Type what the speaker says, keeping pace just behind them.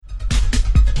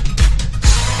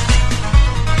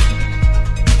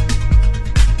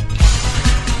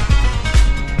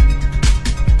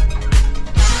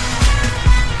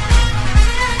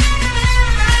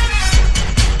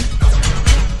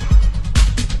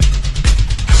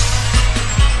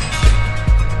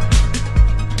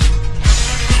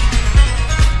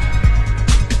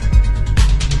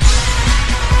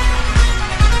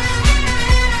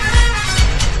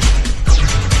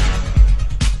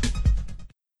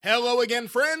Hello again,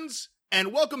 friends,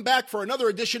 and welcome back for another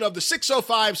edition of the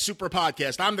 605 Super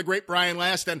Podcast. I'm the great Brian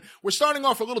Last, and we're starting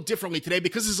off a little differently today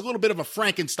because it's a little bit of a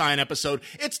Frankenstein episode.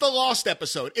 It's the Lost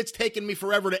episode. It's taken me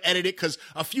forever to edit it because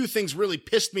a few things really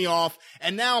pissed me off,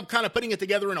 and now I'm kind of putting it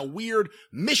together in a weird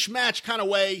mishmash kind of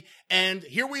way, and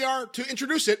here we are to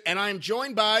introduce it, and I'm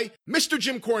joined by Mr.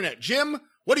 Jim Cornette. Jim,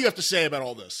 what do you have to say about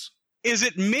all this? Is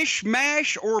it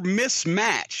mishmash or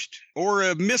mismatched or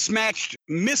a mismatched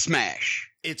mismash?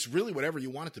 It's really whatever you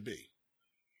want it to be.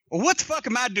 Well, what the fuck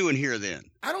am I doing here then?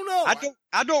 I don't know.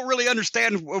 I don't really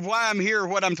understand why I'm here or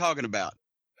what I'm talking about.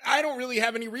 I don't really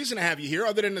have any reason to have you here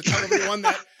other than to tell everyone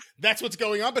that that's what's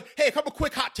going on. But hey, a couple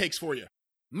quick hot takes for you.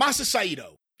 Masa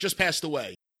Saito just passed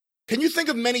away. Can you think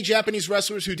of many Japanese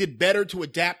wrestlers who did better to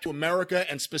adapt to America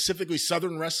and specifically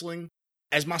Southern wrestling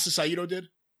as Masa Saito did?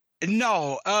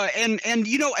 No, and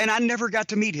I never got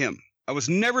to meet him. I was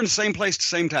never in the same place at the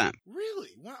same time. Really?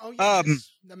 Wow. Oh, yeah,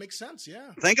 that makes sense,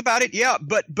 yeah. Think about it, yeah.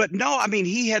 But no, I mean,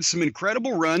 he had some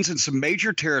incredible runs in some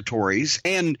major territories.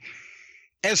 And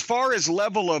as far as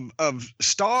level of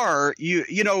star,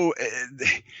 you know,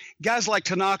 guys like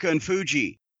Tanaka and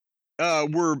Fuji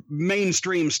were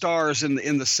mainstream stars in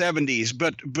the 70s,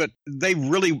 but they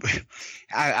really,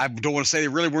 I don't want to say they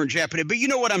really weren't Japanese, but you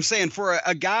know what I'm saying? For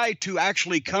a guy to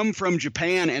actually come from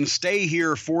Japan and stay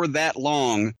here for that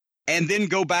long, and then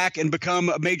go back and become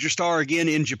a major star again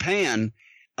in Japan,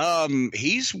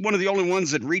 he's one of the only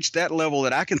ones that reached that level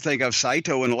that I can think of,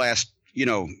 Saito, in the last,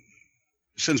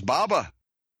 since Baba.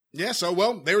 Yeah, so,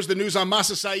 well, there's the news on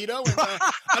Masa Saito. And,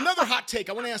 another hot take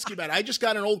I want to ask you about. I just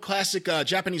got an old classic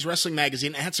Japanese wrestling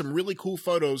magazine. It had some really cool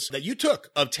photos that you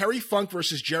took of Terry Funk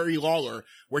versus Jerry Lawler,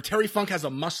 where Terry Funk has a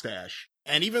mustache.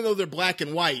 And even though they're black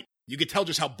and white, you could tell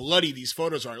just how bloody these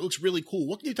photos are. It looks really cool.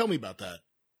 What can you tell me about that?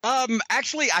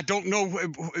 Actually, I don't know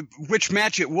which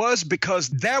match it was because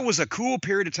that was a cool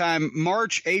period of time,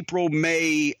 March, April,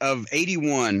 May of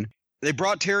 81. They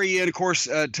brought Terry in, of course,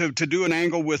 to do an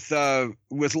angle with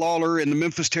Lawler in the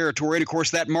Memphis territory. And, of course,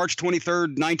 that March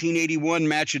 23rd, 1981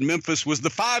 match in Memphis was the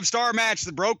 5-star match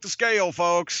that broke the scale,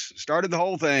 folks. Started the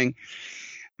whole thing.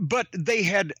 But they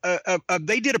had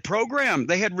they did a program.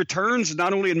 They had returns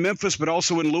not only in Memphis but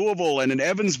also in Louisville and in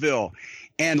Evansville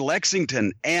and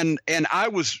Lexington. And I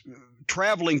was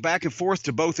traveling back and forth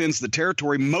to both ends of the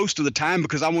territory most of the time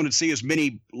because I wanted to see as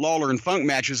many Lawler and Funk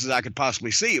matches as I could possibly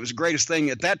see. It was the greatest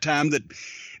thing at that time that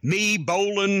me,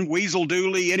 Bolin, Weasel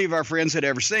Dooley, any of our friends had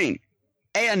ever seen.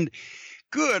 And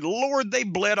good Lord, they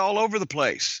bled all over the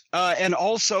place. And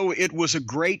also it was a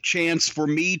great chance for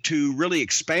me to really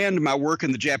expand my work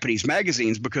in the Japanese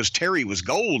magazines because Terry was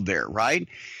gold there, right?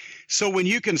 So when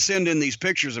you can send in these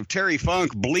pictures of Terry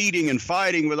Funk bleeding and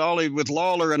fighting with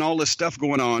Lawler and all this stuff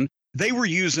going on, they were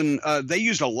using they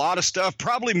used a lot of stuff,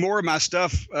 probably more of my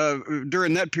stuff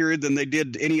during that period than they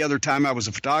did any other time I was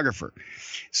a photographer.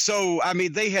 So, I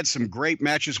mean, they had some great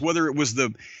matches, whether it was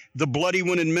the bloody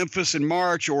one in Memphis in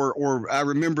March or I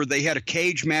remember they had a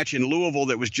cage match in Louisville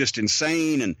that was just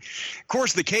insane. And, of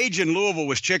course, the cage in Louisville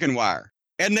was chicken wire.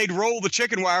 And they'd roll the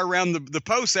chicken wire around the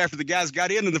posts after the guys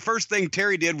got in. And the first thing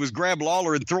Terry did was grab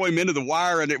Lawler and throw him into the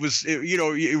wire. And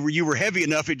you were heavy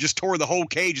enough, it just tore the whole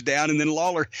cage down. And then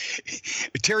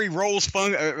Terry rolls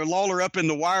Lawler up in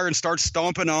the wire and starts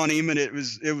stomping on him. And it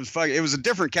was fun. It was a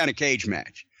different kind of cage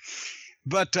match.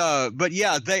 But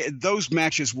yeah, those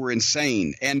matches were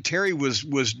insane. And Terry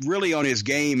was really on his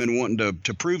game and wanting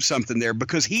to prove something there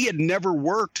because he had never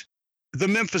worked the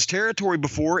Memphis territory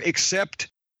before except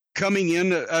coming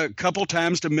in a couple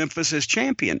times to Memphis as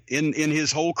champion in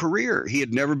his whole career. He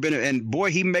had never been, and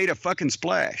boy, he made a fucking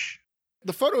splash.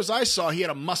 The photos I saw, he had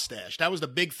a mustache. That was the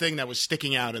big thing that was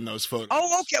sticking out in those photos.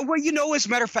 Oh, okay. Well, as a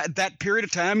matter of fact, that period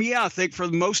of time, yeah, I think for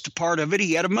the most part of it,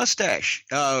 he had a mustache.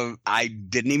 I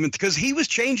didn't even, because he was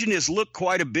changing his look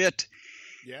quite a bit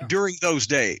during those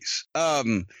days.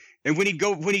 And when he'd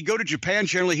go to Japan,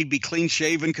 generally he'd be clean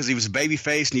shaven because he was a baby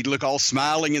face and he'd look all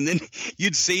smiling. And then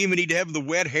you'd see him and he'd have the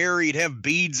wet hair, he'd have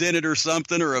beads in it or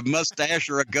something, or a mustache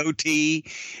or a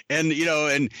goatee, and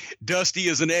and dusty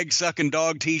as an egg sucking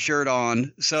dog T-shirt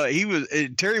on. So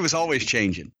Terry was always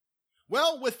changing.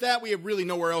 Well, with that, we have really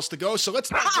nowhere else to go. So let's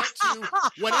now get to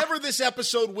whatever this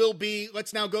episode will be.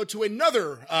 Let's now go to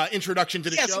another introduction to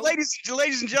the show. Yes,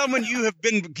 ladies and gentlemen, you have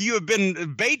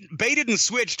been baited and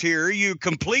switched here. You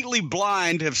completely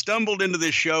blind have stumbled into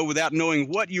this show without knowing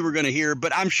what you were going to hear,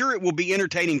 but I'm sure it will be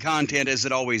entertaining content as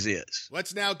it always is.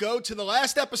 Let's now go to the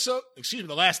Lost episode.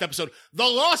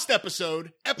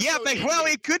 Yeah, well,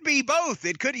 it could be both.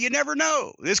 You never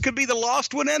know. This could be the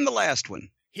lost one and the last one.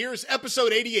 Here's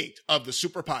episode 88 of the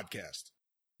Super Podcast.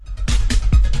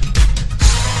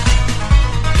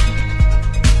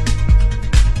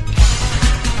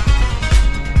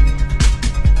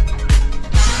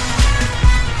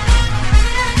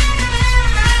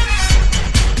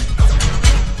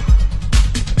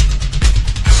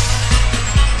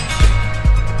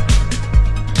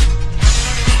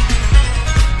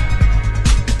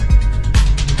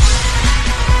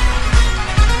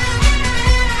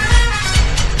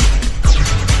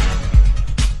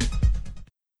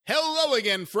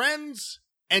 again, friends.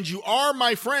 And you are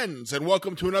my friends. And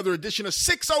welcome to another edition of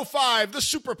 605, the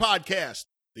Super Podcast.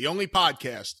 The only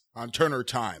podcast on Turner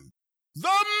Time. The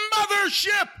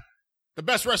Mothership! The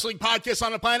best wrestling podcast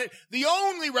on the planet. The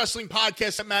only wrestling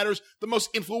podcast that matters. The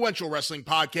most influential wrestling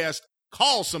podcast.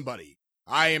 Call somebody.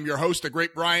 I am your host, the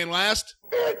great Brian Last.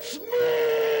 It's me!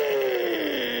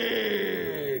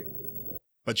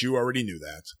 But you already knew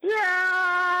that. Yeah!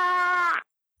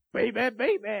 Baby.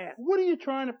 What are you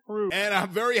trying to prove? And I'm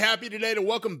very happy today to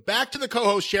welcome back to the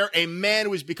co-host chair a man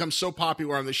who has become so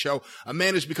popular on the show, a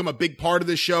man who's become a big part of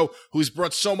this show, who's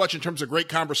brought so much in terms of great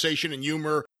conversation and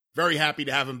humor. Very happy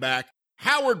to have him back.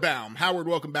 Howard Baum. Howard,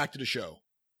 welcome back to the show.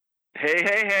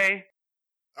 Hey.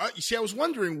 You see, I was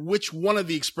wondering which one of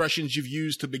the expressions you've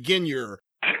used to begin your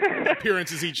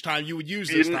appearances each time you would use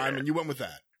this time, and you went with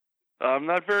that. I'm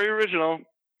not very original,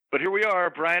 but here we are,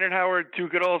 Brian and Howard, two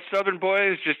good old Southern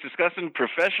boys just discussing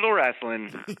professional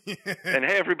wrestling. And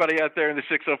hey, everybody out there in the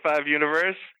 605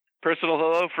 universe, personal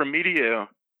hello from me to you.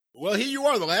 Well, here you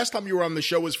are. The last time you were on the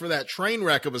show was for that train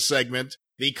wreck of a segment,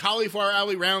 the Cauliflower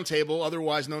Alley Roundtable,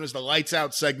 otherwise known as the Lights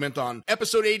Out segment on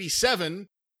episode 87.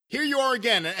 Here you are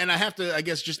again, and I have to, I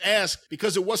guess, just ask,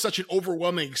 because it was such an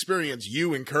overwhelming experience,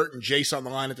 you and Kurt and Jace on the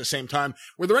line at the same time,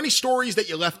 were there any stories that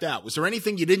you left out? Was there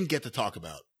anything you didn't get to talk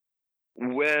about?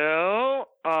 Well,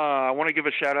 I want to give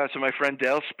a shout-out to my friend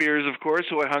Dale Spears, of course,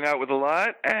 who I hung out with a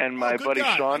lot, and my buddy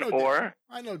guy. Sean Orr.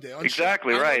 I know Dale. And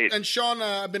exactly, Sean, right. And Sean,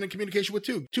 I've been in communication with,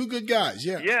 too. Two good guys,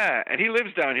 yeah. Yeah, and he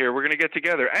lives down here. We're going to get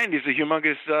together. And he's a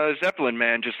humongous Zeppelin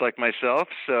man, just like myself,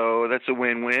 so that's a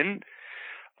win-win.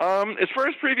 As far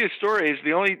as previous stories,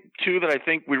 the only two that I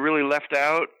think we really left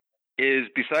out is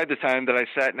beside the time that I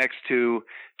sat next to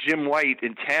Jim White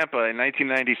in Tampa in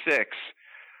 1996.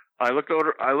 I looked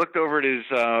over at his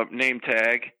name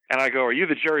tag, and I go, "Are you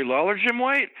the Jerry Lawler Jim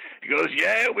White?" He goes,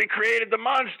 "Yeah, we created the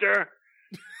monster."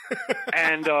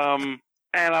 and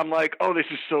I'm like, "Oh, this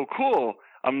is so cool.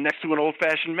 I'm next to an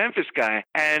old-fashioned Memphis guy."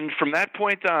 And from that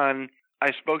point on,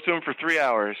 I spoke to him for 3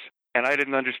 hours. And I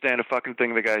didn't understand a fucking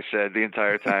thing the guy said the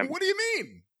entire time. What do you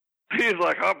mean? He's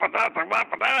like,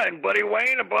 and Buddy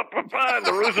Wayne, and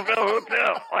the Roosevelt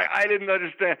Hotel. Like, I didn't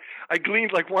understand. I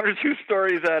gleaned like one or two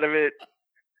stories out of it.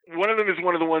 One of them is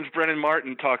one of the ones Brennan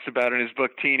Martin talks about in his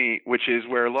book Teeny, which is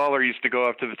where Lawler used to go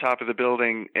up to the top of the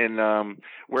building in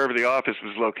wherever the office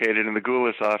was located, in the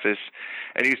Goulas office,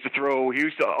 and he used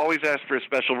to always ask for a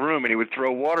special room, and he would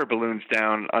throw water balloons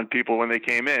down on people when they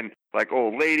came in, like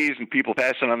old ladies and people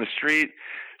passing on the street.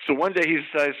 So one day he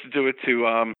decides to do it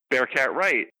to Bearcat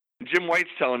Wright. Jim White's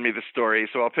telling me the story,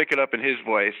 so I'll pick it up in his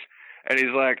voice, and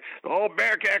he's like, "The old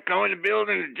Bearcat coming to the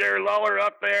building, Jerry Lawler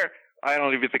up there." I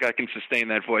don't even think I can sustain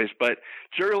that voice, but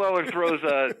Jerry Lawler throws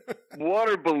a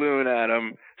water balloon at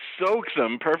him, soaks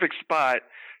him, perfect spot.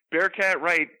 Bearcat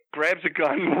Wright grabs a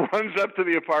gun, runs up to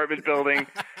the apartment building,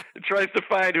 tries to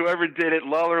find whoever did it.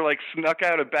 Lawler like snuck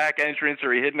out a back entrance,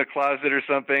 or he hid in a closet or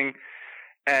something.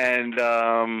 And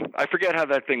I forget how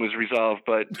that thing was resolved,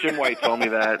 but Jim White told me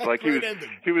that. Like he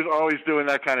was always doing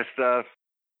that kind of stuff.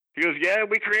 He goes, "Yeah,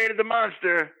 we created the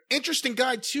monster." Interesting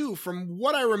guy, too, from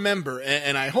what I remember,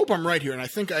 and I hope I'm right here, and I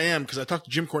think I am, because I talked to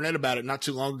Jim Cornette about it not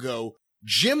too long ago.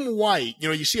 Jim White,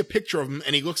 you see a picture of him,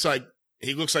 and he looks like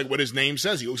what his name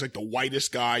says. He looks like the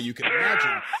whitest guy you can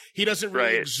imagine. He doesn't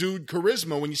really exude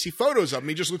charisma when you see photos of him.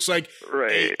 He just looks like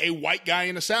a white guy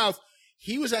in the South.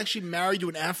 He was actually married to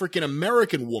an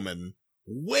African-American woman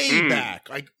way back,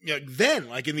 like then,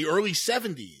 like in the early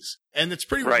 70s. And it's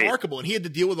pretty remarkable. And he had to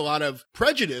deal with a lot of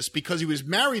prejudice because he was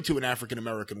married to an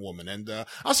African-American woman. And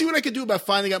I'll see what I could do about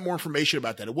finding out more information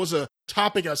about that. It was a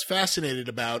topic I was fascinated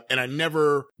about and I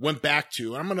never went back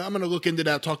to. And I'm gonna look into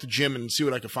that, talk to Jim and see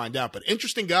what I can find out. But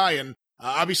interesting guy. And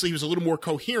obviously he was a little more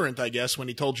coherent, I guess, when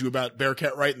he told you about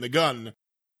Bearcat Wright and the gun.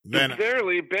 Then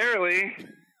barely.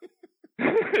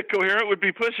 Coherent would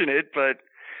be pushing it, but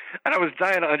and I was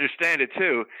dying to understand it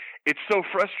too. It's so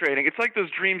frustrating. It's like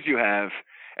those dreams you have.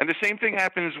 And the same thing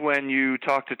happens when you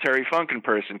talk to Terry Funk in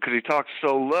person, because he talks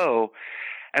so low.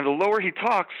 And the lower he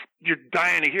talks, you're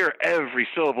dying to hear every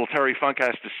syllable Terry Funk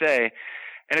has to say.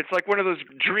 And it's like one of those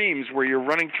dreams where you're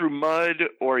running through mud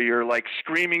or you're like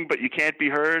screaming but you can't be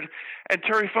heard. And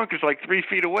Terry Funk is like 3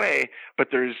 feet away, but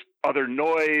there's other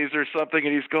noise or something,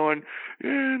 and he's going, "Yeah,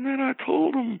 and then I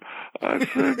told him, I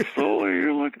said,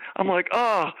 sorry." I'm like,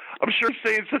 oh, I'm sure he's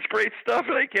saying such great stuff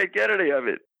and I can't get any of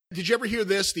it. Did you ever hear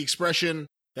this, the expression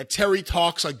that Terry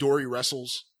talks like Dory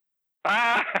wrestles?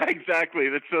 Ah, exactly.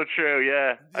 That's so true.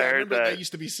 Yeah, I heard that. That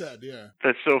used to be said. Yeah,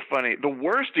 that's so funny. The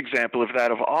worst example of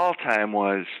that of all time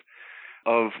was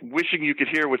of wishing you could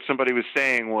hear what somebody was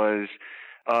saying was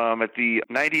at the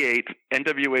 '98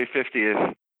 NWA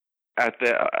 50th. at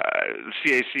the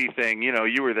CAC thing. You know,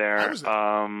 you were there. I was there.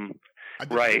 I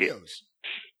did right. videos.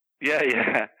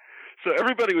 Yeah. So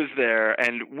everybody was there,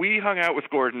 and we hung out with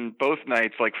Gordon both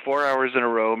nights, like 4 hours in a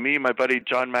row. Me, my buddy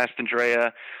John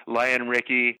Mastandrea, Lion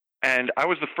Ricky, and I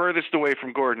was the furthest away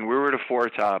from Gordon. We were at a Four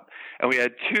Top, and we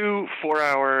had 2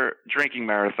 4-hour drinking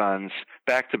marathons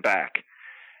back to back.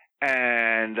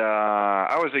 And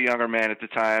I was a younger man at the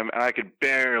time, and I could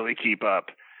barely keep up.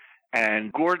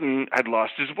 And Gordon had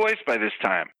lost his voice by this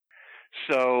time.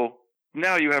 So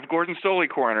now you have Gordon Solie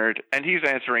cornered, and he's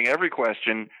answering every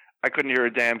question. I couldn't hear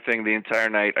a damn thing the entire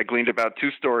night. I gleaned about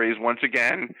 2 stories once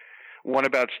again. One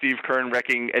about Steve Kern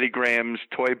wrecking Eddie Graham's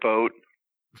toy boat.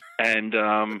 And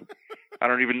I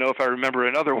don't even know if I remember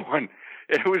another one.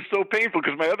 It was so painful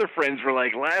because my other friends were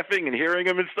like laughing and hearing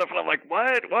him and stuff. And I'm like,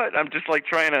 what? I'm just like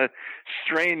trying to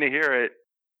strain to hear it.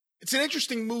 It's an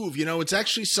interesting move. You know, it's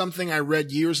actually something I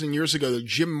read years and years ago that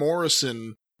Jim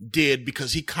Morrison did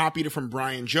because he copied it from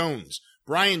Brian Jones.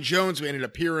 Brian Jones made an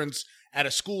appearance at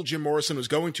a school Jim Morrison was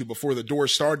going to before the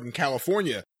Doors started in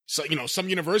California. So, you know, some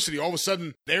university, all of a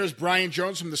sudden, there's Brian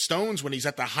Jones from the Stones when he's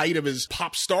at the height of his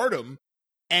pop stardom.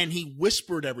 And he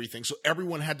whispered everything, so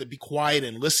everyone had to be quiet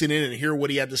and listen in and hear what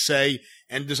he had to say.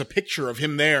 And there's a picture of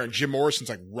him there, and Jim Morrison's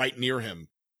like right near him.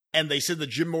 And they said that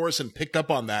Jim Morrison picked up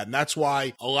on that, and that's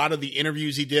why a lot of the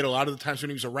interviews he did, a lot of the times when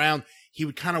he was around, he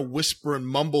would kind of whisper and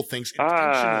mumble things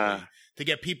intentionally to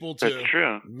get people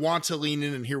to want to lean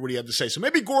in and hear what he had to say. So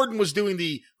maybe Gordon was doing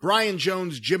the Brian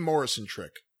Jones, Jim Morrison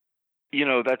trick. You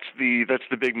know, that's the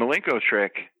big Malenko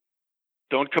trick.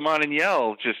 Don't come on and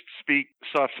yell. Just speak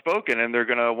soft-spoken, and they're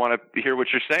going to want to hear what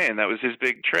you're saying. That was his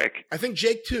big trick. I think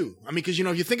Jake, too. I mean, because, you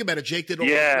know, if you think about it, Jake did all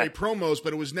those great promos,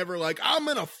 but it was never like, I'm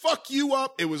going to fuck you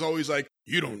up. It was always like,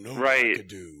 you don't know what I could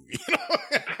do. You know?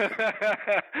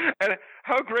 And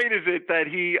how great is it that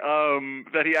he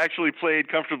actually played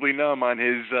Comfortably Numb on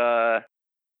his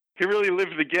he really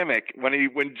lived the gimmick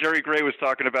when Jerry Gray was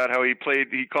talking about how he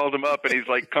called him up and he's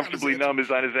like, Comfortably Numb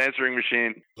is on his answering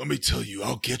machine. Let me tell you,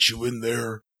 I'll get you in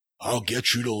there. I'll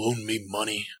get you to loan me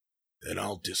money, and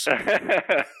I'll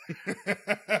disappear.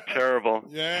 Terrible.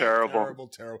 Yeah, terrible.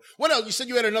 Terrible. What else? You said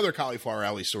you had another Cauliflower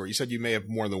Alley story. You said you may have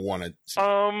more than one.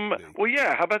 Well,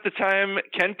 yeah. How about the time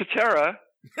Ken Patera,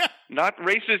 not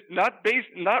racist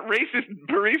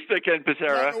barista Ken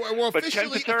Patera, but Ken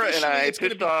Patera and I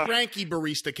pissed off. Frankie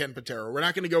barista Ken Patera. We're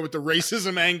not going to go with the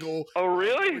racism angle. Oh,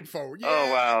 really? Forward. Yeah.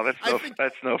 Oh, wow.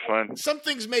 That's no fun. Some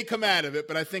things may come out of it,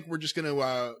 but I think we're just going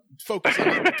to focus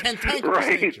on the cantankerous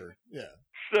nature. Yeah.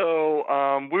 So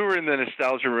we were in the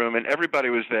nostalgia room, and everybody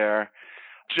was there.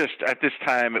 Just at this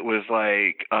time, it was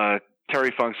like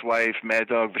Terry Funk's wife, Mad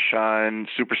Dog Vachon,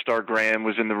 Superstar Graham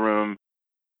was in the room.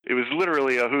 It was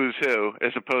literally a who's who,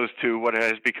 as opposed to what it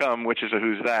has become, which is a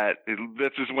who's that.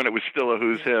 This is when it was still a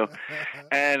who's who.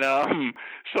 And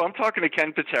so I'm talking to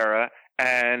Ken Patera,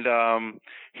 and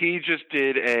he just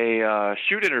did a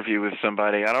shoot interview with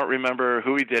somebody. I don't remember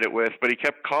who he did it with, but he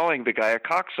kept calling the guy a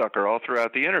cocksucker all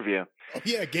throughout the interview. Oh,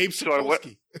 yeah, Gabe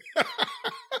Sapolsky.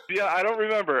 Yeah, I don't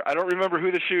remember. I don't remember who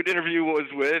the shoot interview was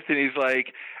with, and he's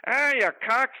like, you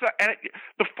cocksucker. And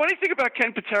the funny thing about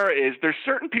Ken Patera is there's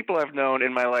certain people I've known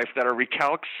in my life that are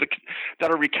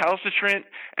recalcitrant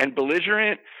and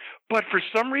belligerent, but for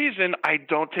some reason I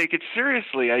don't take it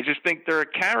seriously. I just think they're a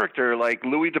character, like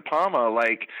Louis De Palma,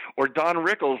 or Don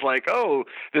Rickles, like, oh,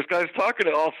 this guy's talking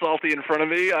all salty in front of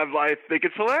me. I think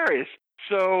it's hilarious.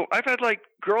 So I've had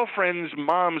girlfriends'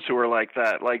 moms who are like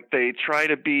that. Like they try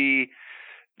to be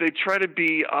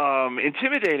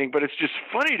intimidating, but it's just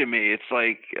funny to me. It's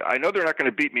like, I know they're not going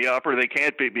to beat me up, or they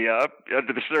can't beat me up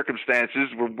under the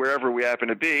circumstances wherever we happen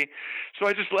to be. So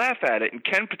I just laugh at it. And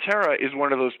Ken Patera is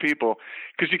one of those people,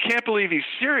 because you can't believe he's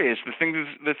serious.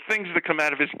 The things that come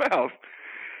out of his mouth,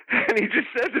 and he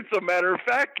just says it so matter of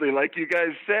factly, like you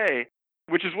guys say,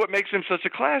 which is what makes him such a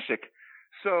classic.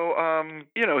 So,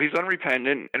 he's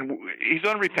unrepentant,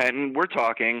 We're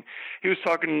talking. He was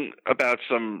talking about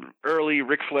some early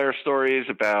Ric Flair stories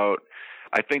about,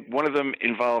 I think one of them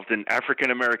involved an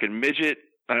African-American midget.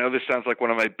 I know this sounds like one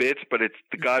of my bits, but it's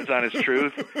the God's honest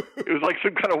truth. It was like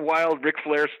some kind of wild Ric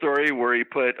Flair story where he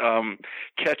put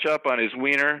ketchup on his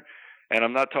wiener, and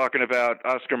I'm not talking about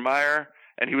Oscar Mayer,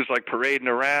 and he was like parading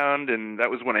around, and that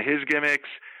was one of his gimmicks.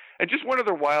 And just one of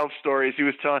the wild stories he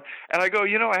was telling. And I go,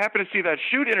 I happened to see that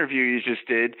shoot interview you just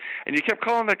did, and you kept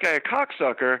calling that guy a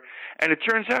cocksucker, and it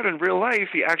turns out in real life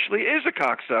he actually is a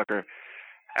cocksucker.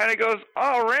 And he goes,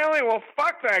 oh, really? Well,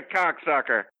 fuck that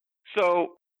cocksucker.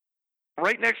 So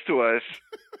right next to us,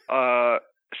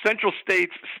 Central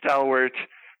States stalwart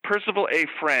Percival A.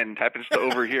 Friend happens to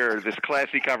overhear this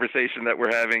classy conversation that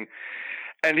we're having.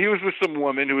 And he was with some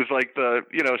woman who was like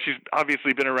she's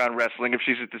obviously been around wrestling if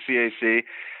she's at the CAC.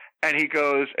 And he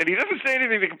goes, and he doesn't say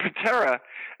anything to Patera.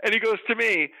 And he goes to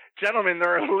me, "Gentlemen,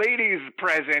 there are ladies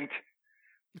present."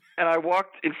 And I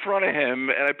walked in front of him,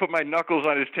 and I put my knuckles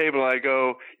on his table, and I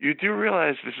go, "You do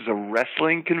realize this is a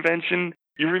wrestling convention?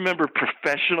 You remember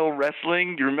professional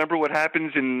wrestling? You remember what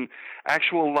happens in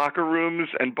actual locker rooms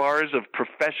and bars of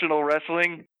professional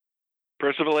wrestling?"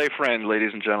 Percival A. Friend,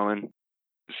 ladies and gentlemen.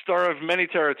 Star of many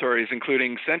territories,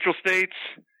 including Central States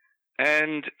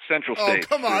and Central States.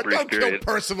 Oh, come on. Don't kill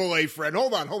Percival A. Friend.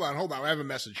 Hold on. I have a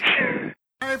message.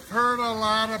 I've heard a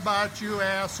lot about you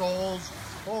assholes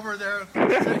over there at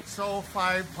the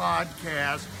 605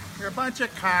 podcast. You're a bunch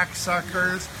of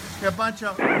cocksuckers. You're a bunch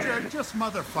of just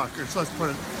motherfuckers.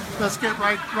 Let's get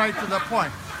right to the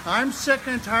point. I'm sick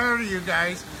and tired of you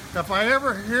guys. If I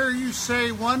ever hear you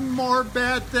say one more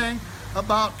bad thing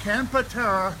about Ken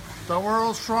Patera, the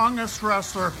world's strongest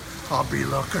wrestler, I'll be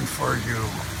looking for you.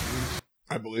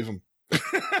 I believe him.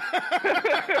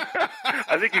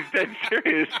 I think he's dead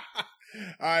serious.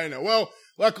 I know. Well,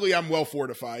 luckily I'm well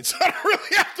fortified, so I don't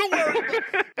really have to worry.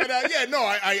 But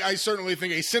I certainly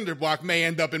think a cinder block may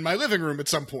end up in my living room at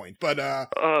some point. But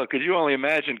could you only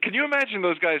imagine? Can you imagine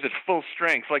those guys at full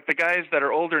strength? Like the guys that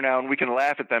are older now, and we can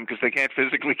laugh at them because they can't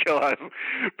physically kill us.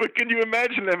 But can you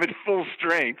imagine them at full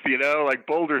strength? Like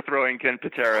boulder throwing Ken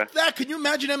Patera. Can you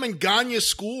imagine him in Gagne's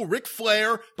school? Ric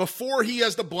Flair, before he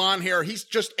has the blonde hair, he's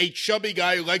just a chubby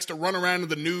guy who likes to run around in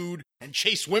the nude and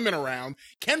chase women around.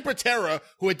 Ken Patera,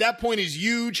 who at that point is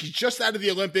huge, he's just out of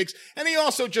the Olympics, and he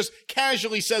also just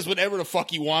casually says whatever the fuck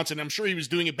he wants, and I'm sure he was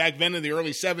doing it back then in the early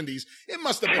 70s. It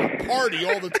must have been a party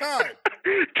all the time.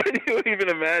 Can you even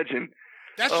imagine?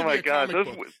 That should be a comic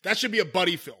book. That should be a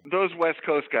buddy film. Those West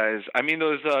Coast guys,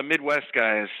 those Midwest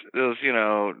guys, those,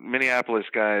 Minneapolis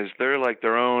guys, they're like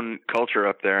their own culture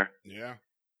up there. Yeah.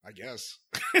 I guess.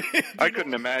 I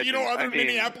couldn't imagine. Other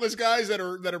Minneapolis guys that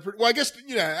are well, I guess,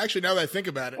 actually now that I think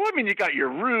about it. Well, you got your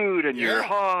Rude and your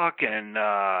Hawk and,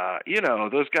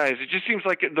 those guys. It just seems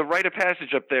like the rite of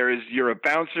passage up there is you're a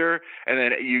bouncer and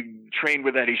then you train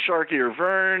with Eddie Sharkey or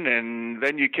Vern and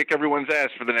then you kick everyone's ass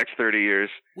for the next 30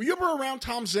 years. Were you ever around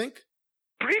Tom Zink?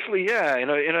 Briefly, yeah, in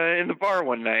the bar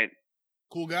one night.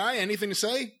 Cool guy. Anything to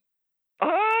say?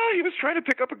 He was trying to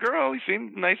pick up a girl. He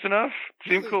seemed nice enough.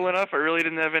 Seemed cool enough. I really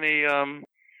didn't have any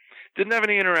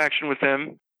interaction with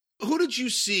him. Who did you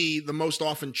see the most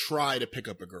often try to pick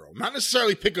up a girl? Not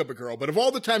necessarily pick up a girl, but of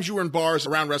all the times you were in bars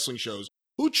around wrestling shows,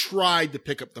 who tried to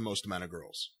pick up the most amount of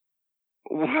girls?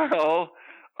 Well,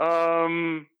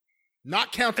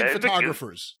 not counting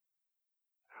photographers.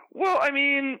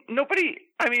 Everybody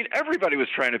was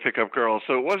trying to pick up girls,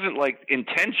 so it wasn't like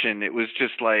intention. It was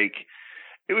just like,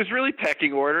 it was really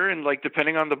pecking order, and like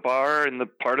depending on the bar and the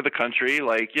part of the country,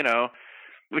 the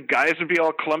guys would be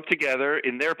all clumped together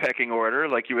in their pecking order.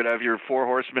 Like you would have your Four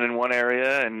Horsemen in one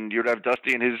area, and you would have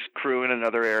Dusty and his crew in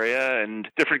another area, and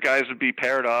different guys would be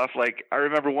paired off. Like I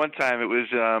remember one time it was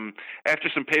after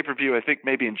some pay-per-view, I think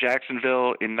maybe in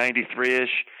Jacksonville in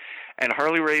 '93-ish. And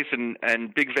Harley Race and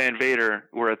Big Van Vader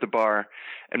were at the bar.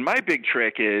 And my big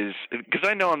trick is, because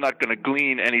I know I'm not going to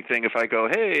glean anything if I go,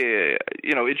 hey,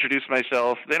 introduce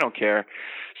myself. They don't care.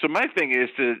 So my thing is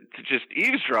to just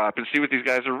eavesdrop and see what these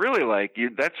guys are really like.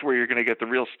 That's where you're going to get the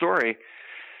real story.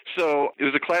 So it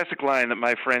was a classic line that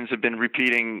my friends have been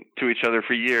repeating to each other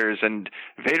for years. And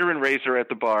Vader and Race are at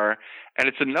the bar. And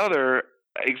it's another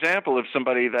example of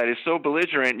somebody that is so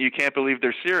belligerent you can't believe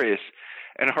they're serious.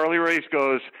 And Harley Race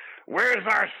goes, "Where's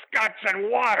our scotch and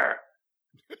water?"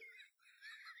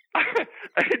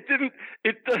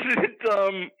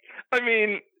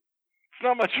 It's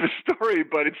not much of a story,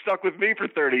 but it stuck with me for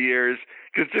 30 years.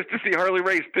 Because just to see Harley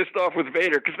Race pissed off with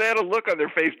Vader, because they had a look on their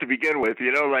face to begin with,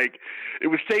 like it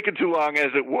was taking too long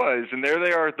as it was. And there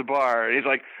they are at the bar. And he's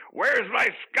like, "Where's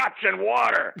my scotch and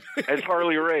water?" As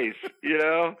Harley Race,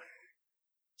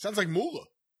 Sounds like Moolah.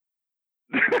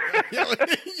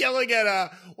 yelling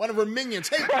at one of her minions.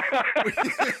 Hey,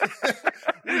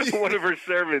 one of her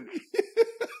servants.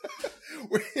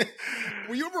 Were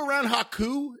you ever around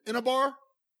Haku in a bar?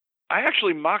 I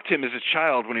actually mocked him as a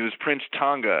child when he was Prince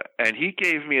Tonga, and he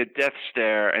gave me a death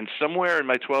stare. And somewhere in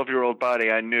my 12-year-old body,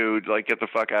 I knew, get the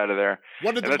fuck out of there.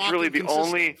 What did the that's really the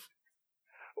only. Of?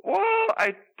 Well,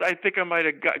 I think I might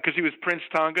have got, because he was Prince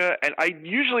Tonga, and I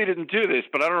usually didn't do this,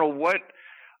 but I don't know what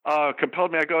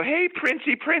compelled me. I go, "Hey,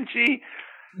 Princey,"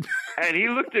 and he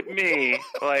looked at me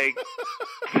like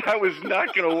that was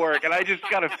not going to work, and I just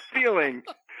got a feeling,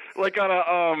 like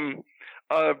on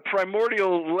a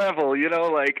primordial level, you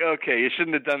know, like, okay, you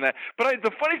shouldn't have done that. But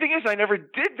the funny thing is, I never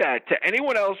did that to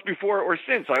anyone else before or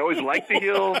since. I always liked the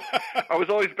heels. I was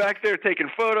always back there taking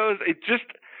photos. It just,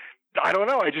 I don't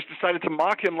know. I just decided to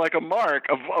mock him like a mark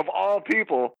of all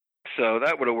people. So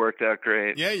that would have worked out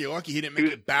great. Yeah, you're lucky he didn't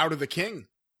make it bow to the king.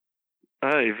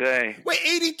 Oy vey. Wait,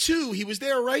 82. He was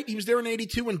there, right? He was there in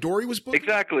 82 when Dory was booked?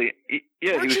 Exactly.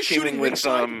 Yeah, Weren't he was teaming with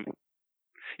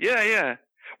Yeah.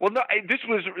 Well, no, this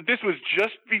was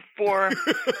just before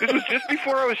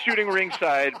I was shooting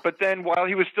ringside. But then while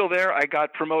he was still there, I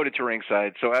got promoted to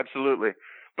ringside. So absolutely.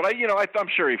 But I'm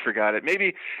sure he forgot it.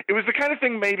 Maybe it was the kind of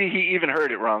thing. Maybe he even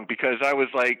heard it wrong because I was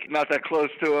like not that close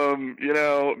to him. You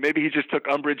know, maybe he just took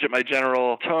umbrage at my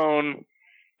general tone.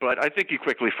 But I think he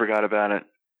quickly forgot about it.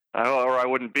 Or I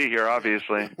wouldn't be here,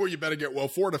 obviously. Or you better get well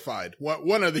fortified.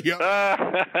 One of the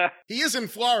other. He is in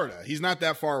Florida. He's not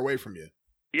that far away from you.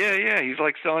 Yeah. He's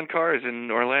like selling cars in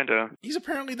Orlando. He's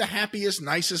apparently the happiest,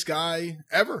 nicest guy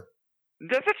ever.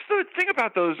 That's the thing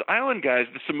about those island guys,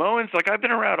 the Samoans. Like, I've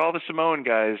been around all the Samoan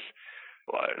guys.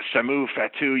 Samu,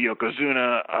 Fatu,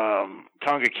 Yokozuna,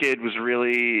 Tonga Kid was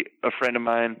really a friend of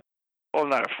mine. Well,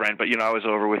 not a friend, but, I was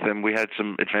over with him. We had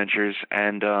some adventures.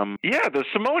 And, the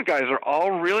Samoan guys are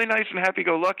all really nice and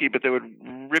happy-go-lucky, but they would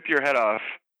rip your head off.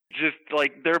 Just,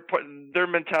 like, their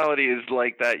mentality is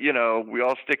like that, we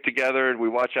all stick together and we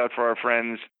watch out for our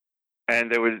friends.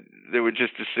 And they would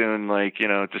just as soon, like,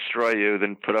 destroy you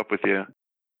than put up with you.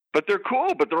 But they're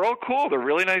cool, but they're all cool. They're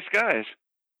really nice guys.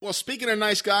 Well, speaking of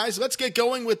nice guys, let's get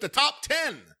going with the top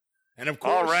 10. And, of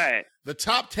course, all right. The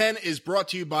top 10 is brought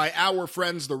to you by our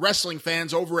friends, the wrestling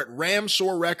fans, over at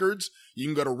Ramsor Records. You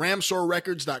can go to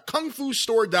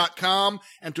ramsorrecords.kungfustore.com,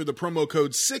 enter the promo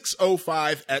code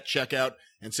 605 at checkout,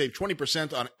 and save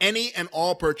 20% on any and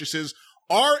all purchases.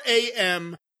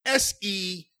 RAMSEUR,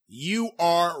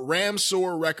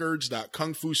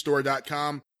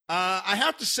 ramsorrecords.kungfustore.com. I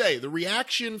have to say, the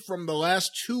reaction from the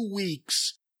last 2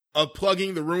 weeks of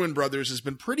plugging the Ruin Brothers has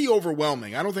been pretty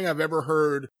overwhelming. I don't think I've ever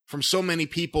heard from so many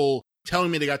people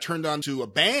telling me they got turned on to a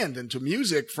band and to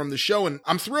music from the show, and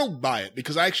I'm thrilled by it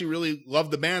because I actually really love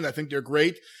the band. I think they're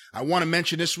great. I want to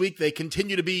mention this week they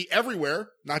continue to be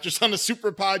everywhere, not just on the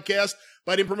Super Podcast,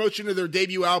 but in promotion of their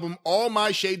debut album, All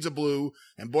My Shades of Blue,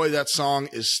 and boy, that song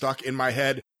is stuck in my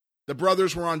head. The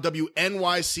brothers were on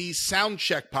WNYC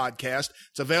Soundcheck podcast.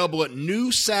 It's available at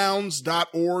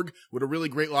newsounds.org with a really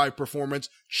great live performance.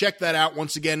 Check that out.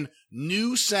 Once again,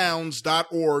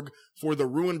 newsounds.org for the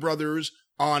Ruin Brothers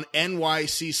on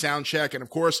NYC Soundcheck. And of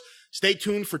course, stay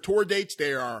tuned for tour dates.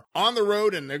 They are on the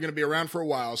road and they're going to be around for a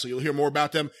while, so you'll hear more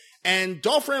about them. And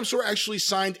Dolph Ramsor actually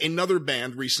signed another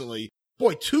band recently.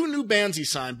 Boy, 2 new bands he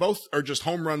signed. Both are just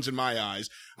home runs in my eyes.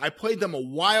 I played them a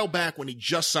while back when he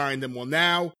just signed them. Well,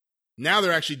 now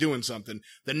they're actually doing something.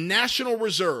 The National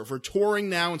Reserve are touring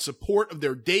now in support of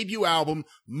their debut album,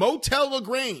 Motel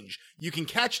LaGrange. You can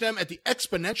catch them at the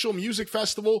Exponential Music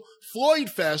Festival,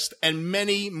 Floyd Fest, and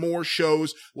many more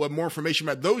shows. We'll have more information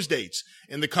about those dates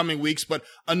in the coming weeks. But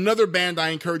another band I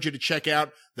encourage you to check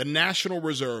out, the National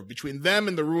Reserve. Between them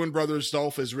and the Ruin Brothers,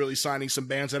 Dolph is really signing some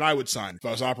bands that I would sign if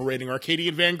I was operating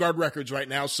Arcadian Vanguard Records right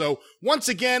now. So once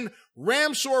again,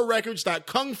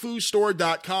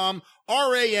 ramsorrecords.kungfustore.com,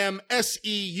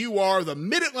 RAMSEUR, the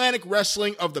Mid-Atlantic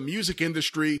Wrestling of the music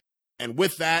industry. And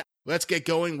with that, let's get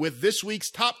going with this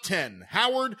week's top 10.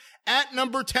 Howard, at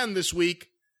number 10 this week,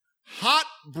 Hot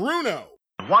Bruno.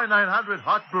 Why 900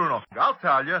 Hot Bruno? I'll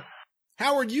tell you.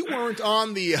 Howard, you weren't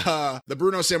on the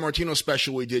Bruno Sammartino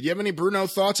special we did. You have any Bruno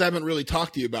thoughts? I haven't really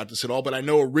talked to you about this at all, but I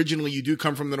know originally you do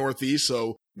come from the Northeast.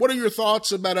 So what are your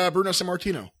thoughts about Bruno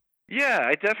Sammartino? Yeah,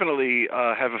 I definitely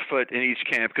have a foot in each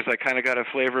camp because I kind of got a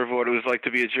flavor of what it was like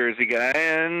to be a Jersey guy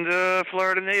and a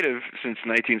Florida native since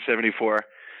 1974,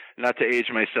 not to age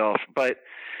myself. But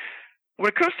when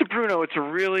it comes to Bruno, it's a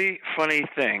really funny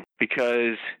thing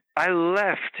because I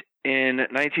left in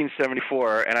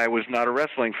 1974 and I was not a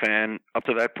wrestling fan up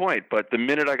to that point. But the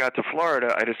minute I got to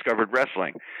Florida, I discovered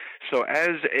wrestling. So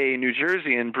as a New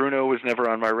Jerseyan, Bruno was never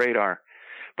on my radar.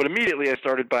 But immediately I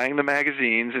started buying the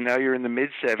magazines, and now you're in the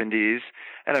mid-'70s,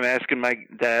 and I'm asking my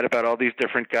dad about all these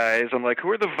different guys. I'm like,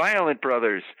 who are the Violent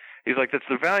Brothers? He's like, that's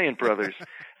the Valiant Brothers.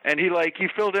 And he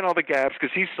filled in all the gaps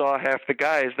because he saw half the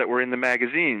guys that were in the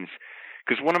magazines.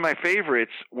 Because one of my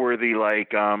favorites were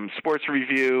the Sports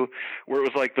Review, where it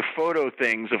was like the photo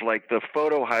things of like the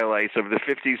photo highlights of the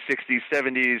 50s, 60s,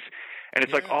 70s, and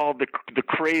it's like all the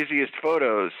craziest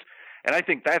photos. And I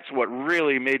think that's what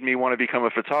really made me want to become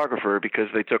a photographer because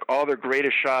they took all their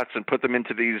greatest shots and put them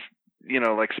into these,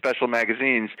 special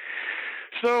magazines.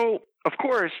 So, of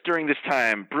course, during this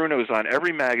time, Bruno's on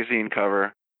every magazine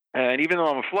cover. And even though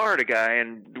I'm a Florida guy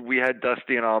and we had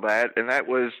Dusty and all that, and that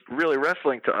was really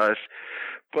wrestling to us,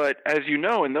 but as you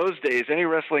know, in those days, any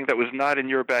wrestling that was not in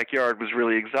your backyard was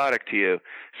really exotic to you.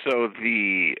 So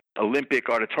the Olympic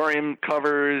auditorium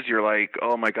covers, you're like,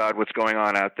 oh my God, what's going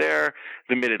on out there?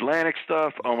 The Mid-Atlantic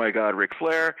stuff, oh my God, Ric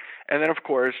Flair. And then, of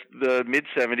course, the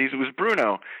mid-'70s, it was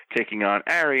Bruno taking on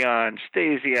Arion,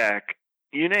 Stasiak,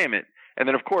 you name it. And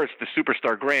then, of course, the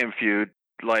Superstar Graham feud,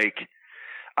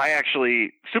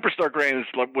 Superstar Graham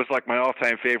was like my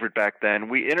all-time favorite back then.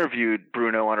 We interviewed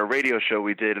Bruno on a radio show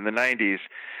we did in the 90s,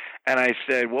 and I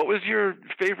said, what was your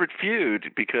favorite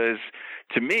feud? Because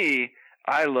to me,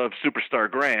 I love Superstar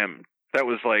Graham. That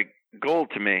was like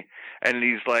gold to me. And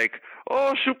he's like,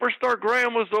 oh, Superstar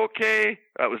Graham was okay.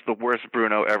 That was the worst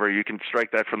Bruno ever. You can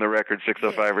strike that from the record,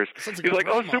 605ers. He's like,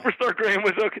 oh, Superstar Graham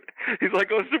was okay. He's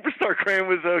like, oh, Superstar Graham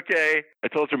was okay. I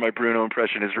told you my Bruno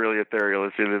impression is really ethereal.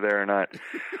 It's either there or not.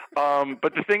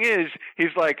 But the thing is,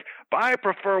 he's like, I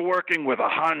prefer working with a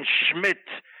Hans Schmidt.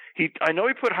 I know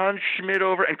he put Hans Schmidt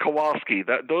over and Kowalski.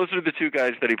 Those are the two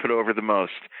guys that he put over the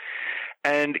most.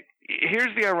 And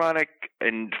here's the ironic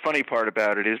and funny part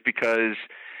about it is because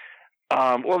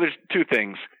there's two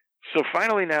things. So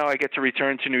finally now I get to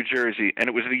return to New Jersey, and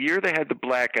it was the year they had the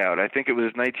blackout. I think it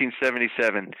was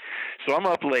 1977. So I'm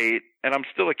up late, and I'm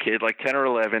still a kid, like 10 or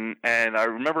 11, and I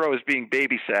remember I was being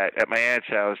babysat at my aunt's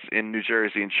house in New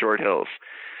Jersey in Short Hills.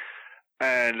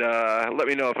 And let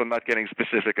me know if I'm not getting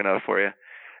specific enough for you.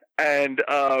 And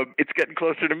it's getting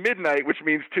closer to midnight, which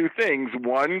means two things.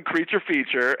 One, Creature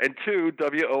Feature, and two,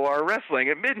 WOR Wrestling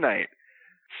at midnight.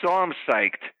 So I'm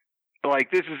psyched.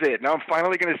 Like, this is it. Now I'm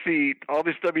finally going to see all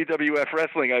this WWF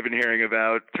wrestling I've been hearing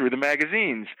about through the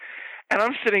magazines. And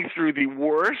I'm sitting through the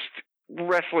worst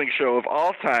wrestling show of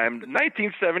all time,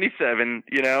 1977,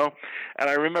 you know?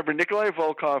 And I remember Nikolai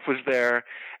Volkov was there.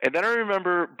 And then I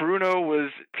remember Bruno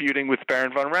was feuding with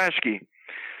Baron von Raschke.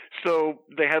 So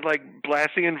they had, like,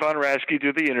 Blassie and von Raschke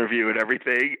do the interview and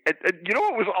everything. And you know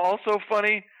what was also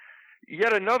funny?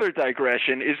 Yet another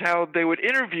digression is how they would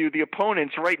interview the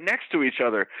opponents right next to each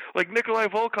other. Like Nikolai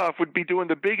Volkov would be doing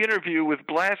the big interview with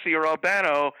Blassie or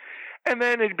Albano, and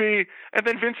then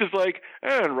Vince is like,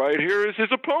 and right here is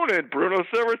his opponent, Bruno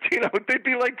Sammartino. They'd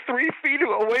be like 3 feet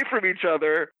away from each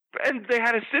other, and they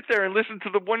had to sit there and listen to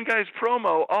the one guy's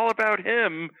promo all about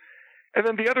him, and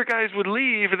then the other guys would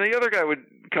leave, and the other guy would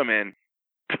come in.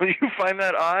 Don't you find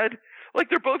that odd? Like,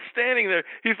 they're both standing there.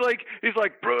 He's like,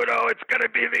 Bruno, it's gonna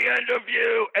be the end of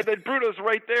you. And then Bruno's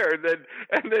right there.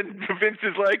 And then Vince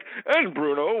is like, and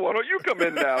Bruno, why don't you come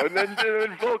in now? And then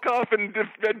Volkov and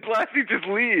Blassie just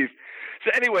leave.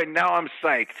 So anyway, now I'm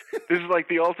psyched. This is like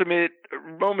the ultimate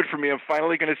moment for me. I'm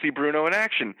finally going to see Bruno in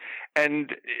action.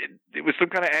 And it was some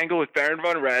kind of angle with Baron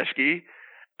von Raschke.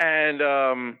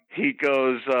 And he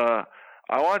goes,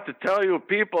 I want to tell you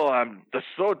people, I'm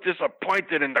so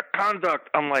disappointed in the conduct.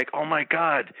 I'm like, oh my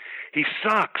God, he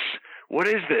sucks. What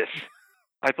is this?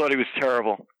 I thought he was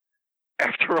terrible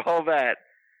after all that.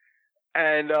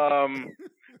 And,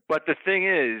 but the thing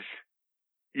is,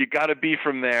 you got to be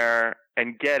from there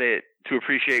and get it to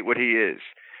appreciate what he is.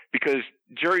 Because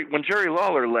when Jerry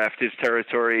Lawler left his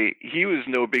territory, he was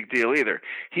no big deal either.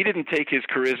 He didn't take his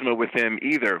charisma with him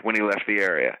either when he left the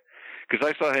area. Because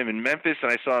I saw him in Memphis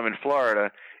and I saw him in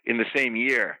Florida in the same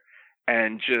year.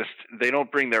 And just, they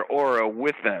don't bring their aura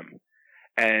with them.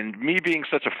 And me being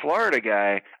such a Florida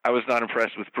guy, I was not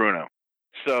impressed with Bruno.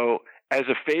 So as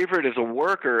a favorite, as a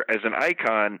worker, as an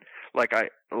icon, I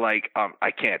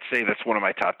can't say that's one of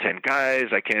my top 10 guys.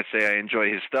 I can't say I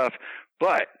enjoy his stuff.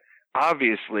 But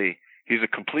obviously, he's a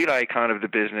complete icon of the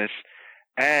business.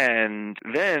 And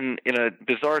then, in a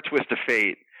bizarre twist of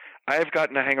fate, I've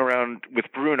gotten to hang around with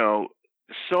Bruno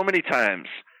so many times,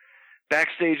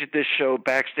 backstage at this show,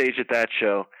 backstage at that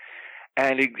show.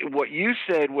 And what you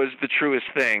said was the truest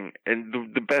thing, and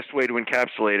the best way to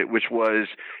encapsulate it, which was,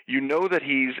 you know that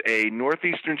he's a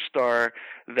Northeastern star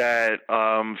that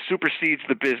supersedes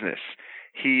the business.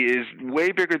 He is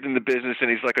way bigger than the business, and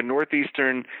he's like a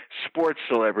Northeastern sports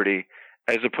celebrity,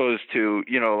 as opposed to,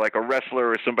 you know, like a wrestler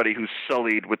or somebody who's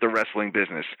sullied with the wrestling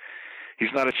business. He's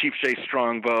not a Chief Jay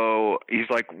Strongbow. He's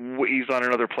on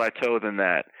another plateau than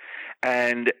that.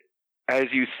 And as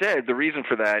you said, the reason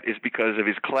for that is because of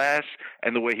his class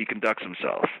and the way he conducts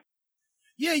himself.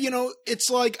 Yeah, you know, it's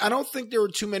like, I don't think there were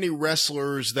too many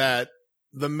wrestlers that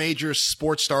the major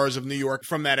sports stars of New York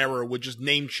from that era would just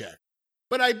name check.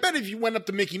 But I bet if you went up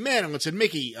to Mickey Mantle and said,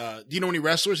 Mickey, do you know any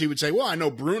wrestlers? He would say, well, I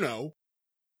know Bruno.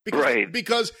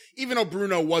 Because even though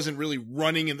Bruno wasn't really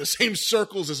running in the same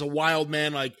circles as a wild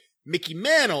man like Mickey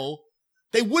Mantle,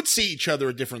 they would see each other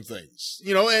at different things,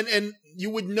 you know, and you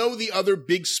would know the other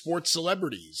big sports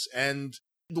celebrities and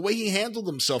the way he handled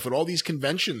himself at all these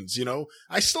conventions, you know.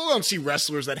 I still don't see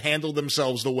wrestlers that handle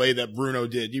themselves the way that Bruno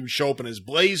did. He would show up in his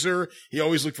blazer. He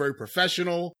always looked very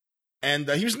professional. And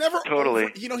he was never,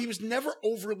 he was never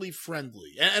overly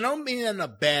friendly. And I don't mean that in a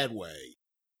bad way,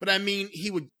 but I mean,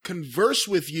 he would converse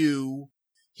with you.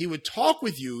 He would talk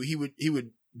with you. He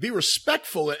would be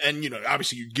respectful. And, you know,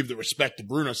 obviously you give the respect to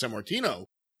Bruno Sammartino.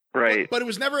 Right. But it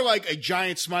was never like a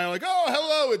giant smile, like, oh,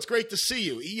 hello, it's great to see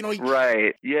you. You know,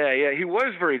 right. Yeah. He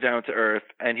was very down to earth,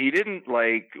 and he didn't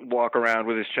like walk around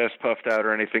with his chest puffed out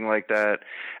or anything like that.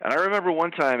 And I remember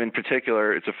one time in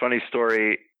particular, it's a funny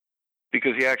story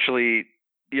because he actually,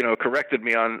 you know, corrected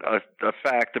me on a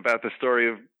fact about the story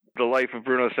of the life of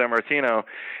Bruno Sammartino.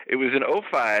 It was in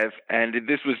 2005, and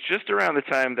this was just around the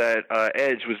time that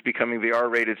Edge was becoming the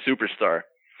R-rated superstar.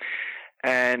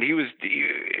 And it was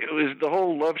the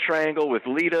whole love triangle with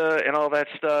Lita and all that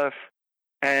stuff.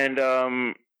 And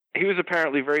he was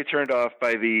apparently very turned off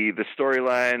by the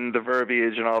storyline, the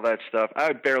verbiage, and all that stuff.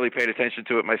 I barely paid attention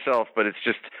to it myself, but it's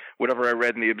just whatever I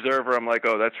read in the Observer, I'm like,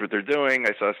 oh, that's what they're doing.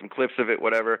 I saw some clips of it,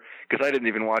 whatever, because I didn't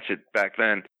even watch it back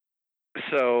then.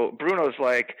 So Bruno's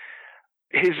like,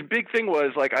 his big thing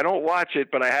was like, I don't watch it,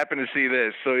 but I happen to see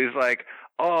this. So he's like,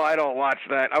 oh, I don't watch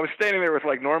that. I was standing there with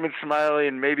like Norman Smiley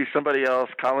and maybe somebody else,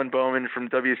 Colin Bowman from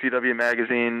WCW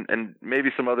Magazine, and maybe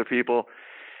some other people.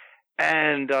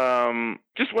 And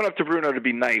just went up to Bruno to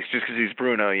be nice just because he's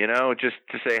Bruno, you know, just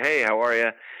to say, hey, how are you?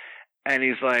 And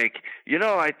he's like, you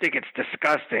know, I think it's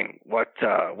disgusting what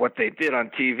they did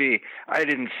on TV. I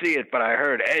didn't see it, but I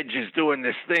heard Edge is doing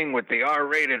this thing with the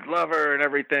R-rated lover and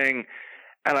everything.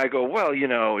 And I go, well, you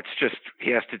know, it's just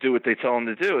he has to do what they tell him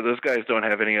to do. Those guys don't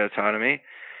have any autonomy.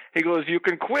 He goes, you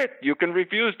can quit. You can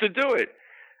refuse to do it.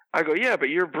 I go, yeah, but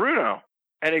you're Bruno.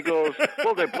 And he goes,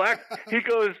 well, they're black. He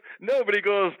goes, no, but he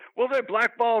goes, well, they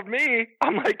blackballed me.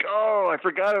 I'm like, oh, I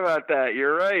forgot about that.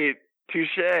 You're right.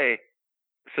 Touche.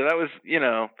 So that was, you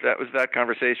know, that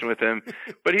conversation with him.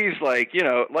 But he's like, you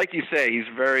know, like you say, he's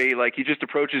very, like, he just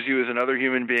approaches you as another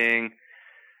human being.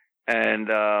 And,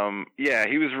 yeah,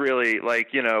 he was really, like,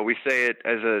 you know, we say it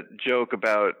as a joke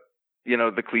about, you know,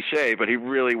 the cliche, but he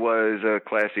really was a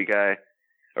classy guy,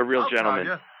 a real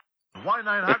gentleman. Why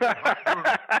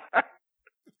 900?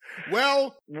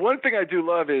 Well, one thing I do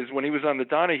love is when he was on the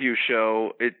Donahue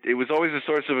show, it was always a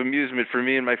source of amusement for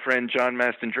me and my friend John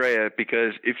Mastandrea,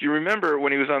 because if you remember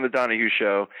when he was on the Donahue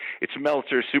show, it's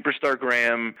Meltzer, Superstar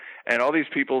Graham, and all these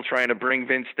people trying to bring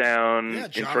Vince down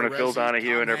in front of Phil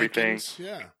Donahue and everything. Hankins,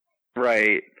 yeah.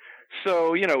 Right.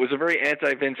 So, you know, it was a very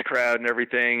anti-Vince crowd and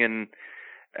everything, and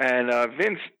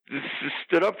Vince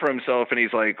stood up for himself, and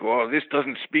he's like, well, this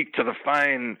doesn't speak to the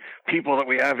fine people that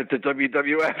we have at the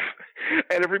WWF.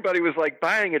 And everybody was like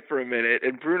buying it for a minute,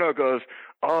 and Bruno goes,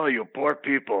 oh, you poor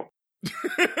people.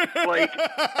 Like,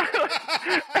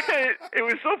 it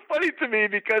was so funny to me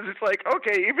because it's like,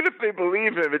 okay, even if they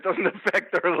believe him, it doesn't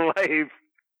affect their life.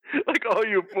 Like, oh,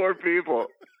 you poor people.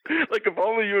 Like, if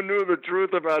only you knew the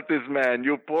truth about this man,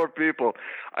 you poor people.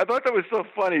 I thought that was so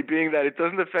funny, being that it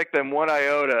doesn't affect them one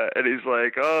iota. And he's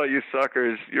like, oh, you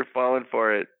suckers, you're falling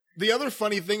for it. The other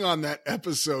funny thing on that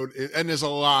episode, and there's a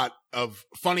lot of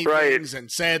funny things and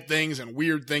sad things and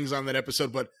weird things on that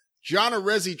episode, but John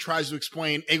Arezzi tries to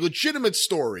explain a legitimate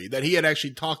story that he had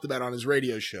actually talked about on his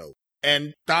radio show.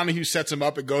 And Donahue sets him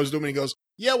up and goes to him and he goes,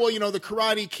 yeah, well, you know, the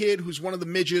Karate Kid, who's one of the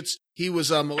midgets, he was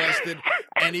molested,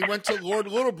 and he went to Lord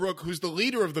Littlebrook, who's the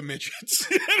leader of the midgets.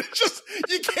 It's just,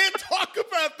 you can't talk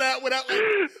about that without, like,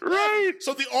 right.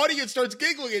 So the audience starts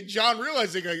giggling, and John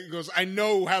realizing, he goes, I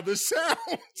know how this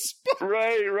sounds.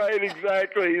 Right,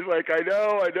 exactly. He's like, I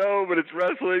know, but it's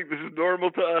wrestling. This is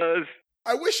normal to us.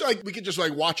 I wish, like, we could just,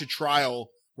 like, watch a trial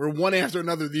where one after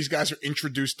another, these guys are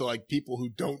introduced to, like, people who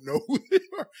don't know who they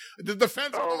are. The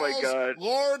defense calls my God.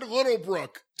 Lord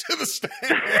Littlebrook to the stand.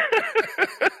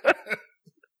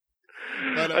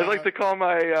 But, I'd like to call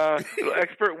my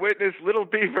expert witness Little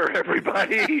Beaver,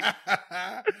 everybody.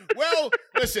 Well,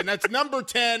 listen, that's number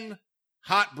 10,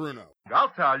 Hot Bruno. I'll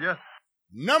tell you.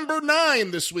 Number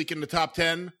 9 this week in the top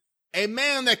 10, a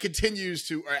man that continues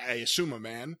to, I assume a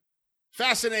man,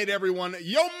 fascinate everyone,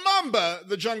 Yo Mamba,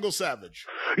 the Jungle Savage.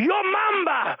 Yo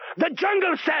Mamba, the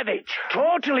Jungle Savage.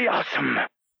 Totally awesome.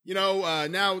 You know,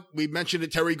 now we mentioned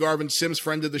it, Terry Garvin Sims,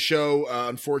 friend of the show,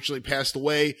 unfortunately passed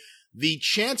away. The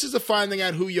chances of finding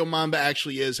out who Yo Mamba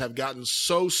actually is have gotten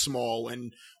so small,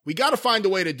 and we got to find a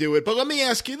way to do it. But let me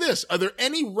ask you this. Are there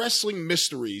any wrestling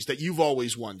mysteries that you've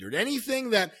always wondered? Anything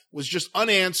that was just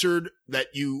unanswered that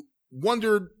you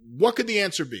wondered, what could the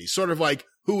answer be? Sort of like,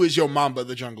 who is Yo Mamba,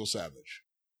 the Jungle Savage?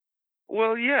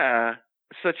 Well, yeah,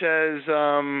 such as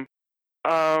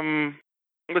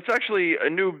it's actually a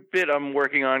new bit I'm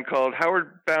working on called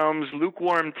Howard Baum's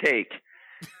Lukewarm Take,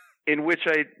 in which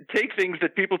I take things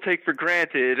that people take for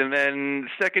granted and then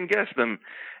second guess them.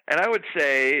 And I would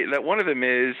say that one of them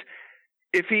is,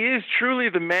 if he is truly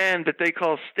the man that they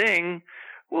call Sting,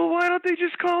 well, why don't they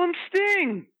just call him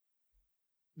Sting?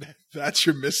 That's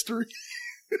your mystery?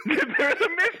 There's a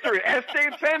mystery. Ask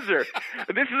Dave Penzer.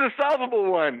 This is a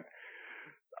solvable one.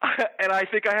 And I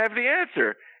think I have the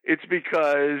answer. It's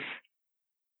because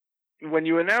when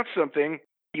you announce something,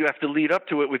 you have to lead up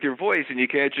to it with your voice, and you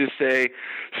can't just say,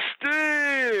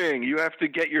 Sting! You have to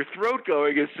get your throat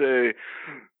going and say,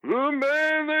 the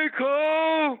man they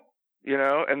call... You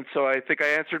know, and so I think I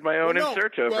answered my own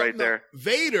inserto there.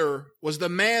 Vader was the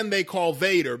man they call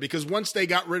Vader, because once they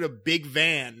got rid of Big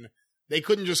Van, they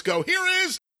couldn't just go, here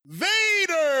is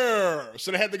Vader! So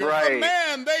they had to go, the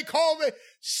man they call Vader.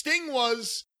 Sting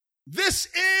was, this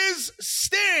is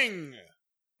Sting!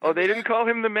 Oh, they didn't call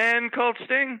him the man called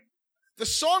Sting? The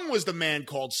song was the man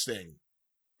called Sting.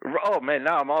 Oh, man,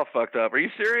 now I'm all fucked up. Are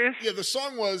you serious? Yeah, the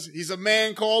song was, he's a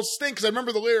man called Sting, because I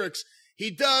remember the lyrics.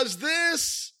 He does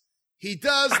this... He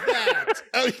does that.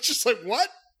 It's just like, what?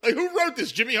 Like, who wrote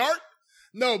this? Jimmy Hart?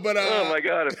 No, but... oh, my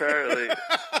God, apparently.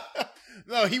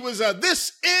 No, he was,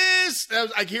 this is...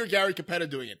 I can hear Gary Capetta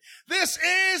doing it. This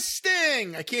is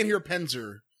Sting. I can't hear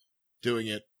Penzer doing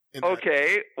it.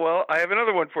 Okay, well, I have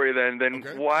another one for you then.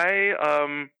 Why,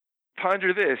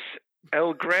 ponder this.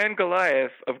 El Gran Goliath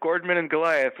of Gordman and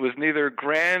Goliath was neither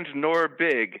grand nor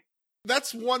big.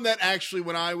 That's one that actually,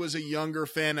 when I was a younger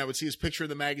fan, I would see his picture in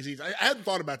the magazines. I hadn't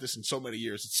thought about this in so many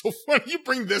years. It's so funny you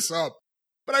bring this up.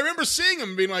 But I remember seeing him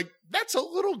and being like, that's a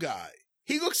little guy.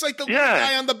 He looks like the little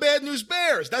guy on the Bad News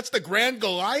Bears. That's the Grand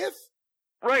Goliath?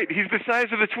 Right, he's the size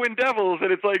of the Twin Devils,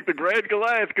 and it's like the Grand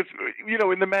Goliath, because, you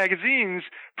know, in the magazines,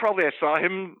 probably I saw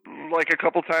him, like, a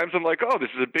couple times, I'm like, oh,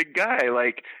 this is a big guy,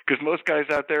 like, because most guys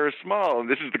out there are small, and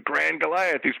this is the Grand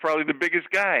Goliath, he's probably the biggest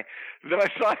guy. Then I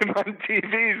saw him on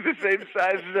TV, he's the same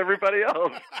size as everybody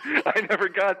else. I never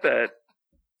got that.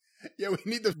 Yeah, we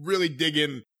need to really dig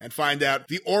in and find out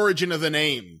the origin of the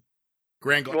name.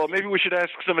 Grand Goliath. Well, maybe we should ask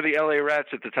some of the LA Rats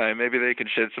at the time. Maybe they can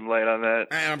shed some light on that.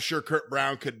 And I'm sure Kurt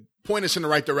Brown could point us in the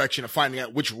right direction of finding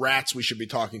out which rats we should be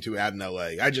talking to out in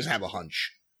LA. I just have a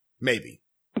hunch. Maybe.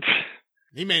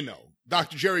 He may know.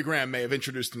 Dr. Jerry Graham may have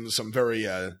introduced him to some very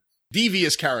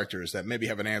devious characters that maybe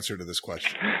have an answer to this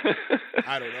question.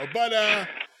 I don't know. But,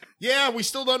 yeah, we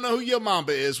still don't know who Yo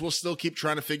Mamba is. We'll still keep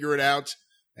trying to figure it out.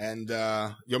 And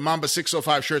Yo Mamba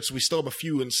 605 shirts, we still have a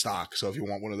few in stock. So if you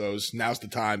want one of those, now's the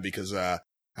time, because I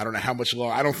don't know how much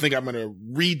longer. I don't think I'm going to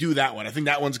redo that one. I think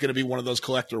that one's going to be one of those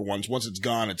collector ones. Once it's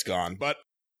gone, it's gone. But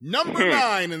number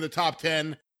 9 in the top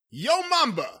 10, Yo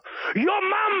Mamba. Yo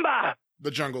Mamba!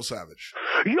 The Jungle Savage.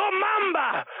 Yo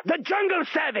Mamba! The Jungle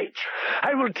Savage!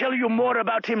 I will tell you more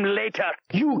about him later,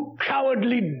 you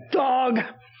cowardly dog!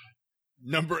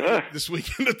 Number 8 this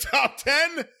week in the top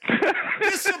 10,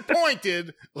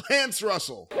 Disappointed Lance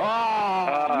Russell.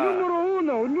 Numero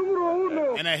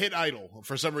uno. And I hit idle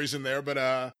for some reason there,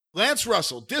 but Lance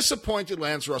Russell, Disappointed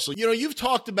Lance Russell. You know, you've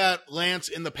talked about Lance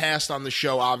in the past on the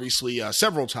show, obviously,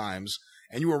 several times,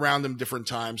 and you were around him different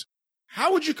times.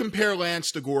 How would you compare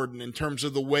Lance to Gordon in terms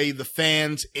of the way the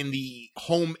fans in the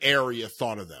home area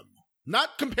thought of them?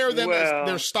 Not compare them as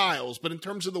their styles, but in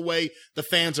terms of the way the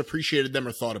fans appreciated them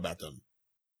or thought about them.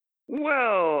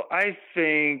 Well, I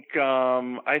think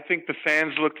the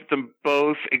fans looked at them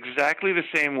both exactly the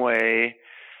same way,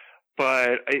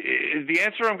 but the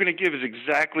answer I'm going to give is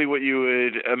exactly what you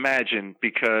would imagine,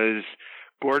 because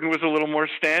Gordon was a little more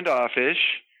standoffish,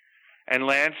 and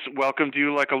Lance welcomed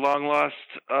you like a long-lost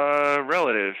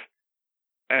relative,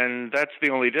 and that's the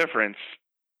only difference.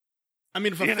 I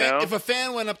mean, if a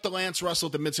fan went up to Lance Russell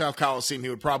at the Mid-South Coliseum, he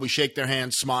would probably shake their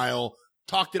hand, smile,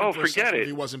 talk to them for a second if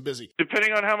he wasn't busy.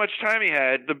 Depending on how much time he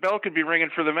had, the bell could be ringing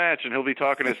for the match, and he'll be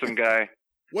talking to some guy.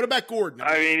 What about Gordon?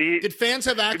 I mean, did fans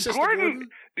have access to Gordon?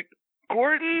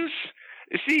 Gordon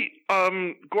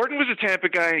was a Tampa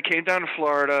guy, and he came down to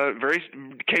Florida,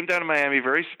 came down to Miami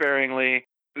very sparingly.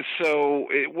 So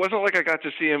it wasn't like I got to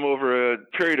see him over a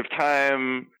period of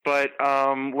time, but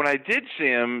when I did see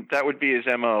him, that would be his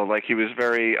MO. Like, he was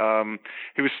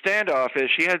he was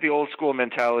standoffish. He had the old school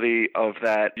mentality of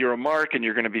that you're a mark and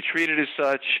you're going to be treated as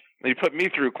such. And he put me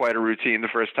through quite a routine the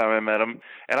first time I met him,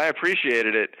 and I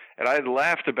appreciated it, and I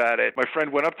laughed about it. My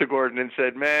friend went up to Gordon and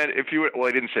said, man,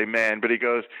 he didn't say man, but he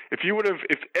goes, if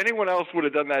anyone else would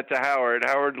have done that to Howard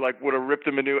would have ripped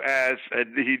him a new ass,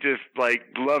 and he just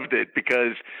loved it,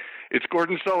 because it's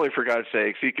Gordon Solie, for God's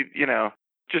sakes. He could,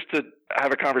 just to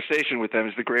have a conversation with them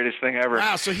is the greatest thing ever.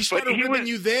 Wow, so he started ribbing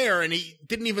you there, and he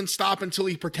didn't even stop until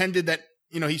he pretended that,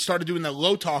 he started doing the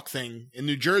low talk thing in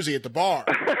New Jersey at the bar.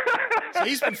 So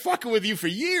he's been fucking with you for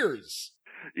years.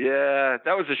 Yeah,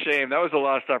 that was a shame. That was a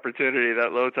lost opportunity,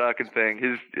 that low talking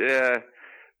thing.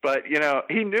 But,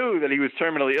 he knew that he was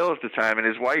terminally ill at the time, and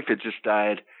his wife had just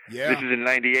died. Yeah. This is in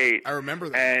 98. I remember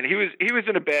that. And he was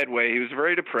in a bad way. He was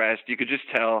very depressed. You could just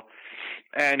tell.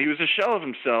 And he was a shell of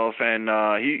himself, and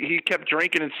he kept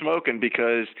drinking and smoking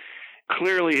because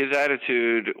clearly his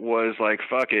attitude was like,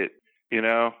 fuck it,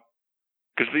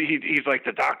 Because he's like,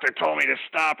 the doctor told me to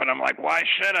stop, and I'm like, why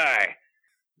should I?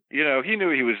 He knew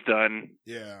he was done.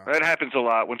 Yeah. That happens a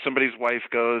lot when somebody's wife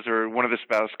goes or one of the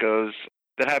spouse goes.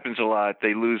 That happens a lot.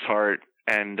 They lose heart,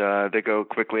 and they go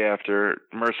quickly after,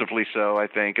 mercifully so, I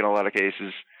think, in a lot of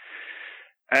cases.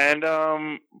 And,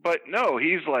 but no,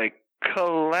 he's like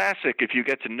classic if you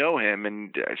get to know him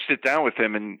and sit down with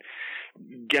him and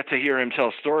get to hear him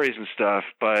tell stories and stuff.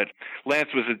 But Lance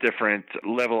was a different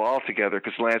level altogether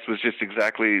because Lance was just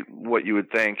exactly what you would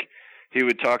think. He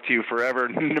would talk to you forever,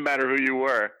 no matter who you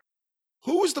were.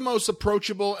 Who was the most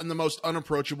approachable and the most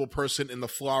unapproachable person in the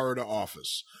Florida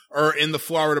office or in the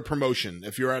Florida promotion?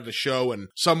 If you're at a show and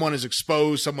someone is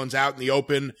exposed, someone's out in the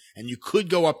open, and you could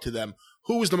go up to them,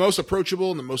 who was the most approachable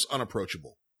and the most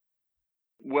unapproachable?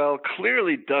 Well,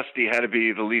 clearly Dusty had to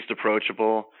be the least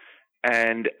approachable.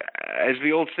 And as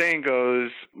the old saying goes,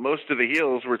 most of the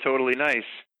heels were totally nice,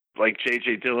 like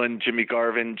J.J. Dillon, Jimmy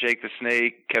Garvin, Jake the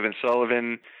Snake, Kevin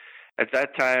Sullivan. At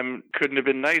that time, couldn't have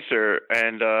been nicer.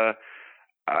 And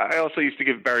I also used to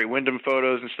give Barry Windham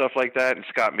photos and stuff like that, and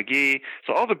Scott McGee.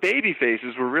 So all the baby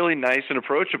faces were really nice and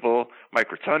approachable.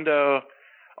 Mike Rotundo,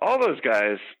 all those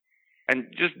guys. And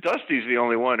just Dusty's the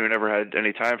only one who never had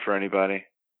any time for anybody.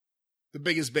 The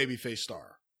biggest babyface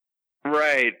star.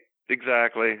 Right,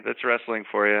 exactly. That's wrestling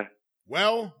for you.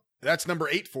 Well, that's number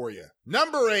 8 for you.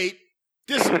 Number 8,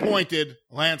 disappointed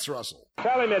Lance Russell.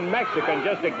 Tell him in Mexican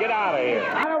just to get out of here.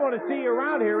 I don't want to see you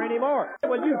around here anymore.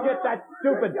 Will you get that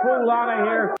stupid fool out of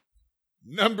here?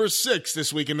 Number 6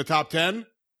 this week in the top 10.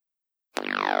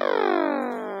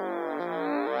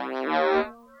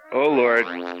 Oh, Lord.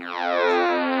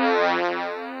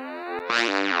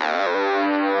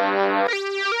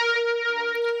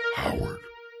 Howard.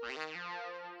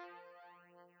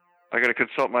 I got to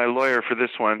consult my lawyer for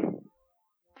this one.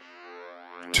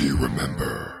 Do you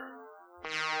remember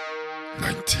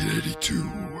 1982?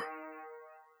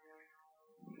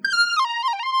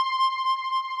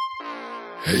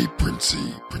 Hey,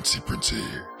 Princey.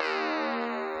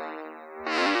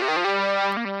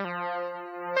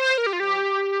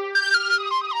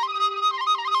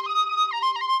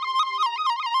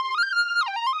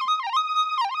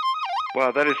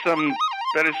 Wow, that is some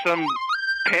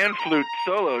pan flute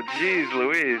solo. Jeez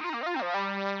Louise.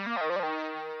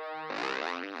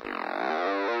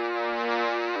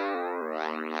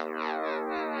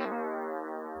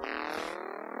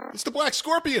 It's the Black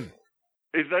Scorpion.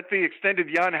 Is that the extended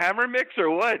Jan Hammer mix or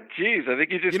what? Jeez, I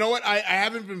think you just... You know what? I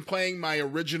haven't been playing my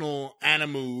original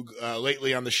Animoog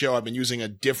lately on the show. I've been using a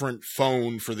different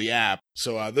phone for the app.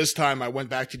 So this time I went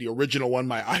back to the original one,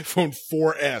 my iPhone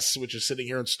 4S, which is sitting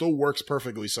here and still works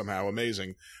perfectly somehow.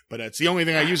 Amazing. But it's the only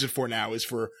thing I use it for now is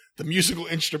for the musical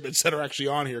instruments that are actually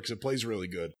on here because it plays really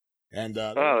good. And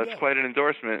that's quite an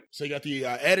endorsement. So you got the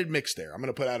added mix there. I'm going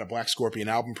to put out a Black Scorpion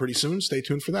album pretty soon. Stay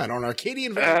tuned for that on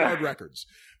Arcadian Vanguard Records.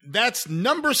 That's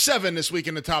number 7 this week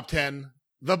in the top 10,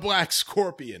 the Black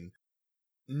Scorpion.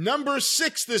 Number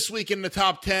 6 this week in the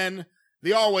top 10,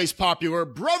 the always popular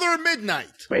Brother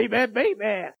Midnight. Baby.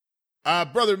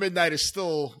 Brother Midnight is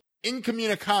still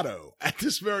incommunicado at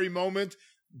this very moment,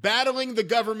 battling the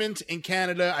government in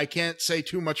Canada. I can't say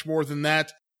too much more than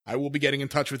that. I will be getting in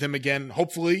touch with him again,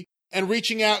 hopefully, and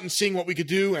reaching out and seeing what we could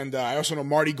do. And I also know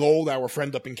Marty Gold, our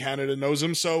friend up in Canada, knows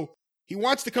him. So he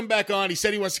wants to come back on. He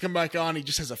said he wants to come back on. He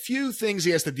just has a few things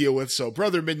he has to deal with. So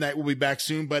Brother Midnight will be back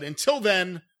soon. But until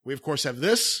then, we of course have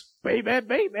this. Baby.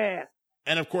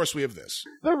 And of course we have this.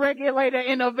 The regulator,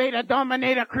 innovator,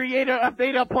 dominator, creator,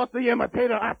 updater, pussy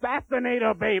imitator,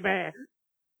 assassinator, baby.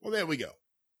 Well, there we go.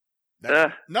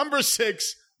 That's number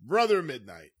 6, Brother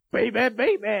Midnight. Baby.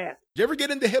 Did you ever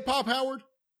get into hip-hop, Howard?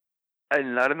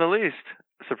 Not in the least,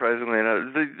 surprisingly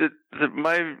enough.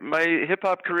 My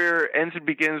hip-hop career ends and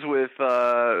begins with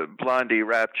Blondie,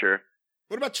 Rapture.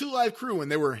 What about Two Live Crew when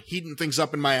they were heating things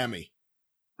up in Miami?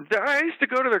 I used to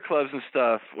go to their clubs and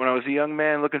stuff when I was a young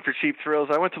man looking for cheap thrills.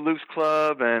 I went to Luke's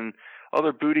Club and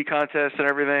other booty contests and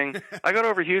everything. I got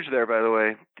over huge there, by the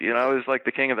way. I was like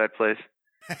the king of that place.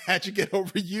 How'd you get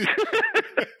over you?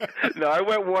 No, I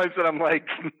went once and I'm like,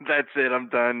 that's it, I'm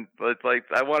done. But like,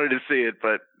 I wanted to see it,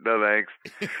 but no thanks.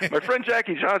 My friend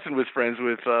Jackie Johnson was friends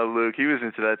with Luke. He was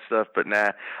into that stuff, but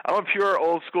nah. I'm a pure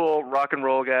old school rock and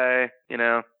roll guy, you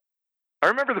know. I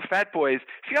remember the Fat Boys.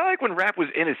 See, I like when rap was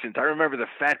innocent. I remember the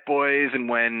Fat Boys and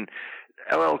when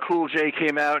LL Cool J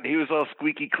came out and he was all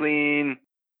squeaky clean.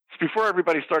 It's before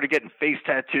everybody started getting face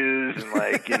tattoos and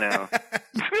like, you know.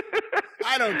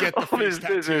 I don't get the face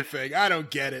tattoo thing. I don't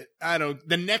get it.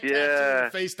 The neck tattoo, the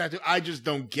face tattoo, I just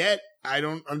don't get. I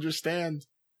don't understand.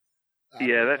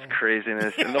 That's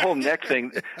craziness. And the whole neck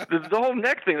thing, the whole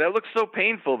neck thing, that looks so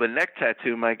painful, the neck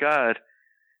tattoo, my God.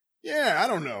 Yeah, I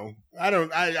don't know. I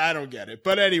don't get it.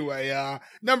 But anyway,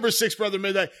 number 6, Brother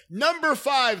Midnight. Number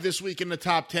 5 this week in the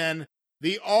top 10,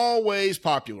 the always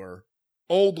popular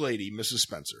old lady, Mrs.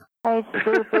 Spencer. Hey,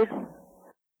 stupid.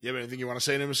 You have anything you want to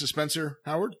say to Mrs. Spencer,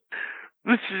 Howard?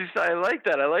 I like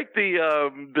that. I like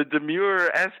the demure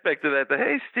aspect of that. The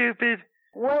hey, stupid.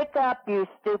 Wake up, you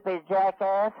stupid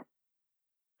jackass.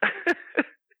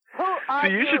 Who are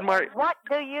you? What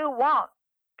do you want?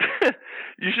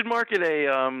 You should mark it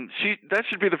that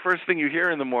should be the first thing you hear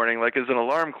in the morning, like as an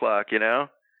alarm clock, you know?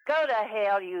 Go to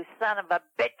hell, you son of a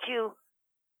bitch, you.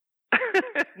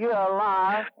 You're a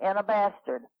liar and a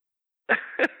bastard.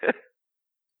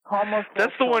 Homosexual.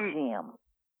 That's the one. Jim.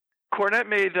 Cornette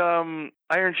made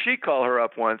Iron Sheik call her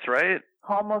up once, right?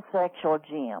 Homosexual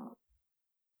Jim.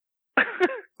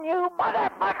 You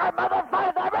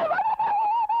motherfucker.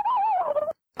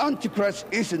 Antichrist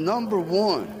is number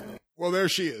 1. Well, there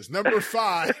she is. Number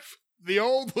 5, the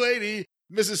old lady,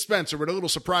 Mrs. Spencer, with a little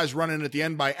surprise run in at the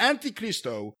end by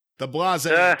Antichristo, the blase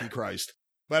Antichrist.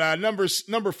 But number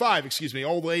 5,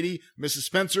 old lady, Mrs.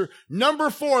 Spencer.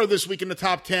 Number 4 this week in the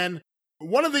top 10,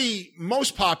 one of the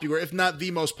most popular, if not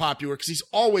the most popular, because he's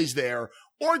always there,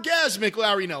 orgasmic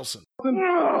Larry Nelson.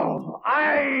 No,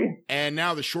 And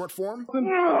now the short form.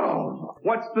 No.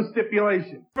 What's the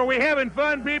stipulation? Are we having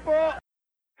fun, people?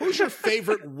 Who's your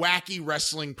favorite wacky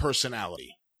wrestling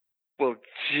personality? Well,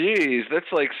 geez,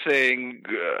 that's like saying,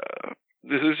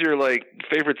 who's your, like,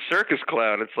 favorite circus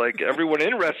clown? It's like everyone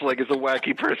in wrestling is a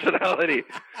wacky personality.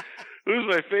 Who's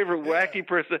my favorite wacky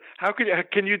person? How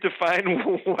can you define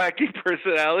wacky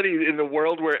personality in the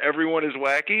world where everyone is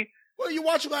wacky? Well, you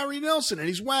watch Larry Nelson, and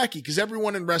he's wacky, because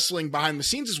everyone in wrestling behind the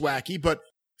scenes is wacky, but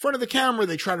in front of the camera,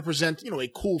 they try to present, a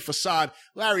cool facade.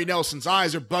 Larry Nelson's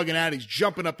eyes are bugging out. He's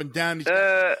jumping up and down.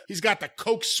 He's got the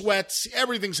coke sweats.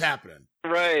 Everything's happening.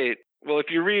 Right. Well, if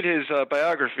you read his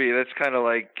biography, that's kind of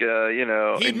like, I don't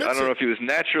know if he was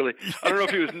naturally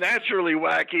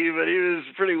wacky, but he was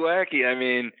pretty wacky. I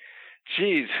mean,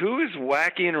 geez, who is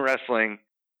wacky in wrestling?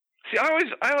 See,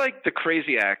 I like the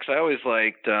crazy acts. I always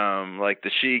liked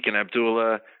the Sheik and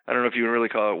Abdullah. I don't know if you would really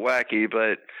call it wacky,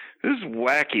 but who's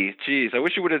wacky? Jeez, I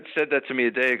wish you would have said that to me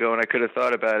a day ago and I could have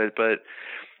thought about it. But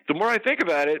the more I think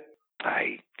about it,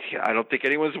 I don't think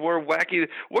anyone's more wacky.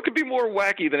 What could be more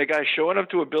wacky than a guy showing up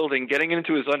to a building, getting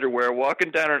into his underwear,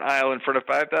 walking down an aisle in front of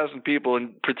 5,000 people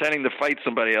and pretending to fight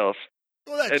somebody else?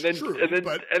 Well, that's true.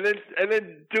 And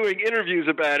then doing interviews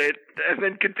about it and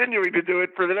then continuing to do it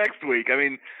for the next week. I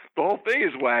mean, the whole thing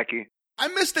is wacky. I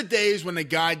miss the days when the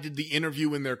guy did the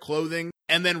interview in their clothing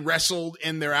and then wrestled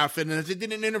in their outfit. And if they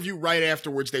did an interview right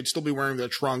afterwards, they'd still be wearing their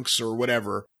trunks or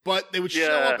whatever. But they would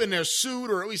show up in their suit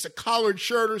or at least a collared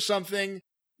shirt or something.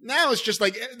 Now it's just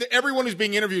like everyone who's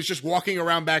being interviewed is just walking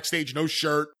around backstage, no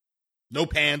shirt, no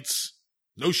pants,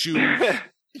 no shoes.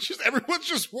 It's just everyone's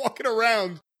just walking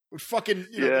around with fucking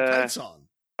the tights on.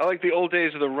 I like the old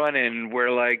days of the run-in where,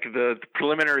 like, the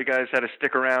preliminary guys had to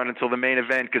stick around until the main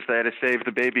event because they had to save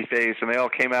the baby face, and they all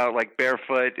came out, like,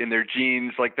 barefoot in their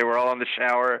jeans, like they were all in the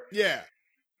shower. Yeah.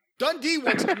 Dundee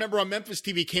once, I remember on Memphis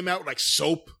TV, came out with, like,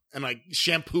 soap and, like,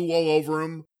 shampoo all over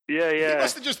him. Yeah. He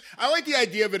must have just, I like the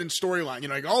idea of it in storyline.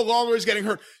 Like, Lawler's getting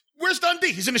hurt. Where's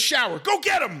Dundee? He's in the shower. Go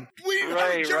get him.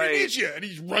 Jerry needs you. And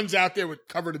he runs out there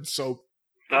covered in soap.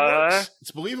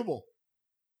 It's believable.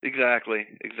 Exactly.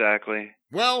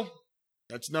 Well,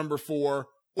 that's number 4.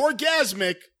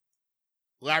 Orgasmic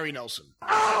Larry Nelson.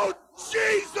 Oh,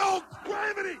 jeez, oh,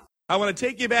 gravity! I want to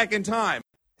take you back in time.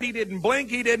 He didn't blink,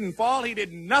 he didn't fall, he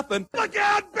did nothing. Look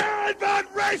out, Baron von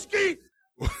Raschke!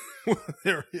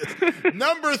 There he is.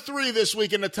 Number 3 this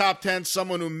week in the top 10,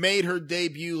 someone who made her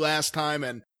debut last time,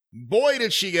 and boy,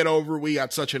 did she get over. We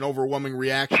got such an overwhelming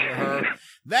reaction to her.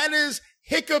 That is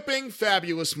hiccuping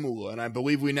Fabulous Moolah, and I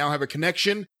believe we now have a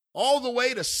connection all the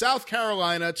way to South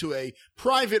Carolina to a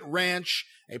private ranch,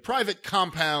 a private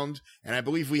compound, and I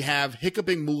believe we have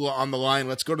hiccuping Moolah on the line.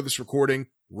 Let's go to this recording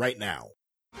right now.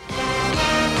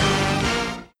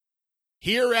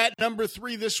 Here at number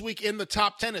 3 this week in the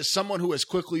top 10 is someone who has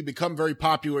quickly become very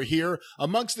popular here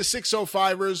amongst the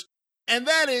 605ers, and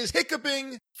that is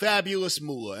hiccuping Fabulous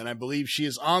Moolah. And I believe she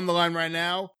is on the line right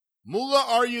now. Moolah,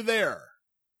 are you there?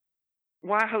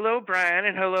 Why, hello, Brian,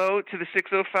 and hello to the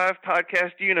 605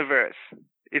 podcast universe.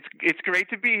 It's great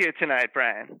to be here tonight,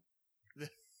 Brian.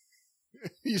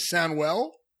 You sound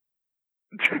well.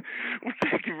 Well,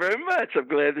 thank you very much. I'm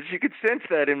glad that you could sense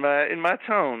that in my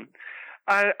tone.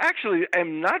 I actually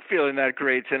am not feeling that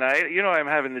great tonight. You know, I'm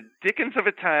having the dickens of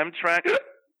a time trying.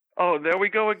 Oh, there we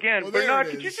go again. Oh,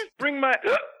 Bernard, could you just bring my?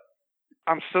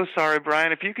 I'm so sorry,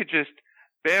 Brian. If you could just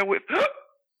bear with.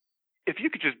 If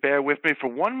you could just bear with me for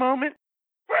one moment.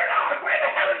 Bernard, where the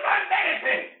hell is my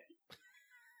medicine?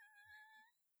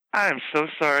 I am so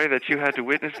sorry that you had to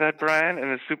witness that, Brian, in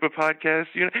the Super Podcast.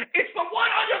 It's the one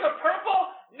under the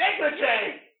purple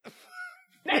negligee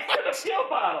next to the pill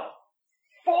bottle.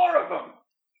 4 of them.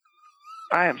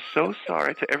 I am so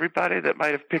sorry to everybody that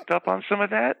might have picked up on some of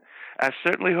that. I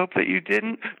certainly hope that you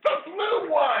didn't. The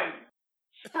blue one!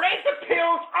 Spread the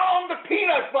pills on the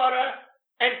peanut butter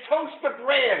and toast the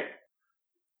bread.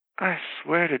 I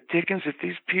swear to Dickens, if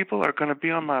these people are going to be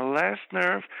on my last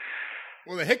nerve.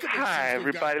 Well, the hiccup. Hi,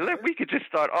 everybody. We could just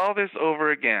start all this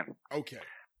over again. Okay.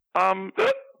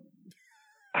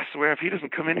 I swear, if he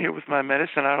doesn't come in here with my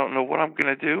medicine, I don't know what I'm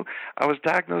going to do. I was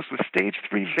diagnosed with stage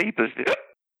 3 vapors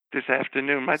this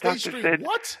afternoon. My doctor said,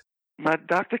 what? My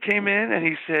doctor came in and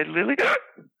he said, Lily,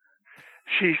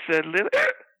 he said,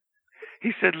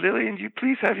 Lillian, you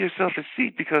please have yourself a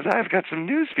seat because I've got some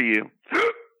news for you.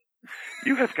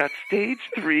 You have got stage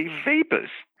 3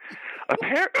 vapors.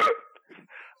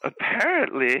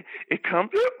 Apparently, it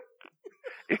comes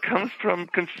from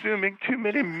consuming too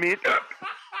many mint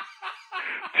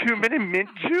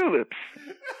juleps.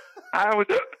 I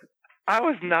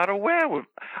was not aware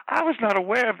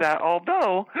of that.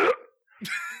 Although,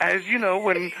 as you know,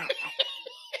 when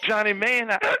Johnny May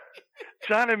and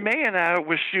I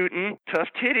were shooting Tough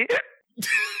Titty.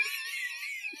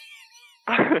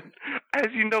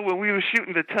 As you know, when we were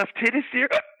shooting the Tough Titty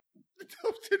series. The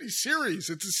Tough Titty series.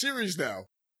 It's a series now.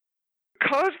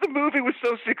 Because the movie was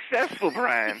so successful,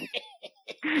 Brian.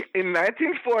 In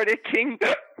 1940,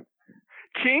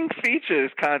 King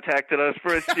Features contacted us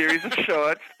for a series of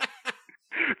shorts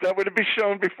that were to be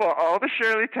shown before all the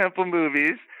Shirley Temple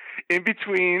movies, in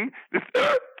between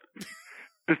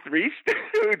the Three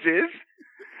Stooges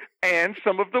and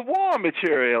some of the war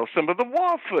material, some of the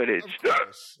war footage.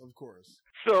 Of course.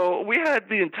 So we had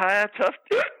the entire Tough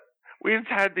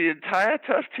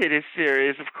Titty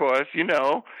series, of course, you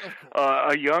know.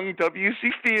 A young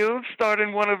W.C. Fields starred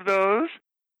in one of those.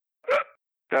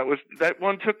 That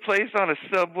one took place on a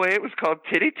subway. It was called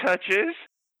Titty Touches.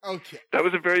 Okay. That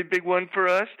was a very big one for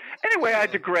us. Anyway, I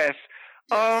digress.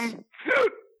 Yes.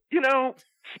 You know,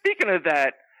 speaking of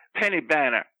that, Penny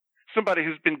Banner, somebody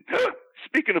who's been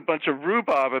speaking a bunch of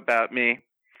rhubarb about me,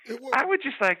 I would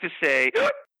just like to say,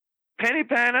 Penny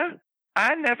Banner,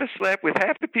 I never slept with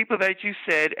half the people that you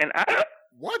said, and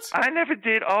I never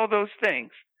did all those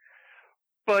things.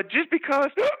 But just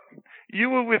because you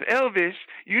were with Elvis,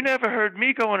 you never heard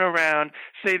me going around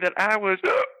say that I was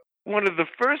one of the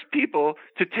first people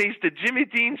to taste the Jimmy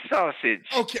Dean sausage.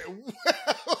 Okay.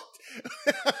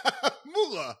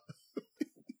 Moolah.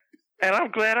 And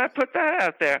I'm glad I put that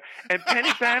out there. And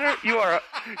Penny Banner, you are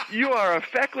a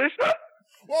feckless.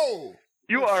 Whoa.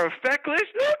 You are a feckless.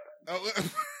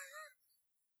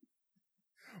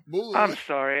 Moolah. I'm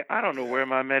sorry. I don't know where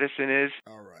my medicine is.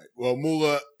 All right. Well,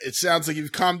 Moolah, it sounds like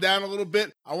you've calmed down a little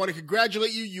bit. I want to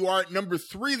congratulate you. You are at number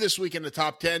 3 this week in the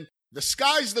top 10. The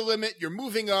sky's the limit. You're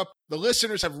moving up. The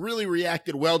listeners have really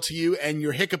reacted well to you, and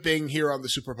you're hiccuping here on the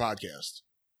Super Podcast.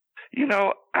 You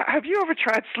know, have you ever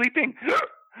tried sleeping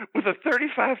with a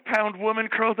 35-pound woman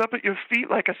curled up at your feet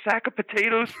like a sack of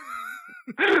potatoes?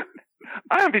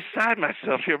 I'm beside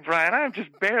myself here, Brian. I'm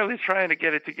just barely trying to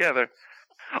get it together.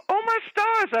 Oh, my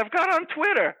stars, I've got on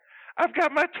Twitter. I've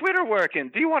got my Twitter working.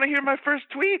 Do you want to hear my first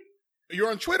tweet? You're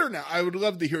on Twitter now. I would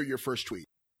love to hear your first tweet.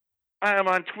 I am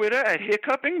on Twitter at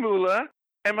Hiccuping Moolah,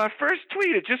 and my first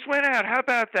tweet, it just went out. How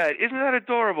about that? Isn't that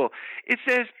adorable? It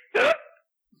says,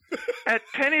 at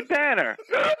Penny Banner,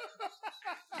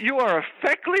 you are a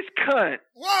feckless cunt.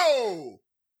 Whoa!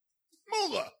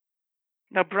 Moolah.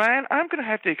 Now, Brian, I'm going to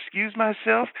have to excuse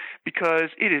myself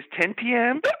because it is 10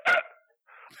 p.m.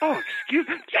 Oh, excuse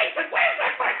me. Jason, where's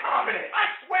that bicarbonate? I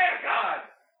swear to God.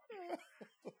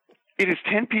 It is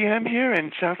 10 p.m. here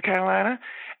in South Carolina,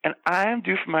 and I am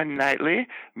due for my nightly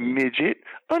midget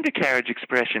undercarriage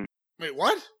expression. Wait,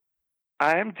 what?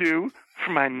 I am due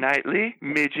for my nightly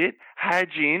midget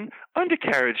hygiene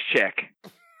undercarriage check.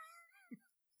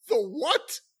 The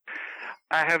what?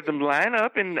 I have them line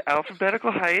up in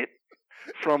alphabetical height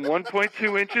from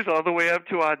 1.2 inches all the way up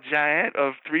to our giant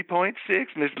of 3.6,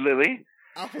 Miss Lily.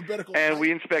 Alphabetical And height. we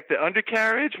inspect the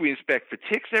undercarriage. We inspect for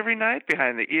ticks every night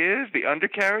behind the ears. The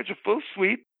undercarriage, a full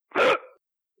sweep.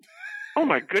 Oh,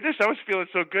 my goodness. I was feeling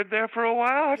so good there for a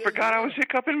while. I forgot I was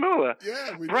hiccuping Moolah.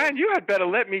 Yeah, Brian, you had better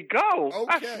let me go.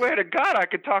 Okay. I swear to God, I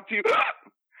could talk to you.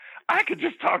 I could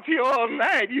just talk to you all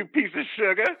night, you piece of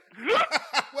sugar.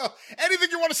 Well, anything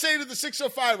you want to say to the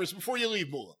 605ers before you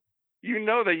leave, Moolah? You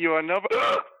know that you are number...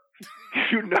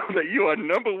 You know that you are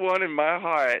number one in my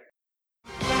heart.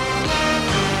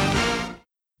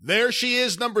 There she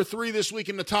is, number 3 this week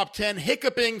in the top 10,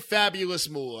 hiccuping Fabulous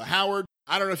Moolah. Howard,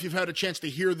 I don't know if you've had a chance to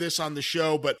hear this on the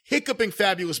show, but hiccuping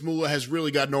Fabulous Moolah has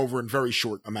really gotten over in a very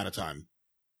short amount of time.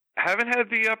 I haven't had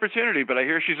the opportunity, but I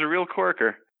hear she's a real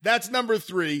corker. That's number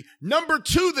 3. Number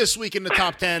 2 this week in the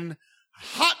top 10,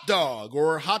 Hot Dog,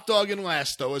 or Hot Dog and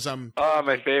Lasto, as I'm... Oh,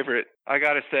 my favorite. I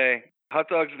gotta say, Hot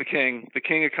Dog's the king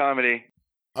of comedy.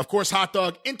 Of course, Hot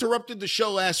Dog interrupted the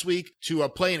show last week to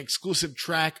play an exclusive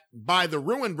track by the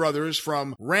Ruin Brothers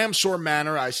from Ramsor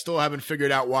Manor. I still haven't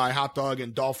figured out why Hot Dog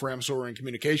and Dolph Ramsor are in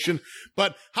communication.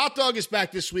 But Hot Dog is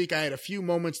back this week. I had a few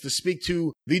moments to speak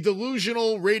to the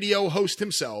delusional radio host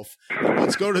himself.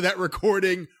 Let's go to that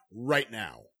recording right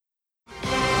now.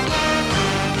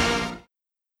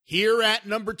 Here at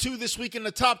number 2 this week in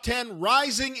the top 10,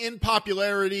 rising in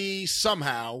popularity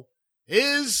somehow,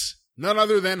 is... none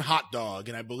other than Hot Dog,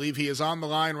 and I believe he is on the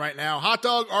line right now. Hot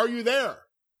Dog, are you there?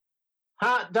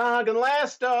 Hot Dog and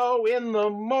Lasto in the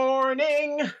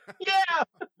morning. Yeah.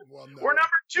 Well, no. We're number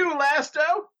 2, Lasto.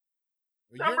 Well,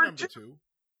 you're number two.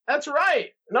 That's right.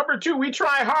 Number 2, we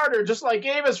try harder, just like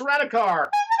Avis Rent-A-Car.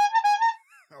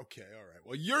 Okay, all right.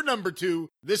 Well, you're number 2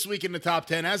 this week in the top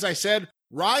 10. As I said,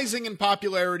 rising in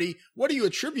popularity. What do you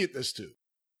attribute this to?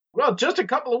 Well, just a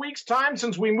couple of weeks' time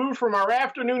since we moved from our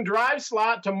afternoon drive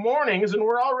slot to mornings, and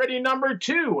we're already number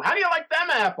 2. How do you like them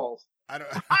apples? Hot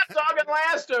Dog and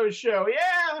Lasto's show,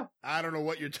 yeah. I don't know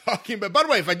what you're talking about. By the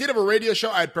way, if I did have a radio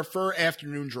show, I'd prefer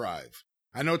afternoon drive.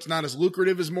 I know it's not as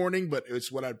lucrative as morning, but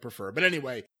it's what I'd prefer. But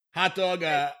anyway, Hot Dog,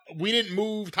 we didn't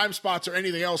move time spots or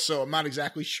anything else, so I'm not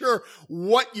exactly sure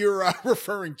what you're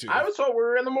referring to. I was told we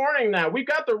were in the morning now. We've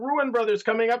got the Ruin Brothers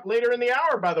coming up later in the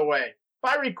hour, by the way.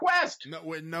 By request.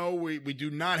 No, we do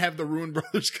not have the Ruin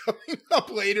Brothers coming up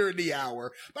later in the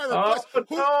hour. By request.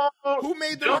 Who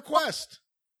made the request?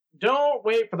 Don't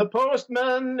wait for the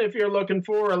postman. If you're looking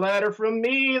for a letter from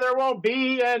me, there won't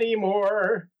be any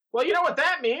more. Well, you know what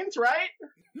that means, right?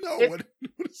 No, what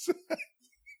is that?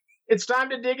 It's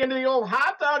time to dig into the old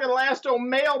Hot Dog and Lasto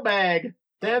mailbag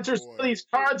to answer some of these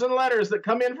cards and letters that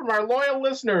come in from our loyal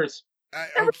listeners.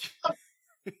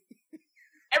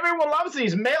 Everyone loves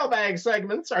these mailbag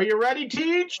segments. Are you ready,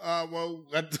 Teach? Well,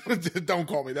 don't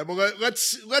call me that. But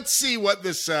let's see what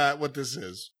this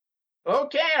is.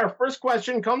 Okay, our first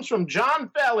question comes from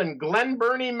John Fell in Glen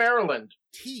Burnie, Maryland.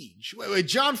 Teach. Wait,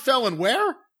 John Fell in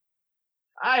where?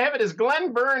 I have it as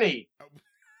Glen Burnie.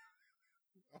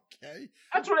 Okay.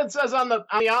 That's what it says on the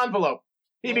envelope.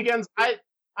 He begins,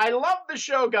 I love the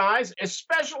show, guys,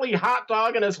 especially Hot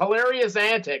Dog and his hilarious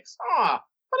antics. Aw,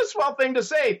 what a swell thing to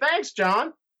say. Thanks,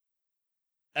 John.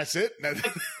 That's it?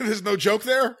 There's no joke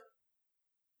there?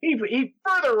 He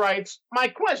further writes, my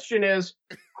question is,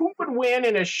 who would win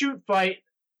in a shoot fight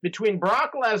between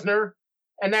Brock Lesnar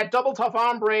and that double tough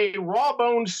hombre,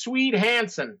 raw-boned Swede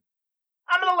Hansen?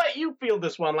 I'm going to let you field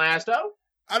this one, Lasto.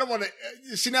 I don't want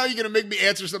to... See, now you're going to make me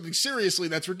answer something seriously.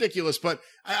 That's ridiculous, but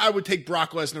I would take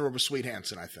Brock Lesnar over Swede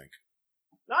Hansen, I think.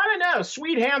 I don't know.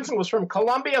 Swede Hansen was from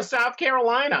Columbia, South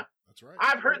Carolina. That's right.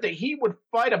 I've heard that he would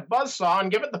fight a buzzsaw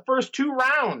and give it the first 2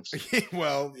 rounds.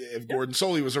 Well, if Gordon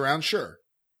Soley was around, sure.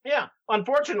 Yeah.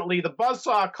 Unfortunately, the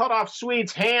buzzsaw cut off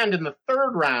Swede's hand in the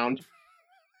 3rd round,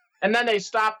 and then they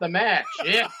stopped the match.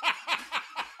 Yeah.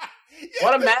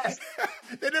 What a mess.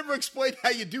 They never explained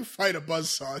how you do fight a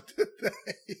buzzsaw, did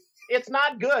they? It's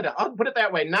not good. I'll put it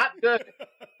that way. Not good.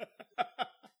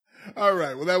 All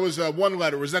right. Well, that was one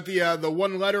letter. Was that the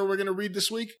one letter we're going to read this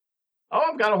week?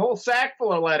 Oh, I've got a whole sack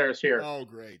full of letters here. Oh,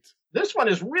 great. This one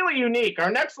is really unique. Our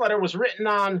next letter was written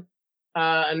on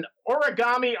an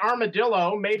origami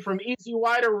armadillo made from Easy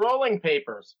Wider rolling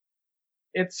papers.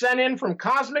 It's sent in from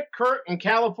Cosmic Kurt in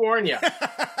California.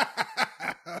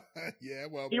 Yeah,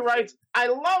 well. He writes, I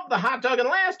love the Hot Dog and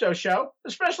Lasto show,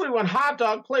 especially when Hot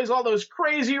Dog plays all those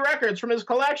crazy records from his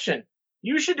collection.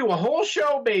 You should do a whole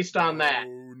show based on that.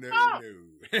 No.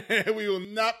 We will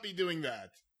not be doing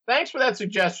that. Thanks for that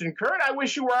suggestion, Kurt. I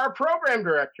wish you were our program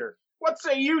director. What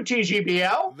say you,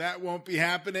 TGBL? That won't be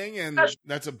happening, and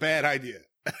that's a bad idea.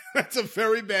 That's a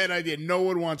very bad idea. No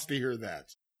one wants to hear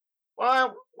that. Well,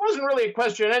 it wasn't really a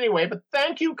question anyway, but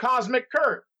thank you, Cosmic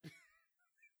Kurt.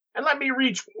 And let me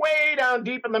reach way down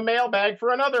deep in the mailbag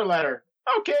for another letter.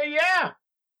 Okay, yeah.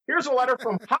 Here's a letter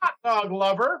from Hot Dog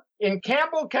Lover in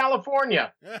Campbell,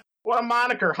 California. What a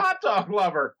moniker, Hot Dog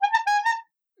Lover.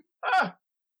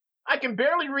 I can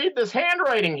barely read this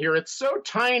handwriting here. It's so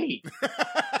tiny.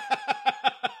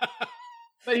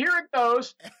 But here it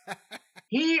goes.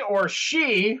 He or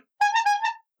she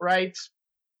writes,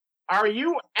 "Are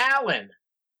you Alan?"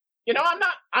 You know,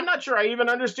 I'm not sure I even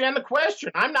understand the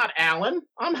question. I'm not Alan.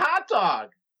 I'm Hot Dog.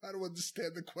 I don't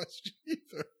understand the question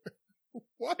either.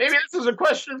 What? Maybe this is a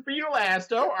question for you,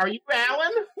 Lasto. Are you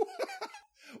Alan?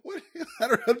 What? I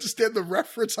don't understand the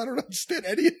reference. I don't understand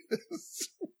any of this.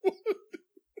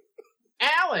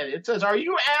 Alan. It says, "Are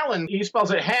you Alan?" He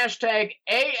spells it hashtag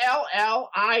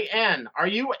ALLIN. Are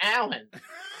you Alan?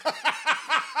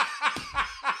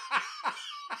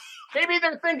 Maybe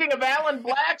they're thinking of Alan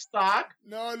Blackstock.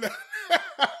 No.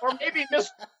 Or maybe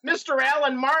Mr.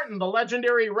 Alan Martin, the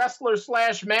legendary wrestler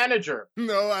 / manager.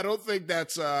 No, I don't think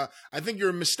that's, I think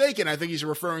you're mistaken. I think he's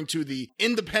referring to the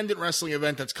independent wrestling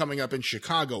event that's coming up in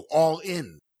Chicago, All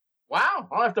In. Wow,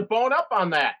 I'll have to bone up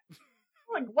on that.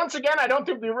 Once again, I don't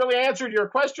think we really answered your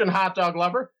question, Hot Dog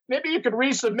Lover. Maybe you could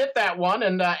resubmit that one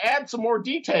and add some more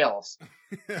details.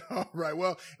 All right,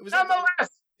 well, it was nonetheless,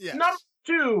 yes. Number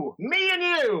 2, me and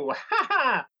you.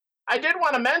 I did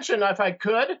want to mention, if I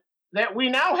could, that we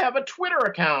now have a Twitter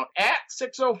account at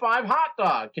 605 Hot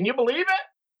Dog. Can you believe it?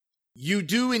 You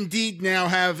do indeed now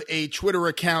have a Twitter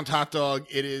account, Hot Dog.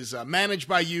 It is managed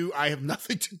by you. I have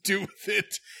nothing to do with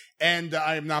it, and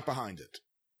I am not behind it.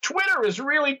 Twitter is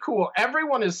really cool.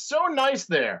 Everyone is so nice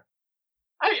there.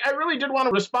 I really did want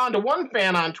to respond to one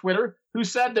fan on Twitter who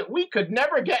said that we could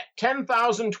never get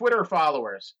 10,000 Twitter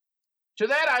followers. To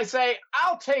that I say,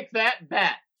 I'll take that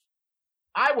bet.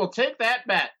 I will take that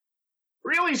bet.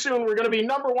 Really soon we're going to be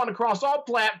number 1 across all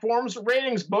platforms,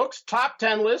 ratings books, top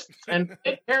 10 lists, and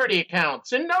big parody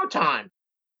accounts in no time.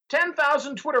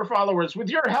 10,000 Twitter followers with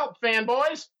your help,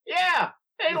 fanboys. Yeah.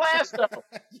 Hey, Lasto.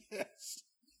 Yes.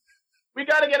 We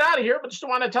got to get out of here, but just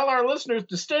want to tell our listeners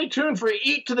to stay tuned for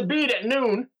Eat to the Beat at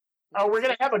noon. We're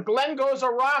going to have a Glenn Goes a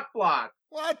Rock block.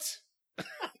 What?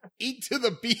 Eat to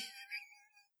the Beat.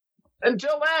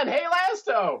 Until then, hey,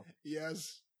 Lasto.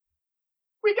 Yes.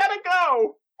 We got to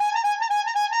go.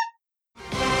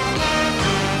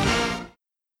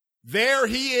 There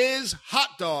he is,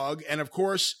 Hot Dog, and of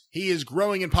course, he is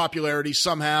growing in popularity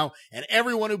somehow, and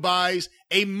everyone who buys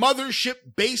a Mothership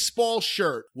baseball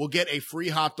shirt will get a free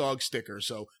Hot Dog sticker.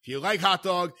 So if you like Hot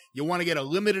Dog, you want to get a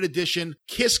limited edition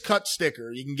Kiss Cut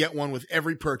sticker, you can get one with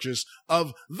every purchase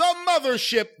of the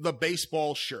Mothership, the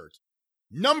baseball shirt.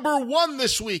 Number 1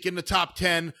 this week in the top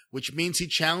 10, which means he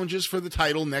challenges for the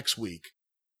title next week.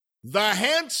 The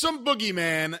Handsome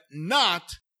Boogeyman,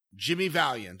 not Jimmy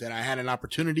Valiant, and I had an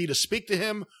opportunity to speak to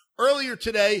him earlier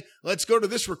today. Let's go to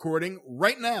this recording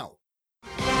right now.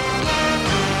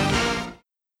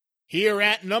 Here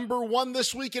at number 1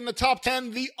 this week in the top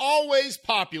 10, the always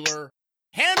popular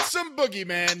Handsome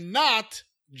Boogeyman, not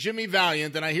Jimmy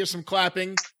Valiant, and I hear some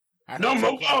clapping.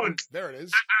 Number 1. There it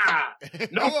is.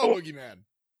 Hello, Boogeyman.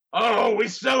 Oh, we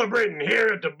celebrating here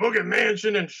at the Boogie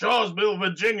Mansion in Shawsville,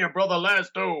 Virginia, Brother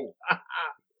Lasto.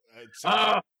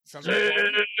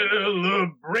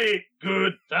 Celebrate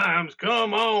good times.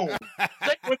 Come on.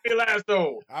 Sing with me,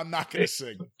 Lasto. I'm not going to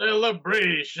sing.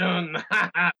 Celebration.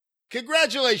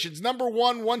 Congratulations. Number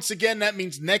 1, once again, that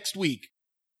means next week,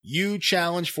 you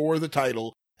challenge for the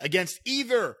title against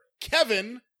either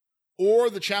Kevin or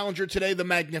the challenger today, the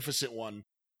Magnificent One.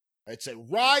 I'd say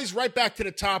rise right back to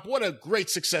the top. What a great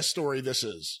success story this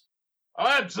is.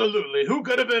 Absolutely. Who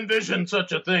could have envisioned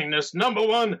such a thing? This number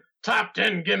 1 top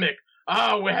 10 gimmick.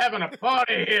 We're having a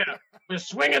party here. We're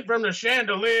swinging from the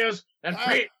chandeliers and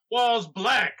paint the walls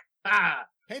black.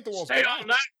 Paint the walls Stay black. all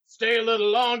night, stay a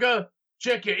little longer,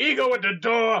 check your ego at the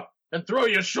door, and throw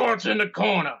your shorts in the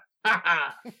corner.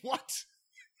 What?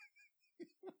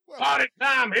 Party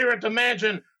time here at the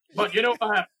mansion. But you know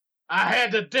what? I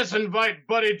had to disinvite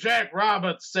Buddy Jack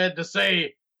Roberts, said to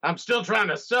say, I'm still trying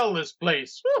to sell this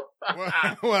place.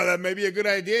 Well, that may be a good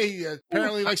idea. He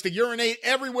apparently likes to urinate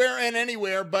everywhere and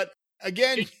anywhere, but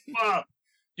again...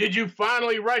 Did you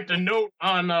finally write the note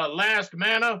on Last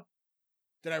Mana?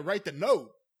 Did I write the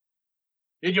note?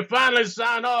 Did you finally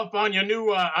sign off on your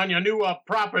new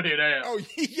property there? Oh,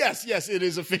 yes, it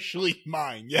is officially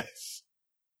mine, yes.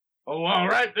 Oh, all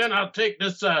right, then I'll take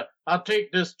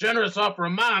this generous offer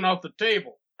of mine off the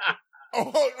table.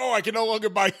 I can no longer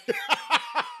buy.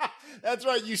 That's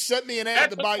right. You sent me an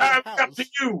ad to buy your house. Up to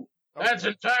you. That's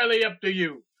entirely up to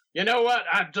you. You know what?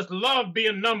 I just love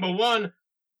being number one,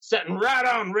 sitting right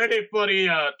on ready for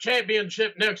the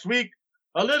championship next week.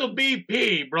 A little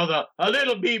BP, brother. A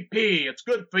little BP. It's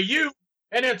good for you,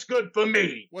 and it's good for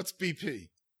me. What's BP?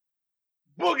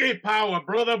 Boogie power,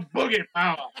 brother. Boogie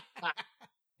power.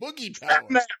 Boogie power.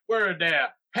 That word there.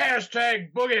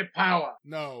 Hashtag boogie power.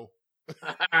 No.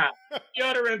 The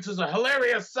utterance is a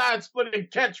hilarious side-splitting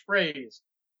catchphrase.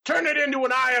 Turn it into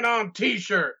an iron-on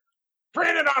T-shirt.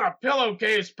 Print it on a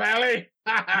pillowcase, Pally.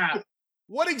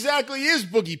 What exactly is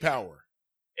boogie power?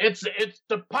 It's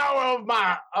the power of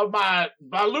my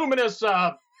voluminous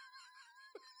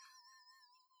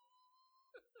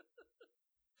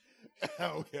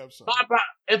Okay, I'm sorry.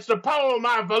 It's the power of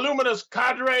my voluminous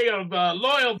cadre of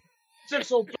loyal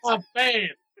 605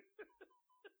 fans.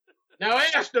 Now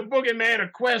ask the boogeyman a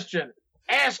question.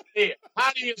 Ask me,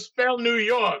 how do you spell New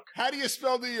York? How do you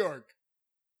spell New York?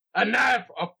 A knife,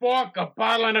 a fork, a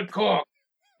bottle, and a cork.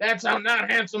 That's how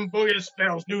Not Handsome Boogie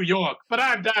spells New York. But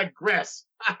I digress.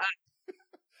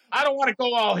 I don't want to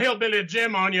go all hillbilly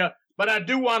Jim on you, but I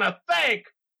do want to thank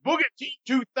Boogie Team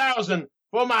 2000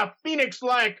 for my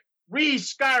Phoenix-like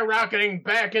re-skyrocketing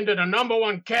back into the number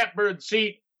one catbird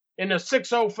seat in the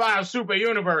 605 Super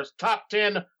Universe top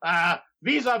 10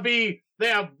 vis-a-vis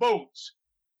their votes.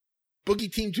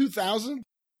 Boogie Team 2000?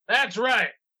 That's right.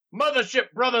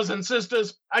 Mothership brothers and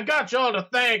sisters, I got y'all to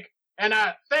thank, and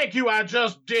I thank you I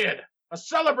just did. A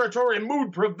celebratory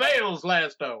mood prevails,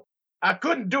 Lasto. I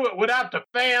couldn't do it without the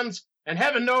fans, and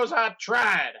heaven knows I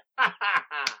tried.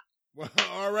 Well,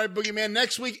 all right, Boogeyman.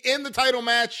 Next week in the title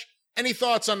match, any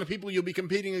thoughts on the people you'll be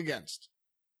competing against?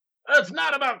 It's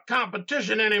not about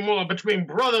competition anymore between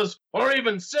brothers or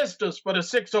even sisters for the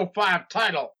 605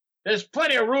 title. There's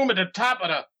plenty of room at the top of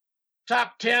the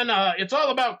top 10. It's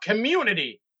all about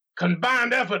community.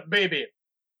 Combined effort, baby.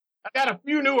 I got a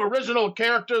few new original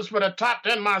characters for the top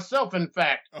 10 myself, in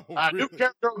fact. A new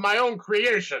character of my own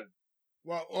creation.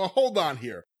 Well, hold on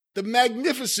here. The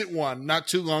Magnificent One, not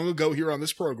too long ago here on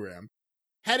this program,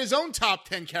 had his own top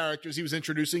 10 characters he was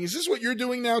introducing. Is this what you're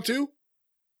doing now, too?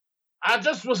 I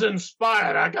just was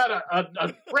inspired. I got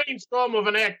a brainstorm of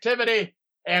an activity,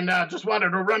 and just wanted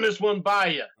to run this one by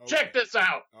you. Okay. Check this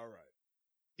out. All right.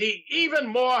 The even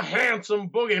more handsome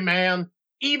boogeyman,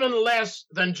 even less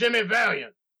than Jimmy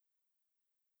Valiant.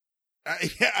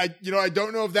 I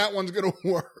don't know if that one's going to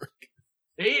work.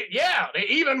 The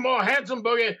even more handsome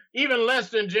boogie, even less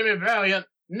than Jimmy Valiant,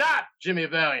 not Jimmy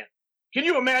Valiant. Can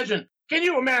you imagine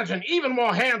even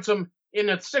more handsome in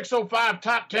the 605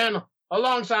 top 10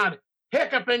 alongside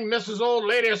hiccuping Mrs. Old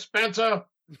Lady Spencer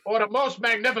or the most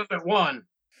magnificent one?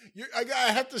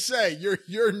 I have to say,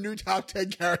 your new top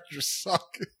 10 characters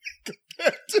suck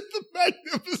compared to the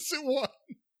Magnificent One.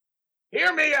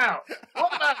 Hear me out.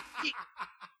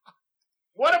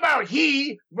 What about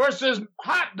he versus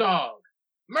Hot Dog?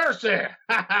 Mercy.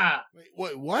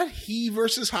 Wait, what? He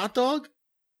versus Hot Dog?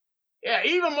 Yeah,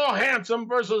 even more handsome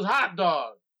versus Hot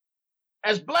Dog.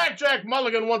 As Blackjack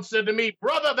Mulligan once said to me,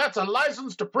 brother, that's a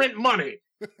license to print money.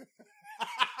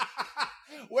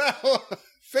 Well,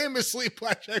 famously,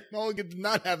 Blackjack Mulligan did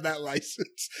not have that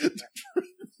license.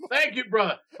 Thank you,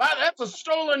 brother. That's a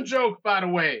stolen joke, by the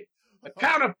way. A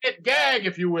counterfeit gag,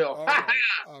 if you will.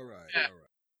 All right.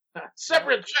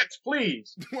 Separate checks,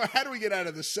 please. Well, how do we get out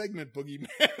of this segment, Boogeyman?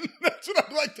 That's what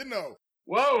I'd like to know.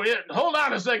 Whoa, hold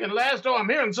on a second, Lasto. I'm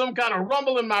hearing some kind of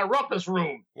rumble in my rumpus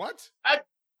room. What?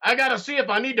 I gotta see if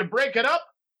I need to break it up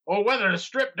or whether to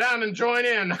strip down and join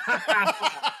in.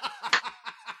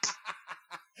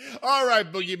 All right,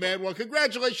 Boogeyman. Well,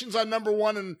 congratulations on number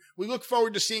one, and we look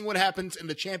forward to seeing what happens in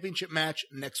the championship match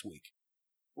next week.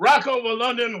 Rock over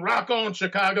London, rock on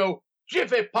Chicago,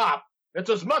 Jiffy Pop. It's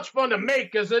as much fun to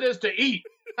make as it is to eat.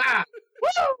 Ha!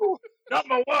 Woo!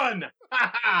 Number one.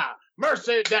 Ha ha!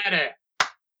 Mercy, Daddy.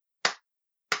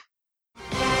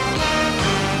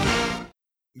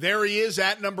 There he is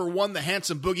at number one, the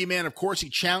handsome Boogeyman. Of course, he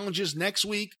challenges next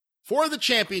week for the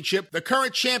championship. The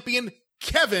current champion,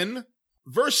 Kevin,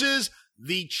 versus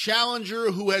the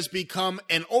challenger who has become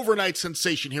an overnight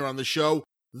sensation here on the show,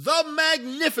 the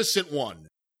Magnificent One.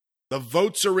 The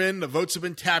votes are in. The votes have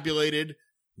been tabulated.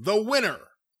 The winner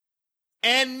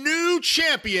and new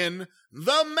champion,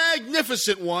 the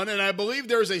Magnificent One, and I believe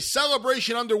there is a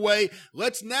celebration underway.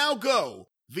 Let's now go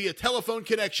via telephone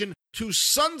connection to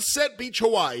Sunset Beach,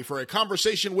 Hawaii for a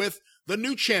conversation with the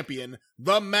new champion,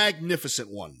 the Magnificent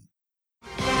One.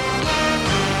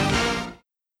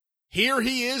 Here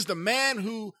he is, the man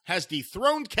who has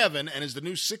dethroned Kevin and is the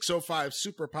new 605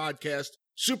 Super Podcast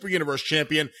Super Universe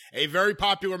champion, a very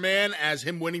popular man as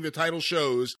him winning the title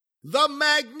shows. the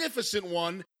Magnificent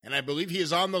One, and I believe he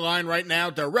is on the line right now,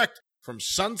 direct from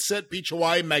Sunset Beach,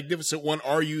 Hawaii. Magnificent One,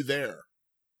 are you there?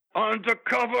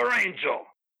 Undercover Angel.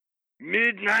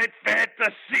 Midnight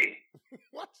Fantasy.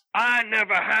 What? I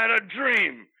never had a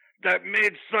dream that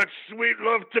made such sweet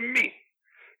love to me.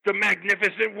 The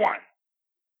Magnificent One.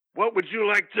 What would you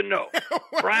like to know?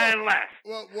 Brian Last.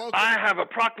 Well, I have a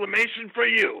proclamation for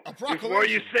you. A proclamation? Before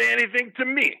you say anything to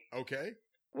me. Okay.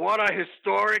 What a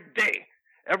historic day.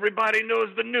 Everybody knows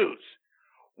the news.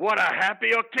 What a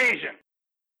happy occasion.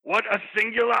 What a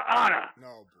singular honor. No,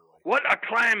 boy. What a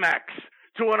climax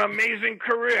to an amazing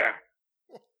career.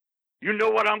 You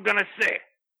know what I'm going to say.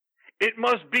 It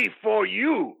must be for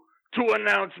you to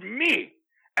announce me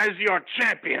as your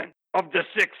champion of the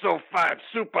 605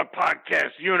 Super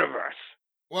Podcast universe.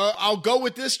 Well, I'll go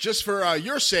with this just for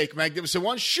your sake, Magnificent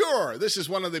One. Sure, this is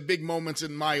one of the big moments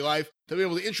in my life to be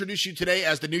able to introduce you today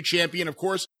as the new champion. Of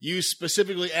course, you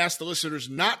specifically asked the listeners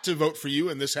not to vote for you,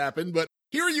 and this happened. But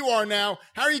here you are now.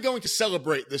 How are you going to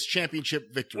celebrate this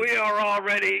championship victory? We are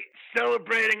already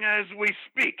celebrating as we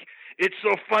speak. It's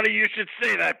so funny you should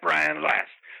say that, Brian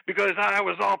Last, because I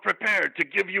was all prepared to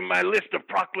give you my list of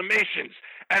proclamations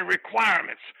and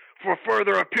requirements for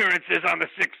further appearances on the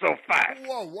 605.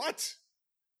 Whoa, what?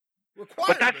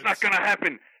 But that's not going to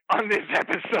happen on this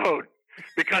episode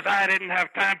because I didn't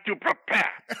have time to prepare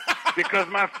because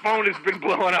my phone has been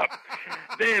blowing up.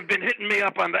 They have been hitting me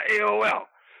up on the AOL,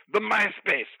 the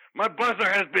MySpace. My buzzer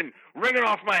has been ringing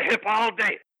off my hip all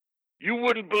day. You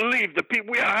wouldn't believe the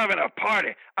people. We are having a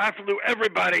party. I flew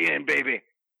everybody in, baby.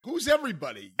 Who's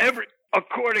everybody?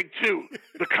 According to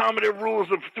the comedy rules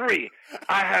of 3,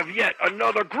 I have yet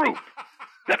another group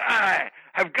that I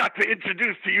have got to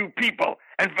introduce to you people,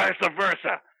 and vice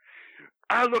versa.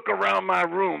 I look around my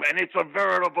room, and it's a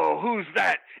veritable who's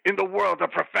that in the world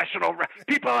of professional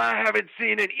people I haven't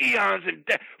seen in eons,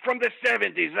 from the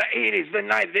 70s, the 80s, the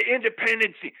 90s, the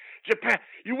independence, Japan.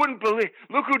 You wouldn't believe.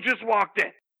 Look who just walked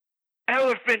in.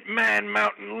 Elephant Man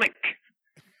Mountain Link.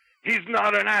 He's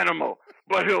not an animal,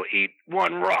 but he'll eat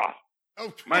one raw.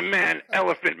 Okay. My man,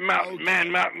 Elephant Mountain,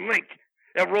 Man Mountain Link.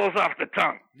 That rolls off the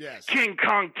tongue. Yes. King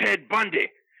Kong Ted Bundy.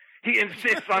 He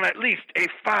insists on at least a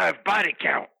 5 body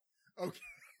count. Okay.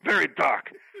 Very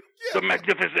dark. Yeah. The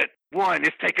Magnificent One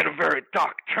is taking a very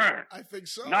dark turn. I think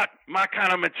so. Not my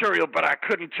kind of material, but I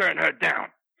couldn't turn her down.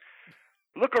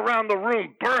 Look around the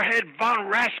room. Burrhead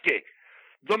von Raschke.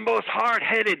 The most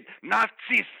hard-headed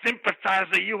Nazi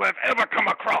sympathizer you have ever come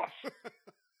across.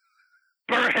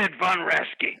 Burrhead von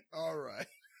Raschke. All right.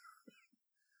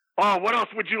 Oh, what else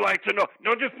would you like to know?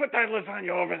 No, just put that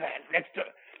lasagna over there, next to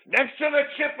the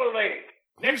Chipotle.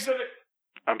 Next to the...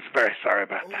 I'm very sorry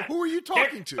about that. Who are you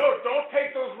talking to? No, don't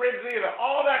take those ribs either.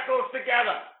 All that goes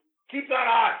together. Keep that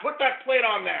on. Put that plate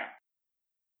on there.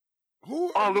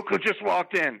 Who? Oh, look who just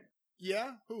walked in.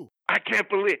 Yeah? Who? I can't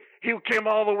believe he came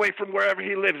all the way from wherever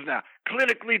he lives now.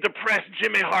 Clinically depressed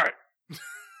Jimmy Hart.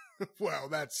 Well,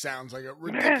 that sounds like a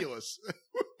ridiculous.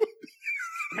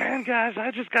 Man, guys, I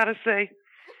just got to say,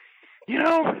 you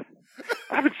know,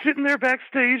 I've been sitting there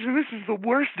backstage, and this is the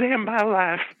worst day of my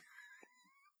life.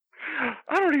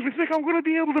 I don't even think I'm going to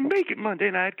be able to make it Monday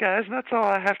night, guys, and that's all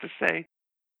I have to say.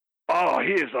 Oh,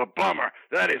 he is a bummer.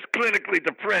 That is clinically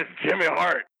depressed Jimmy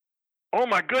Hart. Oh,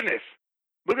 my goodness.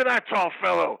 Look at that tall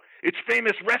fellow. It's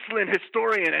famous wrestling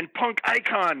historian and punk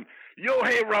icon,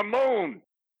 Yohei Ramon.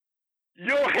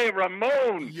 Yohei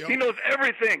Ramon. He knows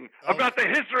everything about the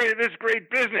history of this great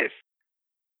business.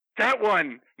 That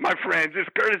one, my friends, is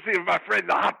courtesy of my friend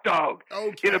the Hot Dog.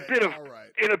 Okay, in a bit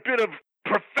of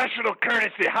professional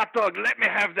courtesy, Hot Dog let me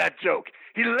have that joke.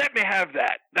 He let me have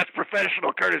that. That's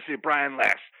professional courtesy, Brian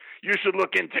Last. You should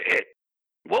look into it.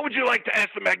 What would you like to ask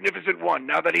the Magnificent One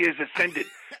now that he has ascended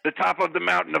the top of the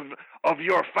mountain of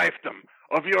your fiefdom,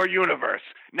 of your universe,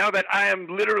 now that I am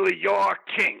literally your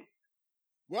king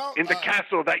in the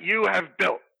castle that you have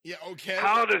built? Yeah, okay.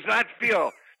 How does that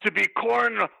feel to be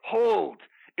cornholed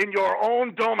in your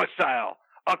own domicile,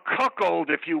 a cuckold,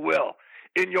 if you will,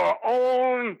 in your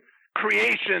own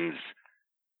creation's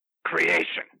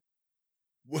creation?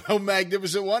 Well,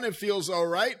 Magnificent One, it feels all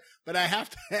right, but I have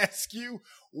to ask you,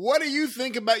 what do you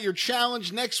think about your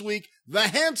challenge next week, the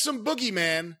Handsome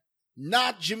Boogeyman,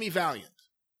 not Jimmy Valiant?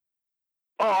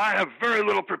 Oh, I have very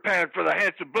little prepared for the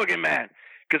Handsome Boogeyman,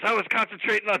 because I was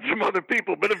concentrating on some other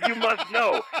people. But if you must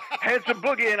know, Handsome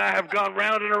Boogie and I have gone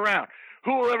round and around.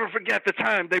 Who will ever forget the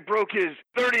time they broke his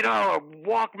 $30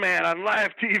 Walkman on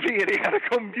live TV and he had to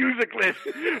go musicless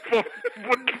for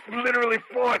literally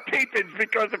 4 tapings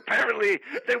because apparently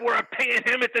they weren't paying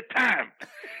him at the time.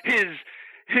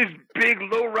 His big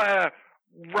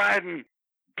low-riding,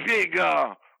 big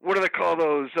what do they call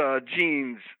those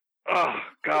jeans? Oh,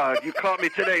 God, you caught me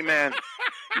today, man.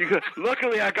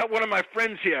 Luckily, I got one of my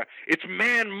friends here. It's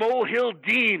Man Molehill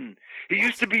Dean. He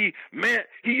used to be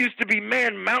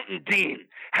Man Mountain Dean.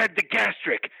 Had the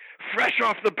gastric, fresh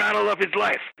off the battle of his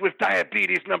life with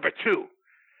diabetes number 2.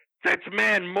 That's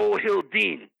Man Molehill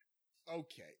Dean.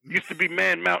 Okay. Used to be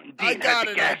Man Mountain Dean. I got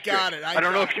it. I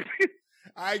don't know if you.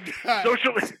 I got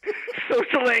it.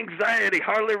 Social anxiety,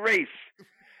 Harley Race.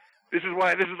 This is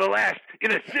why this is the last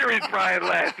in a series, Brian.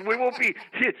 Last we won't be.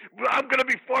 I'm going to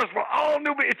be forced for all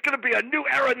new. It's going to be a new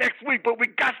era next week, but we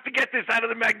got to get this out of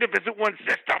the Magnificent One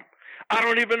system. I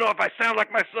don't even know if I sound like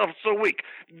myself. So weak.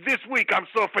 This week I'm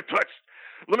so for touched.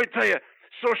 Let me tell you,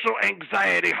 social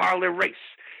anxiety, Harley Race.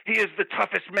 He is the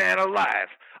toughest man alive,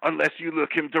 unless you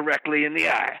look him directly in the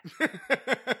eye.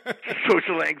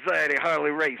 Social anxiety,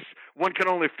 Harley Race. One can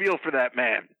only feel for that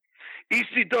man.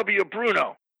 ECW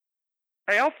Bruno.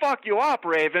 Hey, I'll fuck you up,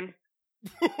 Raven.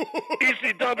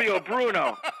 ECW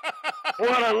Bruno.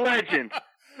 What a legend.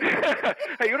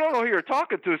 Hey, you don't know who you're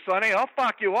talking to, Sonny. I'll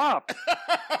fuck you up.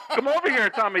 Come over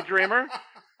here, Tommy Dreamer.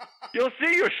 You'll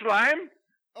see your slime.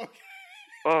 Okay.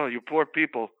 Oh, you poor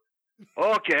people.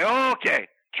 Okay.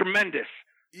 Tremendous.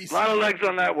 A lot of legs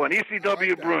on that one.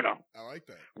 ECW Bruno. I like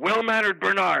that. Well-mannered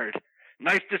Bernard.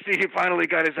 Nice to see he finally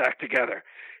got his act together.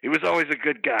 He was always a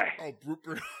good guy. Oh,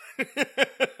 Bernard.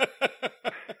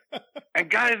 And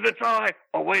guys, that's all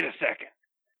Oh, wait a second.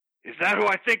 Is that who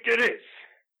I think it is?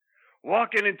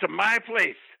 Walking into my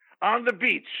place on the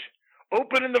beach,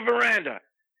 opening the veranda.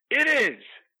 It is.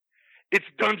 It's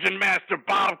Dungeon Master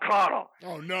Bob Caudle.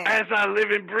 Oh, no. As I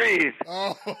live and breathe.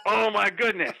 Oh, my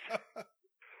goodness.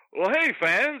 Well, hey,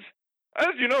 fans. As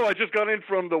you know, I just got in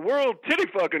from the World Titty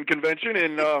Fucking Convention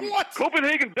in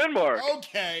Copenhagen, Denmark.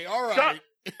 Okay, all right.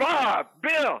 Bob,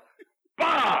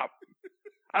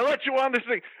 I let you on this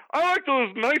thing. I like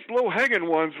those nice low-hanging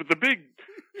ones with the big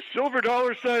silver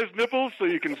dollar-sized nipples so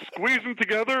you can squeeze them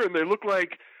together and they look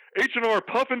like H&R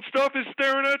Puff and stuff is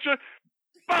staring at you.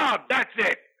 Bob, that's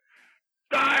it.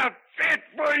 That's it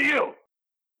for you.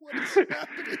 What is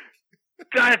happening?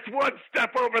 That's one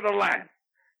step over the line.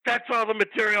 That's all the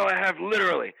material I have,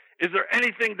 literally. Is there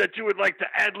anything that you would like to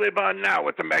ad-lib on now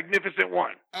with the Magnificent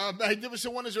One?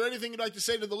 Magnificent One, is there anything you'd like to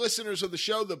say to the listeners of the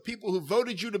show, the people who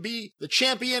voted you to be the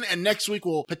champion, and next week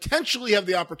will potentially have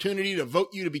the opportunity to vote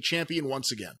you to be champion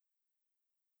once again?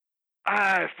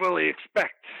 I fully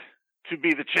expect to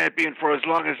be the champion for as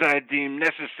long as I deem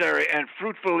necessary and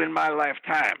fruitful in my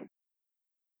lifetime.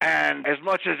 And as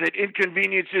much as it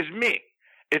inconveniences me,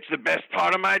 it's the best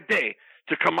part of my day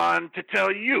to come on to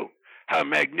tell you how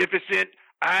magnificent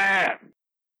I am.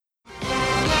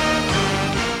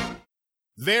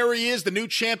 There he is, the new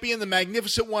champion, the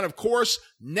Magnificent One, of course.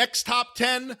 Next top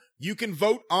 10, you can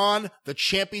vote on the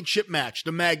championship match.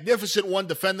 The Magnificent One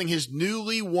defending his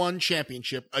newly won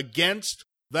championship against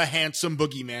the Handsome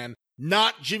Boogeyman,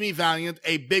 not Jimmy Valiant,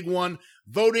 a big one.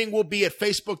 Voting will be at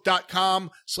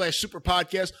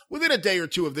facebook.com/superpodcast within a day or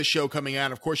two of this show coming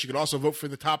out. Of course, you can also vote for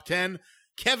the top 10.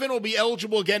 Kevin will be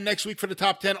eligible again next week for the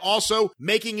top 10. Also,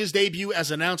 making his debut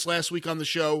as announced last week on the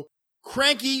show,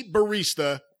 cranky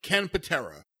barista Ken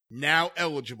Patera, now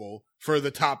eligible for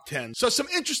the top 10. So some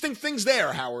interesting things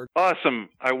there, Howard. Awesome.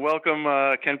 I welcome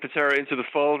Ken Patera into the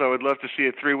fold. I would love to see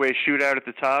a three-way shootout at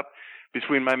the top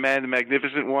between my man, the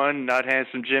Magnificent One, Not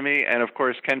Handsome Jimmy, and, of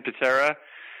course, Ken Patera.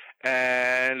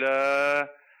 And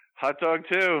Hot Dog,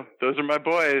 too. Those are my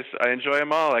boys. I enjoy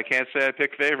them all. I can't say I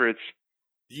pick favorites.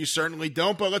 You certainly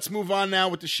don't, but let's move on now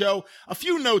with the show. A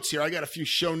few notes here. I got a few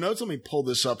show notes. Let me pull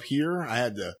this up here. I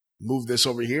had to move this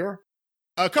over here.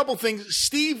 A couple things.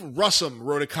 Steve Russum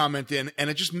wrote a comment in, and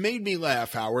it just made me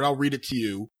laugh, Howard. I'll read it to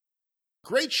you.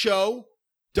 Great show.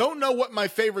 Don't know what my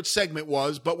favorite segment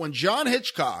was, but when John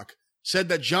Hitchcock said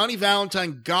that Johnny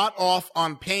Valentine got off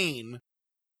on Pain,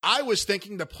 I was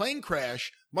thinking the plane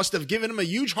crash must have given him a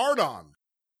huge hard-on.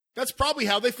 That's probably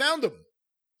how they found him.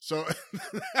 So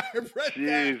I read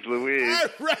Jeez, Louise. I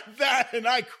read that and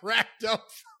I cracked up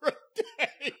for a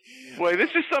day. Boy,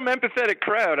 this is some empathetic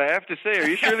crowd, I have to say. Are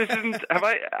you sure this isn't? Have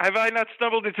I not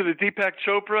stumbled into the Deepak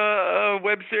Chopra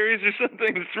web series or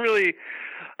something? It's really.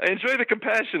 I enjoy the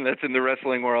compassion that's in the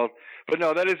wrestling world. But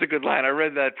no, that is a good line. I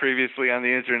read that previously on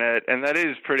the internet, and that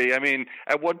is pretty. I mean,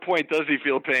 at what point does he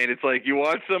feel pain? It's like, you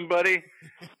want somebody?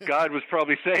 God was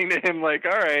probably saying to him, like,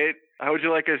 all right, how would you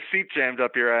like a seat jammed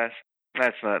up your ass?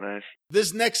 That's not nice.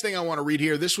 This next thing I want to read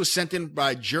here, this was sent in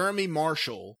by Jeremy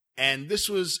Marshall, and this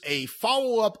was a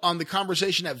follow-up on the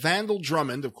conversation that Vandal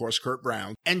Drummond, of course, Kurt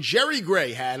Brown, and Jerry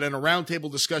Gray had in a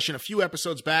roundtable discussion a few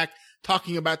episodes back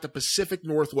talking about the Pacific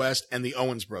Northwest and the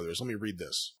Owens brothers. Let me read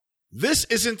this. This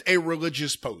isn't a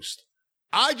religious post.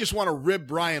 I just want to rib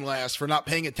Brian Last for not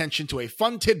paying attention to a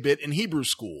fun tidbit in Hebrew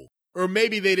school. Or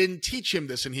maybe they didn't teach him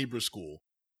this in Hebrew school.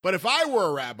 But if I were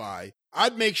a rabbi,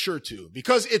 I'd make sure to,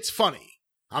 because it's funny.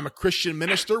 I'm a Christian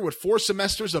minister with 4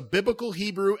 semesters of Biblical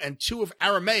Hebrew and 2 of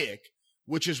Aramaic,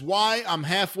 which is why I'm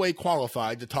halfway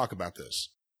qualified to talk about this.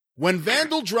 When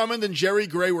Vandal Drummond and Jerry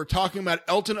Gray were talking about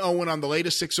Elton Owen on the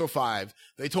latest 605,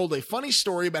 they told a funny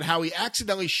story about how he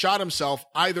accidentally shot himself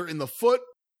either in the foot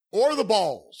or the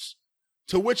balls.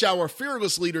 To which our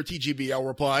fearless leader, TGBL,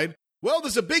 replied, well,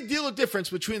 there's a big deal of difference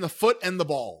between the foot and the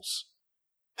balls.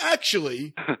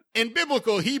 Actually, in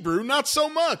Biblical Hebrew, not so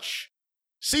much.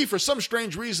 See, for some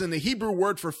strange reason, the Hebrew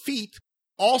word for feet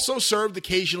also served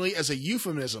occasionally as a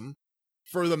euphemism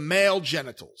for the male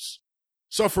genitals.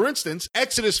 So, for instance,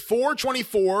 Exodus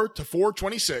 4:24 to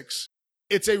 4:26,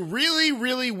 it's a really,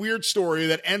 really weird story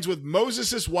that ends with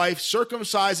Moses' wife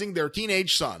circumcising their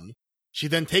teenage son. She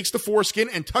then takes the foreskin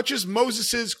and touches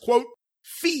Moses', quote,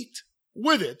 feet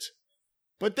with it.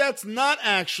 But that's not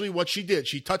actually what she did.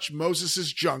 She touched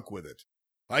Moses' junk with it.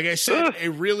 Like I said, a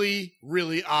really,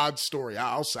 really odd story.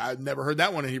 I've never heard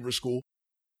that one in Hebrew school.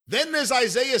 Then there's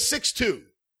Isaiah 6:2,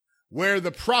 where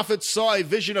the prophet saw a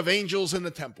vision of angels in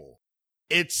the temple.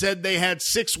 It said they had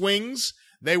 6 wings.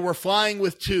 They were flying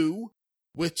with 2.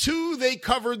 With 2, they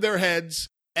covered their heads.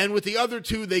 And with the other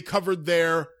 2, they covered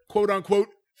their, quote-unquote,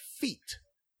 feet.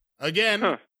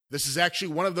 Again, This is actually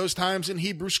one of those times in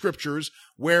Hebrew scriptures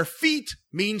where feet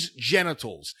means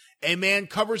genitals. A man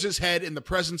covers his head in the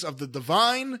presence of the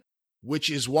divine, which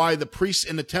is why the priests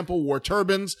in the temple wore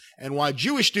turbans and why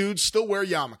Jewish dudes still wear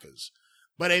yarmulkes.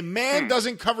 But a man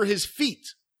doesn't cover his feet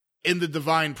in the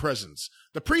divine presence.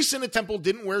 The priests in the temple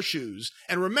didn't wear shoes.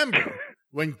 And remember,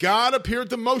 when God appeared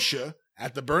to Moshe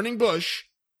at the burning bush,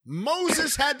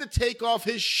 Moses had to take off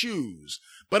his shoes.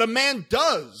 But a man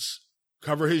does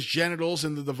cover his genitals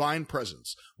in the divine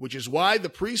presence, which is why the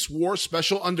priests wore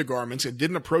special undergarments and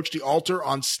didn't approach the altar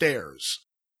on stairs.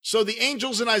 So the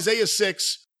angels in Isaiah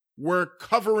 6 were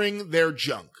covering their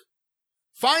junk.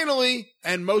 Finally,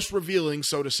 and most revealing,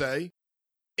 so to say,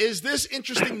 is this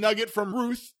interesting nugget from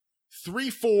Ruth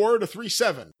 3:4 to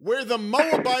 3:7, where the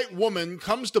Moabite woman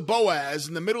comes to Boaz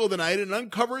in the middle of the night and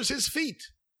uncovers his feet.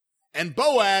 And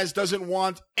Boaz doesn't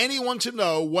want anyone to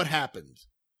know what happened.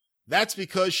 That's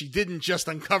because she didn't just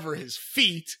uncover his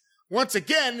feet. Once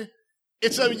again,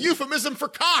 it's a euphemism for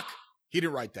cock. He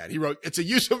didn't write that. He wrote, it's a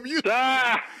euphemism.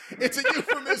 It's a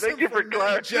euphemism. Thank you for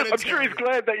clarifying. I'm sure he's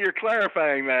glad that you're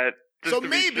clarifying that. So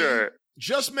maybe,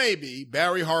 just maybe,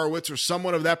 Barry Horowitz or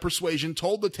someone of that persuasion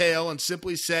told the tale and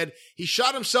simply said he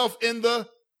shot himself in the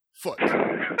foot.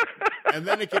 And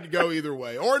then it could go either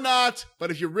way. Or not,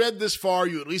 but if you read this far,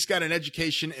 you at least got an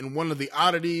education in one of the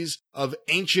oddities of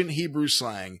ancient Hebrew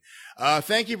slang.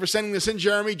 Thank you for sending this in,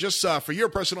 Jeremy. Just for your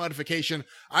personal edification,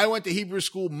 I went to Hebrew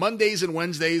school Mondays and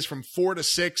Wednesdays from 4 to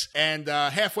 6, and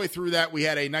halfway through that, we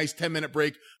had a nice 10-minute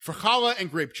break for challah and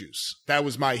grape juice. That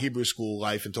was my Hebrew school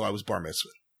life until I was bar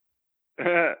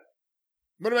mitzvah.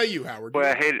 What about you, Howard? Boy,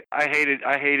 I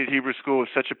hated Hebrew school with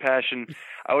such a passion.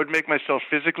 I would make myself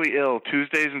physically ill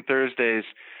Tuesdays and Thursdays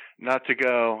not to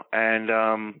go. And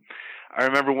I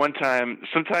remember one time,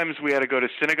 sometimes we had to go to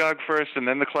synagogue first and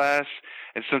then the class,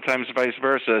 and sometimes vice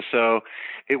versa. So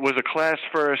it was a class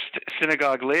first,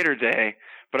 synagogue later day,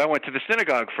 but I went to the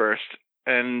synagogue first.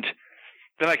 And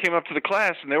then I came up to the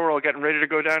class, and they were all getting ready to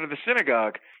go down to the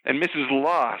synagogue. And Mrs.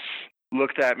 Loss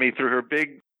looked at me through her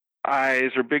big eyes,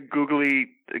 her big googly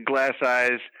glass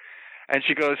eyes, and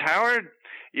she goes, Howard,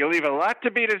 you leave a lot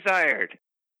to be desired.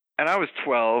 And I was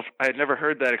 12. I had never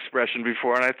heard that expression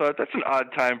before, and I thought, that's an odd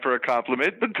time for a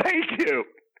compliment, but thank you.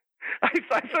 I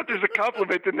thought there's a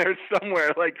compliment in there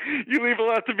somewhere, like, you leave a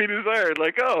lot to be desired.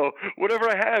 Like, oh, whatever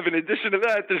I have in addition to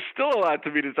that, there's still a lot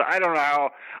to be desired. I don't know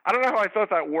how I thought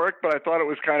that worked, but I thought it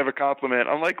was kind of a compliment.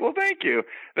 I'm like, well, thank you.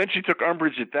 Then she took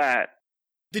umbrage at that.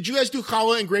 Did you guys do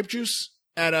challah and grape juice?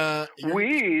 During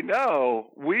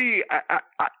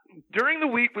the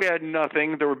week we had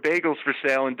nothing. There were bagels for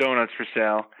sale and donuts for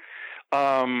sale.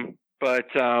 But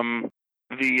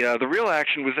the real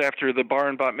action was after the bar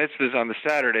and bat mitzvahs on the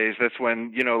Saturdays. That's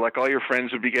when, like all your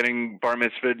friends would be getting bar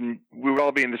mitzvahed and we would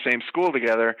all be in the same school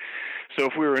together. So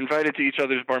if we were invited to each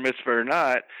other's bar mitzvah or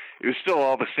not, it was still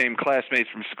all the same classmates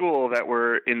from school that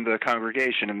were in the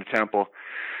congregation in the temple.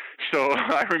 So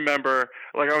I remember,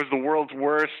 I was the world's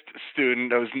worst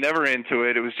student. I was never into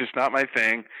it. It was just not my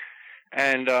thing.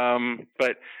 And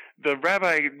but the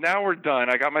rabbi, now we're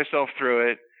done. I got myself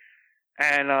through it.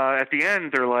 And at the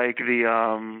end, they're like,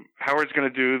 Howard's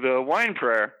going to do the wine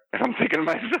prayer. And I'm thinking to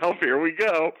myself, here we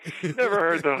go. Never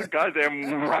heard the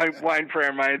goddamn wine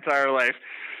prayer in my entire life.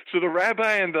 So the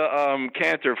rabbi and the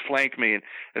cantor flank me,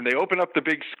 and they open up the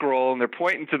big scroll, and they're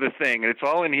pointing to the thing, and it's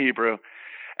all in Hebrew.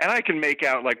 And I can make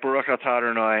out, like, Baruch Atah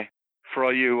Adonai. For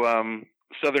all you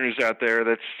Southerners out there,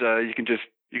 that's you can just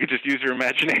use your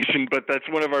imagination, but that's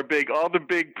one of our all the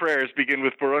big prayers begin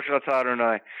with Baruch Atah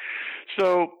Adonai.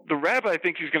 So the rabbi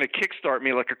thinks he's going to kickstart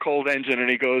me like a cold engine, and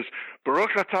he goes,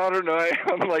 Baruch Atah Adonai.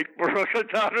 I'm like, Baruch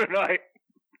Atah Adonai.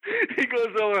 He goes,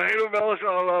 Eloheinu melech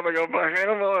haolam. I go,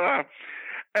 Eloheinu melech.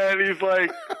 And he's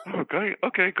like,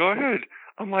 okay, go ahead.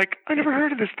 I'm like, I never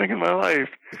heard of this thing in my life.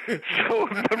 So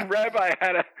the rabbi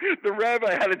had to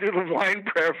do the wine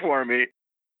prayer for me,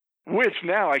 which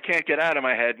now I can't get out of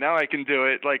my head. Now I can do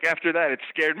it. Like, after that, it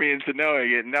scared me into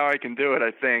knowing it. Now I can do it,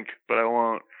 I think, but I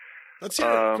won't. Let's hear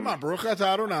it. Come on, Baruch Atah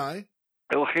Adonai.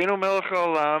 Eloheinu melech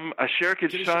haolam, asher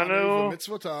kitshanu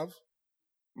mitzvotav.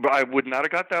 But I would not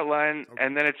have got that line. Okay.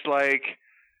 And then it's like,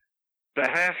 does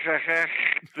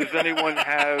anyone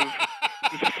have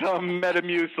some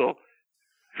Metamucil?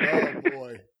 Oh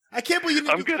boy, I can't believe you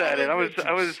didn't. I'm good at it. I was.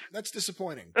 That's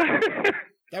disappointing.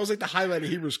 That was like the highlight of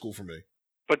Hebrew school for me.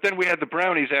 But then we had the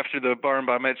brownies after the bar and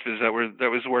bar mitzvahs that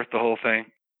was worth the whole thing.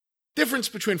 Difference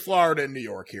between Florida and New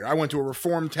York here. I went to a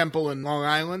Reformed temple in Long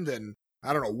Island, and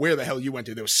I don't know where the hell you went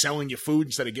to. They were selling you food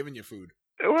instead of giving you food.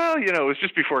 Well, it was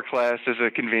just before class as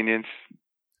a convenience.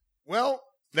 Well,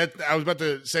 I was about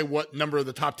to say what number of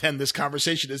the top 10 this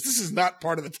conversation is. This is not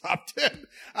part of the top 10.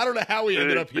 I don't know how we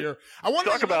ended up here. I want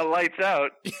to talk about lights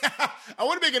out. Yeah, I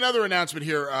want to make another announcement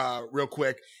here real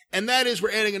quick, and that is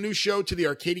we're adding a new show to the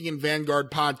Arcadian Vanguard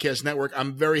Podcast Network.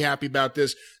 I'm very happy about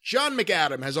this. John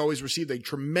McAdam has always received a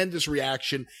tremendous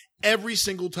reaction every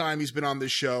single time he's been on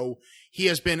this show. He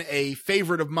has been a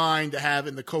favorite of mine to have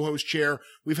in the co-host chair.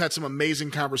 We've had some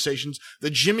amazing conversations. The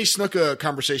Jimmy Snuka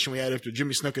conversation we had after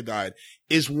Jimmy Snuka died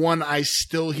is one I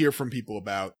still hear from people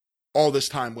about all this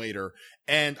time later.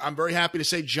 And I'm very happy to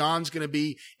say John's going to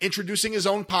be introducing his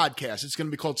own podcast. It's going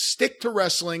to be called Stick to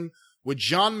Wrestling with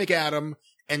John McAdam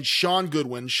and Sean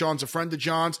Goodwin. Sean's a friend of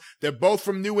John's. They're both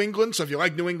from New England, so if you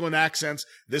like New England accents,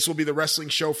 this will be the wrestling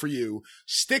show for you.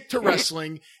 Stick to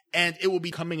Wrestling, and it will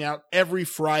be coming out every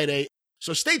Friday.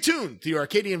 So stay tuned to your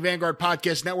Arcadian Vanguard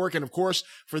Podcast Network. And of course,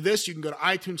 for this, you can go to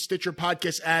iTunes, Stitcher,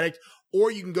 Podcast Addict, or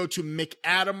you can go to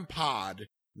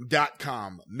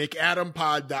McAdamPod.com.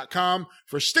 McAdamPod.com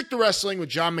for Stick to Wrestling with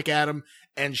John McAdam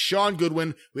and Sean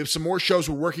Goodwin. We have some more shows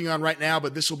we're working on right now,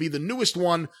 but this will be the newest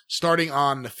one starting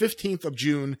on the 15th of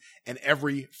June and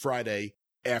every Friday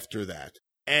after that.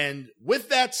 And with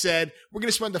that said, we're going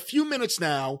to spend a few minutes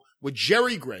now with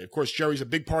Jerry Gray. Of course, Jerry's a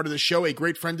big part of the show, a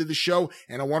great friend of the show.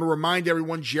 And I want to remind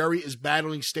everyone, Jerry is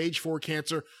battling stage 4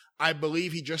 cancer. I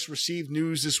believe he just received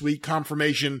news this week,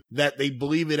 confirmation that they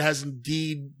believe it has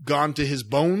indeed gone to his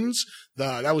bones.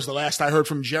 That was the last I heard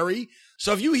from Jerry.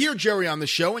 So if you hear Jerry on the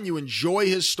show and you enjoy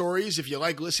his stories, if you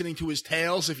like listening to his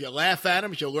tales, if you laugh at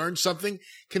him, if you learn something,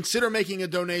 consider making a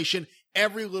donation.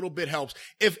 Every little bit helps.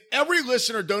 If every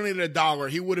listener donated $1,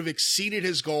 he would have exceeded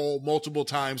his goal multiple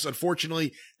times.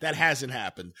 Unfortunately, that hasn't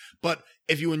happened. But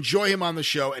if you enjoy him on the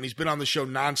show, and he's been on the show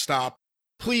nonstop,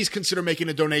 please consider making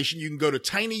a donation. You can go to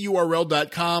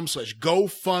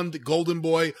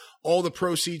tinyurl.com/GoFundGoldenBoy. All the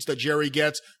proceeds that Jerry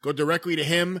gets go directly to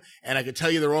him. And I can tell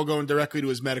you they're all going directly to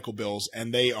his medical bills,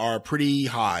 and they are pretty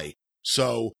high.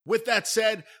 So with that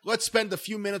said, let's spend a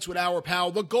few minutes with our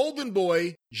pal, the Golden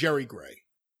Boy, Jerry Gray.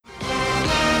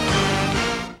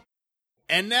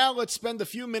 And now let's spend a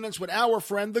few minutes with our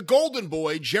friend, the Golden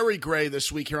Boy, Jerry Gray,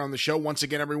 this week here on the show. Once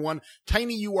again, everyone,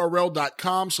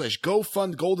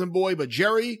 tinyurl.com/GoFundGoldenBoy. But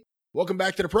Jerry, welcome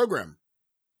back to the program.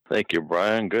 Thank you,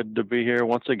 Brian. Good to be here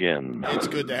once again. It's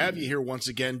good to have you here once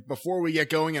again. Before we get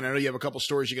going, and I know you have a couple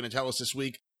stories you're going to tell us this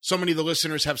week, so many of the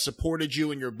listeners have supported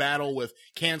you in your battle with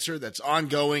cancer that's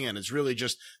ongoing, and it's really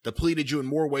just depleted you in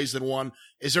more ways than one.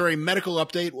 Is there a medical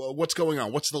update? What's going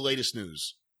on? What's the latest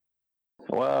news?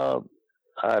 Well,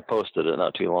 I posted it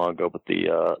not too long ago, but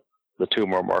the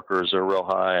tumor markers are real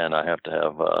high, and I have to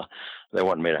have, they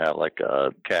wanted me to have like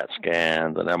CAT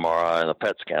scans, an MRI, and a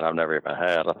PET scan I've never even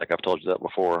had. I think I've told you that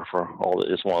before.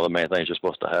 It's one of the main things you're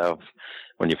supposed to have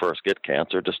when you first get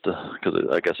cancer, just because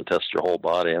I guess it tests your whole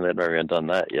body, and they've never even done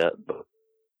that yet. But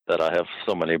that I have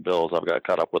so many bills, I've got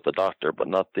caught up with the doctor, but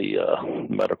not the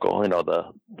medical,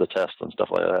 the tests and stuff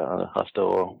like that. I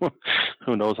still,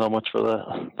 who knows how much for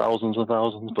that, thousands and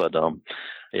thousands. But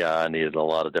yeah, I needed a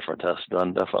lot of different tests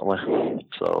done, definitely.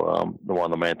 So one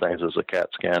of the main things is a CAT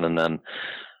scan, and then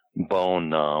bone.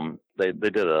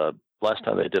 Last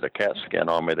time they did a CAT scan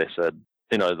on me, they said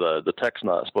the tech's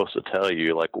not supposed to tell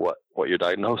you like what your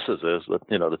diagnosis is. That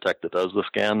the tech that does the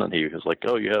scan, and he was like,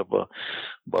 "Oh, you have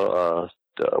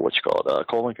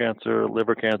colon cancer,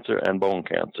 liver cancer, and bone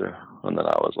cancer." And then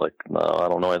I was like, "No, I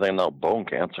don't know anything about bone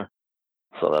cancer."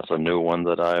 So that's a new one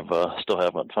that I've still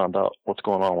haven't found out what's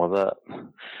going on with that.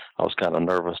 I was kind of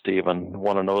nervous to even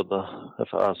want to know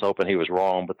if I was hoping he was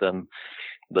wrong, but then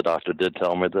the doctor did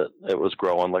tell me that it was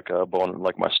growing like a bone,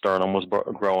 like my sternum was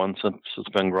growing since it's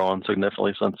been growing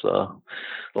significantly since the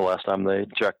last time they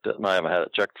checked it, and I haven't had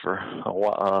it checked for a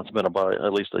while. It's been about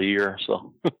at least a year,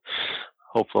 so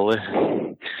hopefully,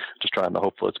 just trying to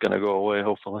hopefully it's going to go away.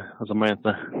 Hopefully, that's the main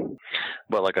thing.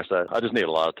 But like I said, I just need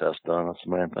a lot of tests done. That's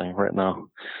the main thing right now.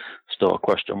 Still a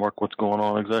question mark what's going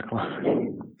on exactly.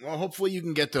 Well, hopefully you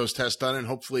can get those tests done, and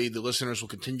hopefully the listeners will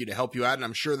continue to help you out, and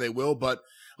I'm sure they will. But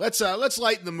let's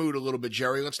lighten the mood a little bit,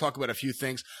 Jerry. Let's talk about a few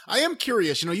things. I am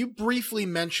curious. You briefly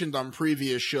mentioned on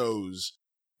previous shows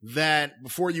that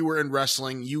before you were in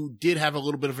wrestling, you did have a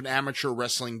little bit of an amateur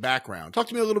wrestling background. Talk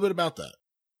to me a little bit about that.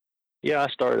 Yeah, I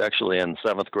started actually in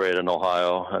 7th grade in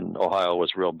Ohio, and Ohio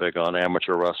was real big on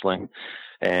amateur wrestling.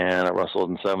 And I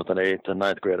wrestled in 7th and 8th and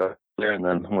 9th grade up there, and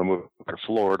then we moved to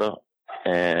Florida.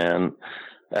 And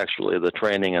actually, the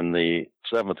training in the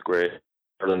 7th grade,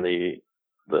 or in the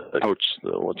coach,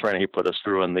 the training he put us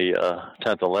through in the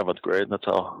 10th, 11th grade. That's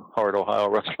how hard Ohio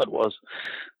wrestling was.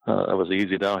 It was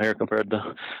easy down here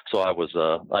so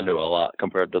I knew a lot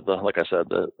compared to like I said,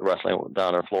 the wrestling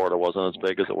down in Florida wasn't as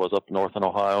big as it was up north in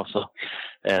Ohio. So,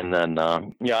 and then,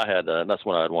 I had, that's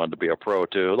when I wanted to be a pro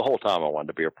too. The whole time I wanted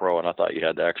to be a pro, and I thought you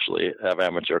had to actually have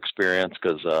amateur experience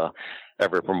because,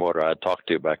 every promoter I'd talked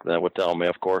to back then would tell me,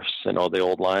 of course, the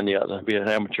old line, you had to be an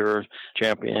amateur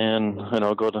champion,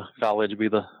 go to college, be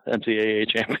the NCAA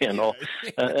champion.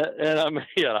 And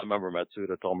I remember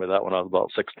Matsuda told me that when I was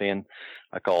about 16.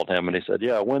 I called him and he said,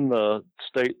 "Yeah, win the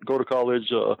state, go to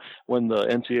college, win the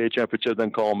NCAA championship, then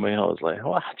call me." I was like,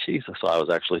 "Oh, Jesus." So I was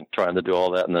actually trying to do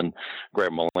all that. And then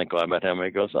Greg Malenko, I met him, and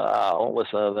he goes, "Don't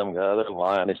listen to them guys, they're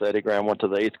lying." He said, Graham went to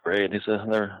the 8th grade. He said,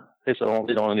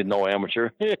 you don't need no amateur.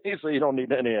 He said, you don't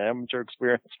need any amateur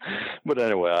experience. But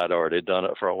anyway, I'd already done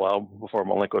it for a while before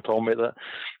Malenko told me that.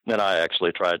 And I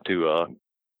actually tried to,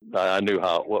 I knew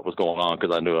what was going on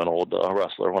because I knew an old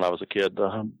wrestler when I was a kid.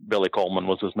 Billy Coleman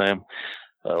was his name.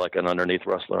 Like an underneath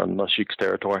wrestler in the Sheik's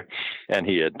territory. And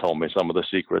he had told me some of the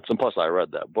secrets. And plus I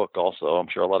read that book also. I'm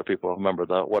sure a lot of people remember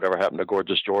that Whatever Happened to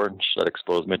Gorgeous George. That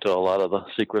exposed me to a lot of the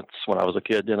secrets when I was a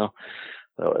kid,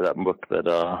 that book that,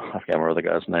 I can't remember the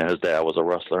guy's name. His dad was a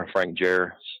wrestler, Frank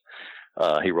Jarrett.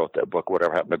 He wrote that book,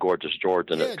 Whatever Happened to Gorgeous George,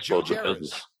 and it exposed the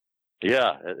business.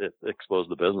 Yeah, it exposed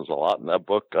the business a lot in that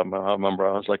book. I remember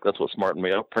I was like, that's what smartened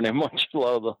me up pretty much. A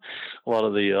lot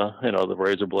of the the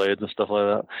razor blades and stuff like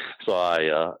that.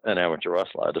 So an amateur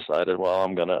wrestler, I decided, well,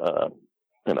 I'm gonna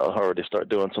already start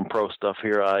doing some pro stuff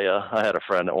here. I had a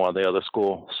friend at one of the other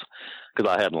schools because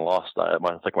I hadn't lost. I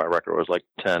think my record was like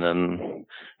 10-0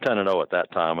 at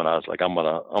that time, and I was like, I'm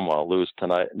gonna lose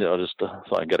tonight, just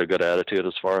so I get a good attitude.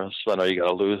 As far as I know, you got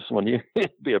to lose when you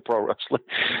be a pro wrestler.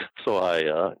 So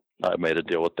I made a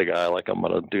deal with the guy, like, I'm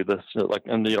going to do this.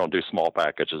 And you don't do small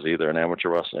packages either in amateur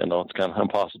wrestling. It's kind of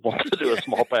impossible to do a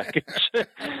small package.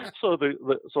 So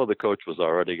the coach was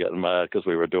already getting mad because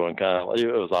we were doing it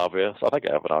was obvious. I think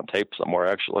I have it on tape somewhere,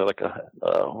 actually, like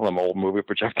one of my old movie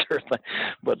projector thing.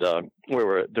 But we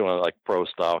were doing like pro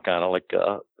style, kind of like,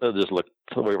 it just looked,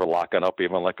 we were locking up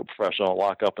even like a professional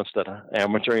lockup instead of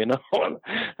amateur,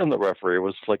 and the referee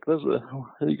was like,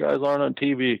 you guys aren't on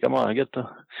TV. Come on, get the,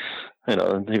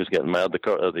 and he was getting mad.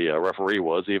 The referee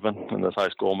was even in this high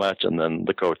school match. And then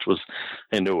the coach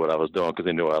he knew what I was doing because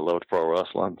he knew I loved pro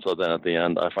wrestling. So then at the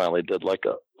end, I finally did like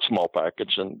a small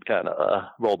package and kind of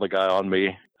rolled the guy on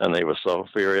me. And he was so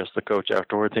furious, the coach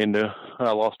afterwards, he knew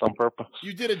I lost on purpose.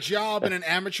 You did a job in an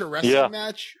amateur wrestling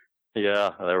match? Yeah,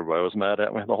 everybody was mad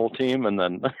at me, the whole team, and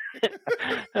then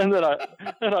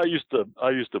I used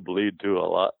to bleed too a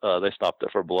lot. They stopped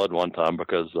it for blood one time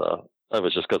because it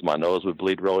was just because my nose would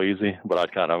bleed real easy, but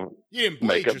I'd kind of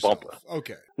make it bump.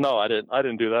 Okay. No, I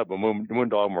didn't do that, but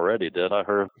Moondog Moretti did. I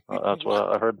heard that's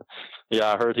what I heard.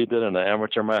 Yeah, I heard he did in an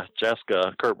amateur match.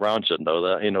 Kurt Brown should know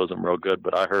that. He knows him real good,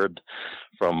 but I heard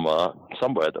from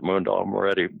somebody that Moondog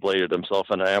Moretti bladed himself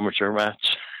in an amateur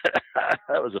match.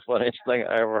 That was the funniest thing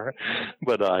I ever heard.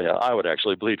 But I would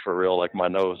actually bleed for real, like my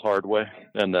nose hard way.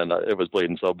 And then it was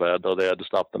bleeding so bad, though, they had to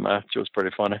stop the match. It was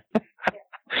pretty funny.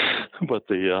 But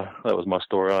that was my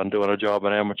story on doing a job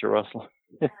in amateur wrestling.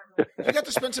 You got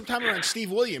to spend some time around Steve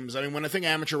Williams. I mean, when I think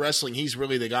amateur wrestling, he's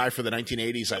really the guy for the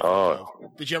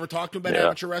 1980s. Did you ever talk to him about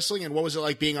amateur wrestling? And what was it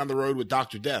like being on the road with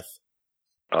Dr. Death?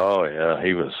 Oh yeah,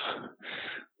 he was.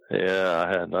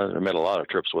 Yeah, I made a lot of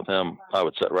trips with him. I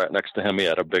would sit right next to him. He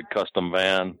had a big custom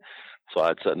van, so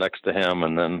I'd sit next to him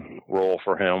and then roll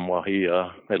for him while he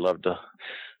loved to,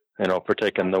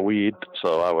 partake in the weed.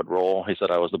 So I would roll. He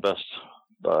said I was the best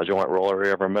joint roller he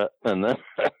ever met. And then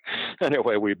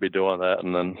anyway, we'd be doing that,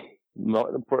 and then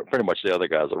pretty much the other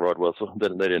guys that rode with us they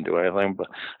didn't do anything, but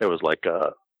it was like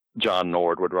John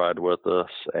Nord would ride with us,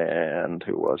 and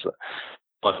who was it?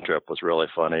 One trip was really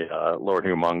funny. Lord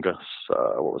Humongous,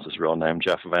 what was his real name?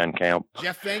 Jeff Van Camp.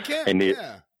 Jeff Van Camp.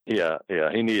 Yeah.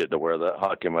 He needed to wear that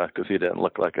hockey mask because he didn't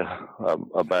look like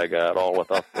a bad guy at all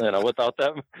without without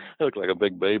that. He looked like a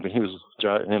big baby. He was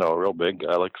giant, a real big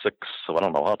guy, like 6. I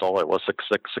don't know how tall he was,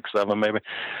 6'6", 6'7", maybe.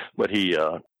 But he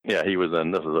was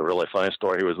in. This is a really funny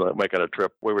story. He was making a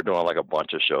trip. We were doing like a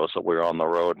bunch of shows, so we were on the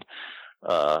road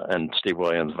in Steve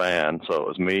Williams' van. So it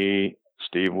was me,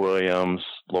 Steve Williams,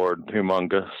 Lord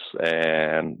Humongous,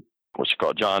 and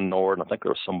John Nord. I think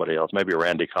there was somebody else, maybe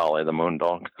Randy Colley, the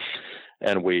Moondog.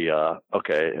 And we,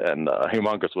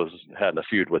 Humongous had a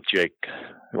feud with Jake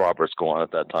Roberts going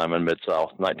at that time in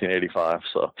Mid-South, 1985.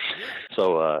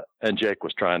 And Jake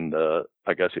was trying to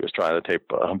tape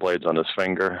blades on his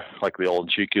finger like the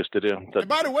old Cheek used to do. And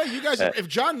by the way, you guys, if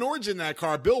John Nord's in that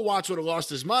car, Bill Watts would have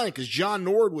lost his mind because John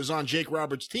Nord was on Jake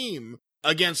Roberts' team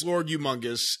against Lord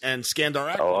Humongous and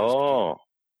Skandar Akbar.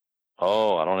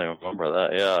 Oh, I don't even remember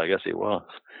that. Yeah, I guess he was.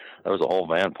 There was a whole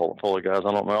van full of guys.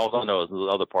 I don't know. All I know is the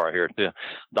other part here too.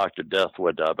 Dr. Death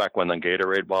would back when the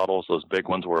Gatorade bottles, those big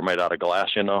ones, were made out of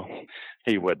glass.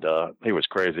 He was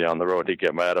crazy on the road. He'd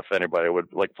get mad if anybody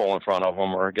would like pull in front of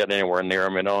him or get anywhere near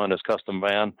him. In his custom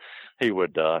van, he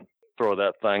would throw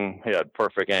that thing. He had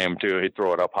perfect aim too. He'd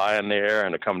throw it up high in the air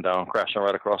and it'd come down crashing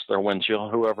right across their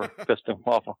windshield. Whoever pissed him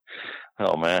off.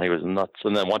 Oh man, he was nuts.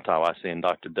 And then one time I seen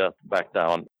Dr. Death back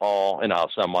down all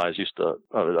semis used to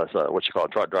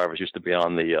truck drivers used to be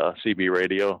on the CB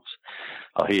radios.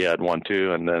 He had one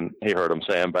too, and then he heard him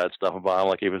saying bad stuff about him,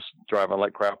 like he was driving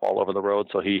like crap all over the road.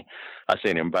 So I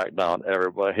seen him back down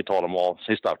everybody. He told them all.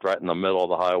 He stopped right in the middle of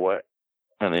the highway.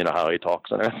 And you know how he talks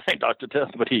and everything, Dr.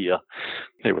 Death, but he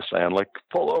was saying, like,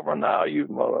 pull over now, you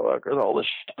motherfuckers, all this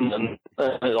shit. And then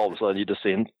all of a sudden you just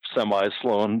seen semis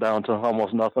slowing down to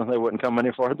almost nothing. They wouldn't come any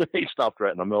farther. He stopped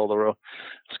right in the middle of the road,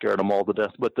 scared them all to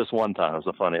death. But this one time is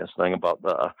the funniest thing about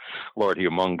Lord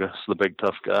Humongous, the big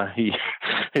tough guy.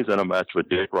 He's in a match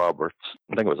with Jake Roberts.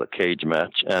 I think it was a cage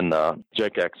match. And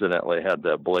Jake accidentally had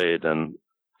that blade and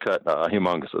cut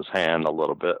Humongous's hand a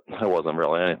little bit. It wasn't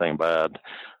really anything bad.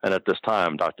 And at this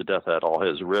time, Dr. Death had all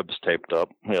his ribs taped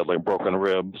up. He had like broken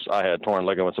ribs. I had torn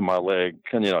ligaments in my leg.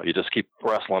 And, you just keep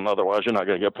wrestling. Otherwise, you're not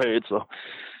going to get paid. So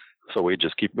we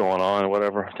just keep going on,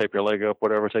 whatever. Tape your leg up,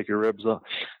 whatever. Take your ribs up.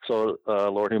 So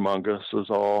Lord Humongous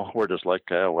we're just like,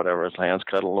 whatever. His hands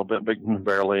cut a little bit,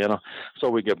 barely,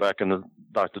 So we get back in the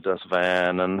Dr. Death's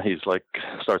van, and he's like,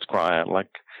 starts crying, like,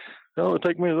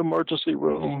 take me to the emergency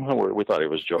room. And we thought he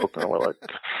was joking. We're like,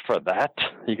 for that?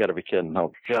 You got to be kidding.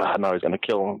 Oh, God, now he's going to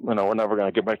kill him. We're never going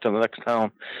to get back to the next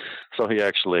town. So we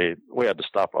had to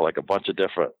stop at like a bunch of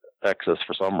different exits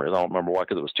for some reason. I don't remember why,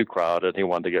 because it was too crowded. He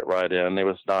wanted to get right in. He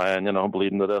was dying,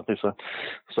 bleeding to death, he said.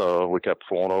 So we kept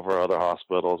pulling over other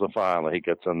hospitals, and finally he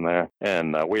gets in there.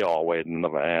 And we all waited in the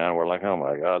van. We're like, oh,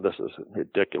 my God, this is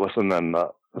ridiculous. And then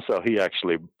so he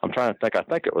actually, I'm trying to think, I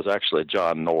think it was actually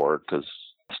John Nord, because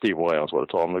Steve Williams would have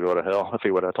told him to go to hell if he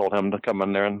would have told him to come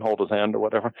in there and hold his hand or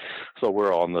whatever. So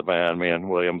we're all in the van, me and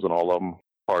Williams and all of them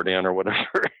partying or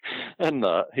whatever. And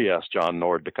he asked John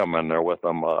Nord to come in there with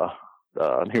him.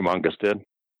 Humongous did.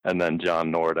 And then John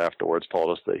Nord afterwards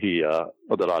told us that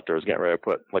the doctor was getting ready to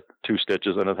put like 2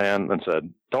 stitches in his hand and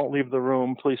said, "Don't leave the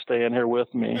room. Please stay in here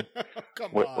with me."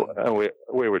 Come on.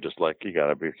 We were just like, you got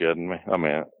to be kidding me. I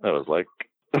mean, it was like,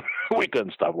 we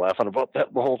couldn't stop laughing about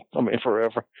that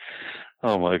forever.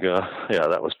 Oh my God. Yeah,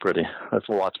 that was pretty. If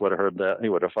Watts would have heard that, he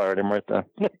would have fired him right then.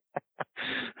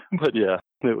 But yeah,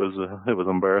 it was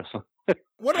embarrassing.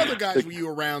 What other guys were you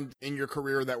around in your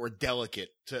career that were delicate,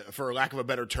 for lack of a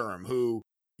better term, who,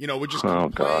 would just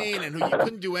complain and who you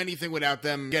couldn't do anything without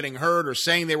them getting hurt or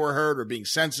saying they were hurt or being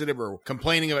sensitive or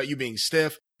complaining about you being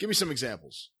stiff? Give me some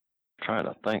examples. Trying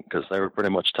to think, because they were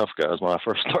pretty much tough guys when I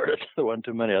first started. There wasn't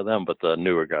too many of them, but the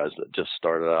newer guys that just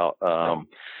started out, I'm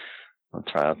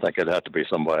trying to think. It'd have to be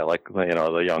somebody like,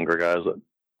 the younger guys that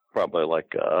probably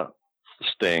like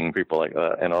Sting, people like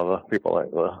that, the people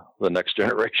like the next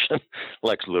generation.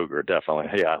 Lex Luger, definitely.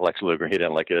 Yeah, Lex Luger, he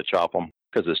didn't like you to chop him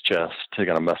because his chest, he's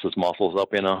going to mess his muscles up,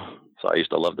 So I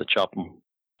used to love to chop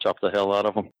the hell out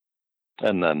of him.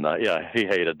 And then, he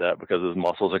hated that because his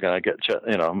muscles are going to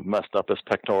get, messed up, his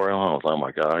pectoral. I was like, oh,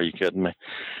 my God, are you kidding me?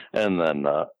 And then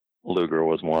Luger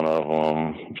was one of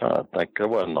them. I'm trying to think. There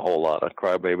wasn't a whole lot of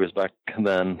crybabies back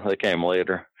then. They came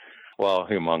later. Well,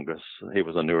 Humongous. He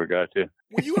was a newer guy, too.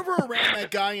 Were you ever around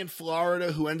that guy in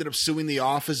Florida who ended up suing the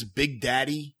office, Big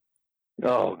Daddy?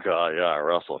 Oh, God, yeah, I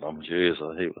wrestled him. Jesus,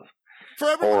 he was For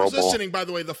everyone horrible. who's listening, by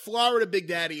the way, the Florida Big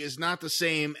Daddy is not the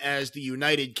same as the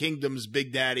United Kingdom's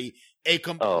Big Daddy, a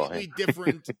completely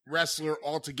different wrestler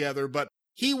altogether. But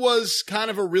he was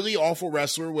kind of a really awful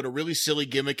wrestler with a really silly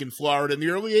gimmick in Florida in the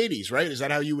early 80s, right? Is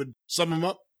that how you would sum him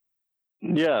up?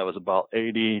 Yeah, it was about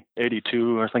 80,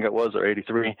 82, I think it was, or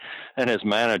 83. And his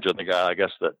manager, the guy, I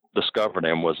guess, that discovered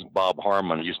him was Bob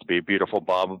Harmon. He used to be Beautiful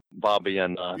Bobby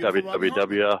in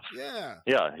WWF. Yeah.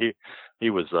 Yeah, he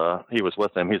was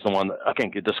with him. He's the one that I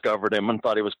think he discovered him and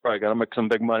thought he was probably going to make some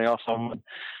big money off him and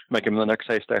make him the next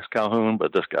Haystacks Calhoun.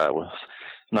 But this guy was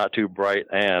not too bright,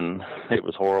 and it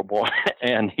was horrible.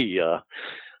 And he,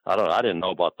 I didn't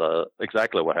know about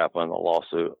exactly what happened in the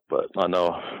lawsuit, but I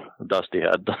know Dusty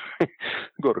had to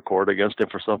go to court against him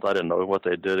for something. I didn't know what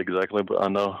they did exactly, but I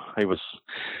know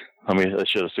they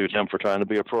should have sued him for trying to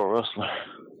be a pro wrestler.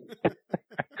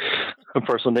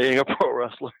 Impersonating a pro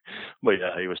wrestler. But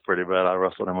yeah, he was pretty bad. I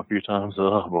wrestled him a few times.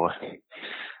 Oh boy.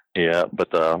 Yeah,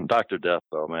 but Dr. Death,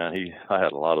 though, man, I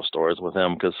had a lot of stories with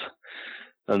him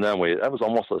and then that was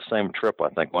almost the same trip, I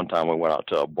think. One time we went out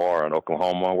to a bar in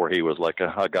Oklahoma where he was like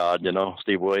a god,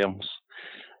 Steve Williams.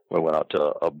 We went out to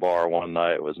a bar one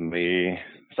night. It was me,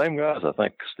 same guys, I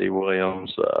think, Steve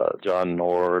Williams, John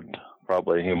Nord,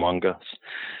 probably Humongous.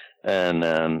 And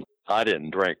then I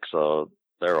didn't drink, so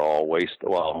they're all wasted.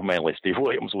 Well, mainly Steve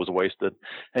Williams was wasted,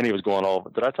 and he was going all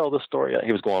over. Did I tell this story yet?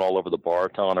 He was going all over the bar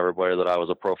telling everybody that I was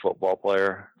a pro football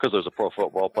player, because there's a pro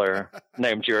football player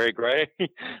named Jerry Gray.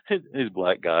 He's a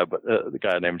black guy, but the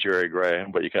guy named Jerry Gray,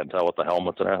 but you couldn't tell with the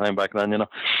helmets and everything back then,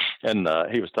 And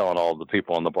he was telling all the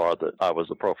people in the bar that I was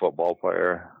a pro football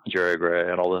player, Jerry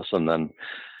Gray, and all this, and then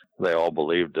they all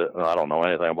believed it. I don't know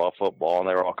anything about football, and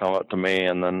they were all coming up to me,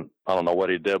 and then I don't know what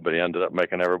he did, but he ended up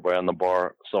making everybody in the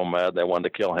bar so mad they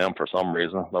wanted to kill him for some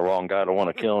reason. The wrong guy to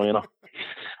want to kill,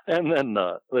 And then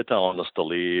they're telling us to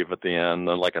leave at the end.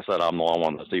 And like I said, I'm the only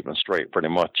one that's even straight pretty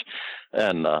much.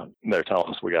 And they're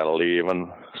telling us we got to leave. And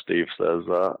Steve says,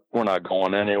 we're not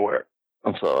going anywhere.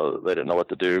 And so they didn't know what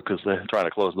to do because they're trying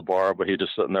to close the bar, but he's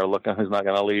just sitting there looking. He's not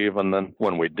going to leave. And then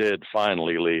when we did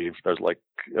finally leave, there's like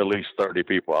at least 30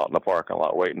 people out in the parking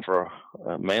lot waiting for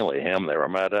mainly him. They were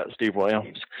mad at Steve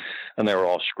Williams, and they were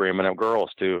all screaming at girls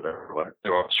too. They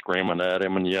were all screaming at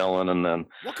him and yelling. And then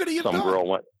some girl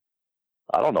went.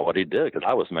 I don't know what he did because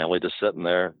I was mainly just sitting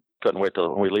there. Couldn't wait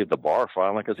till we leave the bar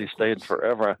finally because he stayed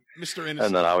forever. Mr. Innocent.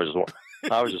 And then I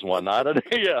was just wanting out of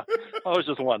I was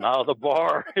just wanting out of the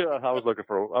bar. Yeah, I was looking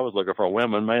for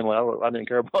women mainly. I didn't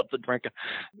care about the drinking,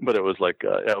 but it was like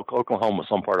Oklahoma,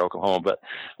 some part of Oklahoma. But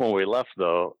when we left,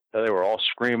 though, they were all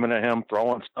screaming at him,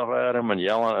 throwing stuff at him, and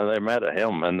yelling, and they mad at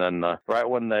him. And then right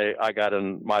when I got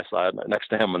in my side next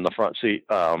to him in the front seat,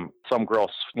 some girl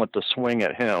went to swing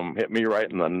at him, hit me right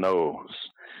in the nose,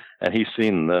 and he's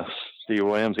seen this. Steve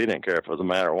Williams, he didn't care if it was a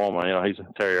man or a woman. He's a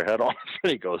tear your head off.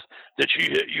 And he goes, "Did she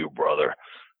hit you, brother?"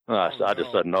 And I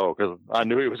just said no because I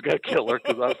knew he was going to kill her.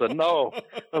 Because I said no.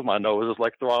 My nose was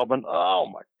like throbbing. Oh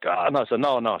my God! And I said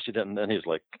no, she didn't. And he's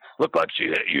like, "Look like she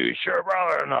hit you, sure,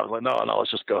 brother." And I was like, no,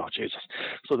 let's just go, Jesus.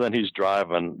 So then he's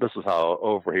driving. This is how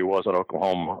over he was in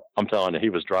Oklahoma. I'm telling you, he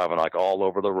was driving like all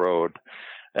over the road.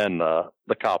 And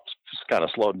the cops just kind of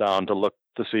slowed down to look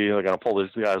to see they're going to pull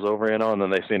these guys over, and then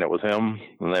they seen it was him,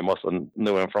 and they must have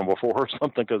knew him from before or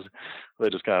something because they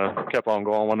just kind of kept on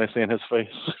going when they seen his face.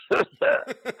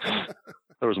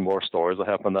 There was more stories that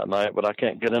happened that night, but I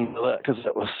can't get into that because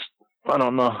it was, I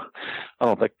don't know.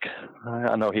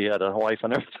 I know he had a wife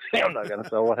and everything. I'm not going to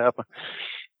say what happened.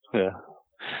 Yeah.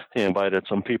 He invited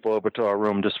some people over to our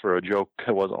room just for a joke.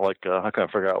 It wasn't like, I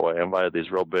can't figure out why he invited these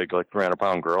real big, like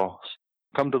 300-pound girls.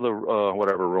 Come to the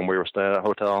whatever room we were staying at,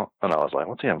 hotel, and I was like,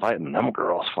 what's he inviting them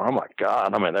girls for? Oh my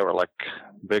God. I mean, they were like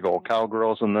big old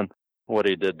cowgirls, and then what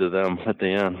he did to them at the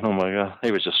end, oh my God.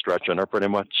 He was just stretching her pretty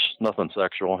much. Nothing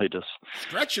sexual. He just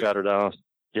got her down.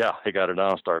 Yeah, he got her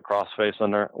down, started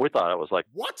cross-facing her. We thought it was like,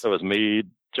 what? It was me,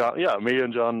 Me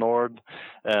and John Nord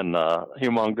and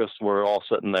Humongous were all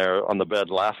sitting there on the bed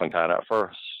laughing kind of at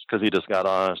first because he just got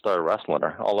on and started wrestling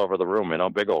her all over the room,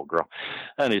 big old girl.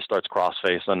 And he starts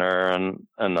cross-facing her, and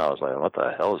I was like, what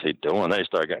the hell is he doing? Then he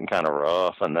started getting kind of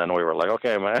rough, and then we were like,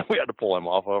 okay, man, we had to pull him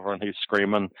off over, and he's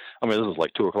screaming. I mean, this is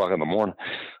like 2 o'clock in the morning.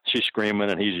 She's screaming,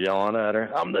 and he's yelling at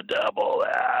her, I'm the devil.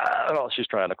 Ah! She's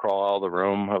trying to crawl out of the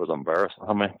room. It was embarrassing.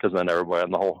 I mean, because then everybody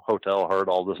in the whole hotel heard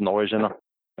all this noise,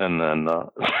 And then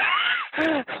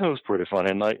it was pretty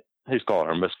funny night. He's calling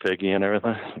her Miss Piggy and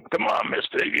everything. Come on, Miss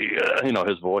Piggy.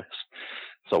 His voice.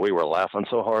 So we were laughing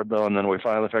so hard, though, and then we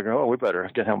finally figured, we better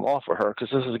get him off of her because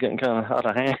this is getting kind of out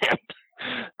of hand.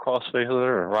 Cross-facing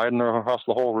her and riding her across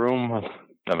the whole room.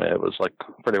 I mean, it was like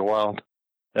pretty wild.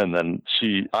 And then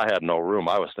I had no room.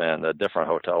 I was staying at a different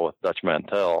hotel with Dutch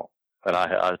Mantel, and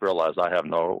I realized I have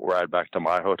no ride back to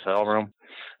my hotel room.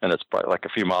 And it's probably like a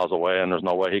few miles away, and there's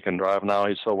no way he can drive now.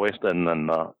 He's so wasted. And then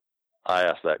I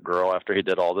asked that girl after he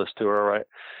did all this to her, right?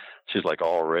 She's like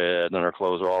all red, and her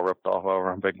clothes are all ripped off over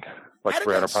her, big, like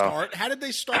 300 pounds. How did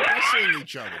they start wrestling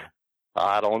each other?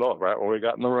 I don't know. Right when we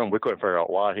got in the room, we couldn't figure out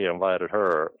why he invited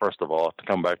her, first of all, to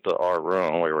come back to our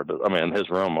room. His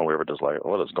room, and we were just like,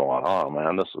 what is going on,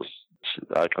 man?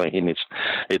 I think he needs,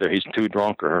 either he's too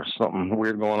drunk or something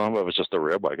weird going on, but it was just a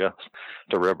rib, I guess,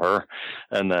 to rib her.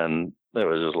 And then it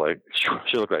was just like,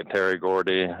 she looked like Terry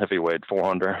Gordy if he weighed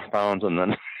 400 pounds. And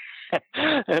then,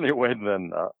 anyway,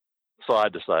 so I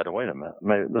decided, wait a minute,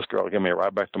 maybe this girl will give me a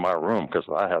ride back to my room because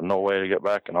I have no way to get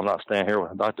back, and I'm not staying here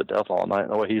with Dr. Death all night,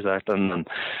 the way he's acting. And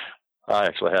I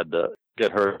actually had to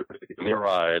get her to give me a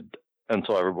ride. And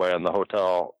so everybody in the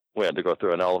hotel, we had to go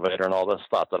through an elevator and all this,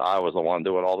 thought that I was the one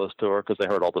doing all this to her because they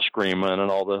heard all the screaming and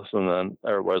all this. And then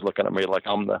everybody's looking at me like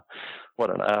I'm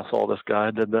what an asshole this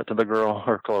guy did that to the girl.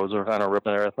 Her clothes are kind of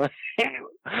ripping and everything.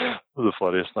 It was the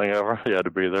funniest thing ever. He had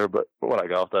to be there. But when I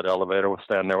got off that elevator, I was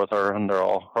standing there with her, and they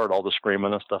all heard all the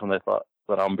screaming and stuff, and they thought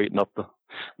that I'm beating up the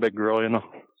big girl,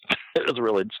 It was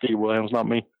really Steve Williams, not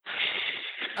me.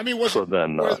 I mean,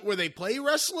 were they play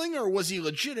wrestling, or was he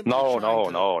legitimate?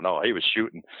 No. He was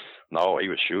shooting. No, he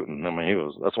was shooting. I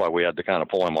mean, that's why we had to kind of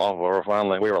pull him off. Or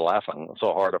finally, we were laughing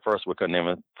so hard at first we couldn't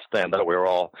even stand up. We were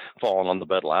all falling on the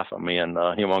bed laughing, me and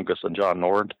Humongous and John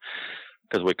Nord,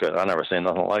 because I never seen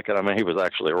nothing like it. I mean, he was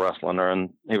actually wrestling her,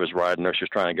 and he was riding her. She was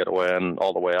trying to get away, and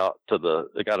all the way out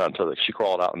she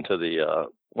crawled out into the,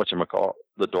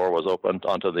 the door was opened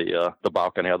onto the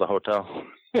balcony of the hotel.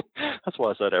 That's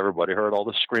why I said everybody heard all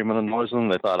the screaming and noise, and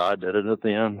they thought I did it at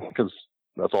the end, because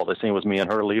that's all they seen was me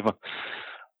and her leaving.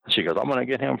 She goes, I'm going to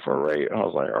get him for rape. I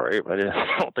was like, all right, but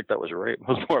I don't think that was rape. It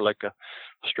was more like a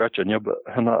stretching you, but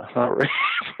not rape.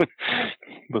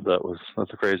 But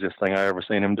that's the craziest thing I ever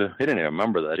seen him do. He didn't even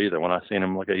remember that either. When I seen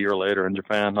him like a year later in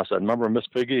Japan, I said, remember Miss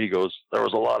Piggy? He goes, there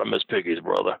was a lot of Miss Piggies,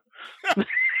 brother.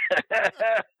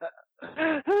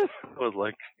 I was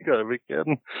like, you gotta be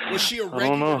kidding. Was she a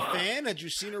regular fan? Had you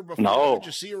seen her before? No. Did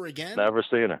you see her again? Never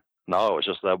seen her. No, it was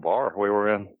just that bar we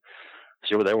were in.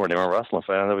 They weren't even a wrestling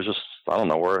fan. It was just, I don't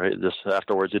know where.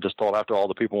 Afterwards, he just told, after all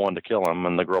the people wanted to kill him,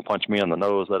 and the girl punched me in the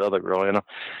nose, that other girl,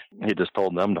 he just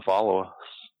told them to follow us.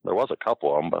 There was a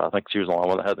couple of them, but I think she was the only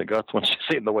one that had the guts when she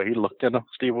seen the way he looked at him,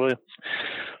 Steve Williams.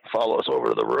 Follow us over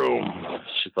to the room.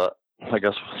 She thought, I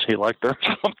guess he liked her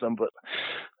or something, but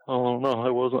I don't know.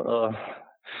 It wasn't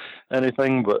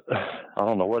anything, but I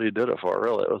don't know what he did it for,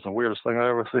 really. It was the weirdest thing I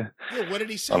ever seen. Yeah, what did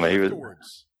he say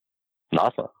afterwards?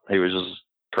 Nothing. He was just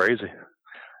crazy.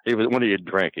 When he'd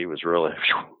drink, he was really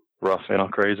rough,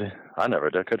 crazy. I never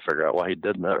could figure out why he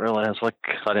did that, really. It's like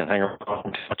I didn't hang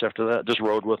around much after that. Just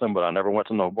rode with him, but I never went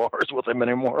to no bars with him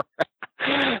anymore.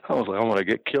 I was like, I'm going to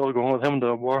get killed going with him to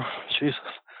a bar. Jesus.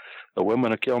 The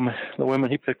women will kill me. The women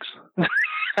he picks.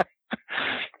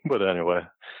 But anyway,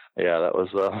 yeah, that was,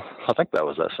 I think that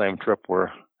was that same trip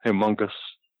where Humongous'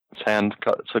 hand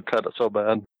cut it so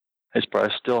bad. He's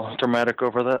probably still traumatic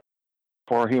over that.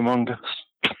 Poor Humongous.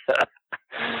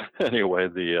 Anyway,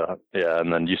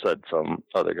 and then you said some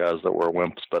other guys that were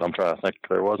wimps, but I'm trying to think.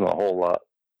 There wasn't a whole lot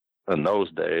in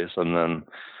those days. And then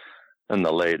in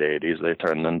the late 80s, they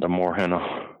turned into more,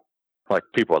 like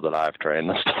people that I've trained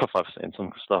and stuff. I've seen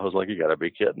some stuff. I was like, you got to be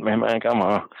kidding me, man. Come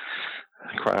on.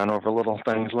 Crying over little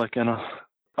things like, I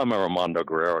remember Mondo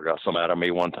Guerrero got some out of me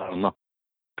one time,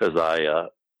 because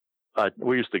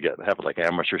we used to have like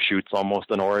amateur shoots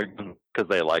almost in Oregon because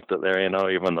they liked it there,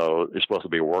 even though you're supposed to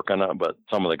be working it. But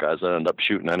some of the guys ended up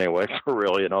shooting anyway, for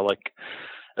real, like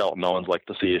Elton Owens liked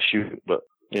to see us shoot, but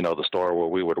the store where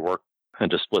we would work and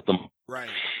just split them. Right.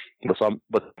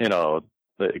 But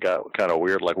it got kind of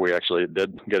weird. Like we actually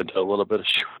did get into a little bit of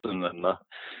shooting, and then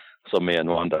so me and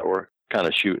Mondo were kind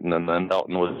of shooting, and then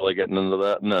Elton was really getting into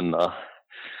that, and then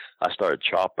I started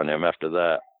chopping him after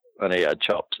that, and he had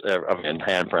chops,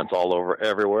 handprints all over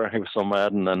everywhere. He was so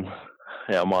mad, and then,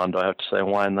 yeah, Mondo, I have to say,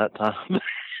 whined that time.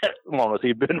 As long as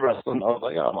he'd been wrestling, I was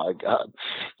like, oh my God,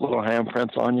 little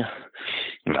handprints on you.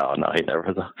 No, he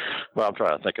never. Well, I'm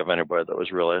trying to think of anybody that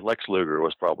was really, Lex Luger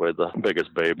was probably the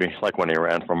biggest baby, like when he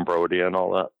ran from Brody and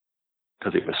all that,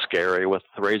 because he was scary with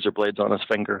razor blades on his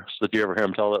fingers. Did you ever hear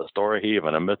him tell that story? He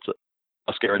even admits it,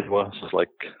 how scared he was. It's like,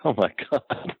 oh my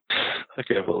God, I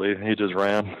can't believe he just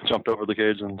ran, jumped over the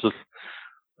cage, and just,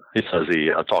 he says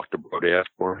he talked to Brody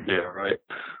after. Yeah, right.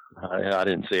 I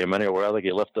didn't see him anywhere. I think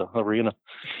he left the arena.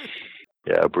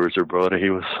 Yeah, Bruiser Brody, he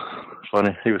was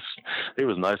funny. He was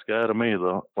a nice guy to me,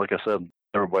 though. Like I said,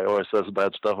 everybody always says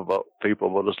bad stuff about people,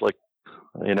 but it's like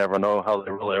you never know how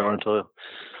they really are until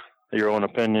your own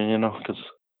opinion, you know. Because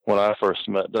when I first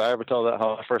met, did I ever tell that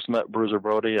how I first met Bruiser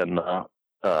Brody and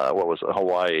what was it,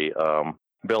 Hawaii?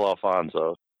 Bill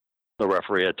Alfonso, the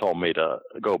referee, had told me to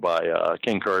go by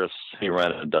King Curtis. He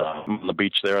rented on the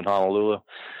beach there in Honolulu,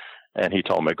 and he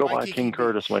told me go by King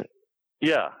Curtis.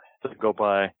 Go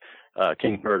by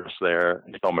King Curtis there.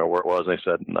 He told me where it was. And he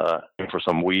said for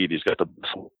some weed. He's got the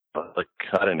like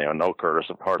I didn't even know Curtis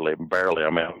barely. I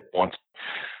mean, once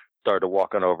started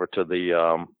walking over to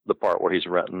the part where he's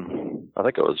renting. I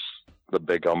think it was the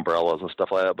big umbrellas and stuff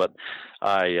like that. But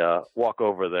I walk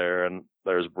over there, and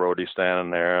there's Brody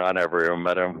standing there. I never even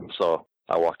met him, so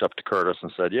I walked up to Curtis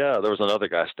and said, "Yeah, there was another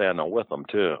guy standing with him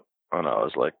too." And I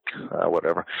was like,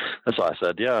 whatever. And so I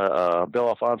said, "Yeah, Bill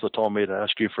Alfonso told me to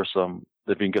ask you for if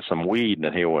you can get some weed."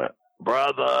 And he went,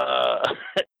 "Brother,"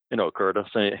 you know, Curtis.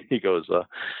 And he goes,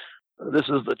 "This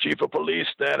is the chief of police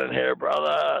standing here,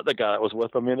 brother." The guy that was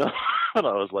with him, you know. And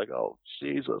I was like, "Oh,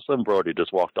 Jesus." And Brody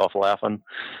just walked off laughing.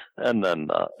 And then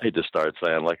he just started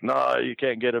saying, like, "No, you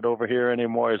can't get it over here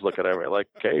anymore." He's looking at me like,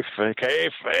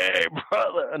 kayfabe,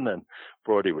 brother. And then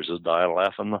Brody was just dying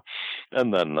laughing.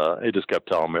 And then he just kept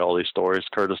telling me all these stories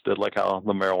Curtis did, like how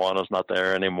the marijuana's not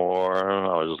there anymore. And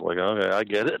I was just like, okay, I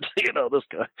get it. You know, this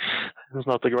guy is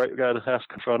not the right guy to ask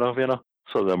in front of, you know.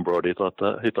 So then Brody thought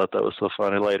that was so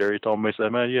funny. Later he told me, he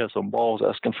said, "Man, you had some balls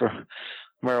asking for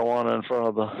marijuana in front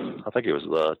of I think he was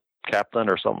the captain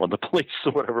or something of the police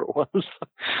or whatever it was."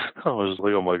 I was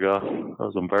like, oh my God, that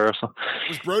was embarrassing.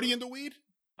 Was Brody into weed?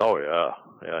 Oh yeah.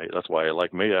 That's why he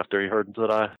liked me. After he heard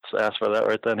that I asked for that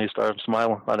right then, he started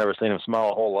smiling. I never seen him smile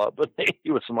a whole lot, but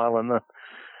he was smiling then.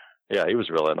 Yeah, he was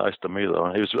really nice to me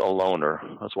though. He was a loner.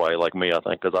 That's why he liked me, I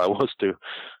think, because I was too.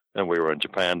 And we were in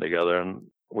Japan together, and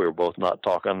we were both not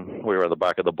talking. We were in the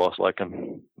back of the bus,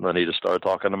 and then he just started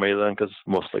talking to me then, because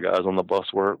most of the guys on the bus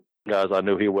were guys I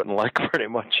knew he wouldn't like pretty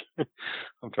much.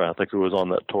 I'm trying to think who was on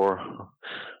that tour.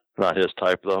 Not his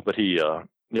type, though, but he, and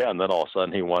then all of a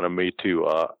sudden he wanted me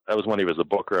to, that was when he was a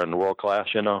booker in World Class,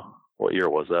 you know. What year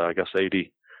was that? I guess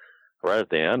 80, right at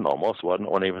the end almost, wasn't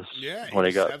it, when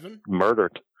he got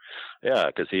murdered. Yeah,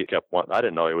 because he kept wanting, I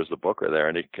didn't know he was the booker there,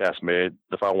 and he asked me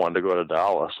if I wanted to go to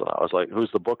Dallas, and I was like, "Who's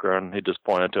the booker?" And he just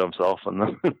pointed to himself, and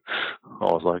then I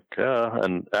was like, "Yeah."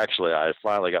 And actually, I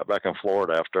finally got back in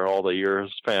Florida after all the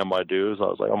years paying my dues. I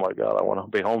was like, "Oh my God, I want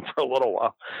to be home for a little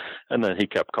while." And then he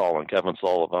kept calling Kevin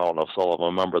Sullivan. I don't know if Sullivan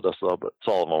remembered this though, but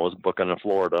Sullivan was booking in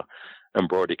Florida, and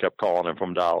Brody kept calling him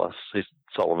from Dallas.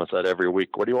 Sullivan said every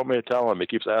week, "What do you want me to tell him? He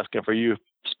keeps asking for you.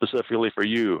 Specifically for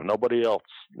you, nobody else."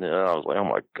 Yeah, I was like, oh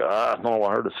my God, I don't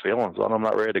want to hurt his feelings. I'm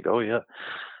not ready to go yet.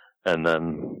 And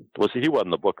then he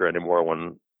wasn't the booker anymore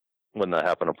when that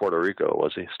happened in Puerto Rico.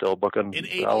 Was he still booking in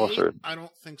Dallas? I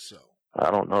don't think so.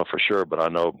 I don't know for sure, but I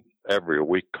know every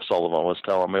week Sullivan was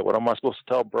telling me, "What am I supposed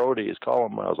to tell Brody?" He's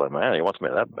calling me. I was like, man, he wants me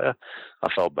that bad. I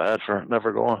felt bad for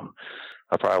never going.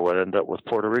 I probably would end up with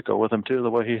Puerto Rico with him too, the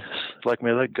way he liked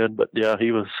me that good. But yeah,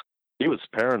 he was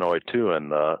paranoid too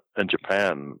in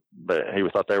Japan. But he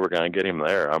thought they were going to get him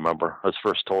there. I remember his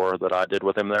first tour that I did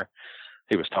with him there.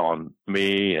 He was telling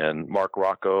me and Mark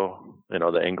Rocco, you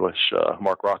know, the English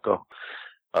Mark Rocco,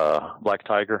 Black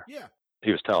Tiger. Yeah.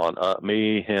 He was telling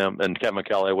me, him, and Kevin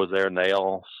Kelly was there,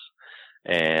 Nails,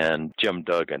 and Jim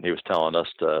Duggan. He was telling us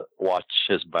to watch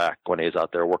his back when he was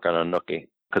out there working on Nookie,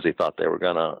 because he thought they were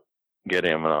going to get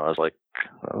him. And I was like,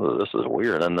 oh, this is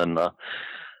weird. And then,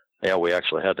 we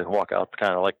actually had to walk out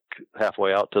kind of like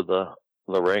halfway out to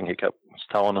the ring. He kept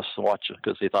telling us to watch it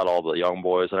because he thought all the young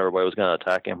boys and everybody was going to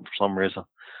attack him for some reason.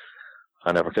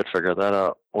 I never could figure that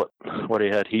out. What he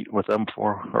had heat with them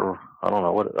for, or I don't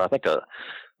know what. I think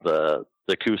the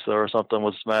Kusa or something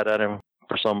was mad at him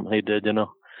for something he did. You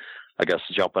know, I guess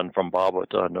jumping from Baba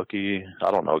to Nookie.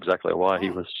 I don't know exactly why he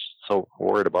was so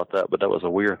worried about that, but that was a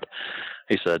weird.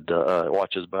 He said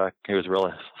watch his back. He was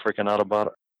really freaking out about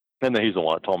it. And then he's the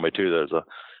one that told me too. There's a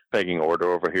pegging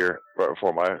order over here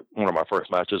for one of my first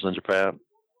matches in Japan.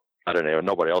 I didn't even.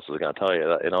 Nobody else is going to tell you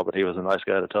that, But he was a nice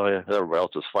guy to tell you. Everybody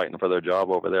else is fighting for their job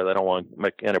over there. They don't want to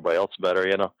make anybody else better,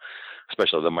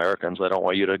 Especially the Americans. They don't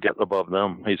want you to get above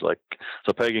them. He's like, it's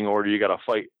a pegging order. You got to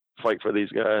fight for these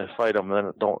guys. Fight them.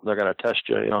 Then they're going to test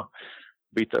you.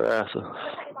 Beat their asses.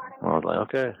 I was like,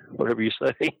 okay, whatever you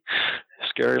say.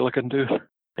 Scary looking dude.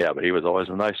 Yeah, but he was always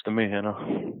nice to me. I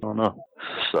don't know.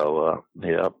 So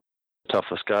yeah.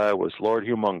 Toughest guy was Lord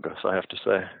Humongous, I have to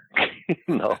say.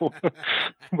 No.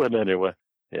 But anyway,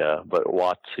 yeah. But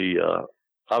Watts,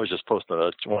 I was just posting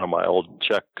one of my old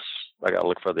checks. I got to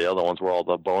look for the other ones where all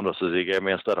the bonuses he gave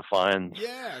me instead of fines.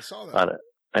 Yeah, I saw that.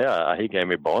 Yeah, he gave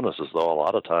me bonuses, though, a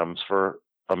lot of times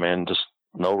just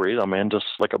no reason. Just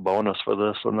like a bonus for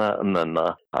this and that. And then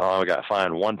I got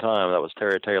fined one time. That was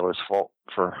Terry Taylor's fault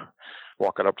for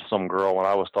walking up to some girl when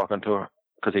I was talking to her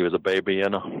because he was a baby,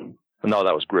 No,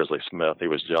 that was Grizzly Smith. He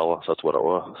was jealous. That's what it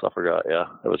was. I forgot. Yeah,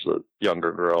 it was a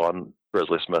younger girl, and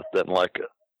Grizzly Smith didn't like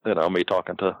it. Me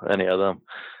talking to any of them.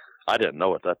 I didn't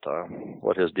know at that time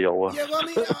what his deal was. Yeah,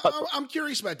 well, I'm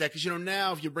curious about that because,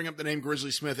 now if you bring up the name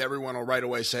Grizzly Smith, everyone will right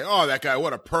away say, oh, that guy,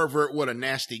 what a pervert, what a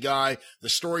nasty guy. The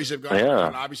stories have gone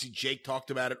on. Obviously, Jake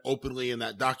talked about it openly in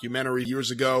that documentary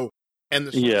years ago. And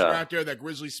the stories are out there that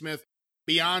Grizzly Smith,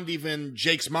 beyond even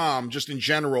Jake's mom, just in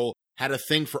general, had a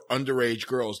thing for underage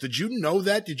girls. Did you know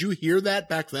that? Did you hear that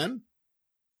back then?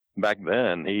 Back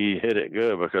then, he hit it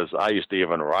good because I used to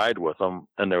even ride with him,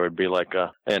 and there would be like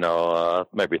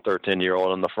maybe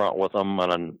 13-year-old in the front with him,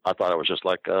 and I thought it was just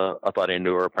like I thought he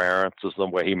knew her parents is the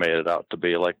way he made it out to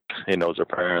be, like he knows her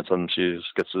parents, and she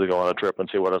gets to go on a trip and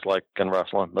see what it's like in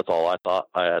wrestling. That's all I thought.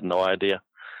 I had no idea.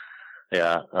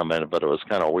 Yeah, but it was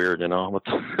kind of weird, now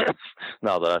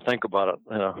that I think about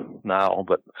it, now,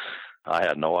 but I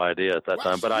had no idea at that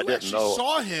time, but I didn't know.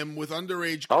 Saw him with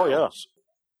underage girls. Oh yeah,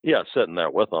 yeah, sitting there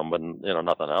with him, but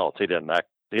nothing else. He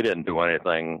didn't do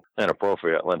anything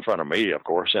inappropriate in front of me, of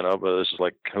course, but it's just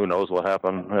like who knows what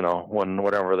happened,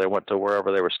 whenever they went to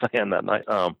wherever they were staying that night.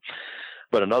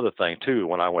 But another thing too,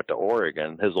 when I went to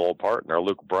Oregon, his old partner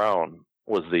Luke Brown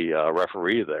was the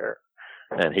referee there,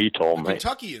 and he told me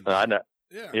Kentuckian. And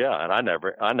I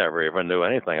never even knew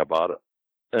anything about it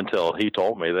until he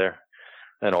told me there.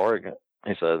 In Oregon,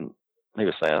 he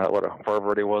was saying what a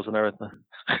pervert he was and everything.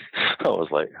 I was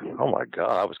like, oh my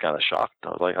God, I was kind of shocked. I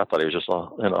was like, I thought he was just a,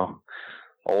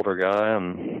 older guy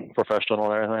and professional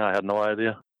and everything. I had no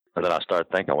idea. And then I started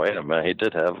thinking, wait a minute, he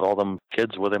did have all them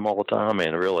kids with him all the time.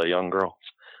 Really young girls.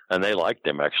 And they liked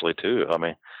him actually too.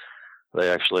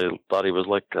 They actually thought he was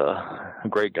like a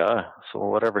great guy. So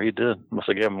whatever he did, must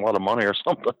have given him a lot of money or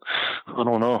something. I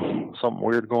don't know. Something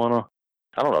weird going on.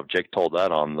 I don't know if Jake told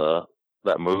that on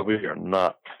that movie or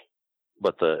not,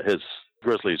 but his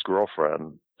Grizzly's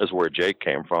girlfriend is where Jake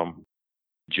came from.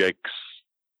 Jake's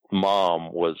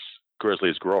mom was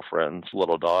Grizzly's girlfriend's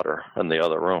little daughter in the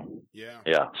other room.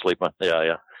 Yeah, sleeping.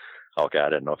 Yeah. Okay, I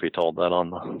didn't know if he told that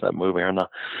on that movie or not.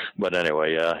 But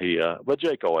anyway, but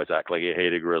Jake always acted like he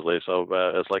hated Grizzly, so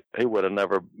it's like he would have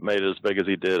never made it as big as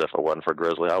he did if it wasn't for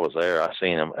Grizzly. I was there. I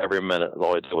seen him every minute.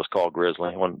 All he did was call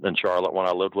Grizzly in Charlotte when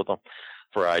I lived with him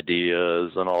for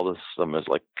ideas and all this. It's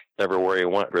like everywhere he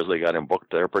went, Grizzly got him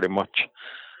booked there pretty much.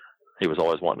 He was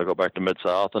always wanting to go back to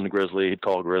Mid-South, and he'd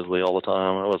call Grizzly all the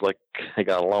time. It was like he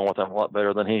got along with him a lot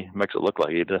better than he makes it look like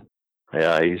he did.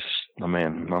 Yeah, I don't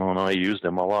know, he used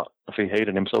him a lot if he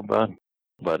hated him so bad.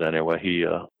 But anyway,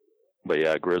 but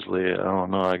yeah, Grizzly, I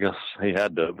don't know, I guess he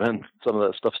had to have been. Some of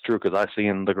that stuff's true because I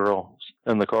seen the girls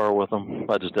in the car with him.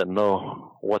 I just didn't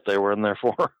know what they were in there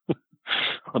for.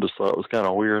 I just thought it was kind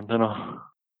of weird,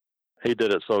 He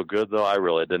did it so good, though, I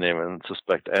really didn't even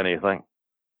suspect anything.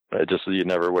 You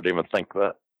never would even think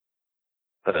that.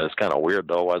 It's kind of weird,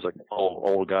 though. Why does an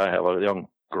old guy have a young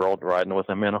girl riding with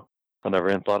him, I never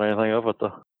even thought anything of it,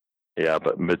 though. Yeah,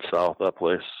 but Mid-South, that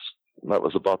place,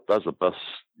 that's the best,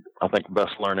 I think,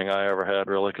 best learning I ever had,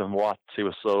 really, because Watts,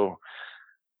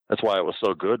 that's why it was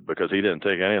so good, because he didn't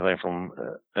take anything from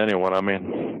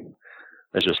anyone.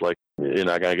 It's just like, you're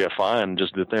not going to get fined.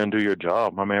 Just get there and do your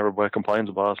job. Everybody complains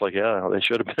about it. It's like, yeah, they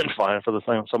should have been fined for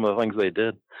some of the things they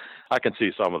did. I can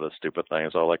see some of the stupid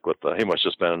things. He must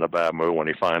have just been in a bad mood when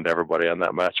he fined everybody in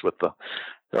that match with the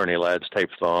Ernie Ladd's tape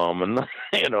thumb and,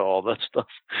 all that stuff.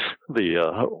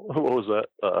 What was that?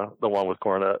 The one with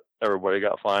Cornette. Everybody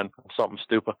got fined. Something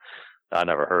stupid. I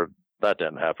never heard. That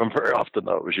didn't happen very often,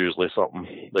 though. It was usually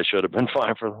something they should have been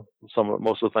fined for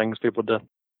most of the things people did.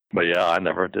 But yeah, I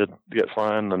never did get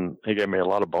fined, and he gave me a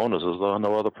lot of bonuses, though.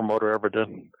 No other promoter ever did.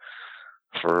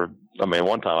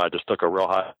 one time I just took a real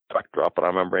high backdrop, and I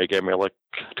remember he gave me like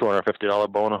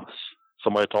 $250 bonus.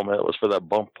 Somebody told me it was for that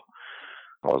bump.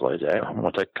 I was like, yeah, I'm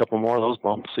going to take a couple more of those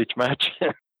bumps each match.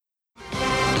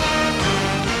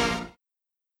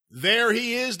 There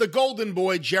he is, the Golden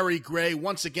Boy, Jerry Gray.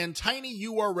 Once again,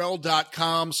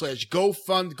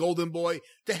 tinyurl.com/GoFund Golden Boy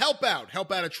to help out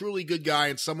a truly good guy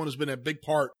and someone who's been a big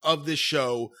part of this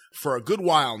show for a good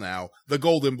while now, the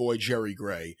Golden Boy, Jerry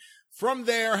Gray. From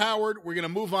there, Howard, we're going to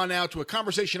move on now to a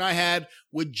conversation I had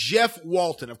with Jeff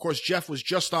Walton. Of course, Jeff was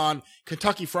just on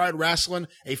Kentucky Fried Wrestling,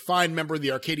 a fine member of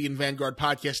the Arcadian Vanguard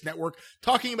Podcast Network,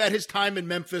 talking about his time in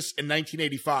Memphis in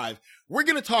 1985. We're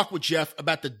going to talk with Jeff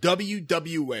about the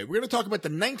WWA. We're going to talk about the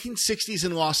 1960s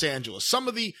in Los Angeles. Some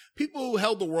of the people who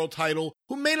held the world title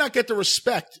who may not get the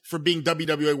respect for being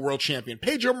WWA World Champion.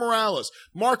 Pedro Morales,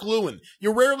 Mark Lewin.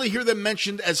 You rarely hear them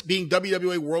mentioned as being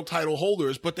WWA World title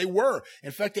holders, but they were.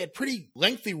 In fact, they had pretty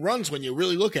lengthy runs when you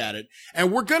really look at it.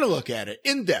 And we're going to look at it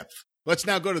in depth. Let's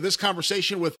now go to this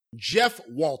conversation with Jeff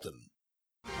Walton.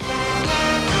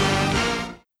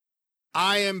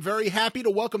 I am very happy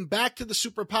to welcome back to the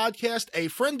Super Podcast a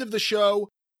friend of the show,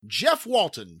 Jeff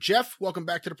Walton. Jeff, welcome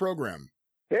back to the program.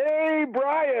 Hey,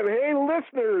 Brian. Hey,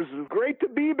 listeners. Great to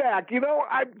be back. You know,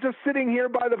 I'm just sitting here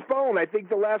by the phone. I think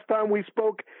the last time we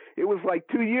spoke, it was like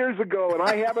 2 years ago, and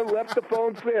I haven't left the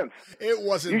phone since. It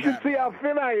wasn't. You should see how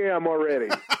thin I am already.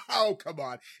 Oh, come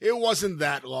on. It wasn't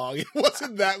that long. It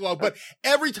wasn't that long. But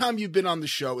every time you've been on the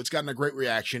show, it's gotten a great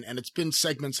reaction, and it's been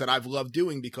segments that I've loved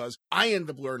doing because I end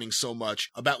up learning so much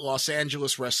about Los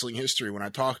Angeles wrestling history when I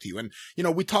talk to you. And, you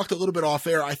know, we talked a little bit off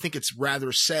air. I think it's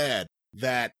rather sad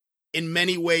that in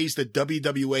many ways, the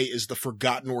WWA is the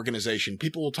forgotten organization.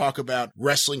 People will talk about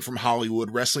wrestling from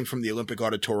Hollywood, wrestling from the Olympic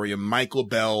Auditorium, Mike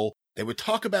LaBelle. They would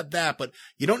talk about that, but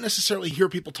you don't necessarily hear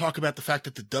people talk about the fact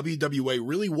that the WWA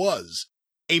really was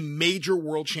a major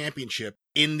world championship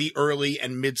in the early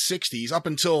and mid-'60s, up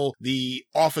until the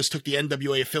office took the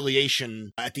NWA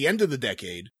affiliation at the end of the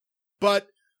decade. But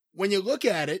when you look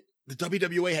at it, the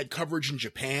WWA had coverage in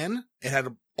Japan. It had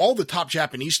all the top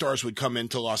Japanese stars would come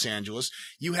into Los Angeles.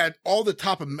 You had all the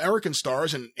top American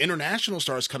stars and international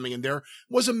stars coming in there. It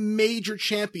was a major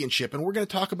championship. And we're going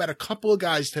to talk about a couple of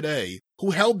guys today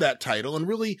who held that title and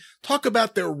really talk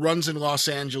about their runs in Los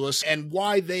Angeles and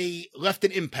why they left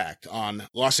an impact on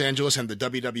Los Angeles and the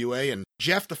WWA. And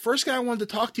Jeff, the first guy I wanted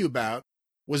to talk to you about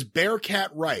was Bearcat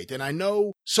Wright. And I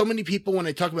know so many people, when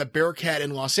they talk about Bearcat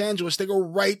in Los Angeles, they go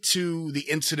right to the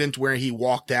incident where he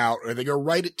walked out, or they go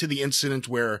right to the incident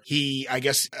where he, I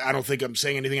don't think I'm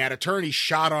saying anything out of turn, he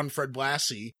shot on Fred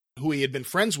Blassie, who he had been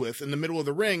friends with, in the middle of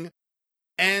the ring.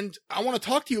 And I want to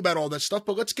talk to you about all that stuff,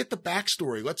 but let's get the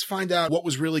backstory. Let's find out what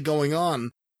was really going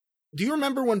on. Do you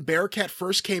remember when Bearcat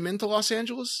first came into Los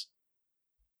Angeles?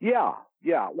 Yeah.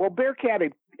 Well, Bearcat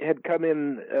had come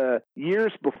in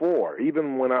years before,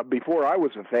 even before I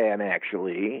was a fan,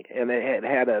 actually, and it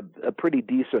had a pretty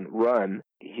decent run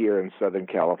here in Southern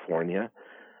California.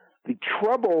 The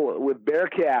trouble with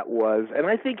Bearcat was, and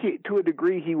I think to a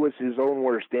degree he was his own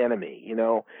worst enemy, you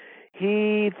know,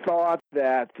 he thought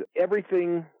that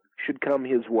everything should come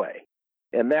his way.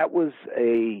 And that was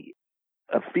a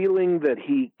feeling that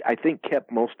he, I think,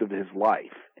 kept most of his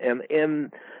life,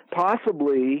 and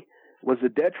possibly was a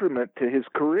detriment to his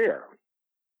career.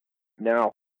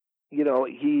 Now, you know,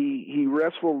 he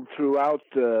wrestled throughout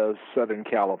Southern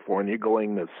California,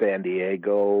 going to San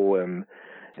Diego and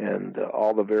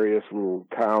all the various little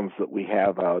towns that we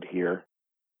have out here.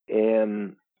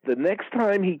 And the next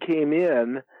time he came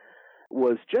in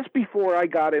was just before I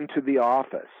got into the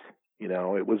office. You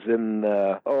know, it was in,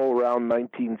 around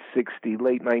 1960,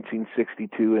 late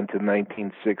 1962 into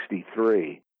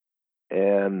 1963.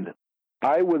 And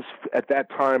at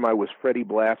that time, I was Freddie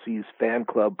Blassie's fan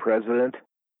club president.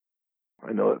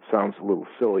 I know it sounds a little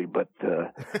silly, but,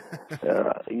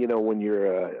 you know, when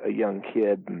you're a young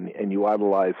kid and you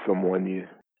idolize someone,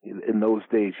 in those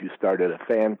days you started a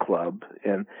fan club,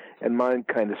 and mine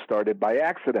kind of started by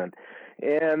accident.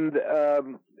 And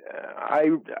I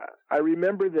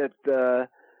remember that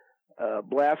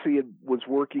Blassie was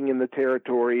working in the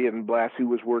territory, and Blassie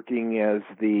was working as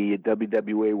the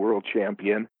WWA World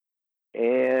Champion.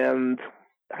 And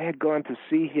I had gone to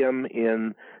see him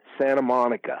in Santa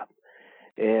Monica,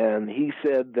 and he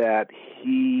said that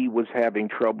he was having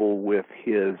trouble with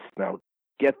now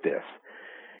get this,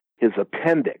 his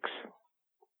appendix.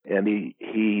 And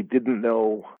he didn't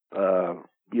know,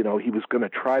 you know, he was going to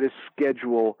try to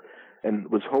schedule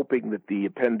and was hoping that the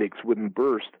appendix wouldn't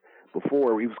burst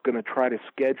before. He was going to try to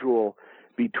schedule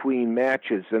between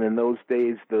matches. And in those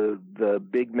days, the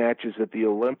big matches at the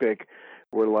Olympic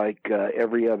were like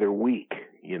every other week,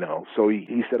 So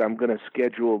he said, I'm going to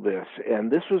schedule this.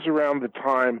 And this was around the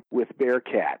time with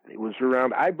Bearcat.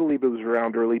 I believe it was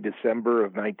around early December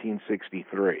of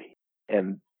 1963.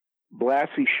 And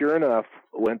Blassie, sure enough,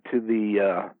 went to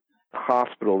the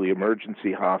hospital, the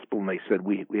emergency hospital, and they said,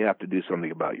 we have to do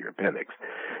something about your appendix.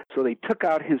 So they took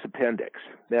out his appendix.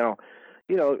 Now,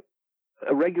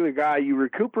 a regular guy you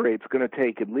recuperate is going to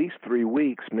take at least 3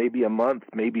 weeks, maybe a month,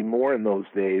 maybe more in those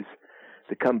days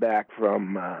to come back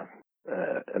from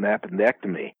an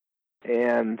appendectomy.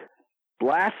 And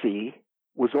Blassie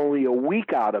was only a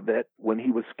week out of it when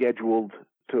he was scheduled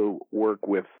to work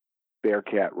with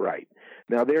Bearcat Wright.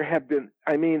 Now, there have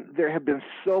been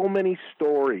so many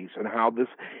stories on how this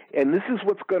is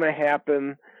what's going to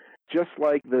happen, just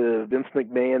like the Vince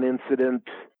McMahon incident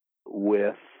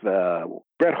with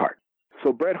Bret Hart.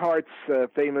 So Bret Hart's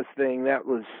famous thing, that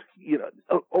was,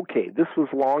 okay, this was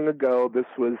long ago. This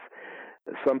was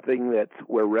something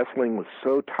where wrestling was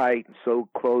so tight, so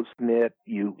close-knit,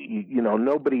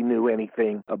 nobody knew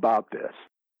anything about this.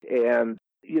 And,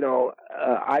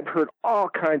 I've heard all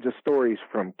kinds of stories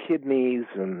from kidneys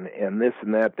and this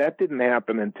and that. That didn't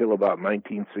happen until about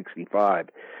 1965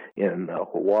 in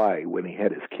Hawaii when he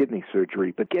had his kidney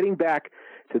surgery. But getting back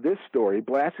to this story,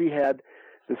 Blassie had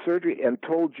the surgery and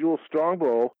told Jules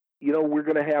Strongbow, we're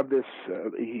going to have this,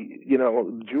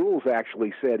 Jules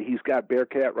actually said he's got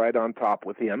Bearcat right on top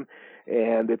with him,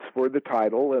 and it's for the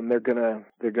title, and they're going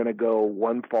to go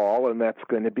one fall, and that's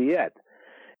going to be it.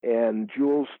 And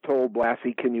Jules told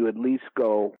Blassie, can you at least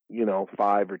go,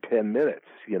 5 or 10 minutes,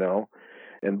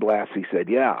 And Blassie said,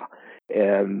 yeah.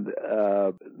 And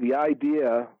the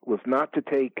idea was not to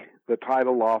take the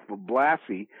title off of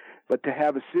Blassie, but to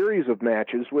have a series of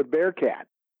matches with Bearcat.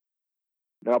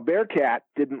 Now, Bearcat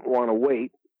didn't want to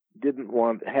wait,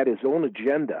 had his own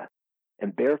agenda,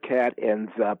 and Bearcat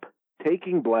ends up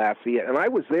taking Blassie, and I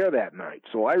was there that night,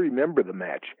 so I remember the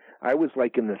match. I was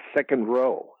like in the second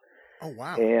row. Oh,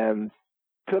 wow. And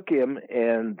took him,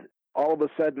 and all of a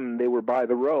sudden they were by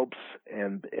the ropes,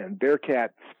 and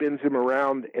Bearcat spins him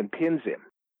around and pins him.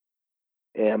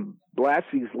 And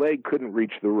Blassie's leg couldn't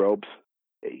reach the ropes.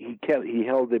 He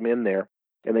held him in there,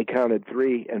 and they counted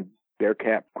 3, and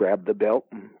Bearcat grabbed the belt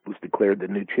and was declared the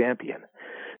new champion.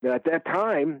 Now, at that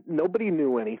time, nobody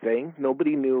knew anything.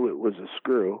 Nobody knew it was a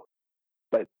screw.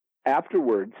 But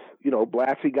afterwards,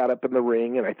 Blassie got up in the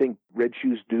ring, and I think Red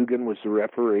Shoes Dugan was the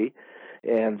referee,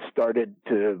 and started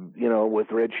to,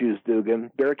 with Red Shoes Dugan.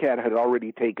 Bearcat had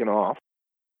already taken off.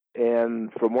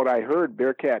 And from what I heard,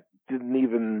 Bearcat didn't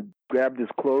even grab his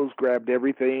clothes, grabbed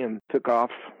everything, and took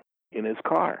off in his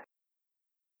car.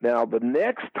 Now, the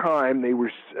next time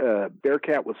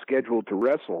Bearcat was scheduled to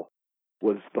wrestle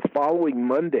was the following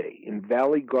Monday in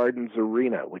Valley Gardens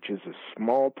Arena, which is a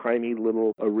small, tiny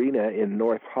little arena in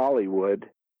North Hollywood,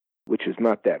 which is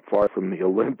not that far from the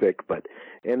Olympic. But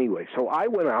anyway, so I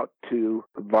went out to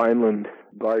Vineland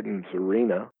Gardens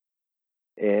Arena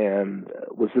and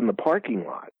was in the parking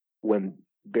lot when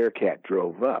Bearcat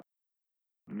drove up.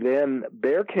 Then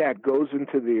Bearcat goes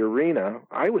into the arena.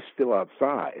 I was still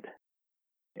outside.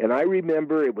 And I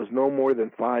remember it was no more than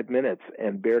 5 minutes,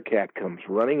 and Bearcat comes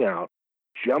running out,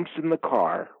 jumps in the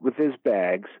car with his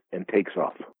bags, and takes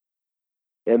off.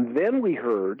 And then we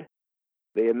heard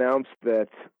they announced that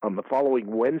on the following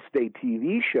Wednesday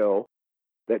TV show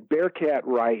that Bearcat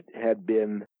Wright had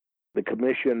been the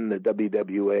commission, the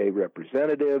WWA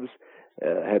representatives,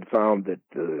 had found that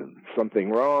something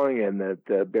wrong, and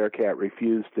that Bearcat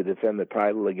refused to defend the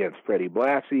title against Freddie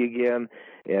Blassie again,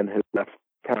 and has left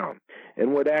town.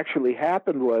 And what actually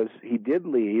happened was he did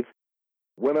leave,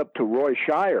 went up to Roy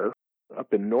Shire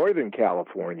up in Northern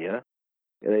California.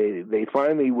 They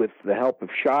finally, with the help of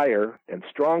Shire and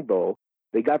Strongbow,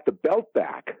 they got the belt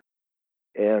back.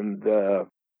 And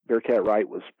Bearcat Wright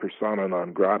was persona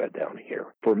non grata down here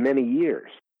for many years.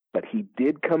 But he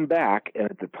did come back, and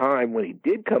at the time when he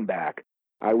did come back,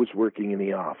 I was working in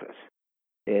the office.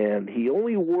 And he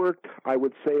only worked, I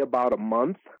would say, about a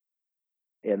month,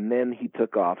 and then he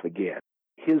took off again.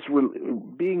 His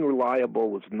being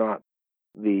reliable was not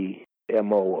the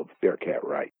MO of Bearcat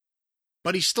Wright.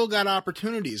 But he still got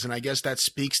opportunities, and I guess that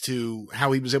speaks to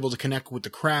how he was able to connect with the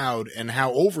crowd and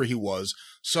how over he was.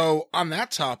 So on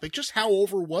that topic, just how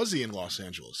over was he in Los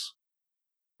Angeles?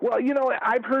 Well,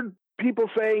 I've heard people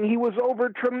saying he was over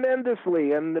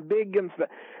tremendously and the big and stuff.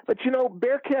 But,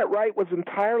 Bearcat Wright was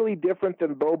entirely different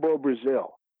than Bobo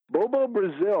Brazil. Bobo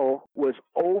Brazil was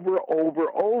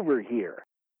over here.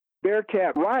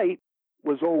 Bearcat Wright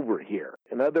was over here.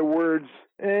 In other words,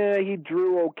 he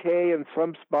drew okay in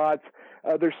some spots.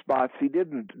 Other spots he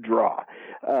didn't draw.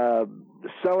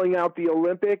 Selling out the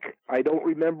Olympic, I don't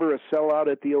remember a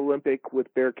sellout at the Olympic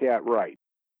with Bearcat Wright.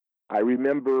 I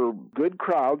remember good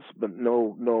crowds, but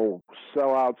no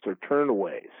sellouts or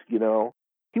turnaways, you know.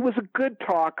 He was a good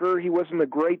talker. He wasn't a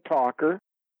great talker.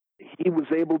 He was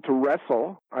able to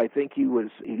wrestle. I think he was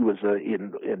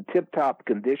in tip-top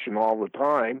condition all the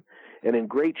time and in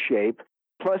great shape.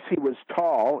 Plus, he was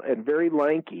tall and very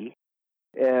lanky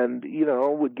and, you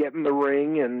know, would get in the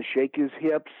ring and shake his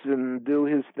hips and do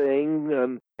his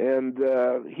thing. And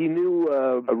he knew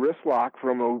a wrist lock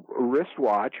from a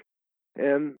wristwatch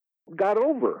and got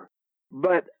over.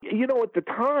 But, you know, at the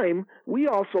time, we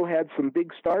also had some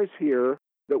big stars here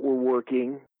that were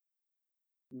working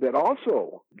that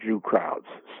also drew crowds.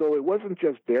 So it wasn't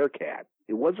just Bearcat.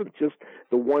 It wasn't just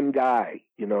the one guy,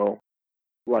 you know,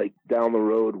 like down the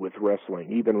road with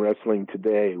wrestling, even wrestling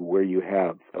today where you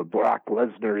have Brock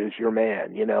Lesnar is your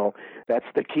man, you know, that's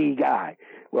the key guy.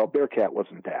 Well, Bearcat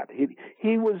wasn't that.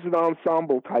 He was an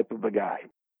ensemble type of a guy.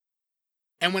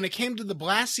 And when it came to the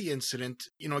Blassie incident,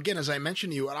 you know, again, as I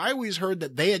mentioned to you, I always heard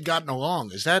that they had gotten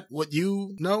along. Is that what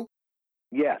you know?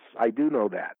 Yes, I do know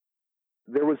that.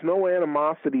 There was no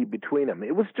animosity between them.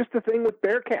 It was just a thing with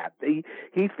Bearcat.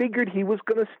 He figured he was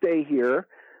going to stay here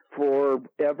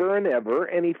forever and ever,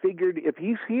 and he figured if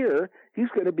he's here, he's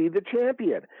going to be the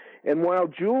champion. And while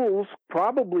Jules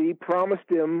probably promised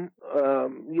him, a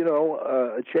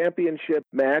championship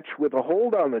match with a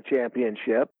hold on the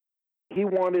championship, he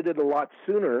wanted it a lot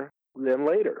sooner than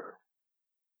later.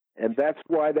 And that's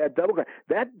why that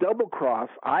double cross,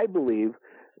 I believe,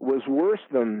 was worse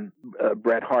than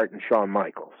Bret Hart and Shawn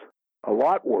Michaels. A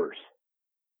lot worse.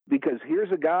 Because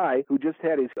here's a guy who just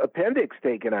had his appendix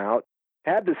taken out,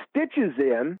 had the stitches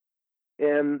in,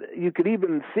 and you could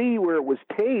even see where it was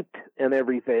taped and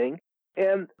everything.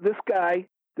 And this guy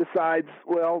decides,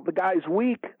 well, the guy's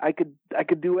weak. I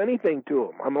could do anything to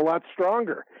him. I'm a lot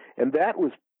stronger. And that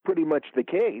was pretty much the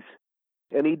case.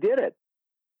 And he did it.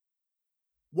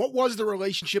 What was the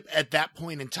relationship at that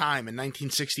point in time in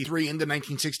 1963 into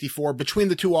 1964 between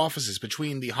the two offices,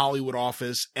 between the Hollywood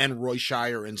office and Roy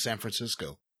Shire in San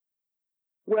Francisco?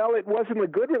 Well, it wasn't a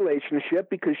good relationship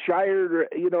because Shire,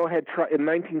 you know, had in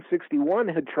 1961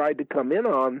 had tried to come in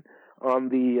on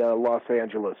the Los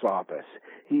Angeles office.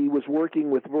 He was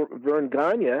working with Vern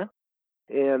Gagne,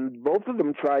 and both of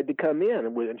them tried to come in.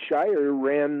 And Shire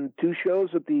ran 2 shows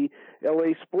at the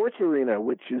L.A. Sports Arena,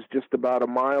 which is just about a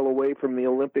mile away from the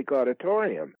Olympic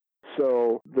Auditorium.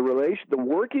 So the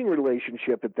working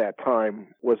relationship at that time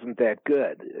wasn't that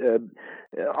good.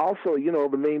 Also, you know,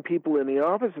 the main people in the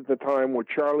office at the time were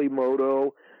Charlie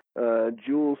Moto,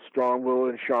 Jules Strongbow,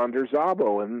 and Chandra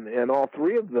Szabo, and all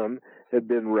 3 of them had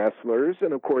been wrestlers.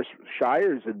 And, of course,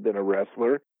 Shires had been a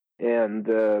wrestler. And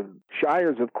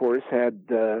Shires, of course, had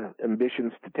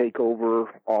ambitions to take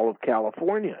over all of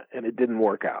California, and it didn't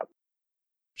work out.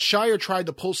 Shire tried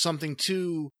to pull something,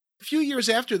 too, a few years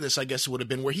after this, I guess it would have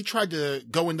been, where he tried to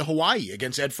go into Hawaii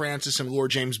against Ed Francis and Lord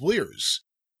James Blears,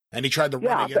 and he tried to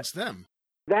run against them.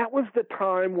 That was the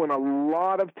time when a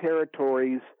lot of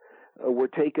territories were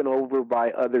taken over by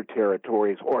other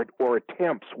territories, or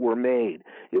attempts were made.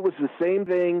 It was the same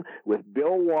thing with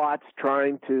Bill Watts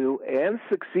trying to, and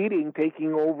succeeding,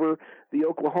 taking over the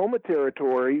Oklahoma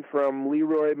territory from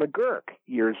Leroy McGurk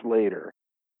years later.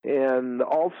 And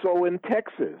also in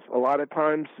Texas, a lot of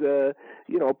times,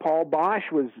 Paul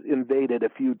Bosch was invaded a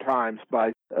few times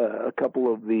by a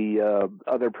couple of the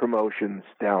other promotions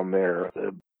down there,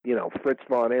 Fritz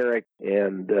von Erich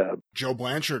and Joe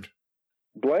Blanchard.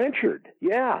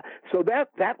 Yeah. So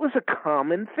that was a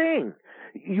common thing.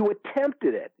 You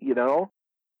attempted it, you know.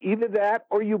 Either that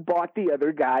or you bought the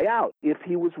other guy out if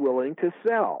he was willing to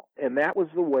sell. And that was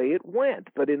the way it went.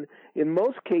 But in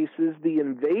most cases, the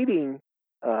invading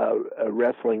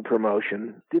wrestling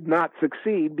promotion did not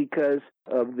succeed because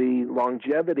of the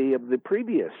longevity of the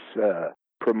previous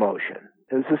promotion.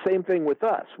 It was the same thing with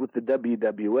us, with the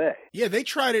WWA. Yeah, they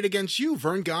tried it against you.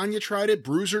 Vern Gagne tried it.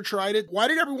 Bruiser tried it. Why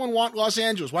did everyone want Los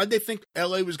Angeles? Why did they think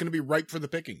L.A. was going to be ripe for the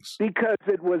pickings? Because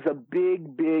it was a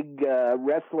big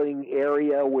wrestling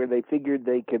area where they figured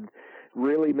they could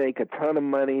really make a ton of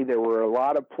money. There were a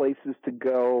lot of places to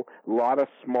go, a lot of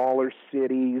smaller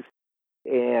cities,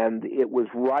 and it was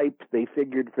ripe, they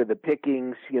figured, for the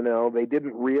pickings. You know, they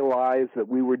didn't realize that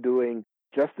we were doing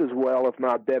just as well, if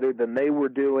not better, than they were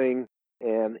doing.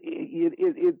 And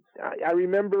I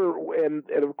remember, and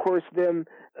of course then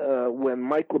when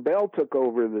Mike LaBelle took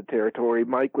over the territory,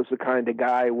 Mike was the kind of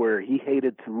guy where he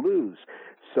hated to lose.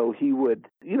 So he would,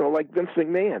 like Vince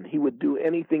McMahon, he would do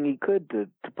anything he could to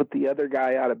put the other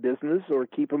guy out of business or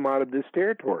keep him out of this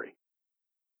territory.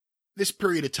 This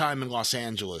period of time in Los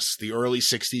Angeles, the early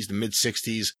 60s, the mid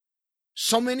 60s,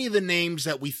 so many of the names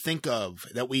that we think of,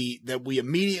 that we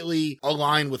immediately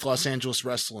align with Los Angeles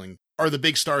wrestling are the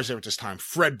big stars there at this time.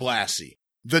 Fred Blassie,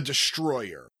 The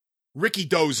Destroyer, Ricky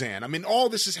Dozan. I mean, all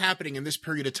this is happening in this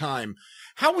period of time.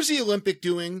 How was the Olympic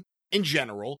doing in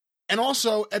general? And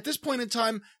also, at this point in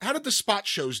time, how did the spot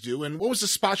shows do, and what was the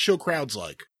spot show crowds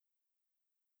like?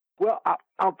 Well,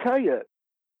 I'll tell you,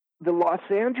 the Los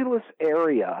Angeles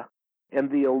area and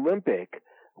the Olympic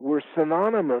were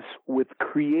synonymous with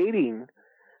creating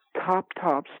top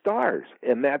stars.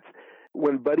 And that's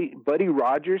when Buddy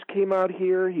Rogers came out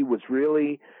here. He was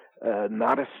really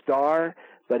not a star,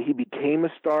 but he became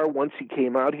a star once he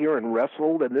came out here and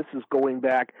wrestled. And this is going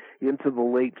back into the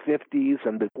late 50s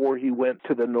and before he went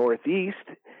to the Northeast.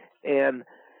 And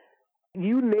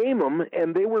you name them,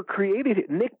 and they were created.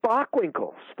 Nick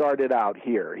Bockwinkel started out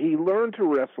here. He learned to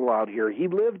wrestle out here. He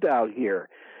lived out here.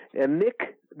 And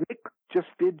Nick just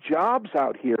did jobs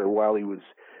out here while he was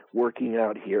working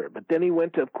out here. But then he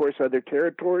went to, of course, other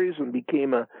territories and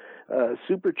became a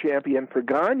super champion for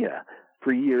Gagne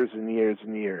for years and years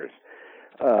and years.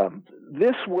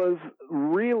 This was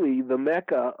really the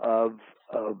mecca of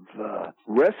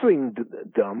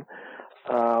wrestlingdom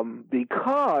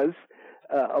because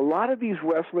a lot of these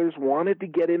wrestlers wanted to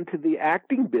get into the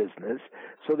acting business,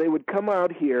 so they would come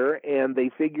out here and they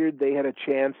figured they had a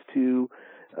chance to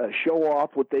show off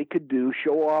what they could do,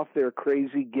 show off their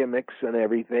crazy gimmicks and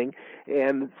everything,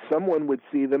 and someone would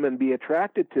see them and be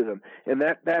attracted to them. And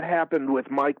that happened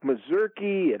with Mike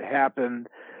Mazurki. It happened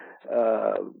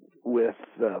with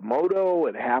Moto.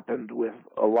 It happened with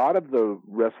a lot of the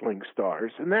wrestling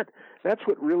stars, and that's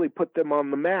what really put them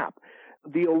on the map.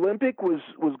 The Olympic was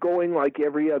going like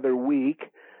every other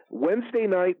week. Wednesday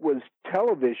night was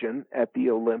television at the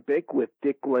Olympic with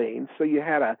Dick Lane, so you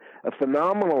had a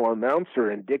phenomenal announcer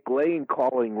in Dick Lane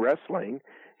calling wrestling.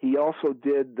 He also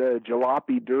did the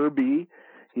Jalopy Derby.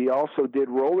 He also did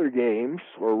roller games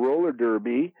or roller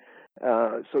derby.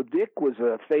 So Dick was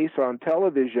a face on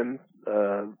television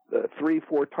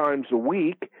 3-4 times a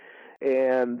week,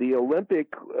 and the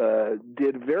Olympic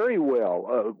did very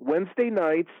well. Wednesday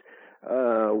nights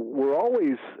were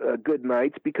always good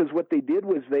nights because what they did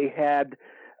was they had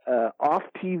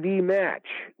off-TV match,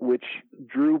 which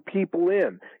drew people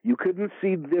in. You couldn't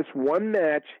see this one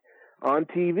match on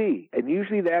TV, and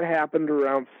usually that happened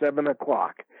around 7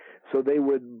 o'clock. So they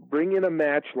would bring in a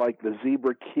match like the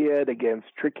Zebra Kid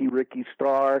against Tricky Ricky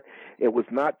Star. It was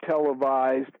not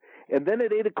televised. And then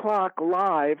at 8 o'clock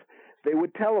live, they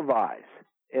would televise.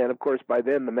 And, of course, by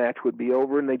then the match would be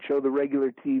over, and they'd show the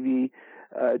regular TV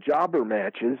jobber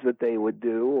matches that they would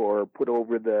do or put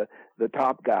over the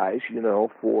top guys,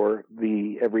 for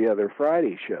the every other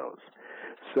Friday shows.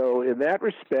 So in that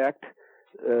respect,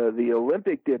 the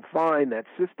Olympic did fine. That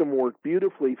system worked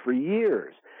beautifully for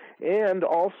years. And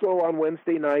also on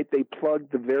Wednesday night, they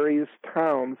plugged the various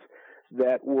towns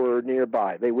that were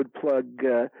nearby. They would plug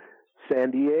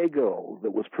San Diego,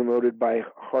 that was promoted by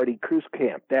Hardy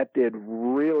Kruskamp. That did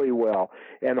really well.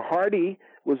 And Hardy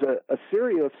was a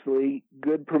seriously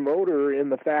good promoter in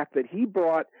the fact that he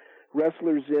brought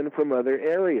wrestlers in from other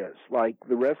areas. Like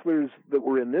the wrestlers that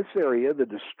were in this area, the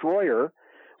Destroyer,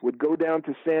 would go down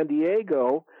to San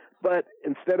Diego, but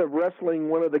instead of wrestling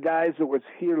one of the guys that was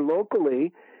here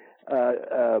locally,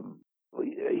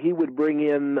 he would bring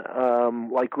in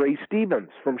like Ray Stevens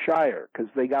from Shire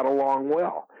because they got along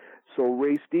well. So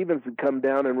Ray Stevens would come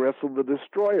down and wrestle the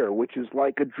Destroyer, which is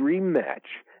like a dream match,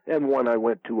 and one I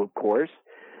went to, of course.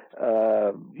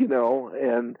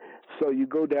 And so you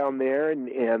go down there,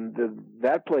 and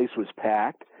that place was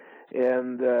packed.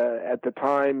 And at the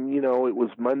time, it was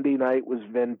Monday night was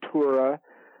Ventura,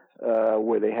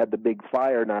 where they had the big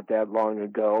fire not that long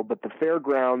ago. But the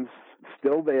fairgrounds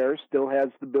still there, still has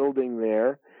the building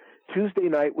there. Tuesday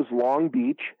night was Long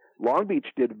Beach. Long Beach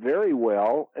did very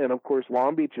well, and of course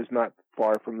Long Beach is not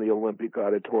far from the Olympic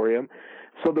Auditorium.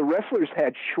 So the wrestlers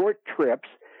had short trips.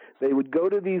 They would go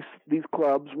to these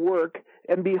clubs, work,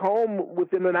 and be home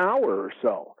within an hour or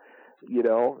so,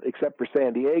 except for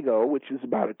San Diego, which is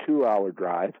about a 2-hour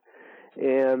drive.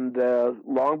 And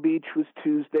Long Beach was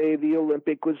Tuesday. The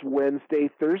Olympic was Wednesday.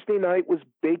 Thursday night was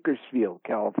Bakersfield,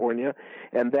 California,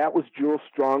 and that was Jules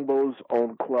Strongbow's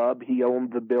own club. He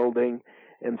owned the building,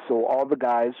 and so all the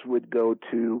guys would go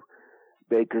to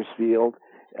Bakersfield.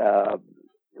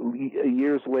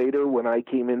 years later, when I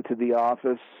came into the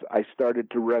office, I started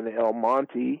to run El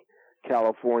Monte,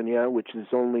 California, which is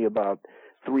only about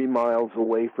 3 miles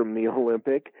away from the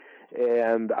Olympic.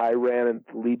 And I ran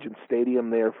at Legion Stadium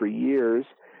there for years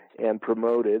and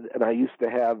promoted. And I used to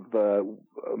have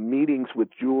meetings with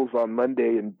Jules on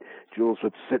Monday, and Jules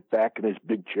would sit back in his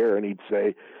big chair and he'd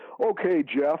say, "Okay,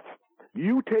 Jeff,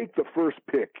 you take the first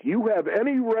pick. You have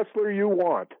any wrestler you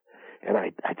want." And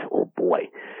I'd say, "Oh boy."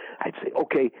 I'd say,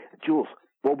 "Okay, Jules,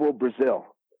 Bobo Brazil."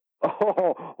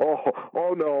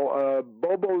 Oh no,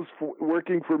 Bobo's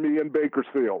working for me in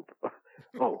Bakersfield.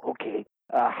 "Oh, okay.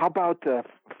 How about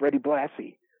Freddie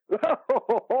Blassie?"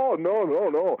 "Oh,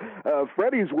 no.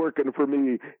 Freddie's working for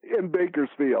me in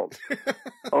Bakersfield."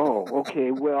 "Oh,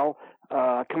 okay. Well,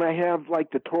 can I have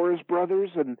like the Torres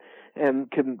brothers and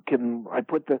can I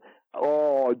put the?"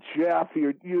 "Oh, Jeff,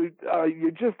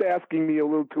 you're just asking me a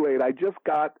little too late. I just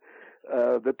got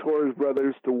the Torres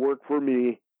brothers to work for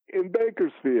me in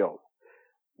Bakersfield."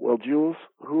 "Well, Jules,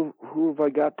 who have I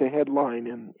got to headline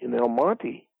in El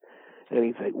Monte?" And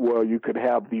he'd say, "Well, you could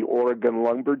have the Oregon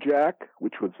Lumberjack,"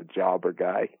 which was a jobber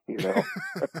guy, you know.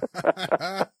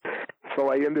 So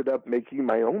I ended up making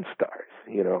my own stars,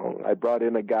 you know. I brought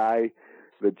in a guy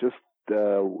that just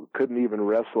couldn't even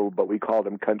wrestle, but we called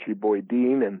him Country Boy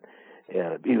Dean, and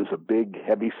he was a big,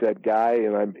 heavy-set guy,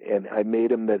 and I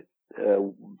made him that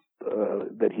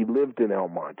he lived in El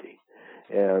Monte.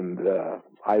 And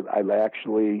I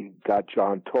actually got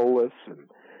John Tolis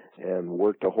and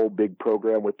worked a whole big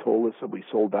program with Tolis, and we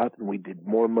sold out, and we did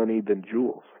more money than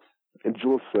Jules. And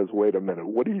Jules says, "Wait a minute,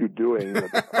 what are you doing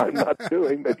that I'm not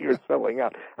doing that you're selling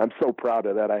out?" I'm so proud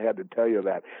of that. I had to tell you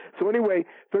that. So anyway,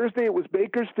 Thursday it was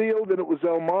Bakersfield and it was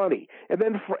El Monte. And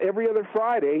then for every other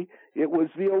Friday, it was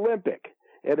the Olympic.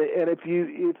 And if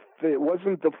it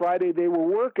wasn't the Friday they were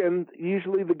working,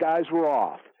 usually the guys were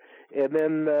off. And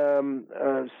then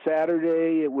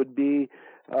Saturday it would be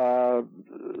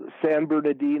San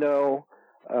Bernardino,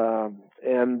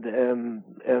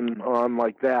 and on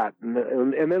like that,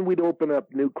 and then we'd open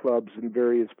up new clubs in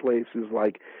various places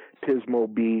like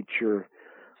Pismo Beach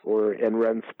and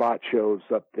run spot shows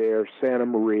up there. Santa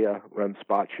Maria run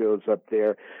spot shows up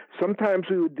there. Sometimes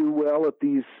we would do well at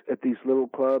these little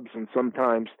clubs, and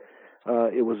sometimes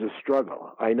it was a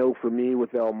struggle. I know for me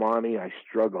with El Monte, I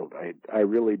struggled. I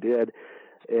really did,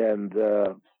 and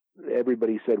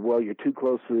everybody said, "Well, you're too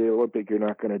close to the Olympic, you're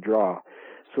not going to draw."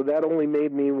 So that only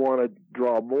made me want to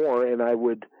draw more, and I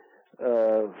would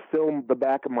film the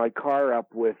back of my car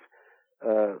up with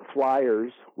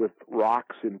flyers with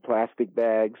rocks in plastic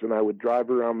bags, and I would drive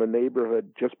around the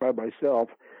neighborhood just by myself,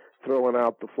 throwing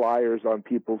out the flyers on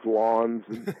people's lawns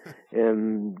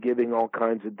and giving all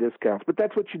kinds of discounts. But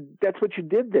that's what you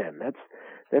did then.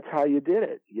 That's how you did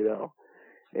it, you know.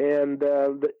 And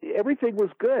everything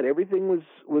was good. Everything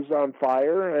was on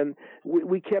fire, and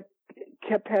we kept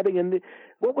having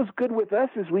what was good with us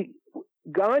is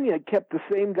Gagne kept the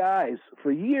same guys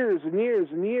for years and years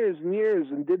and years and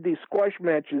years, and did these squash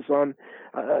matches on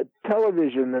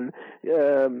television. And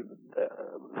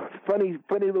funny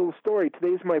little story.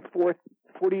 Today's my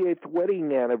 48th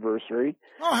wedding anniversary.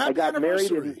 Oh, happy I got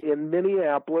anniversary. married in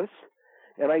Minneapolis,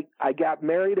 and I got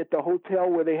married at the hotel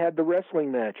where they had the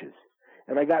wrestling matches.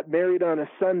 And I got married on a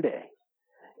Sunday,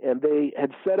 and they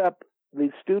had set up the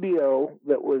studio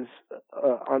that was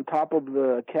on top of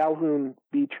the Calhoun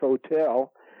Beach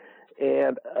Hotel,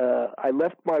 and I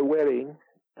left my wedding,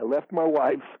 I left my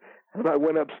wife, and I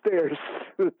went upstairs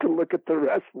to look at the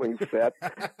wrestling set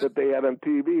that they had on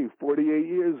TV 48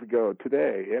 years ago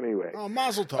today, anyway. Oh,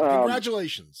 mazel tov.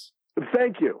 Congratulations.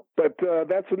 Thank you. But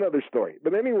that's another story.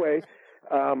 But anyway,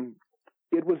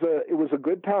 it was a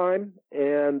good time,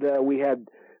 and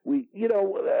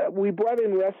we brought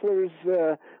in wrestlers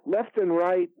left and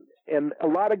right, and a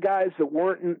lot of guys that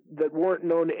weren't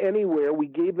known anywhere. We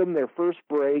gave them their first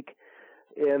break,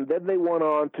 and then they went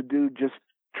on to do just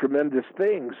tremendous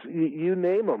things. You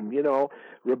name them, you know,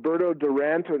 Roberto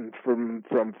Duranton from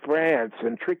France,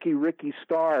 and Tricky Ricky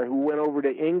Starr, who went over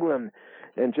to England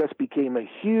and just became a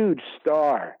huge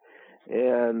star.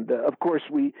 And of course,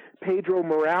 Pedro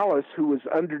Morales, who was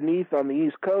underneath on the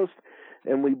East Coast,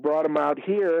 and we brought him out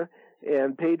here,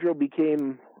 and Pedro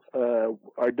became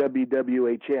our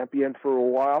WWA champion for a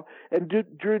while, and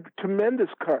drew tremendous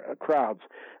crowds.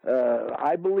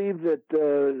 I believe that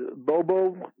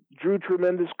Bobo drew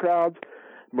tremendous crowds.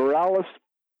 Morales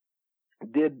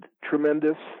did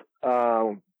tremendous.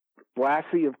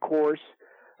 Blassie, of course.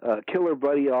 Killer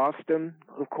Buddy Austin,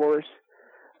 of course.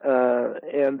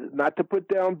 And not to put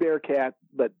down Bearcat,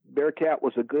 but Bearcat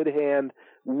was a good hand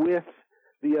with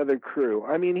the other crew.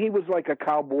 I mean, he was like a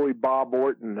Cowboy Bob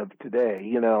Orton of today,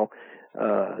 you know.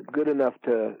 good enough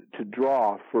to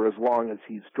draw for as long as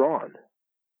he's drawn.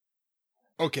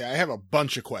 Okay, I have a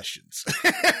bunch of questions.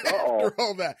 Uh-oh.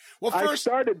 All that. Well, first,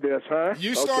 I started this, huh?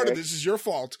 You started. Okay. This is your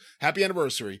fault. Happy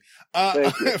anniversary.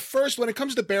 Thank you. First, when it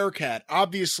comes to Bearcat,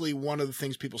 obviously one of the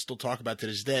things people still talk about to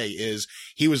this day is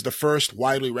he was the first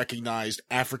widely recognized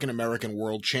African-American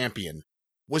world champion.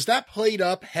 Was that played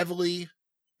up heavily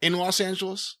in Los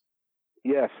Angeles?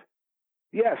 Yes.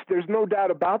 Yes, there's no doubt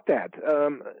about that.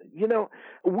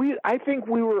 I think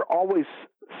we were always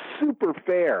super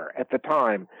fair at the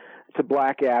time to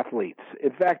black athletes.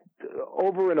 In fact,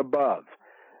 over and above.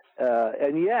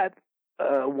 And yet,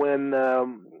 when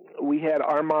we had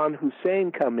Arman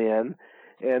Hussein come in,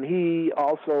 and he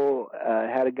also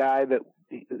had a guy that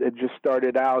had just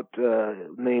started out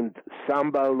named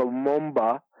Samba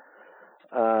Lumumba,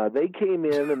 they came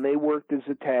in and they worked as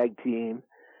a tag team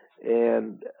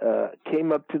and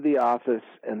came up to the office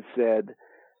and said,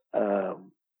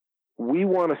 we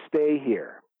want to stay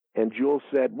here. And Jules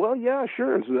said, well, yeah,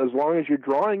 sure. As long as you're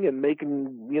drawing and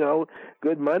making,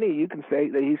 good money, you can stay.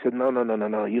 He said,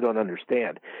 no, you don't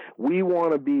understand. We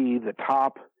want to be the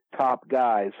top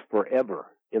guys forever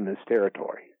in this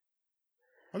territory.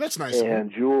 Well, that's nice. And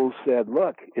Jules said,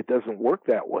 look, it doesn't work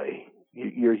that way.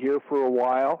 You're here for a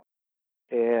while,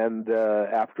 and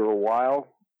after a while,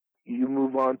 you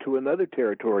move on to another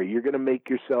territory. You're going to make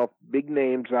yourself big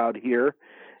names out here,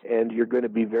 and you're going to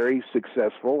be very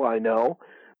successful, I know.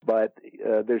 But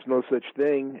there's no such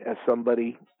thing as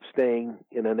somebody staying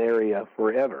in an area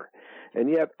forever. And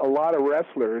yet a lot of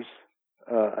wrestlers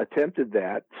attempted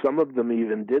that. Some of them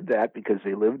even did that because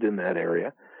they lived in that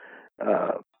area.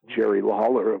 Jerry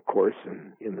Lawler, of course,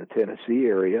 in the Tennessee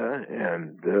area,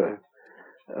 and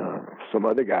some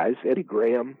other guys, Eddie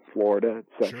Graham, Florida,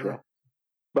 etc. Sure.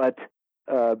 But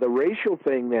the racial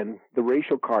thing then, the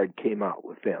racial card came out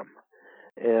with them.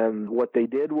 And what they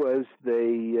did was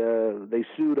they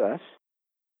sued us.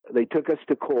 They took us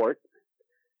to court,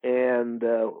 and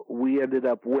we ended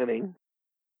up winning.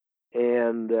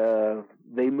 And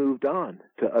they moved on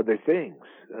to other things.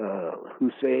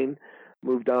 Hussein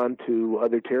moved on to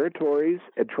other territories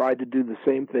and tried to do the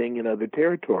same thing in other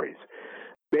territories.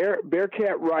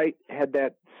 Bearcat Wright had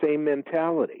that same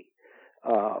mentality.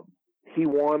 He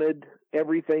wanted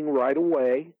everything right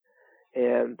away.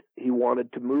 And he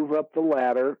wanted to move up the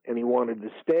ladder, and he wanted to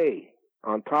stay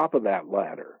on top of that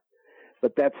ladder.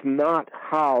 But that's not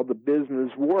how the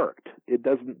business worked. It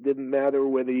didn't matter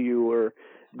whether you were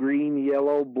green,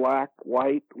 yellow, black,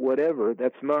 white, whatever.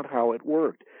 That's not how it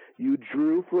worked. You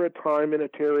drew for a time in a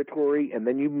territory, and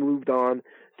then you moved on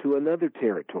to another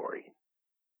territory.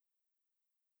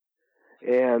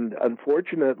 And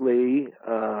unfortunately,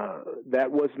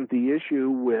 that wasn't the issue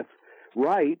with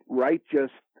Wright. Wright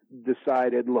just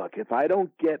decided, look, if I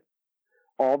don't get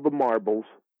all the marbles,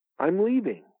 I'm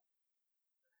leaving.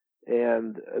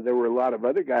 And there were a lot of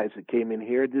other guys that came in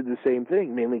here did the same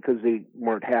thing, mainly because they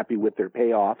weren't happy with their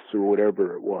payoffs or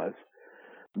whatever it was.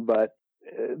 But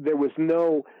there was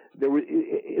no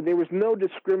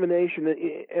discrimination.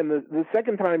 And the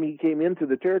second time he came into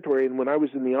the territory, and when I was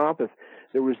in the office,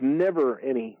 there was never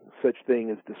any such thing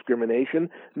as discrimination,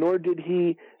 nor did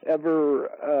he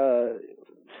ever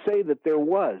say that there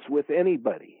was with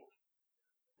anybody.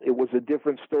 It was a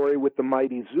different story with the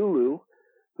Mighty Zulu,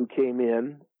 who came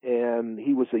in, and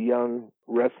he was a young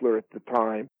wrestler at the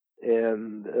time,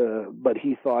 and but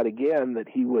he thought again that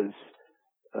he was,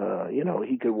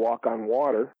 he could walk on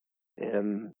water,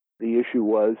 and the issue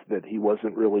was that he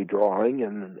wasn't really drawing,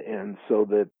 and so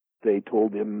that they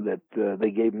told him that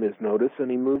they gave him his notice, and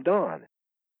he moved on.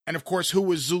 And of course, who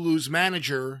was Zulu's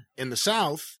manager in the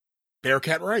South?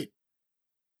 Bearcat Wright.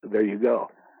 There you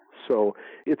go. So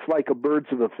it's like a birds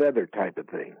of a feather type of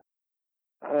thing.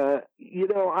 I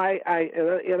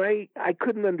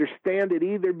couldn't understand it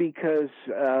either because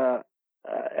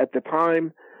at the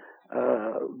time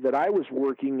that I was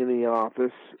working in the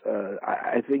office,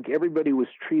 I think everybody was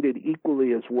treated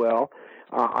equally as well.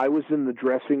 I was in the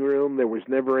dressing room. There was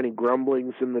never any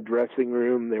grumblings in the dressing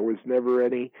room. There was never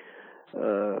any,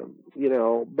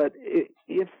 but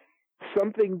if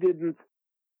something didn't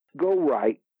go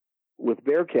right with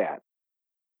Bearcat,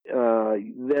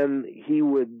 then he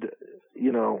would,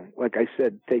 like I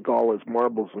said, take all his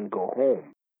marbles and go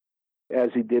home,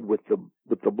 as he did with the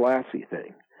Blassie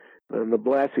thing. And the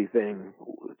Blassie thing,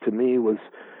 to me, was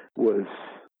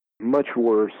much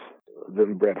worse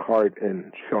than Bret Hart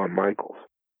and Shawn Michaels.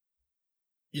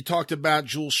 You talked about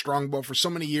Jules Strongbow. For so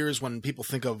many years, when people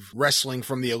think of wrestling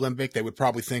from the Olympic, they would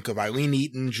probably think of Eileen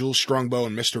Eaton, Jules Strongbow,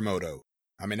 and Mr. Moto.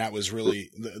 I mean, that was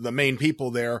really the main people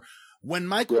there. When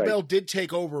Michael Bell did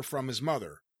take over from his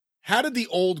mother, How did the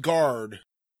old guard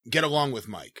get along with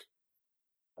Mike?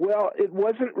 Well, it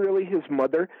wasn't really his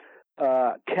mother.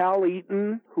 Cal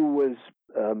Eaton, who was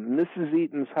Mrs.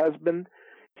 Eaton's husband,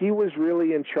 he was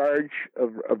really in charge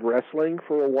of wrestling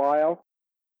for a while,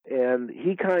 and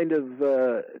he kind of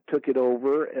took it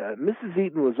over. Mrs.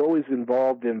 Eaton was always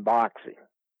involved in boxing,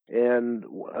 and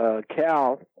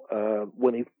Cal,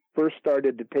 when he first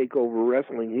started to take over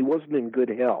wrestling, he wasn't in good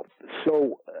health.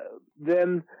 So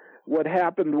then what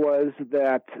happened was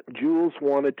that Jules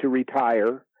wanted to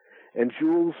retire, and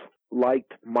Jules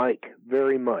liked Mike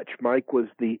very much. Mike was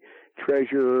the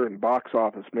treasurer and box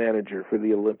office manager for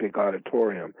the Olympic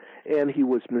Auditorium, and he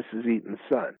was Mrs. Eaton's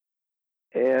son.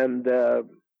 And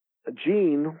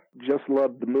Gene just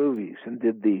loved the movies and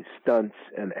did the stunts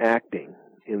and acting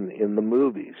in the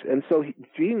movies. And so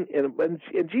Gene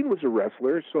was a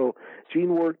wrestler, so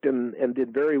Gene worked and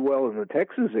did very well in the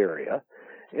Texas area.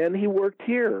 And he worked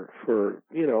here for,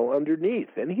 underneath.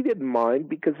 And he didn't mind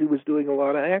because he was doing a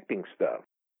lot of acting stuff.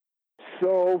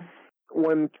 So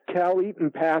when Cal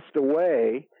Eaton passed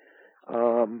away,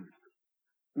 Mrs.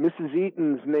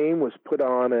 Eaton's name was put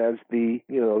on as the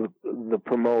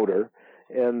promoter.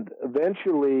 And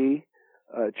eventually,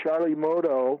 Charlie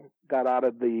Moto got out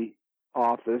of the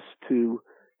office to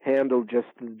handle just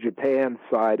the Japan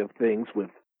side of things with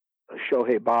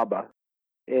Shohei Baba.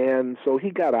 And so he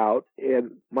got out,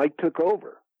 and Mike took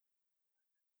over.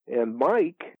 And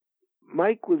Mike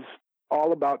was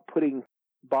all about putting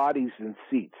bodies in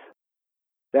seats.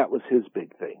 That was his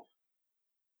big thing.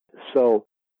 So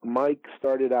Mike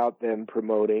started out then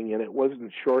promoting, and it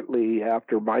wasn't shortly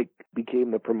after Mike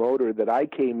became the promoter that I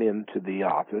came into the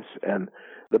office. And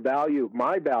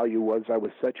my value was I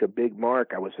was such a big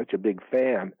mark, I was such a big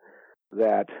fan,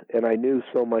 and I knew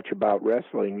so much about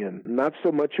wrestling, and not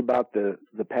so much about the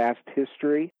past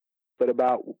history, but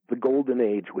about the golden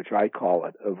age, which I call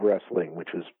it, of wrestling, which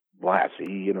was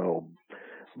Blassie,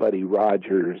 Buddy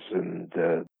Rogers, and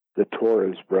the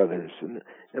Torres brothers, and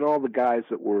all the guys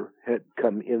that had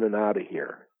come in and out of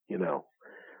here,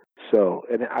 So,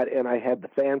 and I had the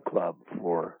fan club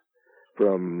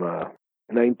from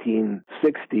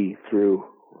 1960 through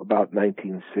about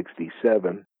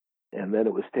 1967. And then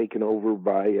it was taken over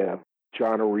by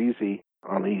John Arisi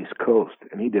on the East Coast,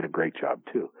 and he did a great job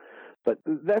too. But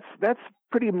that's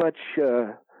pretty much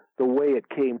the way it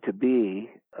came to be.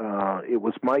 It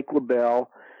was Mike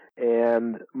LaBelle,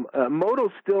 and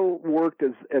Moto still worked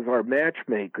as our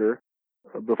matchmaker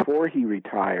before he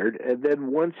retired. And then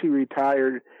once he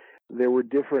retired, there were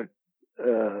different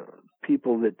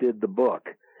people that did the book.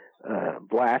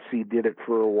 Blassie did it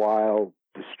for a while.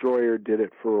 Destroyer did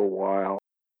it for a while.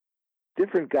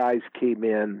 Different guys came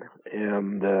in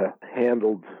and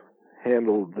handled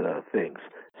things.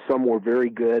 Some were very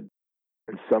good,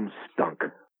 and some stunk.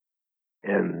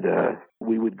 And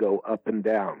we would go up and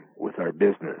down with our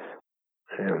business.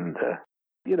 And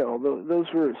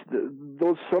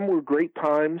those some were great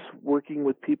times working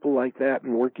with people like that,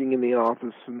 and working in the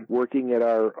office, and working at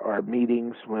our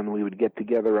meetings when we would get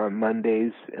together on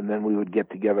Mondays, and then we would get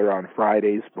together on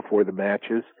Fridays before the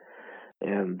matches,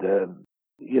 and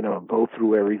go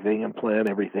through everything and plan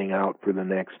everything out for the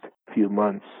next few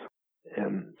months.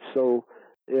 And so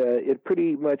it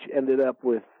pretty much ended up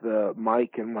with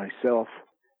Mike and myself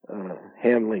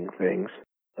handling things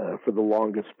for the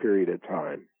longest period of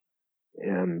time.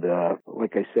 And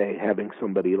like I say, having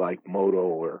somebody like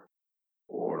Moto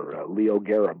or Leo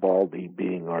Garibaldi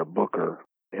being our booker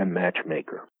and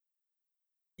matchmaker.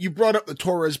 You brought up the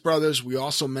Torres brothers. We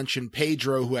also mentioned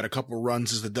Pedro, who had a couple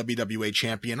runs as the WWA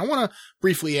champion. I want to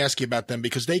briefly ask you about them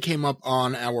because they came up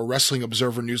on our Wrestling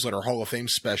Observer Newsletter Hall of Fame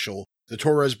special. The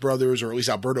Torres brothers, or at least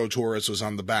Alberto Torres, was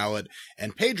on the ballot,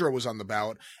 and Pedro was on the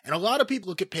ballot. And a lot of people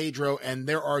look at Pedro, and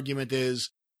their argument is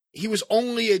he was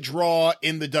only a draw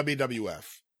in the WWF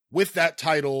with that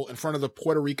title in front of the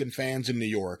Puerto Rican fans in New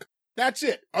York. That's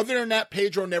it. Other than that,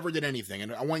 Pedro never did anything.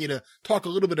 And I want you to talk a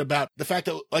little bit about the fact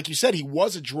that, like you said, he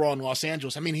was a draw in Los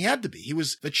Angeles. I mean, he had to be. He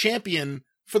was the champion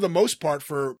for the most part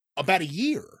for about a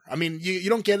year. I mean, you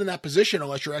don't get in that position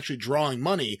unless you're actually drawing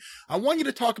money. I want you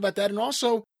to talk about that. And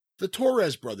also the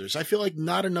Torres brothers. I feel like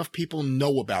not enough people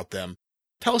know about them.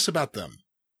 Tell us about them.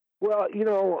 Well,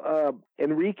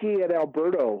 Enrique and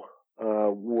Alberto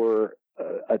were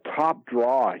a top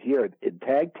draw here.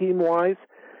 Tag team-wise,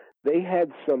 they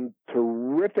had some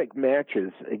terrific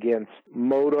matches against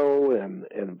Moto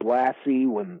and Blassie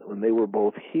when they were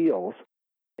both heels.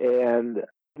 And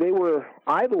they were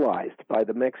idolized by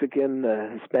the Mexican,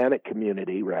 Hispanic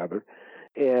community, rather.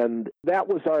 And that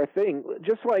was our thing.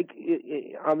 Just like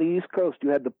on the East Coast, you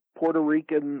had the Puerto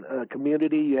Rican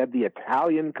community, you had the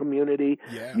Italian community.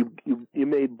 Yeah. You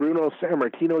made Bruno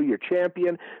Sammartino your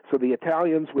champion, so the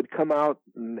Italians would come out,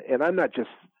 and I'm not just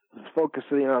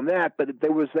focusing on that, but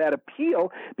there was that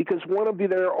appeal because one of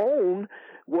their own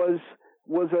was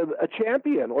a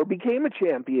champion or became a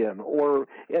champion, or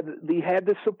they had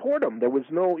to support him. There was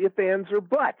no ifs, ands, or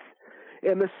buts.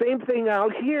 And the same thing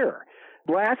out here.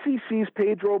 Blassie sees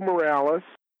Pedro Morales,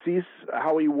 sees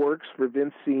how he works for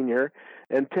Vince Sr.,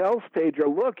 and tells Pedro,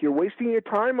 look, you're wasting your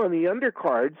time on the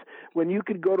undercards when you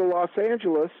could go to Los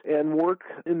Angeles and work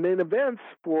in main events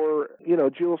for,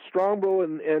 Jules Strongbow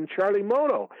and Charlie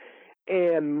Mono.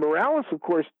 And Morales, of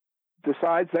course,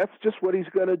 decides that's just what he's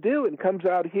going to do and comes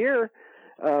out here,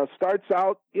 starts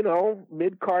out,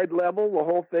 mid-card level, the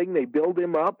whole thing. They build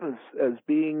him up as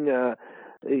being a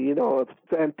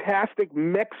fantastic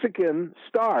Mexican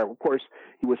star. Of course,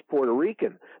 he was Puerto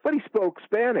Rican, but he spoke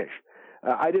Spanish.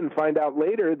 I didn't find out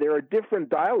later there are different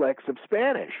dialects of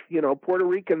Spanish. Puerto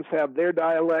Ricans have their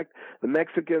dialect, the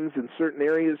Mexicans in certain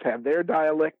areas have their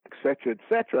dialect, et cetera, et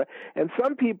cetera. And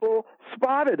some people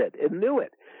spotted it and knew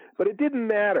it. But it didn't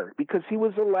matter because he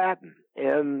was a Latin.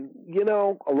 And,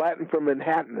 a Latin from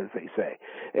Manhattan, as they say.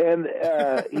 And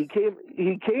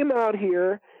he came out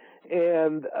here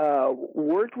and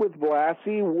worked with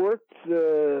Blassie, worked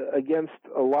against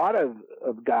a lot of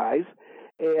guys,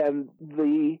 and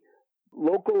the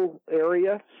local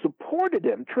area supported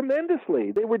him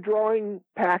tremendously. They were drawing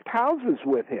packed houses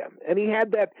with him, and he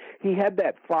had that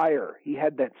fire, he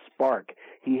had that spark,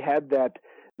 he had that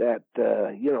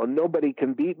nobody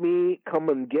can beat me, come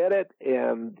and get it,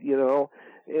 and it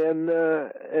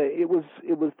was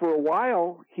for a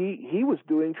while he was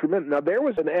doing tremendous. Now there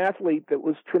was an athlete that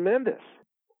was tremendous.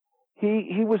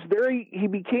 He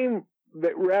became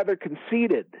rather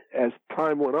conceited as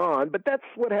time went on, but that's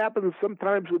what happens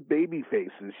sometimes with baby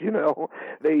faces.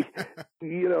 They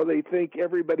think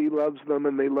everybody loves them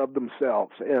and they love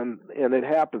themselves, and it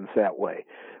happens that way.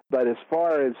 But as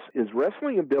far as his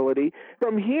wrestling ability,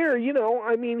 from here, he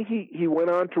went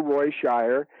on to Roy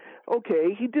Shire.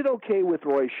 Okay, he did okay with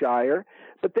Roy Shire,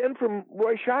 but then from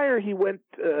Roy Shire he went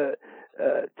to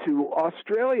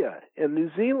Australia and New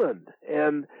Zealand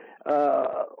and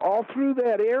all through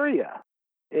that area,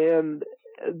 and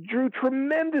drew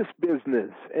tremendous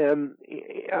business, and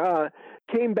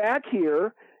came back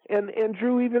here and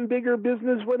drew even bigger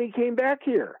business when he came back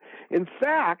here. In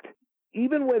fact,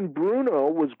 even when Bruno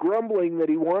was grumbling that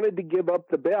he wanted to give up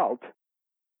the belt,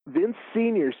 Vince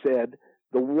Sr. said,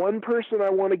 the one person I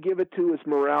want to give it to is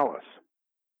Morales.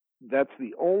 That's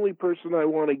the only person I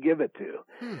want to give it to.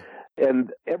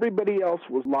 And everybody else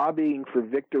was lobbying for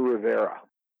Victor Rivera.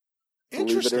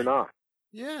 Believe it or not.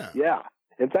 Yeah. Yeah.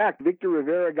 In fact, Victor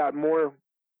Rivera got more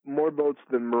votes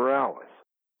than Morales.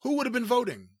 Who would have been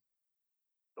voting?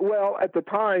 Well, at the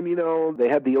time, they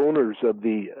had the owners of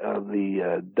the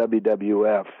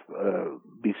WWF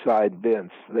beside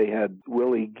Vince. They had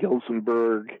Willie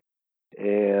Gilsenberg,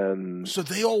 and so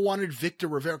they all wanted Victor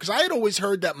Rivera. Because I had always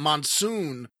heard that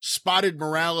Monsoon spotted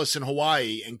Morales in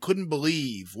Hawaii and couldn't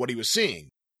believe what he was seeing.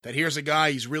 That here's a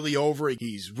guy, he's really over,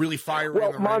 he's really fiery.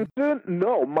 Well,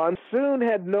 Monsoon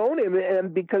had known him,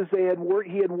 and because he had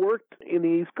worked in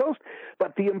the East Coast.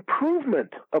 But the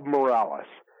improvement of Morales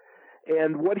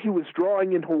and what he was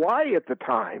drawing in Hawaii at the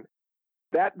time,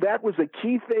 that was a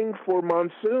key thing for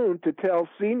Monsoon to tell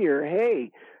Senior,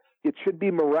 hey, it should be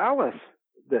Morales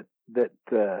that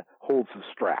holds the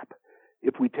strap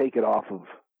if we take it off of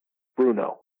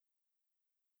Bruno.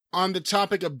 On the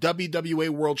topic of WWA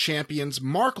World Champions,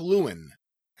 Mark Lewin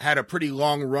had a pretty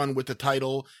long run with the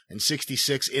title in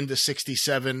 66 into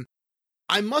 67.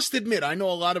 I must admit, I know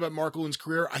a lot about Mark Lewin's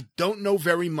career. I don't know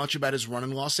very much about his run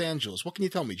in Los Angeles. What can you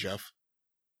tell me, Jeff?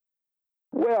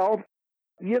 Well,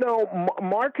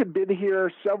 Mark had been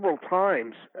here several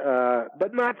times,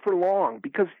 but not for long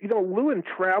because, Lewin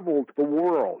traveled the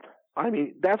world. I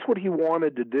mean, that's what he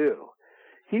wanted to do.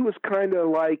 He was kind of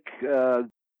like the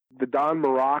Don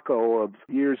Morocco of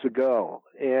years ago.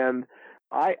 And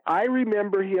I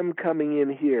remember him coming in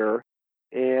here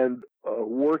and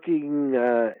working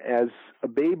as a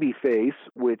baby face,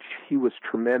 which he was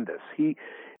tremendous.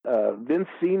 Vince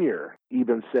Sr.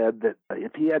 even said that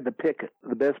if he had to pick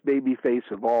the best baby face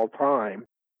of all time,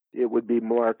 it would be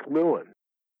Mark Lewin.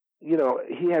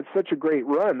 He had such a great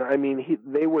run. I mean,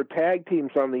 they were tag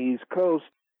teams on the East Coast,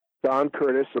 Don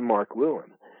Curtis and Mark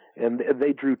Lewin. And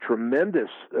they drew tremendous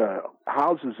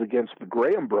houses against the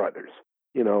Graham brothers,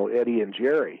 Eddie and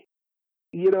Jerry.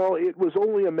 It was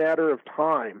only a matter of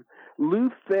time.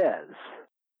 Lou Thesz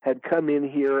had come in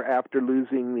here after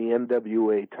losing the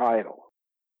NWA title.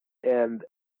 And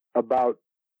about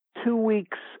 2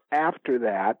 weeks after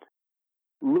that,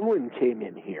 Lewin came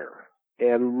in here.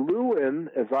 And Lewin,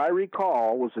 as I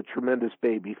recall, was a tremendous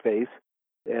babyface,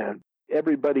 and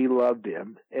everybody loved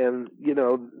him. And, you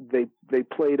know, they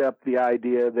played up the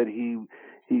idea that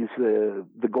he's the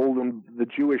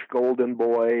Jewish golden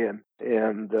boy, and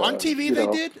on TV they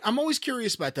did. I'm always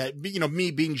curious about that. You know, me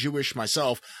being Jewish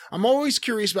myself, I'm always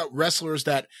curious about wrestlers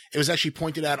that it was actually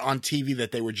pointed out on TV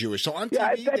that they were Jewish. So on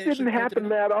TV, that didn't happen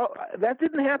that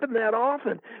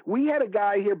often. We had a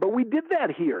guy here, but we did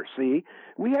that here. See,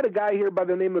 we had a guy here by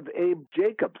the name of Abe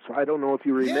Jacobs. I don't know if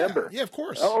you remember. Yeah, of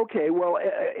course. Oh, okay. Well,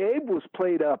 Abe was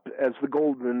played up as the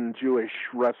golden Jewish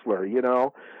wrestler, you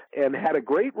know, and had a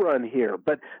great run here.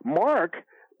 But Mark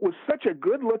was such a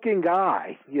good-looking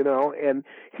guy, you know, and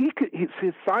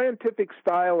his scientific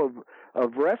style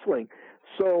of wrestling.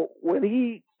 So when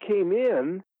he came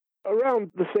in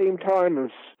around the same time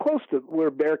as close to where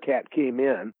Bearcat came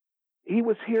in, he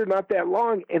was here not that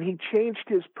long, and he changed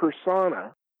his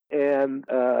persona. And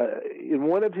in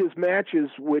one of his matches,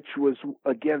 which was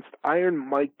against Iron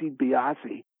Mike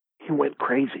DiBiase, he went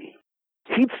crazy.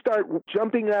 He'd start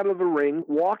jumping out of the ring,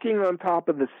 walking on top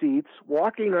of the seats,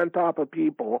 walking on top of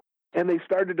people, and they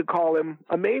started to call him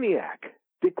a maniac.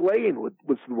 Dick Lane was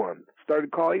the one. Started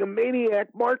calling him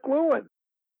Maniac Mark Lewin.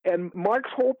 And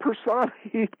Mark's whole persona,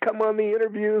 he'd come on the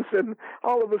interviews, and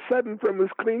all of a sudden, from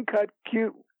this clean-cut,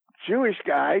 cute Jewish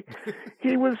guy,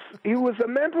 he was a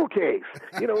mental case.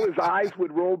 You know, his eyes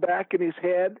would roll back in his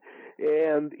head,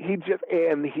 and he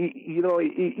you know,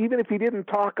 even if he didn't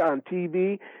talk on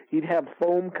TV, he'd have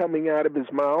foam coming out of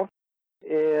his mouth.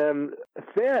 And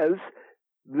Fez,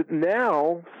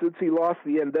 now, since he lost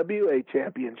the NWA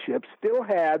championship, still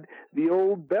had the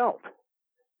old belt,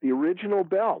 the original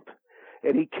belt.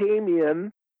 And he came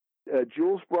in,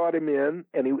 Jules brought him in,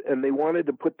 and they wanted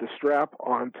to put the strap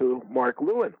onto Mark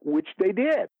Lewin, which they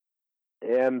did.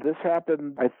 And this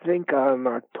happened, I think, on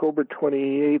October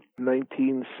 28th,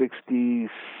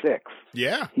 1966.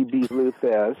 Yeah. He beat Lou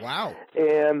Thesz. Wow.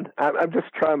 And I'm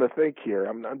just trying to think here.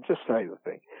 I'm just trying to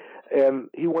think. And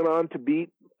he went on to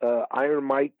beat Iron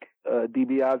Mike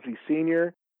DiBiase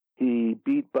Sr. He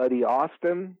beat Buddy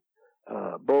Austin,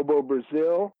 Bobo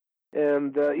Brazil,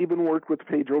 and even worked with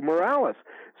Pedro Morales.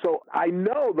 So I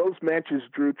know those matches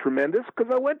drew tremendous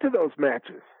because I went to those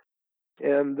matches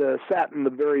and sat in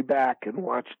the very back and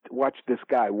watched this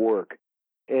guy work.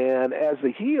 And as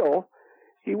a heel,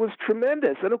 he was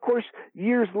tremendous. And of course,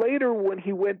 years later, when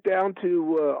he went down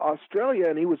to Australia,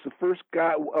 and he was the first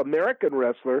American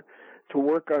wrestler to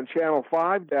work on Channel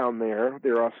 5 down there,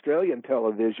 their Australian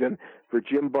television, for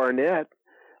Jim Barnett,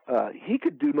 he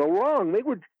could do no wrong. They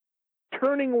were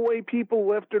turning away people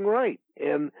left and right.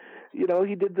 And, you know,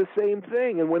 he did the same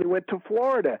thing. And when he went to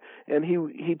Florida, and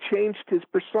he changed his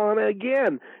persona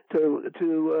again to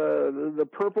the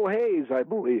Purple Haze, I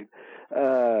believe,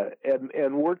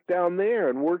 and worked down there,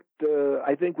 and worked,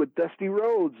 I think, with Dusty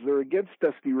Rhodes or against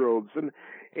Dusty Rhodes, and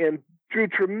drew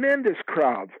tremendous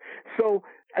crowds. So,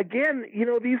 again, you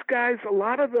know, these guys, a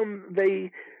lot of them, they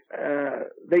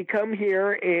come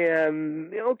here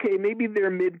and, okay, maybe they're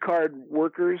mid-card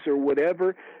workers or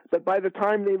whatever, but by the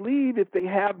time they leave, if they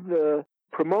have the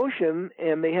promotion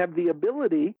and they have the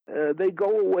ability, they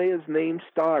go away as named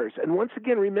stars. And once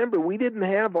again, remember, we didn't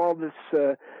have all this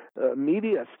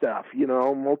media stuff, you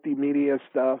know, multimedia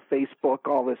stuff, Facebook,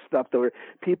 all this stuff where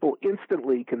people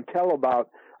instantly can tell about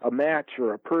a match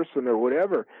or a person or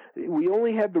whatever. We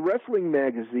only had the wrestling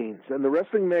magazines, and the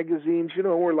wrestling magazines, you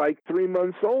know, were like 3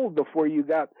 months old before you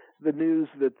got the news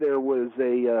that there was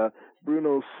a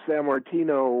Bruno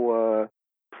Sammartino,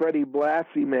 Freddie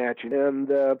Blassie match.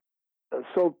 And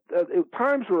so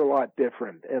times were a lot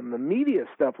different, and the media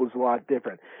stuff was a lot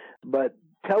different. But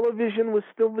television was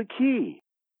still the key.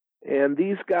 And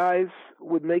these guys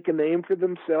would make a name for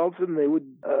themselves, and they would,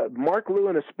 Mark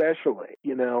Lewin especially,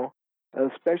 you know,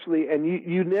 and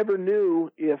you never knew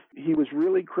if he was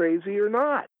really crazy or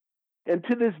not. And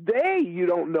to this day, you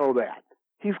don't know that.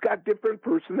 He's got different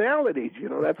personalities, you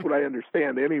know, that's what I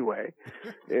understand anyway.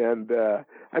 And,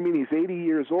 I mean, he's 80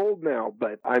 years old now,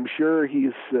 but I'm sure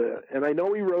he's, and I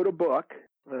know he wrote a book,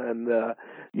 and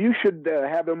you should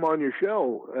have him on your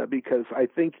show because I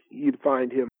think you'd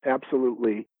find him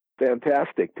absolutely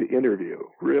fantastic to interview,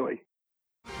 really.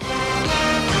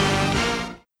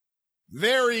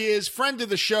 There he is, friend of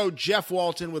the show, Jeff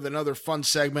Walton, with another fun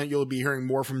segment. You'll be hearing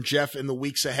more from Jeff in the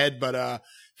weeks ahead, but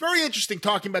Very interesting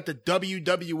talking about the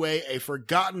WWA, a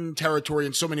forgotten territory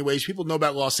in so many ways. People know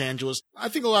about Los Angeles. I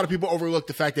think a lot of people overlook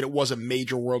the fact that it was a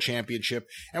major world championship.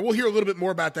 And we'll hear a little bit more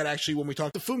about that actually when we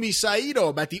talk to Fumi Saito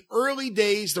about the early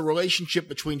days, the relationship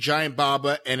between Giant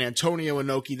Baba and Antonio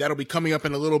Inoki. That'll be coming up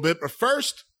in a little bit. But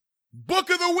first,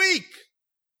 Book of the Week.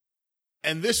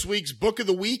 And this week's Book of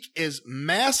the Week is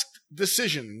Masked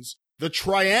Decisions, The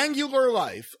Triangular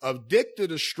Life of Dick the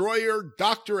Destroyer,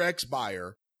 Dr. X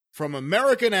Buyer, From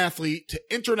American Athlete to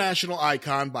International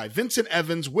Icon by Vincent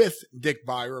Evans with Dick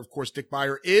Buyer. Of course, Dick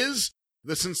Buyer is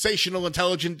the sensational,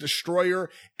 intelligent destroyer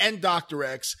and Dr.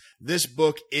 X. This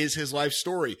book is his life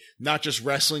story, not just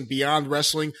wrestling, beyond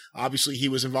wrestling. Obviously, he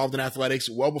was involved in athletics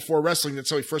well before wrestling. That's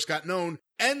how he first got known.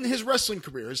 And his wrestling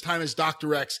career, his time as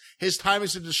Dr. X, his time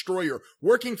as a destroyer,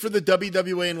 working for the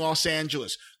WWA in Los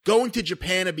Angeles, going to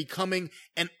Japan and becoming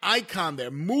an icon there,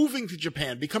 moving to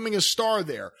Japan, becoming a star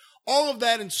there. All of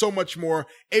that and so much more.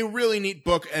 A really neat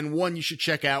book and one you should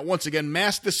check out. Once again,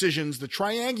 Masked Decisions, The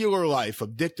Triangular Life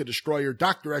of Dick the Destroyer,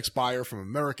 Dr. X Buyer, From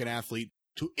American Athlete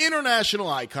to International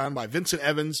Icon by Vincent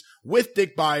Evans with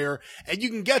Dick Buyer. And you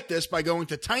can get this by going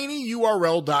to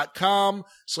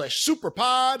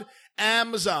tinyurl.com/superpod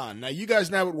Amazon. Now, you guys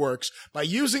know how it works. By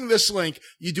using this link,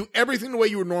 you do everything the way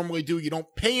you would normally do. You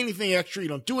don't pay anything extra. You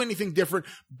don't do anything different,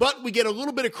 but we get a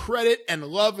little bit of credit and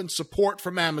love and support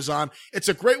from Amazon. It's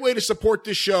a great way to support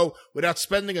this show without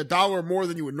spending $1 more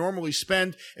than you would normally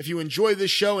spend. If you enjoy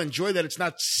this show, enjoy that it's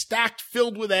not stacked,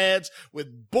 filled with ads,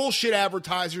 with bullshit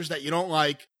advertisers that you don't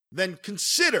like, then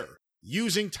consider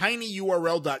using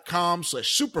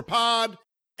tinyurl.com/superpod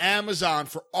Amazon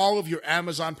for all of your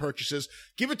Amazon purchases.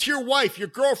 Give it to your wife, your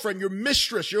girlfriend, your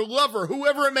mistress, your lover,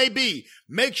 whoever it may be.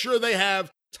 Make sure they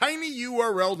have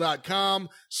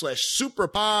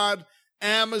tinyurl.com/superpod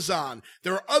Amazon.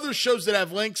 There are other shows that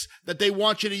have links that they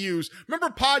want you to use. Remember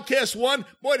Podcast One?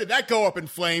 Boy, did that go up in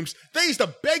flames. They used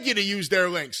to beg you to use their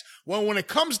links. Well, when it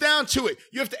comes down to it,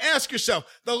 you have to ask yourself,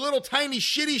 the little tiny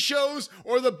shitty shows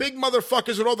or the big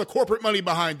motherfuckers with all the corporate money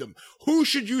behind them? Who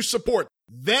should you support?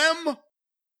 Them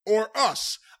or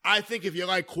us? I think if you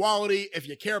like quality, if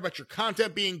you care about your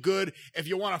content being good, if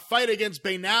you want to fight against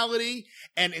banality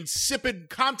and insipid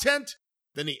content,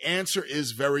 then the answer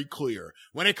is very clear.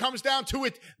 When it comes down to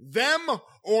it, them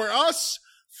or us,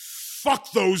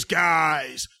 fuck those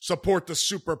guys. Support the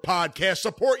Super Podcast.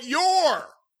 Support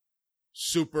your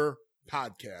Super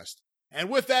Podcast. And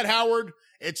with that, Howard,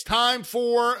 it's time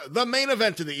for the main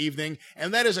event of the evening,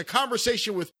 and that is a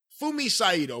conversation with Fumi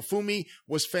Saito. Fumi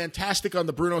was fantastic on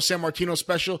the Bruno Sammartino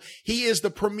special. He is the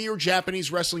premier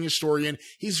Japanese wrestling historian.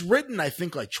 He's written, I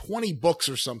think, like 20 books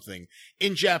or something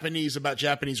in Japanese about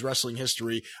Japanese wrestling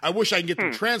history. I wish I could get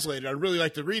them translated. I'd really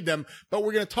like to read them. But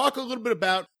we're going to talk a little bit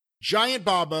about Giant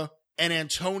Baba and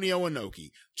Antonio Inoki,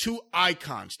 two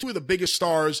icons, two of the biggest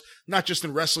stars, not just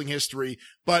in wrestling history,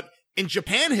 but in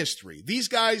Japan history. These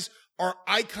guys are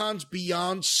icons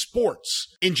beyond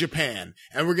sports in Japan.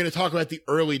 And we're going to talk about the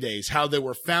early days, how they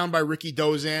were found by Ricky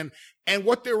Dozan, and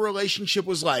what their relationship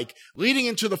was like leading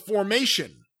into the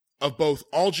formation of both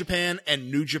All Japan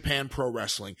and New Japan Pro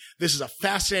Wrestling. This is a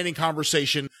fascinating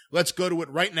conversation. Let's go to it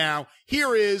right now.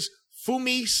 Here is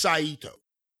Fumi Saito.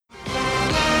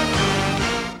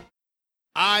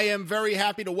 I am very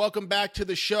happy to welcome back to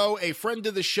the show a friend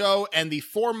of the show and the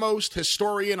foremost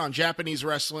historian on Japanese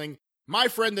wrestling, my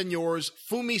friend and yours,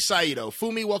 Fumi Saito.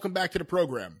 Fumi, welcome back to the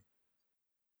program.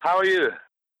 How are you?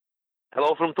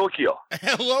 Hello from Tokyo.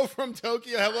 Hello from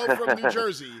Tokyo. Hello from New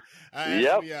Jersey.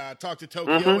 Yep. We talked to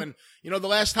Tokyo, and, you know, the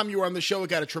last time you were on the show, it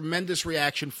got a tremendous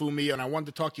reaction, Fumi, and I wanted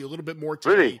to talk to you a little bit more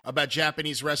today about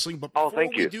Japanese wrestling. But before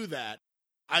we do that,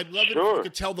 I'd love it if you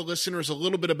could tell the listeners a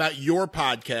little bit about your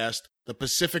podcast, the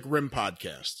Pacific Rim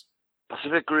Podcast.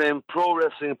 Pacific Rim Pro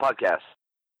Wrestling Podcast.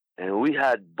 And we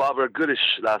had Barbara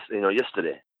Goodish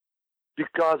yesterday.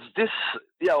 Because this,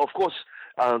 of course,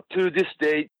 to this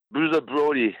date, Bruiser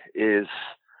Brody is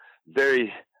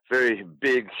very, very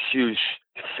big, huge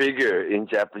figure in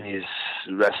Japanese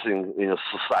wrestling,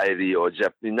 society or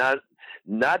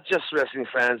not just wrestling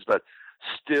fans, but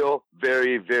still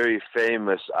very, very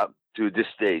famous up to this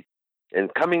date.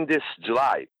 And coming this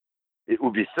July, it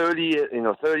will be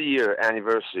 30-year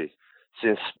anniversary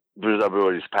since Bruiser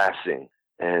Brody's passing.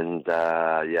 And,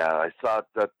 I thought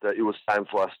that it was time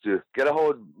for us to get a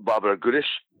hold of Barbara Goodish,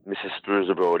 Mrs.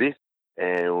 Bruiser Brody,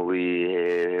 and we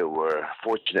were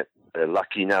fortunate,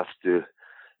 lucky enough to,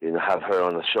 have her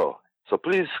on the show. So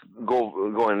please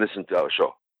go and listen to our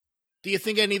show. Do you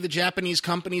think any of the Japanese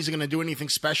companies are going to do anything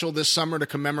special this summer to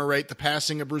commemorate the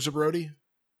passing of Bruiser Brody?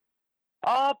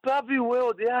 Probably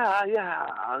will. Yeah.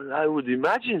 I would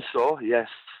imagine so. Yes.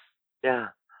 Yeah.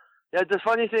 Yeah, the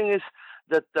funny thing is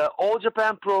that All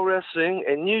Japan Pro Wrestling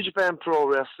and New Japan Pro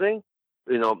Wrestling,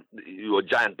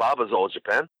 Giant Baba's All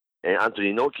Japan and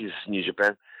Anthony Inoki's New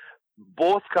Japan,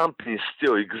 both companies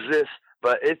still exist,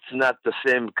 but it's not the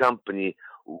same company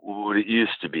what it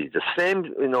used to be. The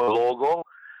same, logo,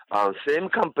 same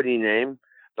company name,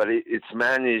 but it's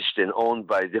managed and owned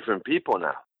by different people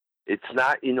now. It's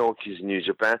not Inoki's New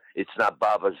Japan. It's not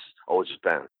Baba's All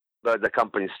Japan, but the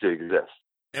company still exists.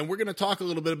 And we're going to talk a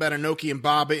little bit about Inoki and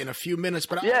Baba in a few minutes.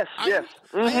 But yes. I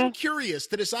am curious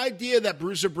to this idea that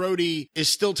Bruiser Brody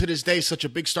is still to this day such a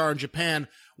big star in Japan.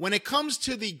 When it comes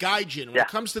to the Gaijin, when it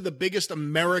comes to the biggest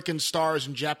American stars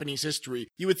in Japanese history,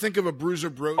 you would think of a Bruiser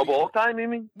Brody. Of all time, you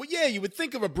mean? Well, yeah, you would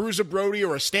think of a Bruiser Brody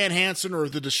or a Stan Hansen or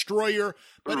the Destroyer.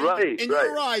 But in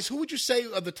your eyes, who would you say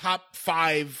are the top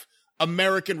 5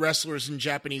 American wrestlers in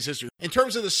Japanese history in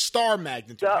terms of the star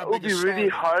magnitude? That would be really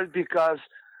hard because,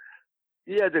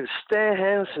 the Stan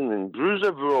Hansen and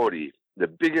Bruiser Brody, the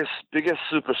biggest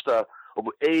superstar of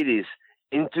the 80s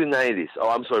into 90s. Oh,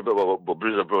 I'm sorry, but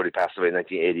Bruiser Brody passed away in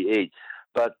 1988.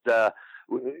 But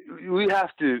we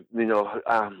have to,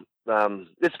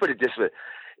 let's put it this way.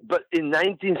 But in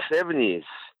 1970s,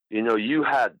 you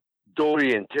had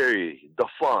Dory and Terry, the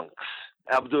Funks,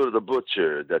 Abdul the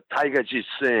Butcher, the Tiger Jeet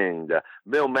Singh, the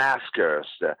Mil Maskers,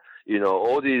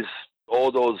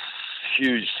 all those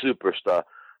huge superstars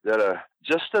that are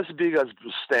just as big as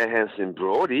Stan Hansen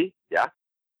Brody,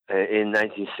 in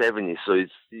 1970. So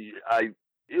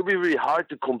it'll be really hard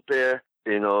to compare,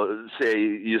 say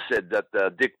you said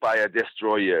that Dick Beyer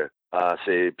Destroyer,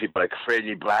 say people like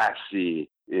Freddie Blassie,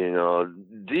 they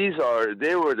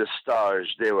were the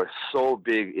stars. They were so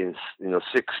big in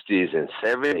 60s and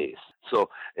 70s. So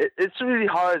it's really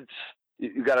hard.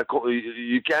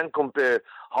 You can't compare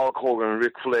Hulk Hogan,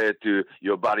 Ric Flair to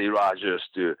your Buddy Rogers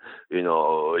to,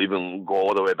 even go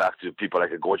all the way back to people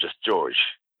like a Gorgeous George.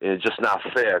 It's just not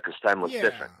fair because time was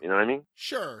different. You know what I mean?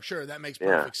 Sure. That makes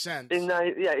perfect sense. In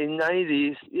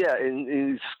 90s,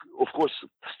 in of course,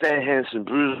 Stan Hansen,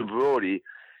 Bruiser Brody,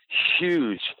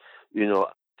 huge,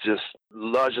 just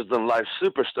larger-than-life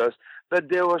superstars. But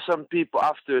there were some people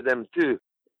after them, too.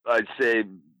 I'd say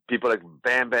people like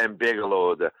Bam Bam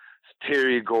Bigelow,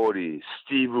 Terry Gordy,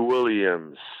 Steve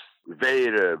Williams,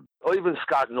 Vader, or even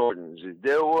Scott Norton.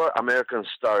 There were American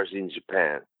stars in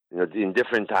Japan, in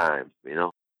different time,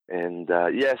 And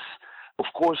yes, of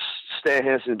course, Stan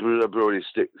Hansen and Bruiser Brody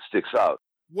sticks out.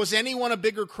 Was anyone a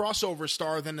bigger crossover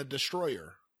star than the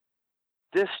Destroyer?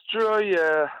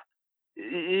 Destroyer,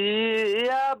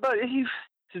 but he's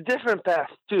a different path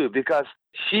too, because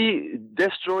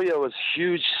Destroyer was a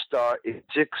huge star in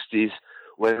the 60s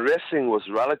when wrestling was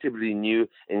relatively new,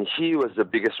 and he was the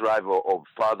biggest rival of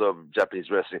father of Japanese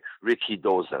wrestling,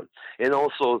 Rikidozan. And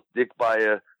also, Dick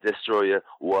Beyer, Destroyer,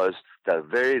 was the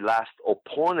very last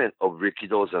opponent of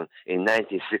Rikidozan in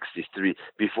 1963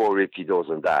 before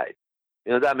Rikidozan died.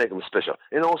 That made him special.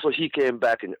 And also, he came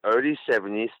back in early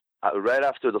 70s, right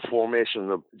after the formation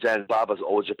of Giant Baba's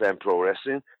All Japan Pro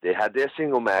Wrestling. They had their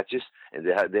single matches, and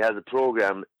they had the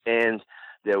program, and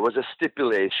there was a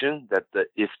stipulation that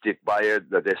if Dick Beyer,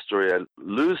 the Destroyer,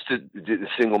 loses the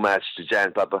single match to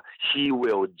Giant Baba, he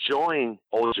will join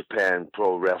All Japan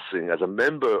Pro Wrestling as a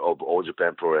member of All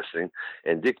Japan Pro Wrestling.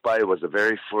 And Dick Beyer was the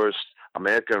very first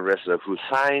American wrestler who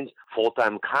signed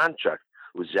full-time contract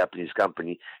with a Japanese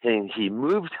company, and he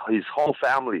moved his whole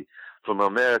family from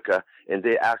America, and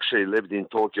they actually lived in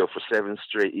Tokyo for 7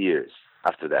 straight years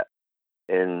after that.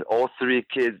 And all 3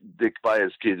 kids, Dick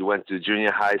Beyer's kids, went to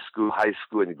junior high school,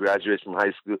 and graduated from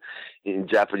high school in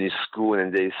Japanese school,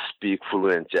 and they speak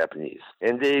fluent Japanese.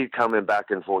 And they come back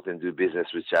and forth and do business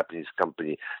with Japanese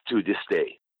company to this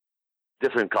day.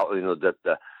 Different,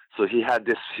 so he had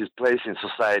his place in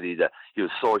society that he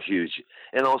was so huge.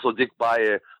 And also Dick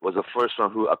Beyer was the first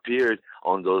one who appeared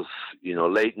on those,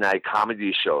 late night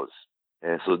comedy shows.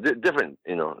 And so different,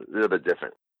 a little bit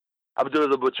different. Abdul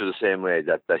the Butcher the same way,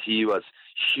 that he was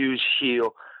huge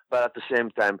heel, but at the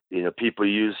same time, people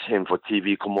use him for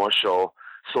TV commercial,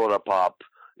 soda pop,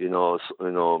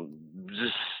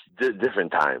 just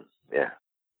different time. Yeah.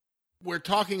 We're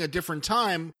talking a different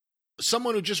time.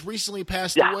 Someone who just recently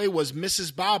passed away was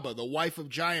Mrs. Baba, the wife of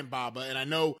Giant Baba, and I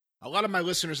know a lot of my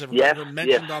listeners have heard her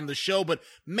mentioned on the show, but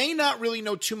may not really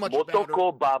know too much about her.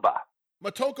 Motoko Baba.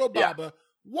 Motoko Baba. Yeah.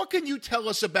 What can you tell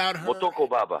us about her Motoko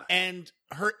Baba and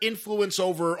her influence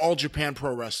over All Japan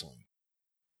Pro Wrestling?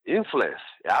 Influence?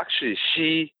 Actually,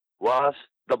 she was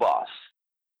the boss.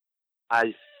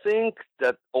 I think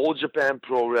that All Japan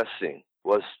Pro Wrestling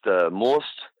was the most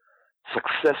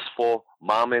successful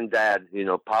mom and dad,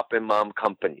 pop and mom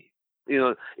company.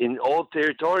 in old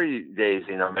territory days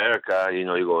in America, you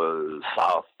go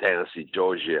South, Tennessee,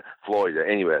 Georgia, Florida,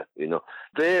 anywhere,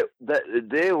 they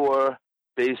were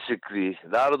basically, a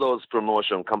lot of those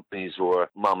promotion companies were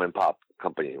mom and pop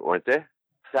company, weren't they?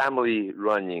 Family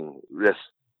running risk.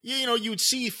 Yeah, you would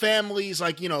see families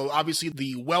like, obviously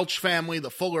the Welch family, the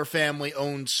Fuller family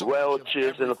owned so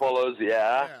Welch's and the Fullers,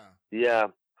 yeah.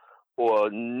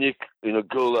 Or Nick,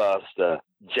 Gulas, the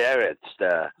Jarrett's,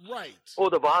 right. Or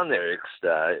the Von Erichs,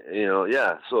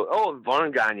 So,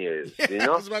 Von Gagne's, I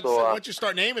was about to say, once you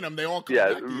start naming them, they all come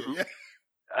back to you. Yeah.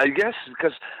 I guess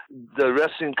because the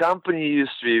wrestling company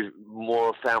used to be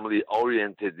more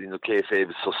family-oriented,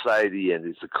 kayfabe society, and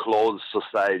it's a closed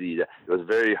society. That it was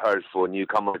very hard for a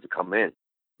newcomer to come in.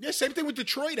 Yeah, same thing with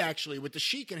Detroit, actually, with the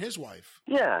Sheik and his wife.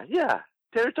 Yeah.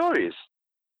 Territories.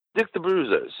 Dick the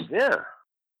Bruisers, yeah.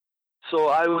 So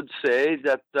I would say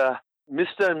that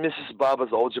Mr. and Mrs.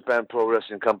 Baba's All Japan Pro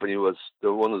Wrestling Company was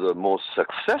one of the most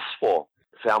successful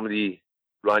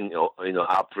family-run,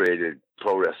 operated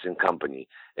pro wrestling company,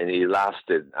 and it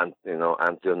lasted,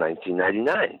 until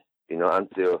 1999,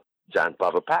 until Giant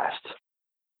Baba passed.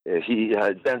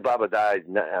 Giant Baba died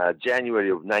January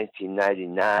of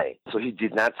 1999, so he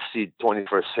did not see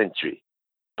 21st century.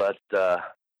 But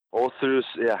all through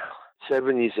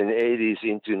 70s and 80s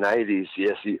into 90s,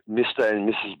 yes, Mr. and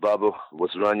Mrs. Baba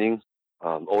was running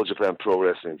All Japan Pro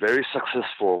Wrestling, very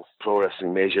successful pro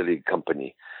wrestling major league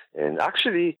company, and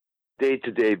actually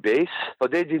day-to-day base,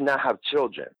 but they did not have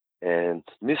children. And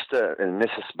Mr. and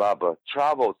Mrs. Baba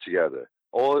traveled together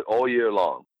all year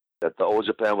long. That the All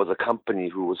Japan was a company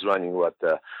who was running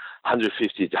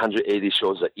 150 to 180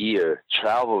 shows a year,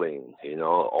 traveling,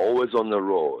 always on the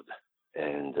road.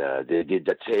 And they did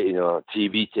the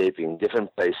TV taping,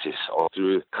 different places all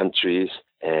through countries.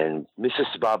 And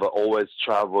Mrs. Baba always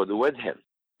traveled with him,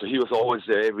 so he was always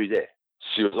there every day.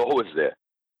 She was always there.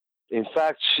 In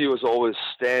fact, she was always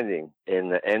standing in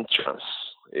the entrance,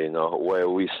 where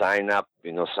we sign up,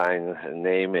 sign her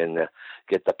name and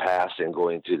get the pass and go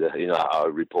into the, our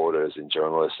reporters and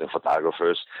journalists and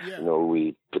photographers. Yeah.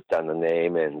 We put down the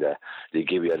name and they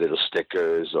give you a little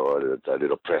stickers or a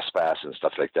little press pass and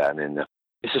stuff like that. And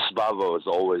Mrs. Baba was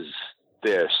always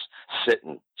there,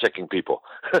 sitting, checking people.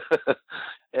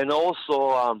 And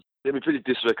also, let me put it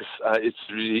this way, because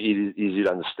it's really easy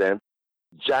to understand.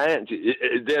 Giant,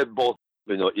 they're both,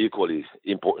 equally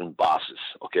important bosses,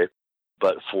 okay?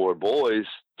 But for boys,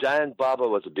 Giant Baba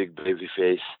was a big baby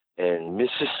face, and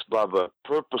Mrs. Baba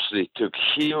purposely took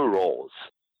heel roles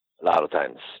a lot of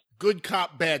times. Good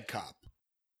cop, bad cop.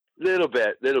 Little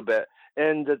bit.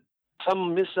 And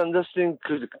some misunderstanding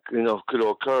could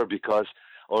occur because,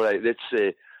 all right, let's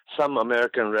say some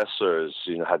American wrestlers,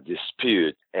 had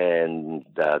dispute and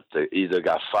that they either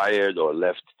got fired or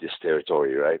left this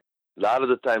territory, right? A lot of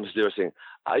the times they were saying,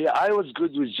 I was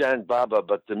good with Giant Baba,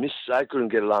 but I couldn't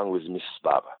get along with Mrs.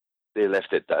 Baba. They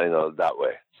left it, that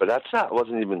way. But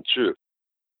wasn't even true.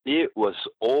 It was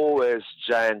always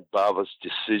Giant Baba's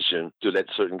decision to let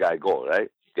certain guy go, right?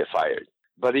 Get fired.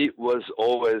 But it was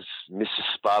always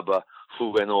Mrs. Baba who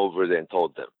went over there and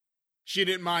told them. She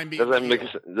didn't mind being Does that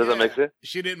make sense?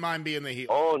 She didn't mind being the heel.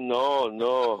 Oh,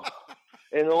 no.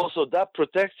 And also that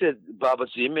protected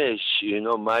Baba's image,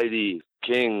 mighty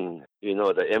king,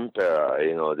 the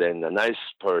emperor, then a nice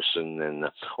person. And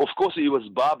of course it was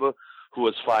Baba who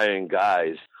was firing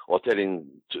guys or telling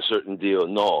a certain deal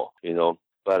no,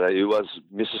 but it was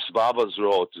Mrs. Baba's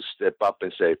role to step up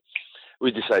and say,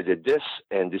 we decided this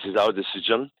and this is our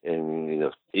decision,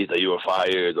 and either you were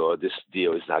fired or this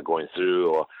deal is not going through.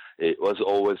 Or it was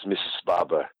always Mrs.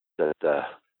 Baba that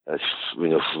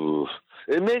who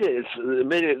it made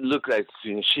it look like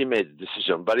she made the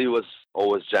decision, but it was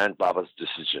always Giant Baba's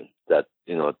decision. That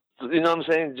what I'm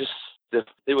saying. Just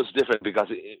it was different because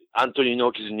Antonio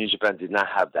Inoki's New Japan did not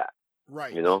have that.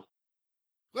 Right.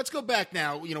 Let's go back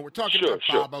now. We're talking about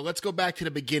Baba. Let's go back to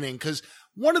the beginning, because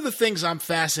one of the things I'm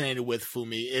fascinated with,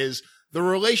 Fumi, is the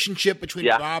relationship between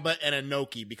Baba and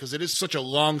Inoki, because it is such a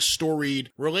long,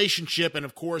 storied relationship. And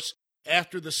of course,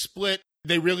 after the split,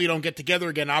 they really don't get together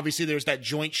again. Obviously, there's that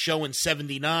joint show in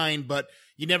 '79, but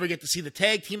you never get to see the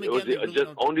tag team again. It was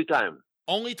just only time.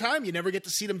 Only time. You never get to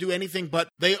see them do anything, but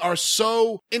they are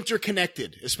so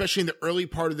interconnected, especially in the early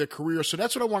part of their career. So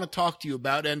that's what I want to talk to you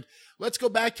about. And let's go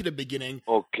back to the beginning.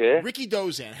 Okay. Ricky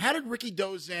Dozan. How did Ricky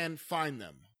Dozan find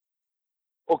them?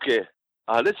 Okay.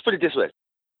 Let's put it this way.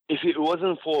 If it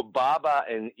wasn't for Baba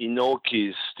and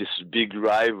Inoki's this big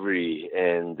rivalry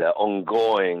and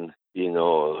ongoing,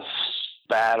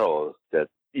 battle, that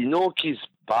Inoki's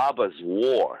Baba's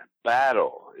war,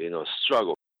 battle,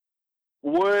 struggle,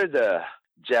 where the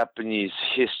Japanese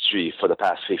history for the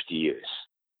past 50 years.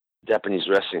 Japanese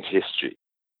wrestling history.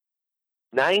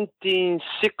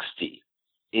 1960,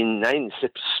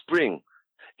 spring,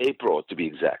 April to be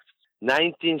exact.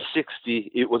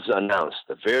 1960, it was announced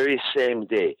the very same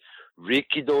day.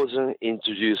 Rikidozan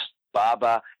introduced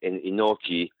Baba and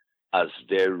Inoki as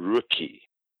their rookie.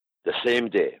 The same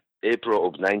day, April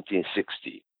of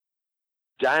 1960.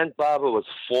 Giant Baba was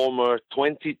former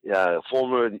Yomiuri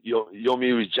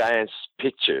Giants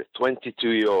pitcher,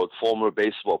 22-year-old former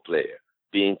baseball player,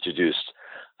 being introduced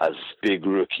as big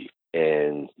rookie.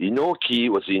 And Inoki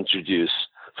was introduced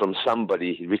from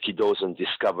somebody Rikidozan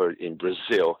discovered in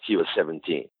Brazil. He was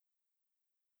 17.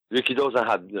 Rikidozan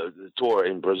had a tour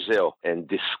in Brazil and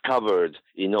discovered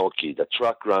Inoki, the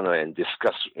truck runner and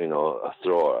discus, a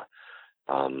thrower.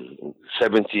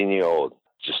 17-year-old,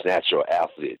 just natural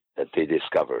athlete that they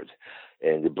discovered.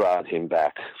 And they brought him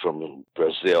back from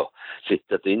Brazil. See,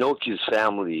 that Inoki's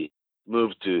family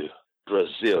moved to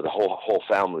Brazil. The whole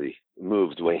family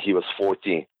moved when he was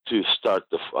 14 to start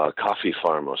the coffee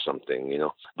farm or something,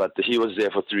 But he was there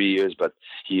for 3 years, but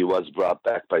he was brought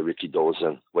back by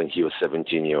Rikidozan when he was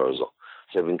 17 years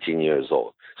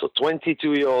old. So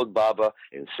 22-year-old Baba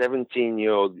and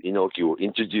 17-year-old Inoki were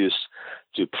introduced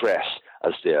to press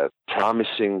as their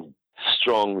promising,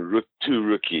 strong two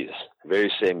rookies, very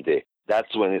same day.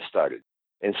 That's when it started.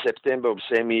 In September of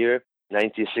same year,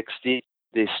 1960,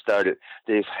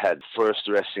 they've had first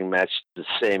wrestling match the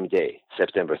same day,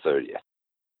 September 30th.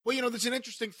 Well, there's an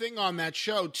interesting thing on that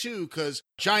show, too, because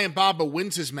Giant Baba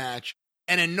wins his match,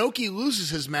 and Inoki loses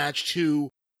his match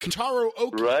to Kentaro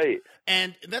Oki. Right.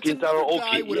 And that's Kentaro another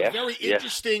guy Oki, with a very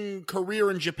interesting career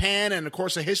in Japan and, of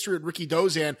course, a history with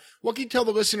Rikidozan. What can you tell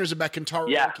the listeners about Kentaro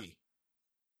Oki?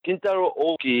 Kentaro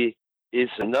Oki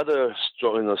is another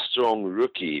strong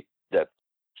rookie that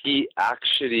he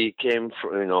actually came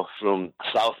from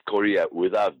South Korea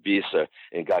without visa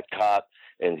and got caught,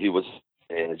 and he was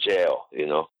in jail,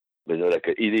 like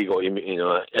an illegal,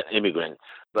 immigrant.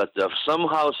 But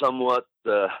somehow, somewhat,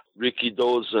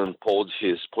 Rikidozan pulled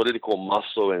his political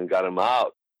muscle and got him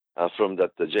out from the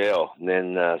jail, and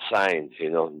then signed,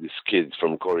 this kid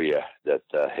from Korea that,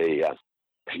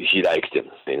 he liked him,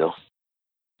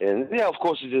 And, of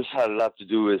course, it just had a lot to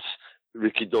do with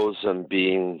Rikidozan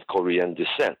being Korean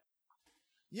descent.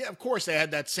 Yeah, of course, they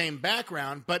had that same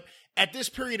background, but at this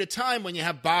period of time, when you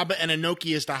have Baba and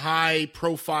Inoki as the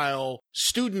high-profile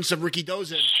students of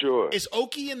Rikidozan, sure, is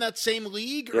Oki in that same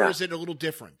league, or is it a little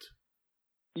different?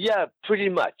 Yeah, pretty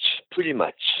much.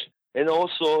 And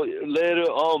also, later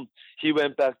on, he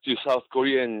went back to South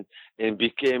Korea and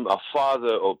became a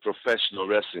father of professional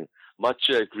wrestling, much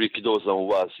like Rikidozan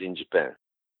was in Japan.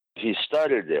 He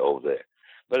started over there.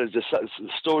 But the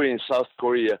story in South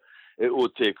Korea, it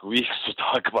would take weeks to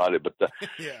talk about it. But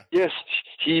yes,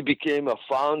 he became a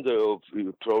founder of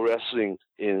pro wrestling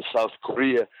in South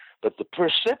Korea. But the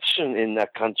perception in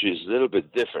that country is a little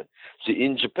bit different. See,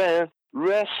 in Japan,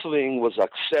 wrestling was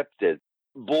accepted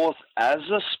both as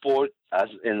a sport, as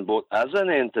an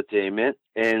entertainment,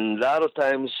 and a lot of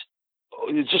times,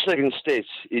 just like in the States,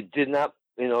 it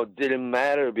didn't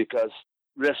matter because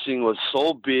wrestling was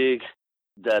so big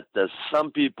that some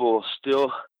people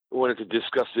still wanted to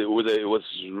discuss it, whether it was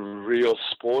real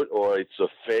sport or it's a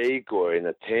fake or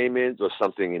entertainment or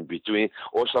something in between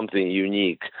or something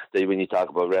unique that when you talk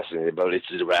about wrestling, it's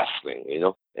wrestling,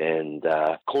 And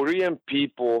Korean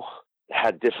people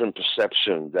had different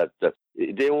perception that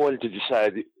they wanted to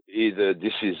decide either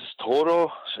this is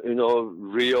total,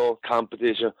 real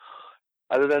competition.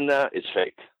 Other than that, it's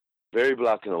fake. Very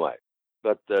black and white.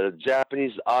 But the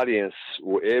Japanese audience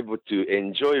were able to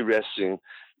enjoy wrestling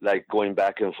like going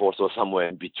back and forth or somewhere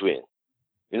in between.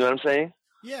 You know what I'm saying?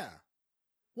 Yeah.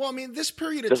 Well, I mean, this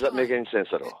period of time... Does that make any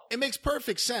sense at all? It makes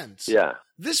perfect sense. Yeah.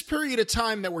 This period of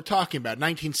time that we're talking about,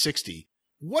 1960,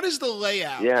 what is the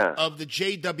layout of the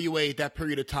JWA at that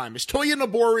period of time? Is Toya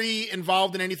Nobori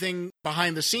involved in anything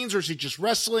behind the scenes, or is he just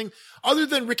wrestling? Other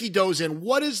than Rikidozan,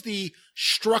 what is the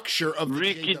structure of the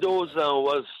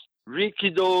JWA?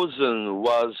 Rikidozan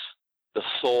was the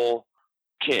sole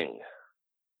king,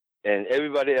 and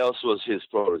everybody else was his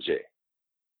protege.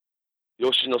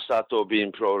 Yoshino Sato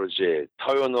being protege,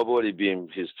 Toyo Nobori being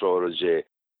his protege,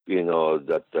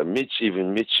 Michiaki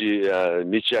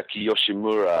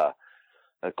Yoshimura.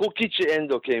 Kokichi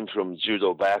Endo came from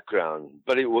judo background,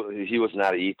 but he was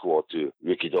not equal to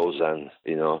Rikidozan,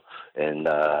 And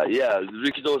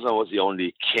Rikidozan was the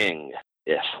only king.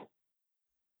 Yes.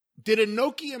 Did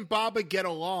Inoki and Baba get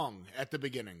along at the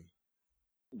beginning?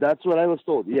 That's what I was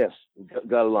told. Yes,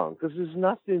 got along. Because there's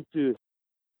nothing to...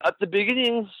 At the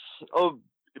beginning of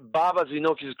Baba's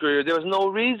Inoki's career, there was no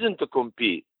reason to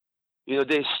compete.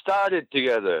 They started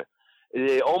together.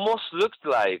 They almost looked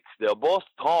like they're both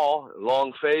tall,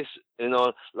 long face. A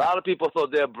lot of people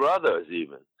thought they're brothers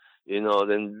even.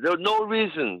 Then there was no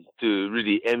reason to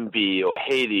really envy or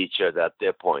hate each other at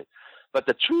that point. But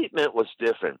the treatment was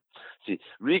different. See,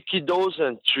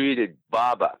 Rikidozan treated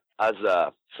Baba as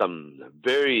some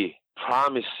very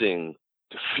promising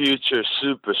future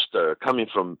superstar coming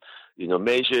from,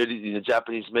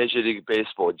 Japanese Major League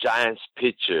Baseball, Giants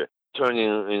pitcher,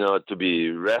 turning, to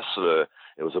be wrestler.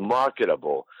 It was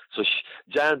marketable. So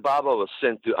Giant Baba was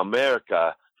sent to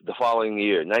America the following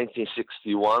year,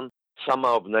 1961. Summer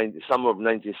of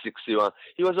 1961.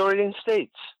 He was already in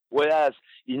States, whereas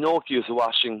Inoki was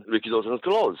washing Rikidozan's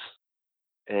clothes.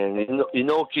 And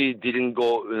Inoki didn't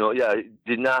go,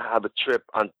 did not have a trip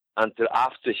until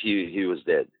after he was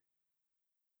dead.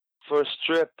 First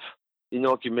trip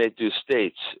Inoki made to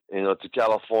States, to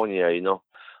California,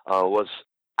 was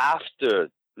after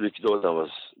Rikidozan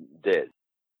was dead,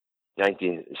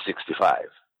 1965.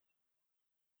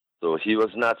 So he was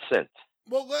not sent.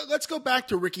 Well, let's go back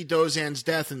to Rikidozan's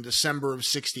death in December of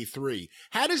 63.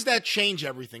 How does that change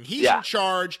everything? He's in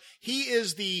charge. He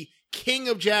is the king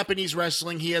of Japanese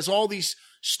wrestling. He has all these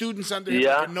students under him,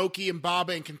 like Inoki and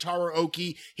Baba and Kentaro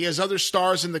Oki. He has other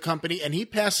stars in the company, and he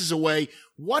passes away.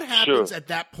 What happens at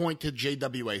that point to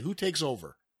JWA? Who takes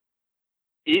over?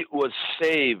 It was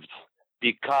saved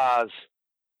because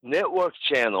network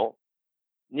channel,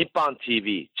 Nippon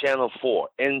TV, Channel 4,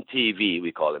 NTV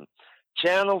we call them,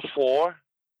 Channel 4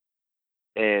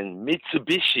 and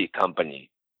Mitsubishi Company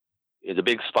is a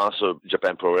big sponsor of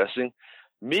Japan Pro Wrestling.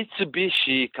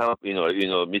 Mitsubishi,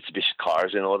 Mitsubishi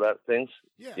cars and all that things.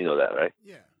 Yeah. You know that, right?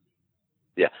 Yeah.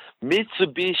 Yeah.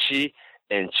 Mitsubishi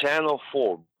and Channel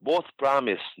 4 both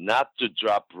promised not to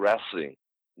drop wrestling.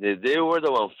 They were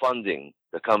the one funding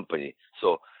the company.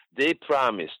 So they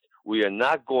promised, we are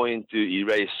not going to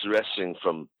erase wrestling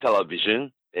from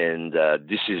television. And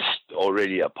this is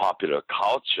already a popular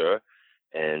culture,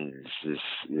 and this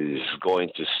is going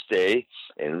to stay.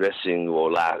 And wrestling will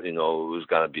last. Wrestling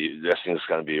is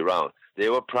gonna be around. They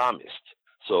were promised,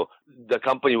 so the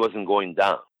company wasn't going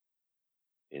down.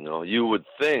 You would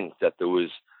think that there was,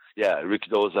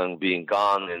 Rikidozan being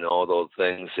gone and all those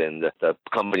things, and that the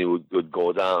company would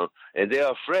go down. And they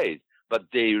are afraid, but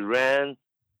they ran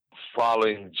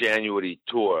following January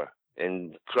tour,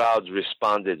 and crowds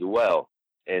responded well.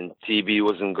 And TV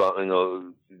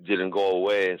didn't go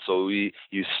away, and so you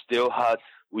still had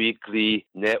weekly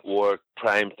network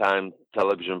primetime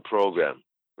television program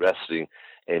wrestling,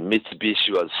 and Mitsubishi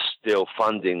was still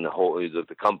funding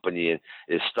the company, and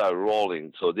it started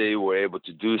rolling. So they were able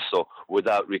to do so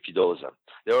without Rikidozan.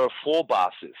 There were four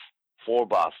bosses: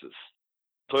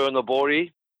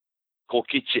 Toyonobori,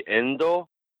 Kokichi Endo,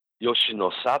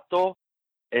 Yoshino Sato,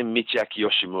 and Michiaki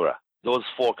Yoshimura. Those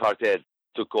four cartels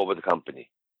took over the company.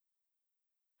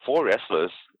 Four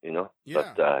wrestlers,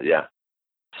 but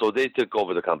so they took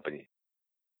over the company.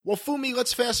 Well, Fumi,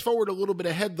 let's fast forward a little bit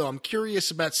ahead, though. I'm curious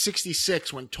about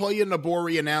 66 when Toya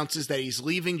Nobori announces that he's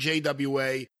leaving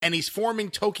JWA and he's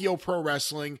forming Tokyo Pro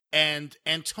Wrestling, and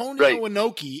Antonio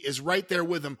Inoki is right there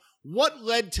with him. What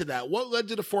led to that? What led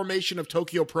to the formation of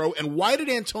Tokyo Pro, and why did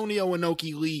Antonio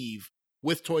Inoki leave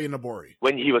with Toya Nobori?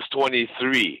 When he was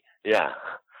 23,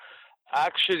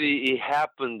 Actually, it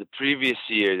happened the previous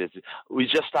year. That we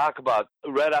just talked about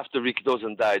right after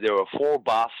Rikidozan died. There were four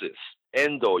bosses: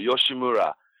 Endo,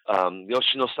 Yoshimura,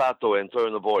 Yoshino Sato, and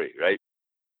Toyonobori. Right,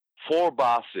 four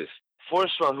bosses.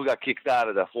 First one who got kicked out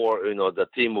of the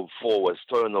team of four was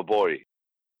Toyonobori.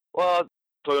 Well,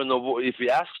 Toyonobori. If you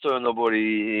ask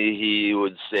Toyonobori, he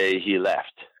would say he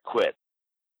left, quit.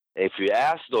 If you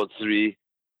ask those three,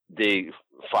 they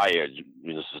fired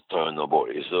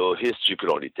Toyonobori. So history could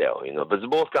only tell, But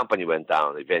both company went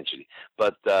down eventually.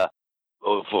 But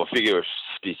for figure of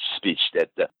speech, that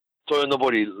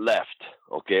Toyonobori left,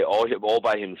 all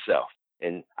by himself.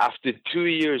 And after 2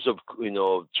 years of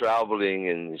traveling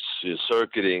and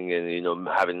circuiting and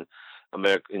having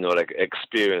America,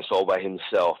 experience all by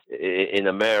himself in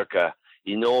America,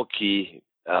 Inoki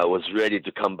was ready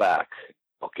to come back.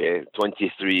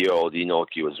 23-year-old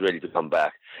Inoki was ready to come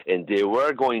back, and they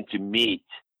were going to meet,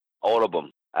 all of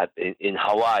them, in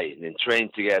Hawaii, and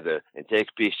train together and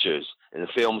take pictures and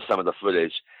film some of the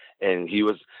footage. And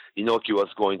Inoki was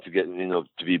going to get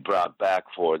to be brought back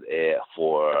for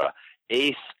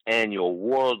 8th annual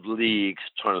World League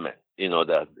tournament.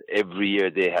 That every year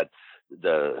they had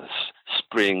the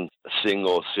spring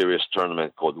single series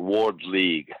tournament called World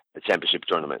League, the championship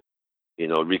tournament.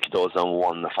 Rikidozan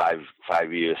won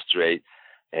 5 years straight,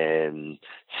 and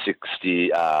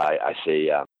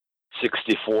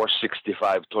 64,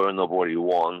 65 Toyo Nobori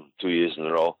won 2 years in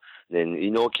a row. Then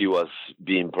Inoki was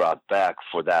being brought back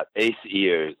for that 8th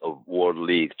year of World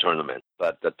League tournament.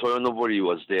 But the Toyo Nobori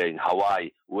was there in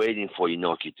Hawaii waiting for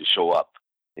Inoki to show up.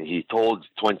 And he told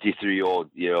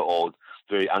 23-year-old,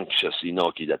 very anxious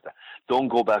Inoki that don't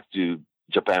go back to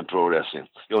Japan Pro Wrestling.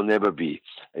 You'll never be,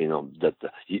 that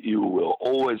you will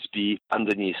always be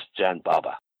underneath Giant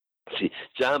Baba. See,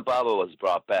 Giant Baba was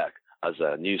brought back as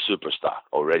a new superstar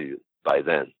already by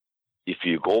then. If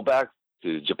you go back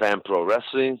to Japan Pro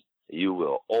Wrestling, you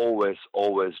will always,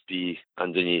 always be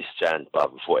underneath Giant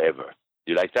Baba forever.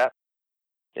 You like that?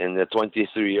 And the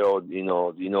 23-year-old,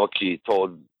 Inoki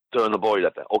told Toyo Nobori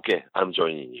that, okay, I'm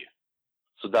joining you.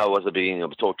 So that was the beginning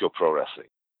of Tokyo Pro Wrestling.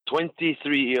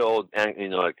 23-year-old,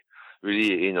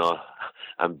 really,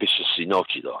 ambitious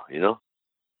Inoki, though,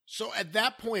 So at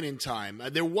that point in time,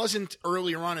 there wasn't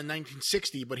earlier on in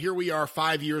 1960, but here we are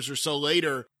 5 years or so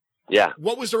later. Yeah.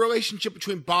 What was the relationship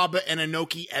between Baba and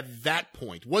Inoki at that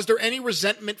point? Was there any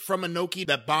resentment from Inoki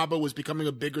that Baba was becoming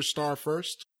a bigger star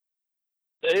first?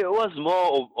 It was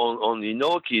more on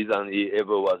Inoki than it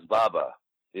ever was Baba.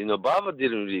 Baba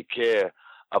didn't really care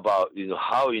about,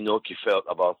 how Inoki felt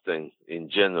about things in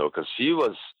general, because he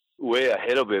was way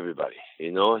ahead of everybody. He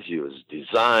was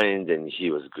designed, and he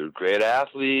was a great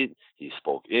athlete. He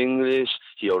spoke English.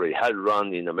 He already had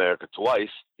run in America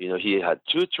twice. He had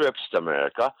 2 trips to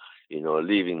America,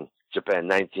 leaving Japan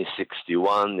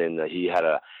 1961, and he had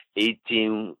a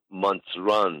 18-month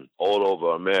run all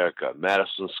over America,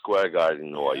 Madison Square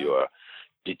Garden, or your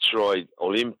Detroit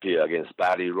Olympia against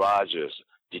Buddy Rogers,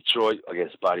 Detroit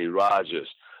against Buddy Rogers,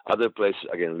 other places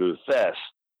against Lou Thesz.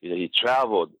 He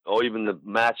traveled, or even the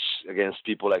match against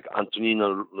people like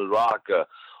Antonino LaRocca,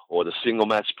 or the single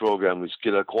match program with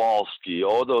Killer Kowalski,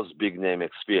 all those big name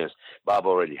experience Bob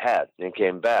already had, and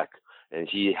came back, and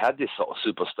he had this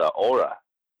superstar aura,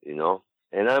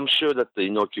 And I'm sure that the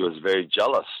Inoki was very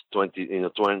jealous.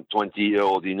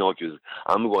 20-year-old Inoki was,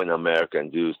 I'm going to America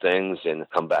and do things and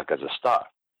come back as a star,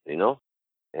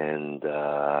 And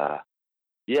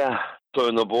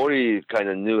Toyo Nobori kind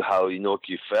of knew how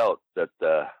Inoki felt, that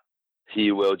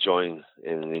he will join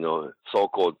in,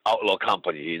 so-called outlaw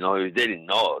company. They didn't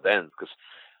know then, because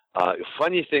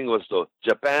funny thing was, though,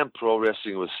 Japan Pro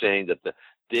Wrestling was saying that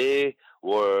they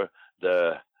were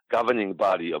the governing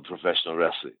body of professional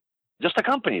wrestling. Just a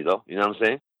company, though, you know what I'm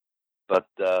saying? But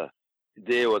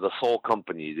they were the sole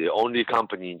company, the only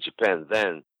company in Japan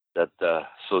then, that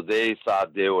so they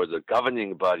thought they were the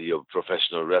governing body of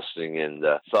professional wrestling, and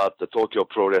thought the Tokyo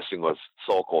Pro Wrestling was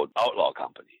so-called outlaw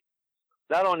company.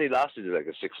 That only lasted like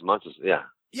 6 months. Yeah.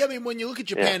 Yeah, I mean, when you look at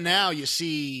Japan now, you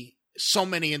see so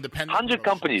many independent 100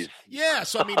 companies. Yeah,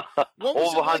 so I mean, what was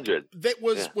over 100.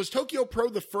 Was Tokyo Pro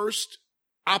the first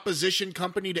opposition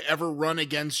company to ever run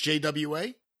against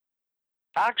JWA?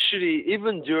 Actually,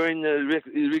 even during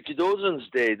Rikidozan's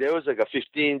day, there was like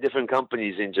 15 different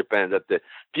companies in Japan that the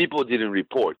people didn't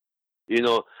report.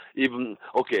 The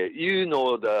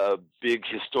big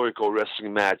historical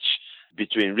wrestling match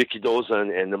between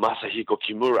Rikidozan and Masahiko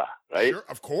Kimura, right? Sure,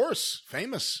 of course,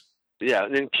 famous. Yeah,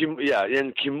 and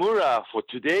Kimura, for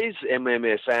today's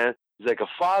MMA fan, is like a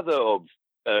father of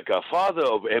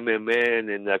MMA,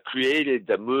 and created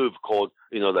the move called,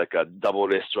 like a double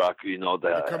wrist rock, the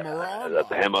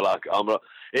hammerlock.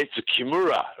 It's a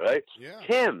Kimura, right?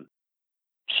 Yeah.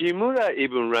 Kimura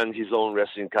even ran his own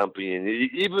wrestling company, and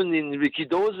even in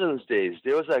Rikidozan's days,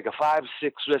 there was like 5-6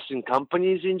 wrestling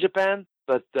companies in Japan.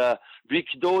 But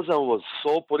Rikidozan was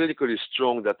so politically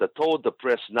strong that they told the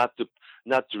press not to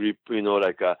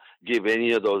give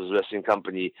any of those wrestling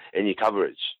company any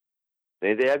coverage,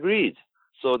 and they agreed.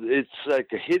 So it's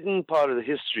like a hidden part of the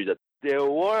history that there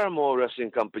were more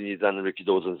wrestling companies than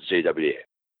Rikidozan's JWA,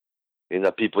 and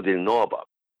that people didn't know about.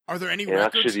 Are there any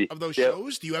records of those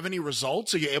shows? Do you have any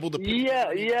results? Are you able to?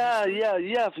 Yeah.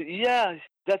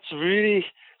 That's really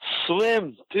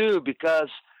slim too, because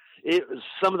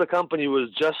some of the company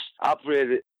was just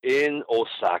operated in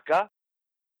Osaka.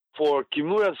 For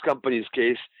Kimura's company's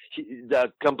case,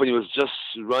 that company was just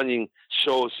running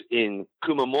shows in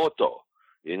Kumamoto,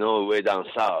 way down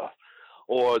south.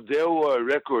 Or there were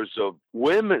records of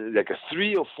women, like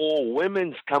 3 or 4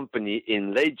 women's company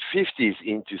in late 50s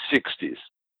into 60s.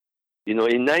 In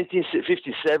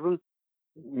 1957,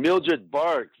 Mildred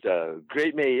Bark,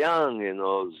 Great Mae Young,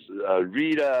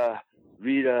 Rita.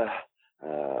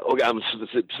 I'm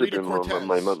slipping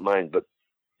my mind, but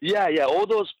all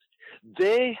those.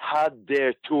 They had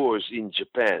their tours in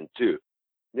Japan too.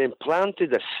 They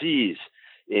planted the seeds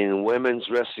in women's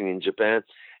wrestling in Japan,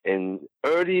 And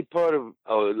early part of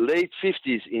late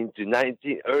 50s into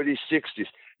early 60s,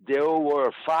 there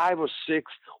were 5 or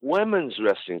 6 women's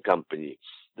wrestling companies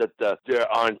that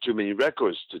there aren't too many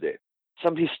records today.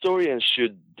 Some historians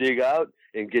should dig out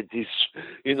and get these,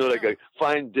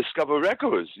 discover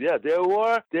records. Yeah, there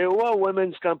were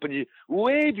women's companies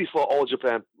way before All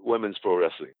Japan Women's Pro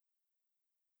Wrestling.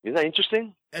 Isn't that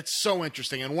interesting? It's so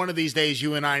interesting. And one of these days,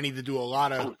 you and I need to do a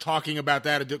lot of talking about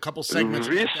that and do a couple segments.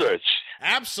 Research.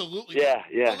 Absolutely. Yeah.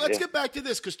 Well, let's get back to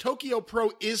this, because Tokyo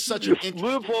Pro is such an interesting...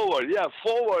 Move forward.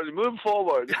 Move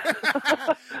forward.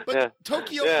 But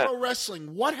Tokyo Pro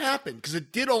Wrestling, what happened? Because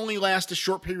it did only last a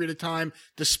short period of time,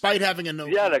 despite having a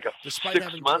like a despite 6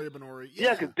 having months.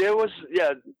 Yeah, because there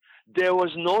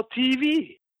was no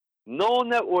TV, no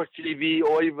network TV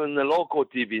or even the local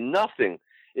TV, nothing.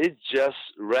 It just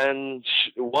ran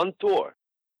one tour,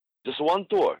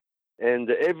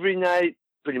 and every night,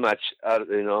 pretty much, of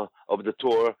the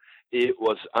tour, it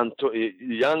was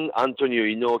young Antonio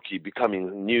Inoki becoming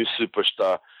a new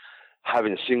superstar,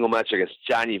 having a single match against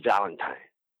Johnny Valentine,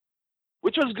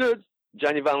 which was good.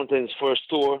 Johnny Valentine's first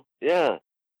tour, yeah.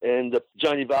 And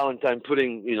Johnny Valentine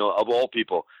putting, of all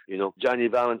people, Johnny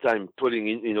Valentine putting,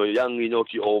 young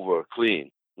Inoki over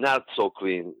clean. Not so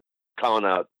clean, count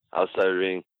out outside the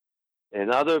ring.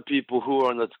 And other people who were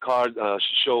on the card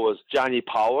show was Johnny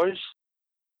Powers,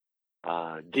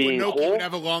 Dean Inoki Hall. would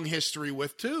have a long history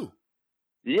with, too.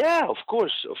 Yeah, of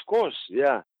course,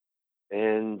 yeah.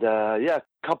 And, a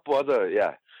couple other,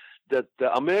 yeah. That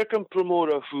the American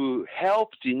promoter who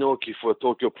helped Inoki for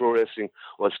Tokyo Pro Wrestling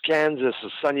was Kansas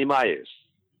Sonny Myers.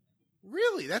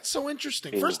 Really? That's so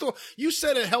interesting. First of all, you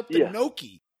said it helped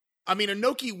Inoki. I mean,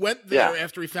 Inoki went there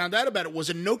after he found out about it. Was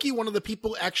Inoki one of the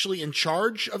people actually in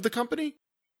charge of the company?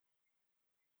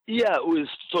 Yeah, it was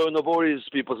Toyonobori's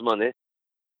people's money.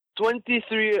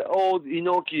 23-year-old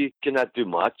Inoki cannot do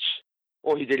much,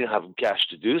 or he didn't have cash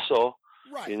to do so.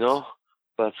 Right.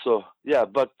 But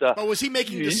was he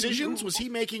making decisions? Was he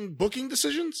making booking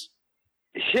decisions?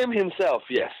 Himself,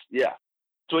 yes, yeah.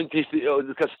 23,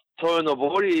 because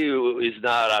Toyonobori is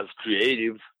not as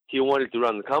creative. He wanted to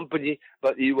run the company,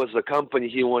 but it was the company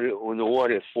he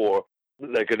wanted for,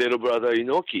 like a little brother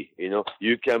Inoki.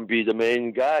 You can be the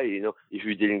main guy. If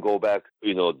you didn't go back,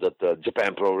 that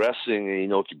Japan Pro Wrestling,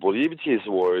 Inoki believed his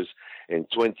words, and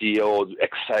 20-year-old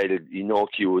excited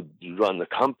Inoki would run the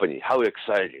company. How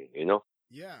exciting,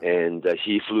 Yeah. And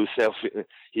he flew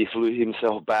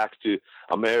himself back to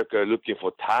America looking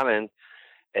for talent.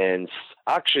 And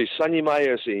actually, Sonny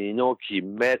Myers and Inoki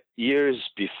met years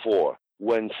before,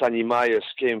 when Sonny Myers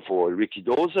came for Ricky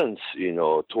Dawson's,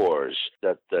 tours,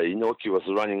 that Inoki was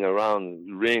running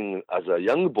around ring as a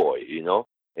young boy,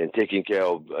 and taking care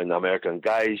of an American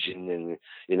gaijin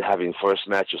and having first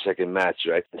match or second match,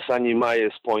 right? And Sonny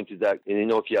Myers pointed that in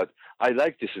Inoki out, I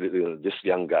like this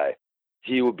young guy.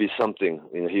 He will be something,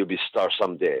 he'll be star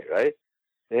someday, right?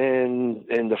 And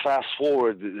the fast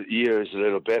forward years a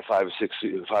little bit, 5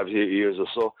 years or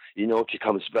so, Inoki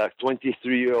comes back.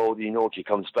 23-year-old Inoki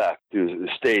comes back to the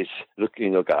States. Look,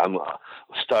 I'm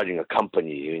starting a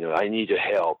company. I need your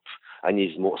help. I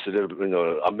need more,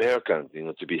 American,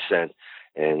 to be sent,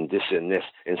 and this and this.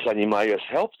 And Sonny Myers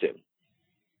helped him.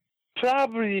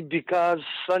 Probably because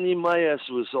Sonny Myers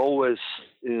was always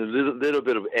a little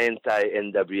bit of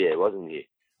anti-NWA, wasn't he?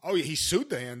 Oh, he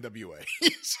sued the NWA.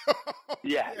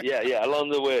 Yeah, along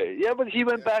the way. Yeah, but he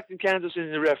went back to Kansas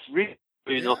as a referee.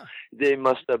 They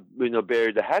must have,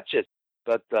 buried the hatchet.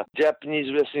 But the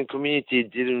Japanese wrestling community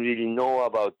didn't really know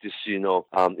about this,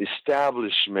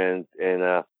 establishment.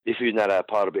 And if you're not a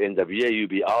part of NWA, you'd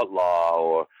be outlaw.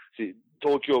 Or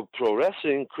Tokyo Pro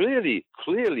Wrestling,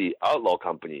 clearly outlaw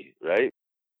company, right?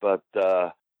 But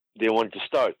they wanted to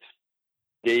start.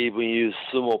 They even used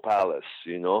Sumo Palace,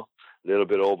 a little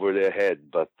bit over their head,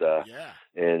 but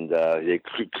and they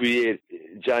created.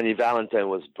 Johnny Valentine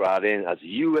was brought in as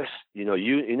U.S.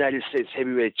 United States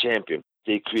heavyweight champion.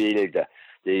 They created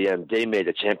they made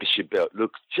a championship belt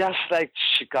look just like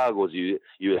Chicago's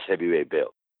U.S. heavyweight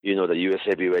belt. The U.S.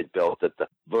 heavyweight belt that the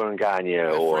Vern Gagne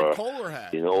or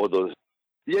all those.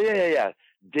 Yeah.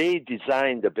 They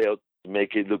designed the belt to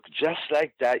make it look just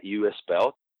like that U.S.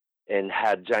 belt, and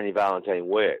had Johnny Valentine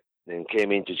wear it. And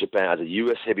came into Japan as a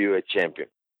U.S. heavyweight champion.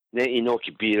 Then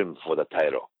Inoki beat him for the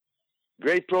title.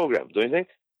 Great program, don't you think?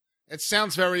 It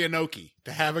sounds very Inoki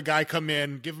to have a guy come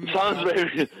in, give him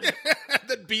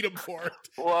then beat him for it.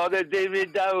 Well, they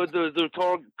did that with the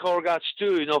Torgach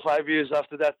too, 5 years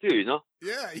after that too,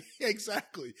 Yeah,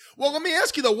 exactly. Well, let me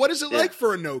ask you though, what is it like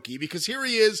for Inoki? Because here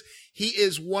he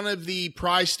is one of the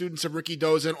prize students of Ricky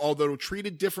Dawson, although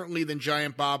treated differently than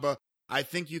Giant Baba. I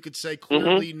think you could say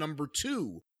clearly number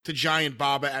 2 to Giant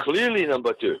Baba. Clearly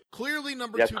number 2. Clearly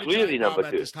number 2 to clearly Giant number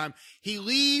Baba 2. at this time. He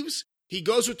leaves. He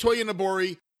goes with Toya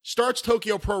Nobori, starts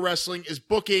Tokyo Pro Wrestling, is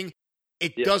booking.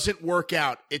 It doesn't work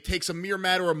out. It takes a mere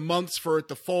matter of months for it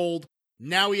to fold.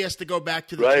 Now he has to go back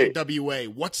to the AWA.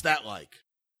 What's that like?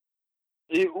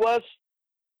 It was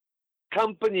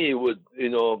company would,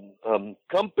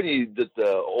 company that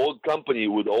the old company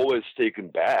would always take him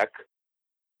back.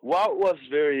 What was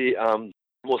very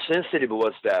more sensitive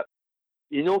was that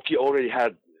Inoki already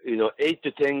had, 8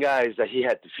 to 10 guys that he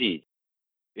had to feed.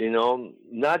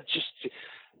 Not just,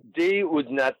 they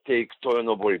would not take Toya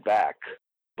Nobori back.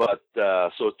 But,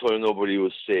 so Toya Nobori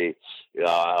would say,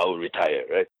 I'll retire,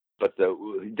 right? But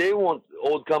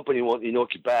old company want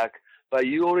Inoki back. But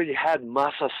you already had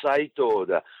Masa Saito,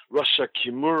 the Russia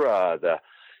Kimura,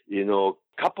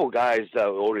 couple guys that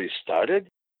already started.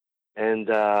 And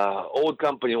old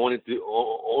company only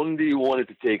wanted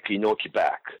to take Inoki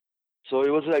back. So it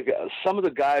was like some of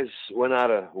the guys went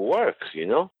out of work,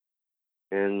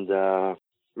 And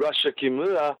Russia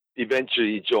Kimura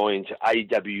eventually joined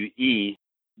IWE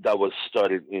that was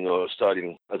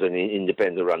starting as an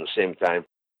independent around the same time.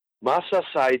 Masa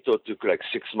Saito took like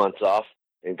 6 months off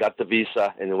and got the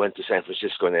visa and went to San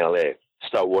Francisco and LA,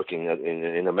 start working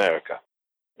in America.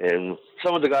 And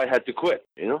some of the guys had to quit,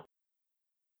 You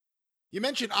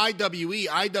mentioned IWE.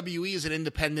 IWE is an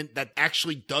independent that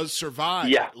actually does survive.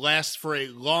 Yeah. It lasts for a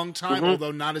long time,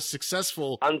 although not as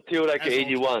successful. Until like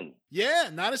 81. Yeah,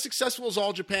 not as successful as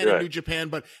All Japan and New Japan,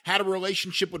 but had a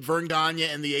relationship with Vern Gagne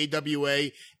and the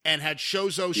AWA and had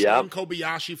Shozo Strong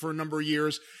Kobayashi for a number of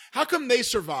years. How come they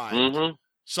survived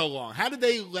so long? How did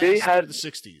they last through the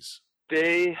 60s?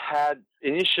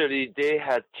 Initially they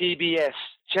had TBS,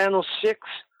 Channel 6,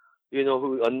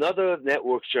 another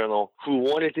network channel who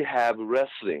wanted to have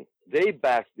wrestling. They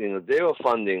backed, they were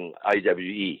funding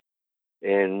IWE.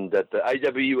 And that the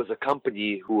IWE was a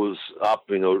company who was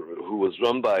who was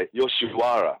run by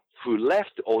Yoshiwara, who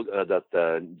left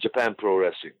Japan Pro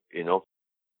Wrestling,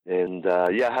 And,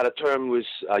 had a term with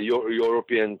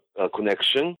European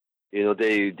connection.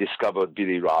 They discovered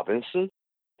Billy Robinson.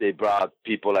 They brought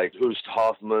people like Horst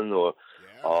Hoffman or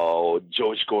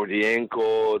George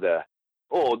Gordienko,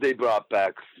 they brought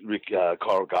back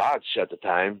Karl Gotch at the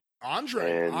time.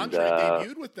 Andre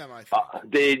debuted with them, I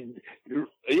think.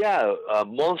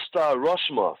 Monster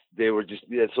Rushmore. They were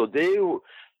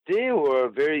they were a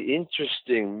very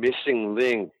interesting missing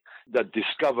link that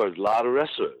discovered a lot of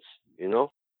wrestlers,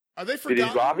 Are they forgotten?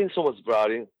 Billy Robinson was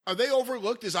brought in. Are they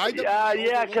overlooked? Is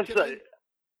IWE because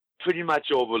pretty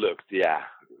much overlooked,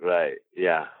 right,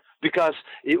 Because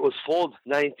it was formed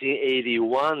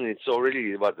 1981. It's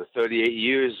already about 38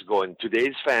 years ago, and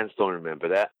today's fans don't remember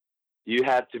that. You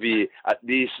have to be at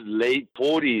least late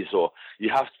 40s, or you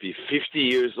have to be 50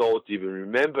 years old to even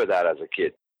remember that as a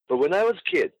kid. But when I was a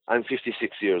kid, I'm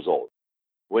 56 years old.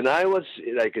 When I was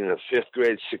like in the 5th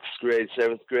grade, 6th grade,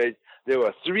 7th grade, there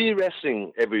were 3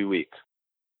 wrestling every week.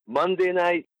 Monday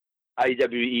night,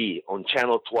 IWE on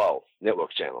Channel 12,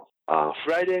 network channel.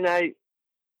 Friday night,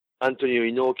 Antonio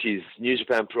Inoki's New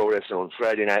Japan Pro Wrestling on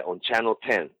Friday night on Channel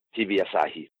 10, TV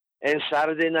Asahi. And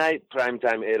Saturday night,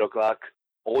 primetime 8 o'clock,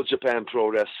 All Japan Pro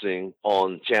Wrestling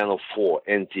on Channel 4,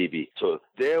 NTV. So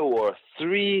there were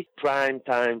 3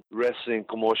 primetime wrestling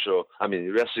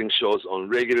wrestling shows on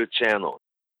regular channel.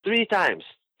 3 times,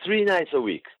 3 nights a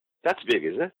week. That's big,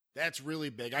 isn't it? That's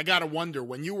really big. I got to wonder,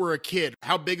 when you were a kid,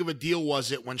 how big of a deal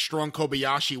was it when Strong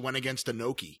Kobayashi went against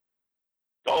Inoki?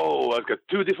 Oh, I've got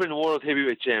 2 different world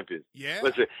heavyweight champions. Yeah.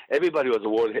 Listen, everybody was a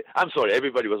world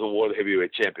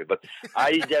heavyweight champion, but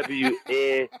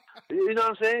IWA, you know what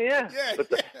I'm saying? Yeah. But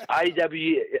the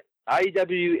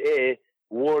IWA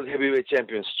world heavyweight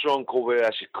champion, Strong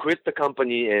Kobayashi, quit the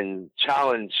company and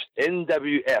challenged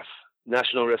NWF,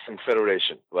 National Wrestling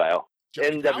Federation. Well,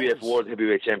 NWF world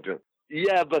heavyweight champion.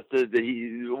 Yeah, but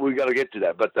we got to get to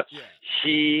that. But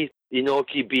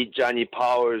Inoki beat Johnny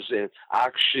Powers and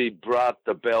actually brought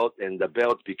the belt, and the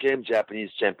belt became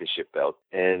Japanese championship belt.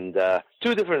 And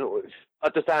 2 different,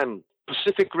 at the time,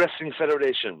 Pacific Wrestling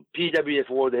Federation, PWF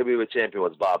World Heavyweight Champion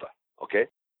was Baba, okay?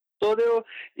 So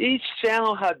each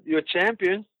channel had your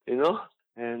champion,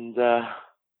 and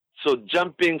so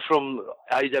jumping from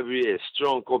IWA,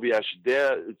 Strong Kobayashi,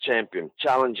 their champion,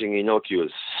 challenging Inoki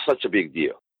was such a big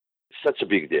deal. Such a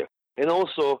big deal. And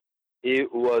also,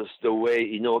 it was the way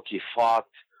Inoki fought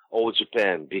All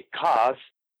Japan, because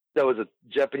there was a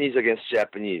Japanese against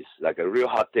Japanese, like a real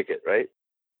hot ticket, right?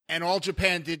 And All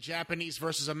Japan did Japanese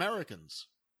versus Americans.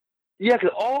 Yeah,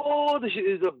 because all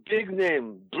the big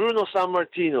name, Bruno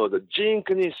Sammartino, the Gene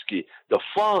Kiniski, the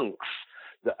Funks,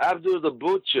 the Abdul the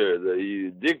Butcher,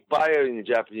 the Dick Beyer in the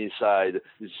Japanese side.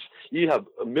 You have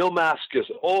Mil Maskus,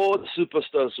 all the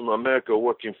superstars from America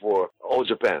working for All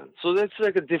Japan. So that's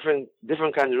like a different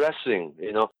kind of wrestling,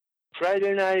 you know.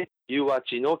 Friday night, you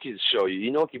watch Inoki's show.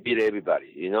 Inoki beat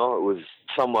everybody, you know. It was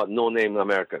somewhat no-name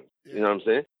American, you know what I'm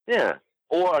saying? Yeah,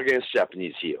 or against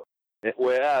Japanese heel.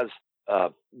 Whereas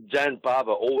Giant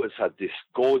Baba always had this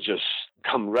gorgeous,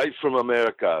 come right from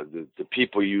America, the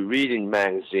people you read in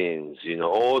magazines, you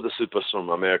know, all the superstars from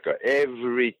America,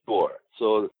 every tour.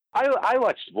 So I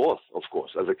watched both, of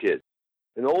course, as a kid,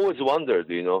 and always wondered,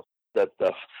 you know, that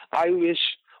I wish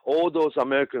all those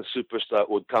American superstars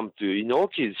would come to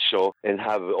Inoki's show and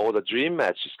have all the dream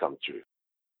matches come true.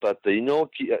 But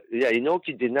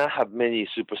Inoki did not have many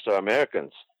superstar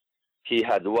Americans. He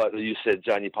had what you said,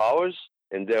 Johnny Powers,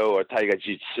 and there were Tiger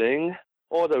Jeet Singh,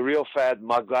 or the real fat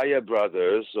Maguire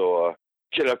brothers, or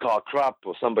Killer Carl Kropp,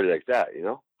 or somebody like that, you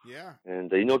know? Yeah.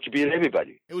 And Inoki beat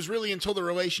everybody. It was really until the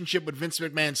relationship with Vince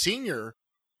McMahon Sr.,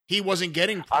 he wasn't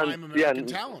getting prime American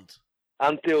talent.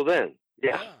 Until then,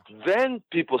 yeah. Then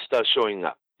people start showing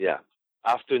up, yeah,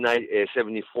 after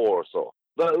 74 or so.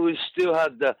 But we still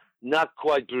had not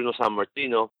quite Bruno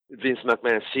Sammartino. Vince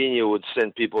McMahon Sr. would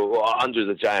send people under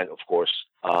the Giant, of course.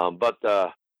 But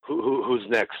who's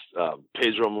next?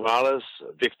 Pedro Morales,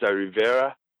 Victor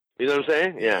Rivera. You know what I'm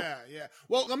saying? Yeah.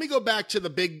 Well, let me go back to the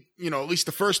big, you know, at least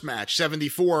the first match,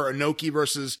 74, Inoki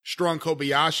versus Strong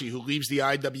Kobayashi, who leaves the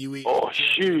IWE. Oh,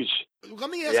 huge.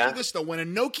 Let me ask you this, though. When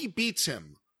Inoki beats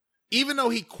him, even though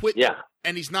he quit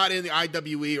and he's not in the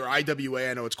IWE or IWA,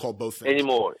 I know it's called both things.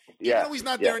 Anymore. Yeah. Even though he's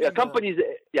not there anymore.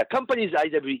 Company's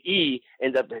IWE,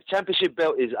 and the championship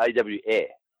belt is IWA.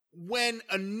 When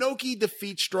Inoki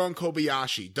defeats Strong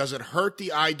Kobayashi, does it hurt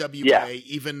the IWA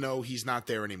even though he's not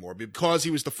there anymore because he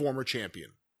was the former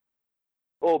champion?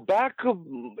 Oh, back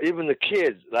even the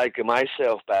kids like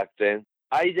myself back then,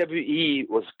 IWE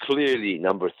was clearly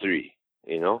number 3,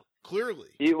 you know? Clearly.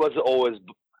 It was always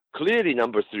clearly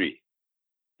number 3.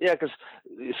 Yeah, because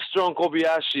Strong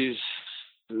Kobayashi's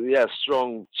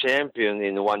strong champion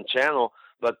in one channel,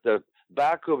 but the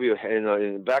back of your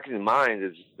back in mind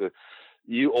is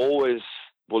you always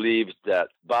believed that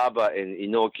Baba and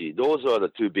Inoki, those are the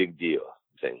two big deal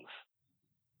things.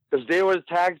 Because they were a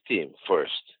tag team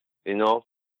first, you know,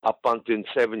 up until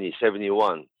 70,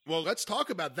 71. Well, let's talk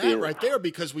about that right there,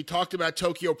 because we talked about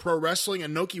Tokyo Pro Wrestling,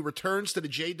 and Inoki returns to the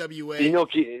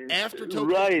JWA after Tokyo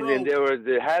Pro. And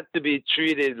they had to be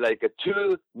treated like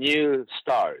two new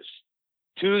stars.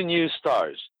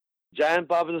 Giant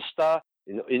Baba's a star,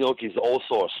 Inoki is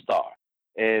also a star.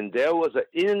 And there was an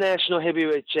international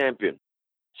heavyweight champion,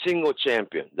 single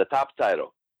champion, the top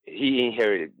title. He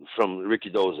inherited from Ricky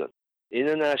Dawson.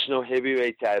 International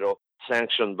heavyweight title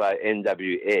sanctioned by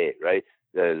NWA, right?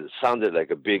 That sounded like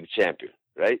a big champion,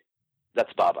 right?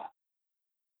 That's Baba.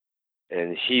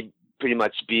 And he pretty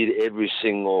much beat every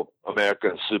single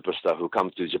American superstar who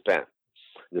come to Japan.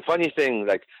 The funny thing,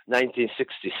 like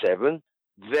 1967,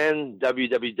 then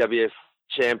WWF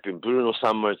champion Bruno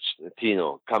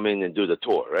Sammartino come in and do the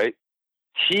tour, right?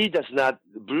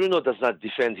 Bruno does not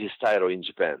defend his title in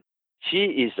Japan. He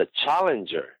is the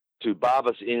challenger to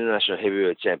Baba's international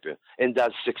heavyweight champion, and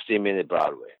that's 60-minute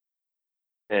Broadway.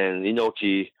 And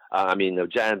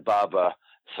Giant Baba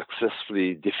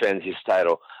successfully defend his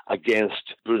title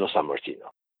against Bruno Sammartino.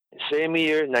 Same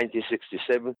year,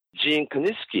 1967, Gene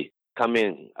Kiniski come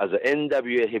in as an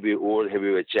NWA World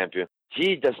Heavyweight Champion.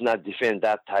 He does not defend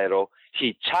that title.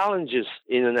 He challenges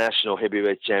international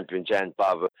heavyweight champion Giant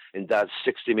Baba, and that's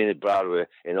 60-minute Broadway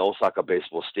in Osaka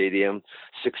Baseball Stadium.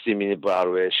 60-minute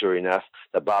Broadway, sure enough,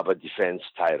 the Baba defense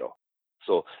title.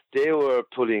 So they were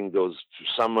putting those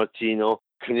Sammartino,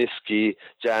 Kiniski,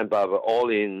 Giant Baba all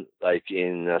in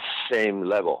the same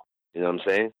level. You know what I'm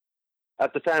saying?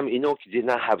 At the time, Inoki did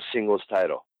not have singles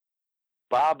title.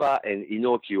 Baba and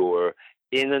Inoki were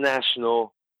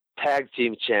international tag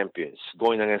team champions,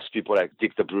 going against people like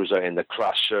Dick the Bruiser and the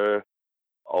Crusher,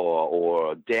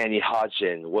 or Danny Hodge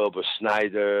and Wilbur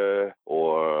Snyder,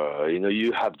 or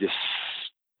you have this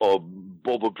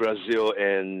Bobo Brazil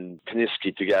and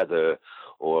Kiniski together,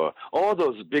 or all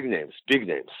those big names,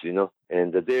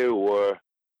 and there were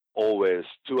always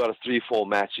 2 out of 3 fall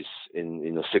matches in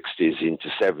 60s into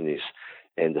 70s,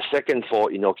 and the second fall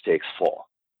Inoki takes 4.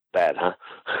 Bad, huh?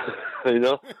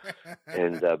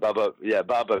 And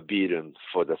Baba beat him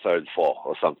for the third fall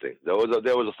or something. There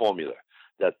was a formula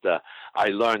that I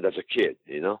learned as a kid,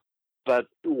 But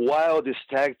while this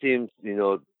tag team,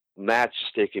 match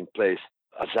is taking place,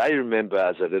 as I remember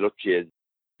as a little kid,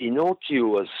 Inoki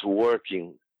was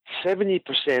working 70%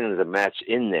 of the match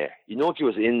in there. Inoki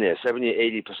was in there 70,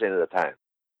 80% of the time.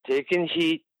 taking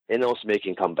heat, and also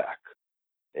making comeback.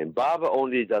 And Baba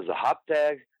only does a hot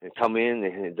tag and come in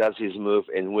and he does his move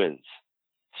and wins.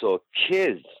 So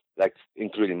kids, like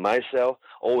including myself,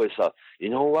 always thought, you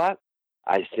know what?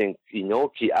 I think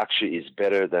Inoki actually is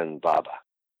better than Baba.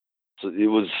 So it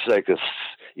was like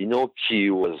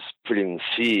Inoki was putting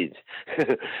seed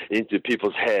into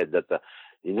people's head that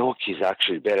Inoki is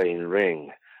actually better in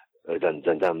ring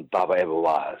than Baba ever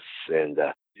was. And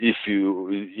if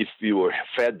you were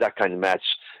fed that kind of match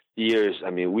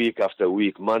week after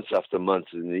week, months after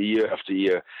months, and year after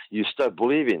year, you start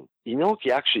believing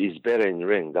Inoki actually is better in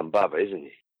ring than Baba, isn't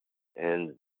he?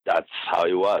 And that's how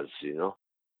it was,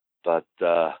 But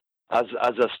as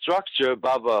a structure,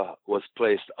 Baba was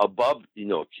placed above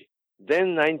Inoki.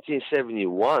 Then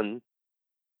 1971,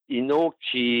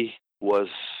 Inoki was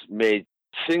made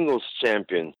singles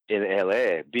champion in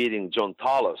LA, beating John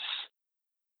Talos.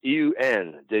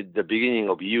 UN, the beginning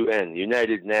of UN,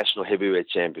 United National Heavyweight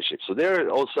Championship. So there are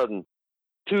all of a sudden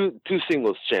two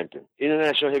singles champion,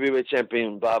 International Heavyweight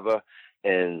Champion Baba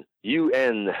and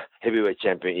UN Heavyweight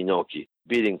Champion Inoki,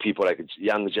 beating people like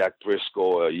young Jack Briscoe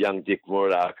or young Dick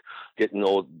Murdoch, getting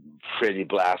old Freddie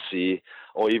Blassie,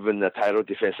 or even the title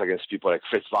defense against people like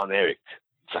Fritz von Erich,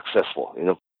 successful,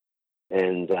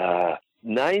 And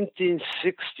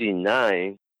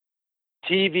 1969,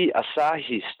 TV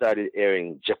Asahi started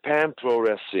airing Japan Pro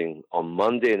Wrestling on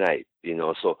Monday night,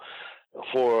 So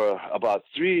for about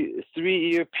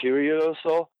three-year period or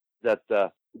so, that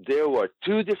there were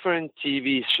two different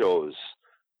TV shows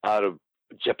out of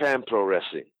Japan Pro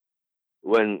Wrestling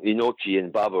when Inoki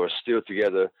and Baba were still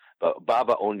together, but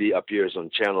Baba only appears on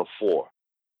Channel 4.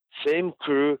 Same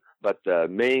crew, but the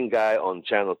main guy on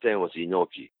Channel 10 was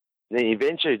Inoki. Then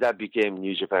eventually that became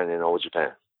New Japan and All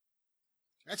Japan.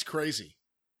 That's crazy.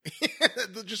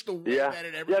 Just the way that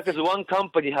it Yeah, because one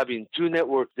company having two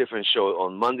network different shows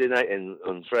on Monday night and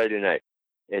on Friday night.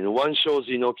 And one show's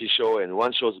Inoki show and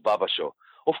one show's Baba show.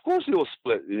 Of course it was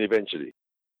split eventually.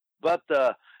 But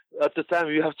at the time,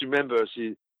 you have to remember,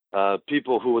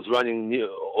 people who was running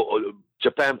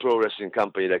Japan Pro Wrestling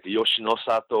company like Yoshino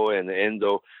Sato and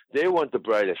Endo, they weren't the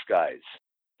brightest guys.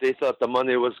 They thought the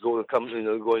money was going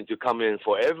to come in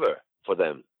forever for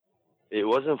them. It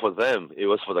wasn't for them. It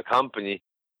was for the company.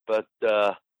 But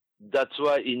that's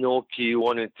why Inoki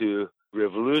wanted to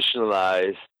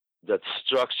revolutionize that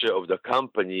structure of the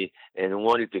company and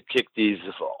wanted to kick these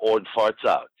old farts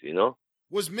out,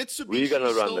 Was Mitsubishi We're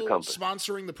gonna run still the company.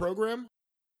 sponsoring the program?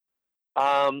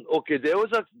 Okay, there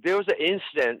was an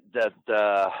incident that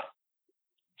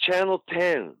Channel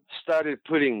 10 started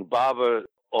putting Baba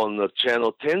on the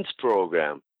Channel 10's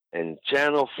program, and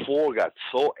Channel 4 got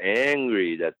so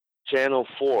angry that Channel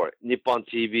 4, Nippon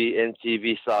TV,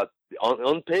 NTV thought,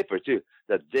 on paper too,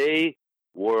 that they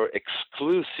were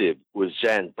exclusive with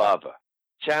Giant Baba.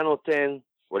 Channel 10,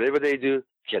 whatever they do,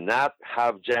 cannot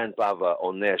have Giant Baba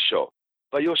on their show.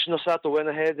 But Yoshino Sato went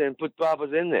ahead and put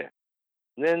Babas in there.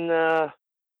 And then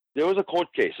there was a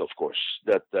court case, of course,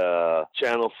 that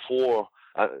Channel 4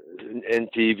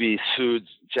 NTV sued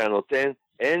Channel 10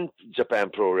 and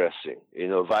Japan Pro Wrestling,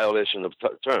 violation of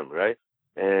term, right?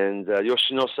 And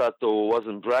Yoshino Sato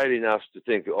wasn't bright enough to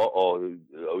think, do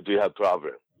you have a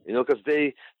problem? Because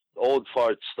old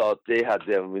farts thought they had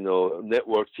them,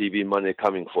 network TV money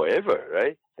coming forever,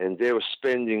 right? And they were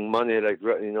spending money like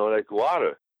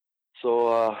water.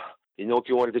 So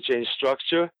Inoki wanted to change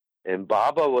structure, and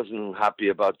Baba wasn't happy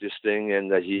about this thing,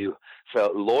 and he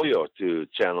felt loyal to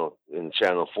Channel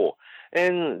 4.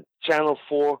 And Channel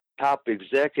 4 top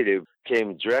executive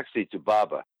came directly to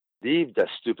Baba. Leave that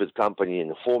stupid company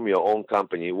and form your own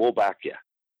company. We'll back you.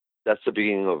 That's the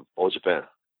beginning of All Japan.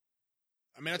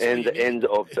 I mean, that's and the end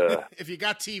of the. If you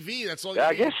got TV, that's all you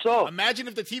I need. guess so. Imagine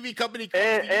if the TV company comes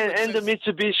and the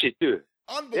Mitsubishi too.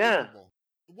 Unbelievable. Yeah.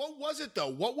 What was it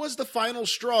though? What was the final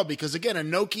straw? Because again,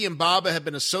 Inoki and Baba have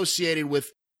been associated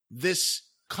with this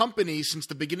company since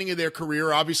the beginning of their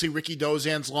career. Obviously, Ricky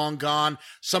Dozan's long gone.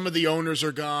 Some of the owners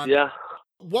are gone. Yeah.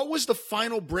 What was the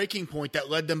final breaking point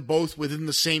that led them both within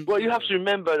the same? Well, you have to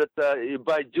remember that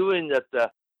by doing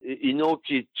that,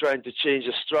 Inoki trying to change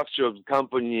the structure of the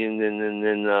company and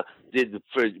did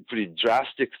pretty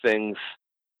drastic things.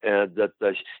 That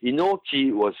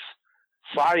Inoki was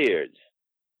fired.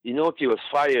 Inoki was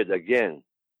fired again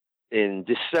in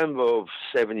December of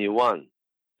 71.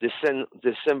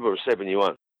 December of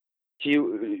 71.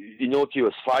 Inoki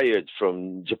was fired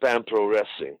from Japan Pro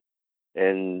Wrestling.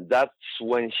 And that's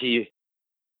when he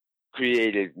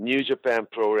created New Japan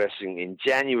Pro Wrestling in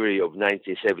January of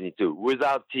 1972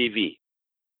 without TV.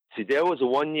 See, there was a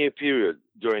 1-year period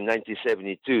during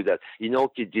 1972 that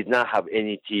Inoki did not have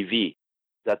any TV.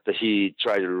 that he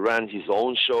tried to run his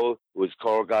own show with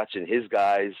Korogach and his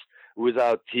guys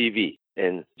without TV.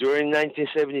 And during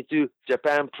 1972,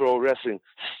 Japan Pro Wrestling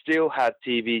still had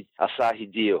TV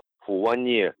Asahi deal for 1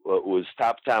 year with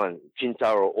top talent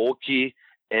Kintaro Oki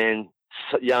and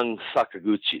young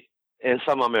Sakaguchi and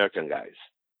some American guys.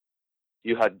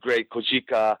 You had great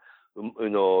Kojika,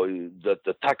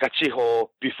 the Takachiho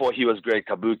before he was great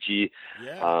Kabuki,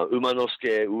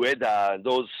 Umanosuke, Ueda,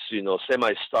 those,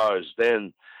 semi-stars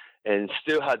then, and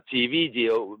still had TV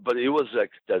deal, but it was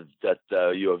like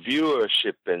your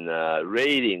viewership and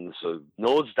ratings of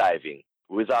nosediving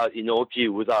without Inoki,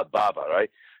 without Baba,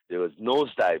 right? There was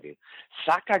nosediving.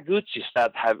 Sakaguchi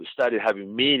started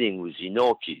having meetings with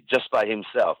Inoki just by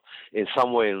himself in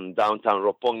somewhere in downtown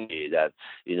Roppongi that,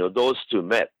 those two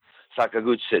met.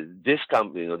 Sakaguchi said, this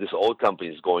company, this old company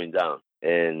is going down.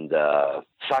 And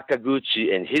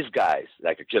Sakaguchi and his guys,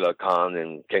 like Killer Khan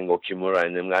and Kengo Kimura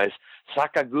and them guys,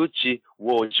 Sakaguchi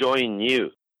will join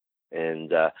you.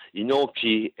 And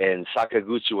Inoki and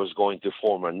Sakaguchi was going to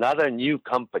form another new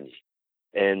company.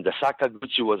 And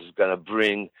Sakaguchi was going to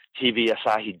bring TV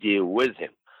Asahi deal with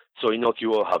him. So Inoki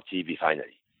will have TV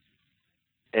finally.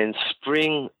 And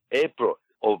April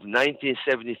of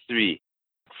 1973,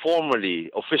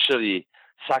 formally, officially,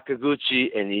 Sakaguchi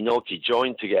and Inoki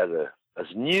joined together as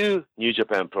New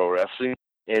Japan Pro Wrestling,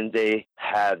 and they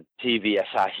had TV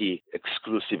Asahi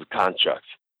exclusive contract,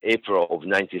 April of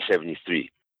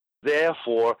 1973.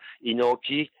 Therefore,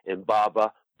 Inoki and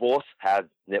Baba both had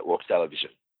network television.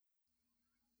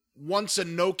 Once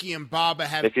Inoki and Baba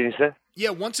have... Making sense? Yeah,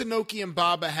 once Inoki and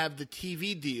Baba have the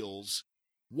TV deals,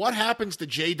 what happens to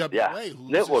JWA? Yeah,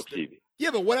 network TV. Yeah,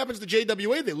 but what happens to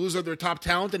JWA? They lose their top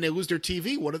talent and they lose their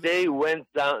TV. What are they went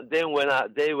down. They went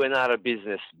out of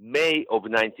business May of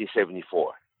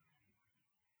 1974.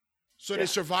 So they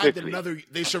survived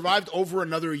They survived over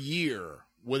another year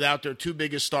without their two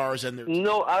biggest stars and their.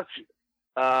 No, actually,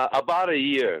 about a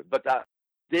year. But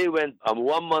they went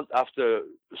 1 month after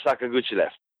Sakaguchi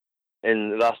left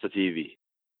and lost the TV.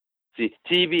 See,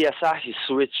 TV Asahi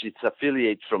switched its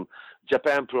affiliate from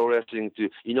Japan Pro Wrestling to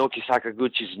Inoki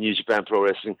Sakaguchi's New Japan Pro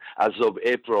Wrestling as of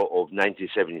April of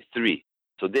 1973.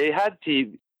 So they had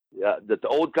TV, the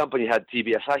old company had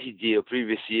TV Asahi deal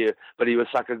previous year, but it was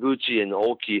Sakaguchi and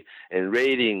Oki, and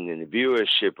rating and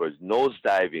viewership was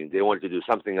nosediving. They wanted to do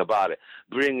something about it,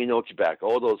 bring Inoki back,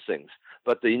 all those things.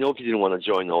 But the Inoki didn't want to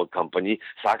join the old company.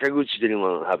 Sakaguchi didn't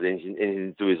want to have anything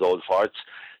to do with his old farts.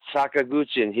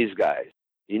 Sakaguchi and his guys,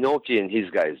 Inoki and his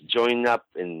guys joined up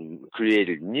and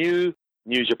created New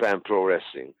Japan Pro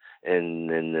Wrestling, and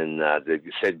they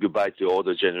said goodbye to all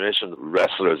the generation of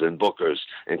wrestlers and bookers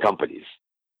and companies.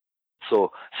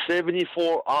 So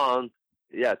 74 on,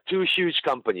 two huge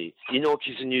companies,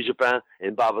 Inoki's in New Japan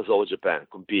and Baba's Old Japan,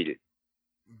 competed.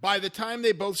 By the time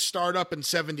they both start up in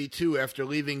 72, after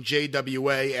leaving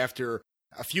JWA after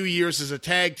a few years as a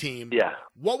tag team,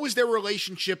 what was their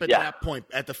relationship at that point?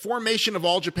 At the formation of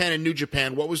All Japan and New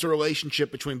Japan, what was the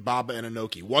relationship between Baba and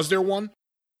Inoki? Was there one?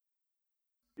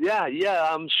 Yeah,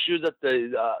 I'm sure that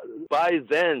by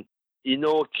then,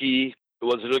 Inoki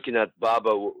was looking at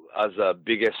Baba as the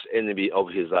biggest enemy of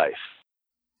his life.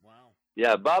 Wow.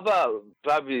 Yeah, Baba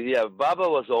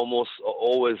was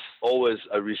always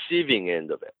a receiving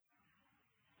end of it.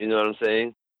 You know what I'm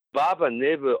saying? Baba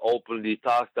never openly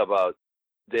talked about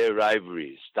their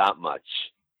rivalries that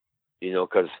much,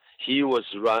 because he was,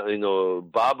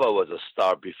 Baba was a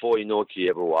star before Inoki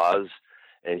ever was,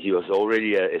 and he was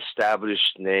already an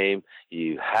established name.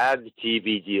 He had the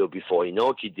TV deal before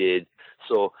Inoki did,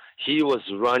 so he was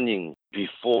running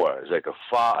before, like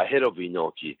far ahead of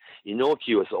Inoki.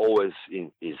 Inoki was always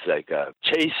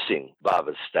chasing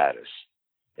Baba's status,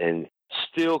 and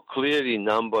still clearly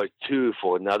number 2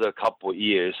 for another couple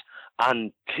years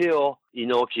until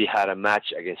Inoki had a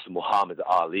match against Muhammad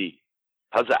Ali.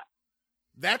 How's that?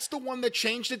 That's the one that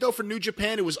changed it, though, for New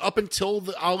Japan. It was up until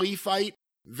the Ali fight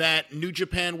that New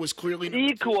Japan was clearly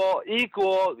equal,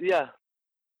 yeah.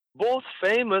 Both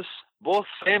famous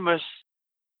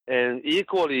and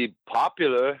equally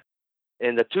popular.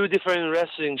 And the two different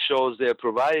wrestling shows they're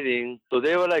providing, so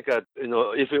they were like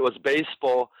if it was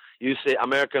baseball, you say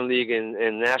American League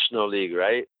and National League,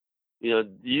 right?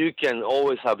 You can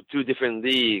always have two different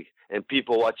leagues and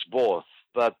people watch both.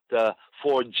 But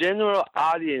for general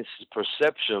audience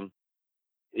perception,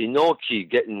 Inoki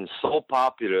getting so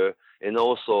popular and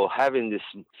also having this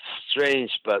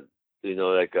strange, but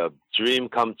like a dream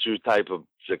come true type of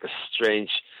like a strange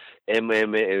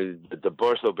MMA, the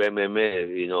birth of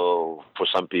MMA, for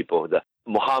some people, the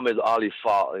Muhammad Ali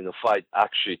fight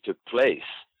actually took place.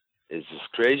 It's the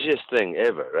craziest thing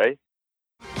ever, right?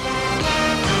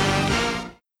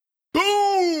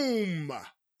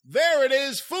 There it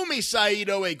is, Fumi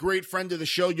Saito, a great friend of the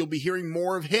show. You'll be hearing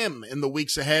more of him in the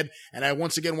weeks ahead. And I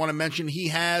once again want to mention he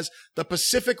has the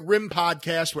Pacific Rim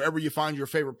podcast, wherever you find your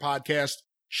favorite podcast.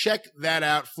 Check that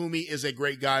out. Fumi is a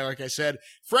great guy, like I said,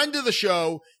 friend of the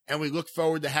show, and we look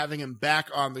forward to having him back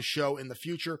on the show in the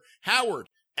future. Howard,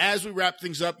 as we wrap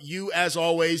things up, you, as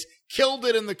always, killed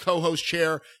it in the co-host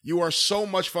chair. You are so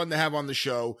much fun to have on the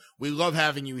show. We love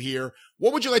having you here.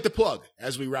 What would you like to plug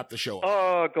as we wrap the show up?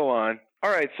 Oh, go on. All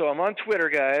right, so I'm on Twitter,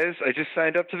 guys. I just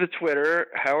signed up to the Twitter,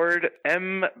 Howard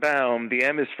M. Baum. The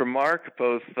M is for Mark,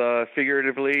 both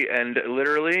figuratively and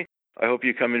literally. I hope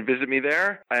you come and visit me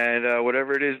there. And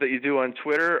whatever it is that you do on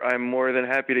Twitter, I'm more than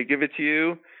happy to give it to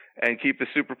you and keep the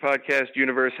Super Podcast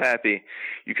universe happy.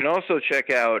 You can also check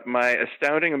out my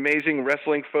astounding, amazing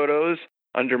wrestling photos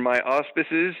under my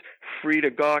auspices, free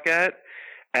to gawk at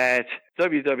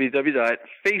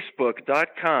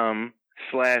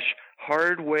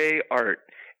www.facebook.com/hardwayart.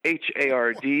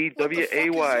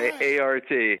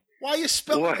 HARDWAYART. Why are you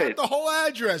spelling out the whole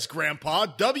address, Grandpa?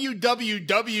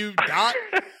 www.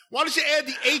 Why don't you add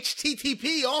the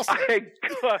HTTP also? //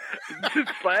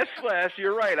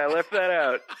 You're right. I left that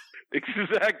out.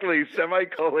 Exactly.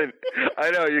 Semicolon.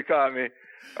 I know. You caught me.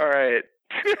 All right.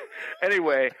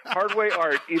 Anyway, Hardway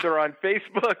Art, either on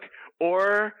Facebook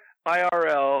or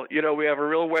IRL. You know, we have a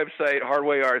real website,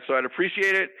 Hardway Art. So I'd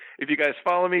appreciate it if you guys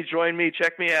follow me, join me,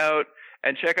 check me out,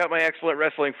 and check out my excellent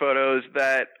wrestling photos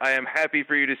that I am happy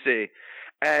for you to see.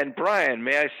 And Brian,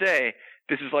 may I say,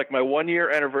 this is like my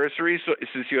 1-year anniversary, so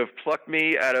since you have plucked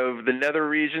me out of the nether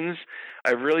regions,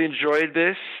 I've really enjoyed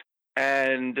this,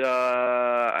 and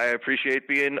I appreciate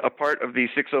being a part of the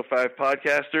 605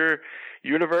 Podcaster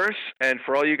universe. And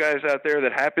for all you guys out there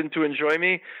that happen to enjoy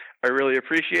me, I really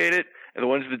appreciate it. And the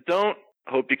ones that don't,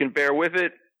 I hope you can bear with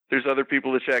it. There's other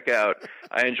people to check out.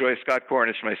 I enjoy Scott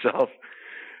Cornish myself.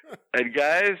 And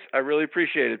guys, I really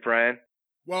appreciate it, Brian.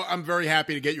 Well, I'm very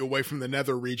happy to get you away from the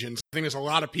nether regions. I think there's a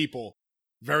lot of people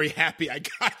very happy I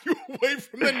got you away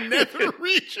from the nether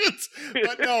regions.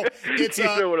 But no, it's you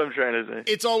know what I'm trying to say.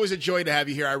 It's always a joy to have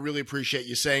you here. I really appreciate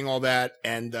you saying all that.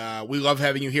 And we love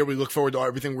having you here. We look forward to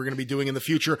everything we're going to be doing in the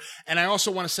future. And I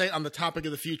also want to say on the topic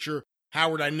of the future,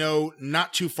 Howard, I know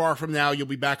not too far from now, you'll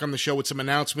be back on the show with some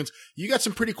announcements. You got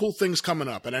some pretty cool things coming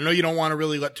up. And I know you don't want to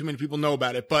really let too many people know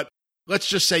about it, but let's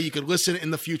just say you could listen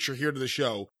in the future here to the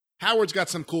show. Howard's got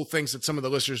some cool things that some of the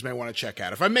listeners may want to check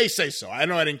out, if I may say so. I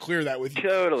know I didn't clear that with you.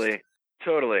 Totally.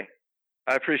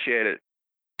 I appreciate it.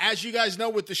 As you guys know,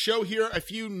 with the show here, a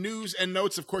few news and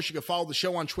notes. Of course, you can follow the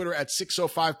show on Twitter at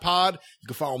 605pod. You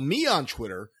can follow me on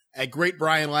Twitter at Great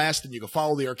Brian Last, and you can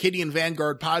follow the Arcadian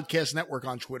Vanguard Podcast Network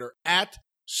on Twitter at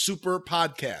Super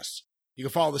Podcasts. You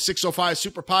can follow the 605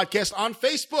 Super Podcast on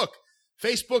Facebook,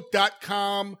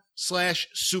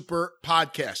 facebook.com/Super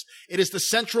Podcast. It is the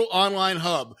central online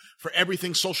hub for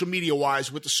everything social media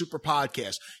wise with the Super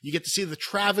Podcast. You get to see the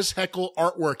Travis Heckle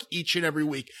artwork each and every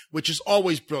week, which is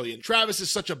always brilliant. Travis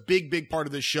is such a big part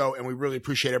of this show, and we really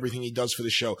appreciate everything he does for the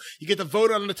show. You get to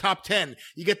vote on the top 10.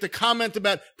 You get to comment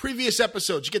about previous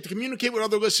episodes. You get to communicate with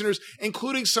other listeners,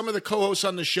 including some of the co-hosts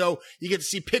on the show. You get to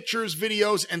see pictures,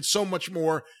 videos, and so much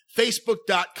more.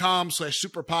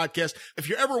 Facebook.com/Super Podcast. If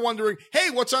you're ever wondering, hey,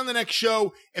 what's on the next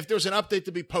show? If there's an update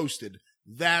to be posted,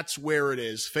 that's where it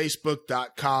is.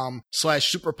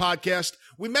 Facebook.com/Super Podcast.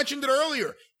 We mentioned it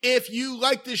earlier. If you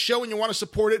like this show and you want to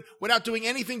support it without doing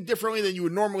anything differently than you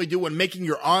would normally do when making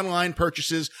your online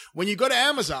purchases, when you go to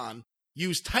Amazon,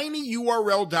 use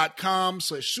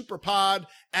tinyurl.com/superpod,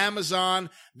 Amazon.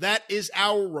 That is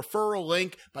our referral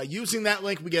link. By using that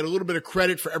link, we get a little bit of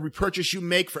credit for every purchase you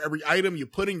make, for every item you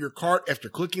put in your cart after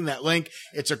clicking that link.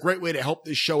 It's a great way to help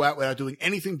this show out without doing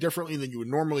anything differently than you would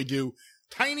normally do.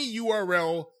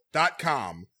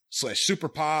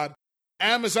 tinyurl.com/superpod,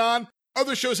 Amazon.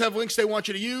 Other shows have links they want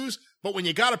you to use, but when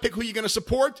you gotta pick who you're gonna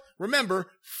support, remember,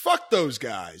 fuck those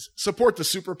guys. Support the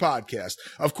Super Podcast.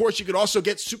 Of course, you could also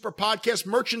get Super Podcast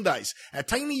merchandise at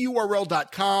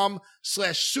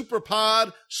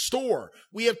tinyurl.com/superpod store.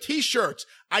 We have t-shirts.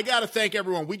 I gotta thank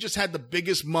everyone. We just had the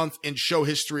biggest month in show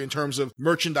history in terms of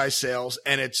merchandise sales,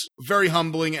 and it's very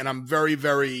humbling, and I'm very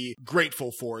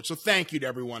grateful for it. So thank you to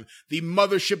everyone. The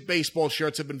Mothership baseball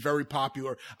shirts have been very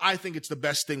popular. I think it's the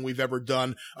best thing we've ever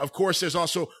done. Of course, there's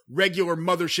also regular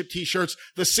Mothership t-shirts,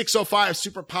 the 605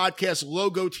 Super Podcast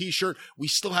logo t-shirt. We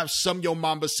still have some Yo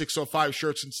Mamba 605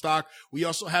 shirts in stock. We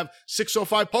also have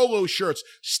 605 polo shirts,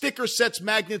 sticker sets,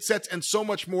 magnet sets, and so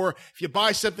much more. If you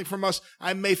buy something from us,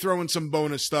 I may throw in some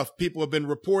bonus stuff. People have been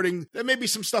reporting there may be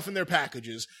some stuff in their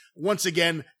packages. Once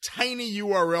again,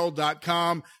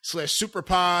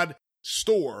 tinyurl.com/superpod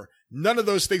store. None of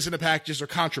those things in the packages are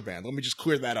contraband. Let me just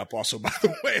clear that up also, by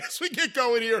the way, as we get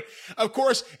going here. Of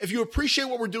course, if you appreciate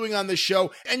what we're doing on this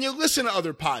show and you listen to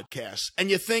other podcasts and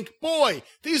you think, boy,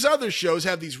 these other shows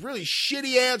have these really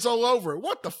shitty ads all over it.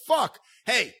 What the fuck?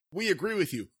 Hey, we agree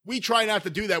with you. We try not to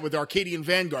do that with Arcadian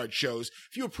Vanguard shows.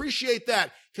 If you appreciate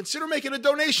that, consider making a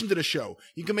donation to the show.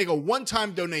 You can make a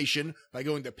one-time donation by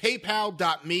going to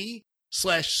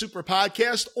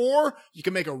paypal.me/superpodcast, or you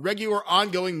can make a regular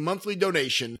ongoing monthly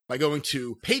donation by going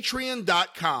to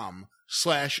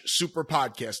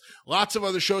patreon.com/superpodcast. Lots of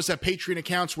other shows have Patreon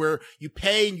accounts where you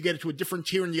pay and you get it to a different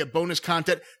tier and you get bonus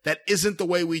content. That isn't the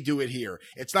way we do it here.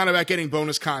 It's not about getting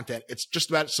bonus content. It's just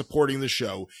about supporting the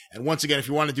show. And once again, if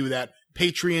you want to do that,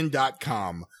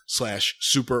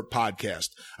 patreon.com/superpodcast.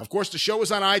 Of course, the show is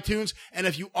on iTunes, and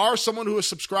if you are someone who is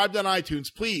subscribed on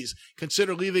iTunes, please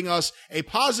consider leaving us a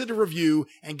positive review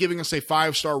and giving us a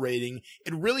 5-star rating.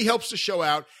 It really helps the show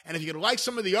out, and if you could like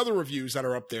some of the other reviews that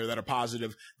are up there that are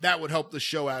positive, that would help the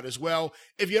show out as well.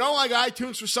 If you don't like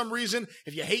iTunes for some reason,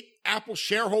 if you hate Apple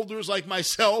shareholders like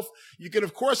myself, you can,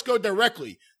 of course, go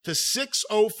directly to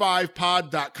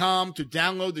 605pod.com to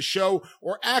download the show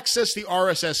or access the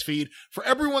RSS feed. For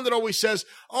everyone that always says,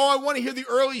 oh, I want to hear the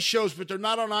early shows, but they're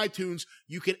not on iTunes,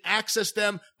 you can access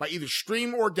them by either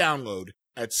stream or download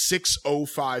at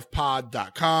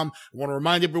 605pod.com. I want to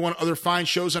remind everyone other fine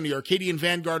shows on the Arcadian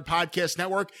Vanguard Podcast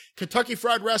Network: Kentucky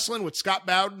Fried Wrestling with Scott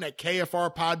Bowden at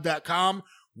KFRpod.com,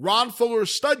 Ron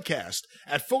Fuller's Studcast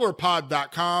at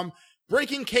FullerPod.com,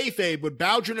 Breaking Kayfabe with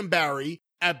Bowdrin and Barry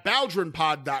at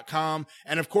BowdrinPod.com,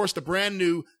 and of course the brand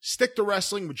new Stick to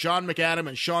Wrestling with John McAdam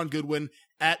and Sean Goodwin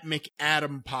at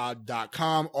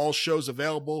McAdampod.com. All shows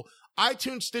available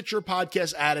iTunes, Stitcher,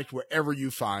 Podcast Addict, wherever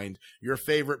you find your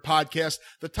favorite podcast.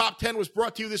 The top 10 was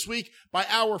brought to you this week by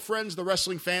our friends, the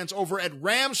wrestling fans, over at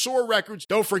Ramsor Records.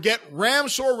 Don't forget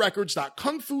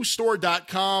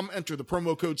ramsorrecords.kungfustore.com. Enter the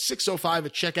promo code 605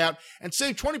 at checkout and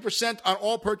save 20% on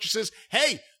all purchases.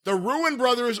 Hey, the Ruin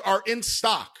Brothers are in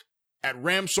stock at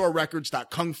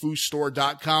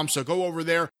ramsorrecords.kungfustore.com. So go over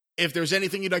there. If there's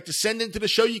anything you'd like to send into the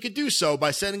show, you could do so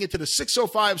by sending it to the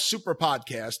 605 Super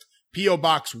Podcast, P.O.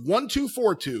 Box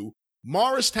 1242,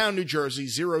 Morristown, New Jersey,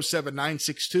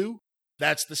 07962.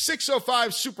 That's the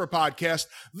 605 Super Podcast,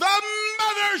 the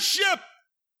mothership!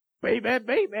 Baby,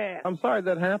 baby. I'm sorry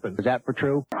that happened. Is that for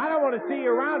true? I don't want to see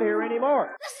you around here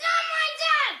anymore. That's not my dad!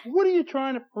 What are you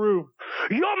trying to prove?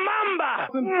 Your mamba!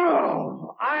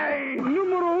 No,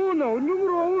 numero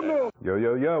uno.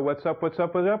 Yo, what's up? Let's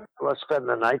spend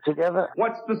the night together.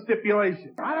 What's the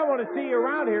stipulation? I don't want to see you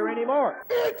around here anymore.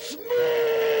 It's me!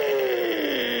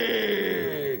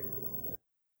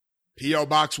 P.O.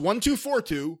 Box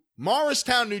 1242,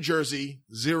 Morristown, New Jersey,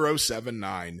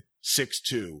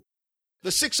 07962.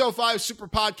 The 605 Super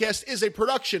Podcast is a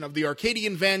production of the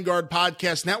Arcadian Vanguard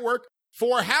Podcast Network.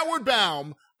 For Howard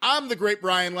Baum, I'm the great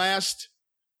Brian Last.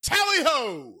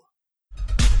 Tally-ho!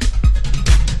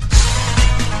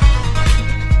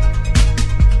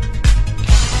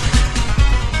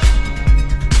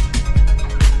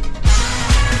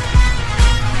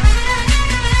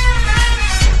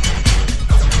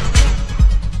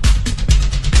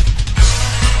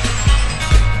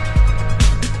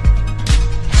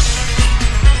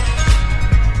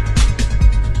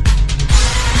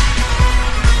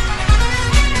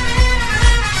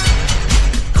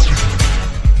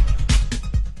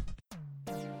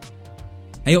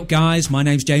 Hey up guys, my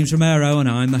name's James Romero and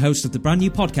I'm the host of the brand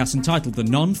new podcast entitled The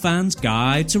Non-Fan's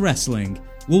Guide to Wrestling.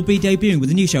 We'll be debuting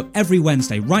with a new show every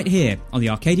Wednesday right here on the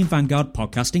Arcadian Vanguard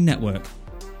Podcasting Network.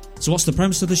 So what's the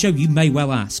premise of the show, you may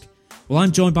well ask? Well,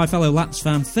 I'm joined by fellow Lats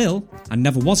fan Phil and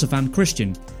Never Was a Fan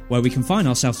Christian, where we confine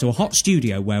ourselves to a hot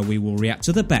studio where we will react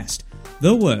to the best,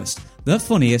 the worst, the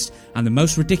funniest and the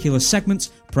most ridiculous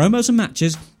segments, promos and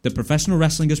matches that professional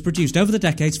wrestling has produced over the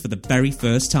decades for the very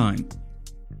first time.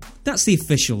 That's the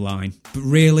official line, but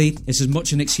really, it's as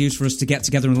much an excuse for us to get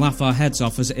together and laugh our heads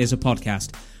off as it is a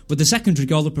podcast, with the secondary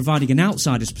goal of providing an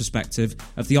outsider's perspective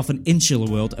of the often insular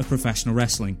world of professional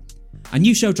wrestling. A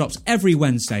new show drops every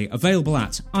Wednesday, available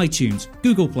at iTunes,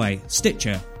 Google Play,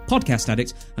 Stitcher, Podcast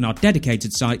Addict, and our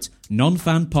dedicated site,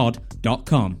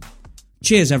 nonfanpod.com.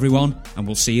 Cheers everyone, and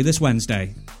we'll see you this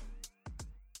Wednesday.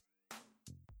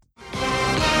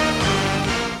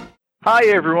 Hi,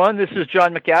 everyone. This is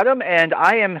John McAdam, and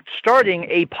I am starting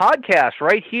a podcast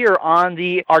right here on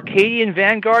the Arcadian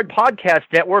Vanguard Podcast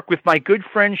Network with my good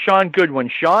friend Sean Goodwin.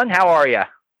 Sean, how are you?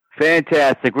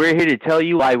 Fantastic. We're here to tell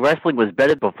you why wrestling was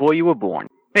better before you were born.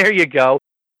 There you go.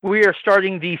 We are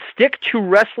starting the Stick to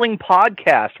Wrestling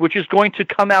podcast, which is going to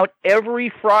come out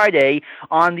every Friday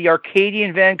on the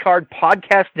Arcadian Vanguard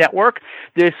Podcast Network.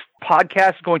 This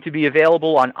podcast is going to be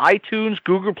available on iTunes,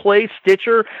 Google Play,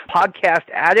 Stitcher, Podcast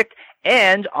Addict,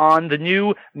 and on the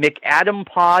new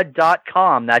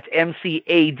McAdamPod.com. That's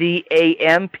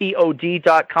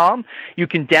McAdampod.com. You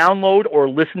can download or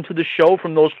listen to the show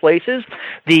from those places.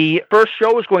 The first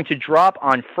show is going to drop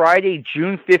on Friday,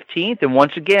 June 15th. And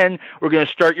once again, we're going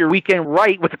to start your weekend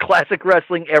right with classic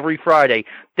wrestling every Friday.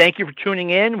 Thank you for tuning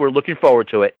in. We're looking forward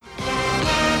to it.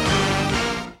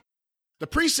 The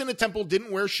priests in the temple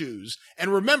didn't wear shoes.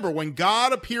 And remember, when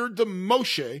God appeared to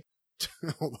Moshe,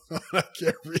 hold on, I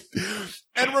can't read.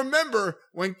 And remember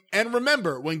when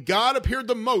God appeared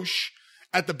to Moshe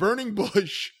at the burning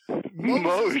bush.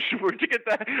 Moshe, where'd you get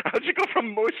that? How'd you go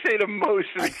from Moshe to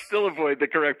Moshe and still avoid the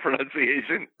correct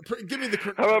pronunciation? Give me the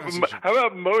correct pronunciation. How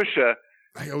about Moshe?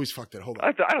 I always fucked it. Hold on.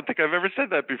 I don't think I've ever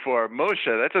said that before. Moshe.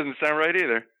 That doesn't sound right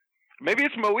either. Maybe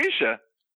it's Moesha.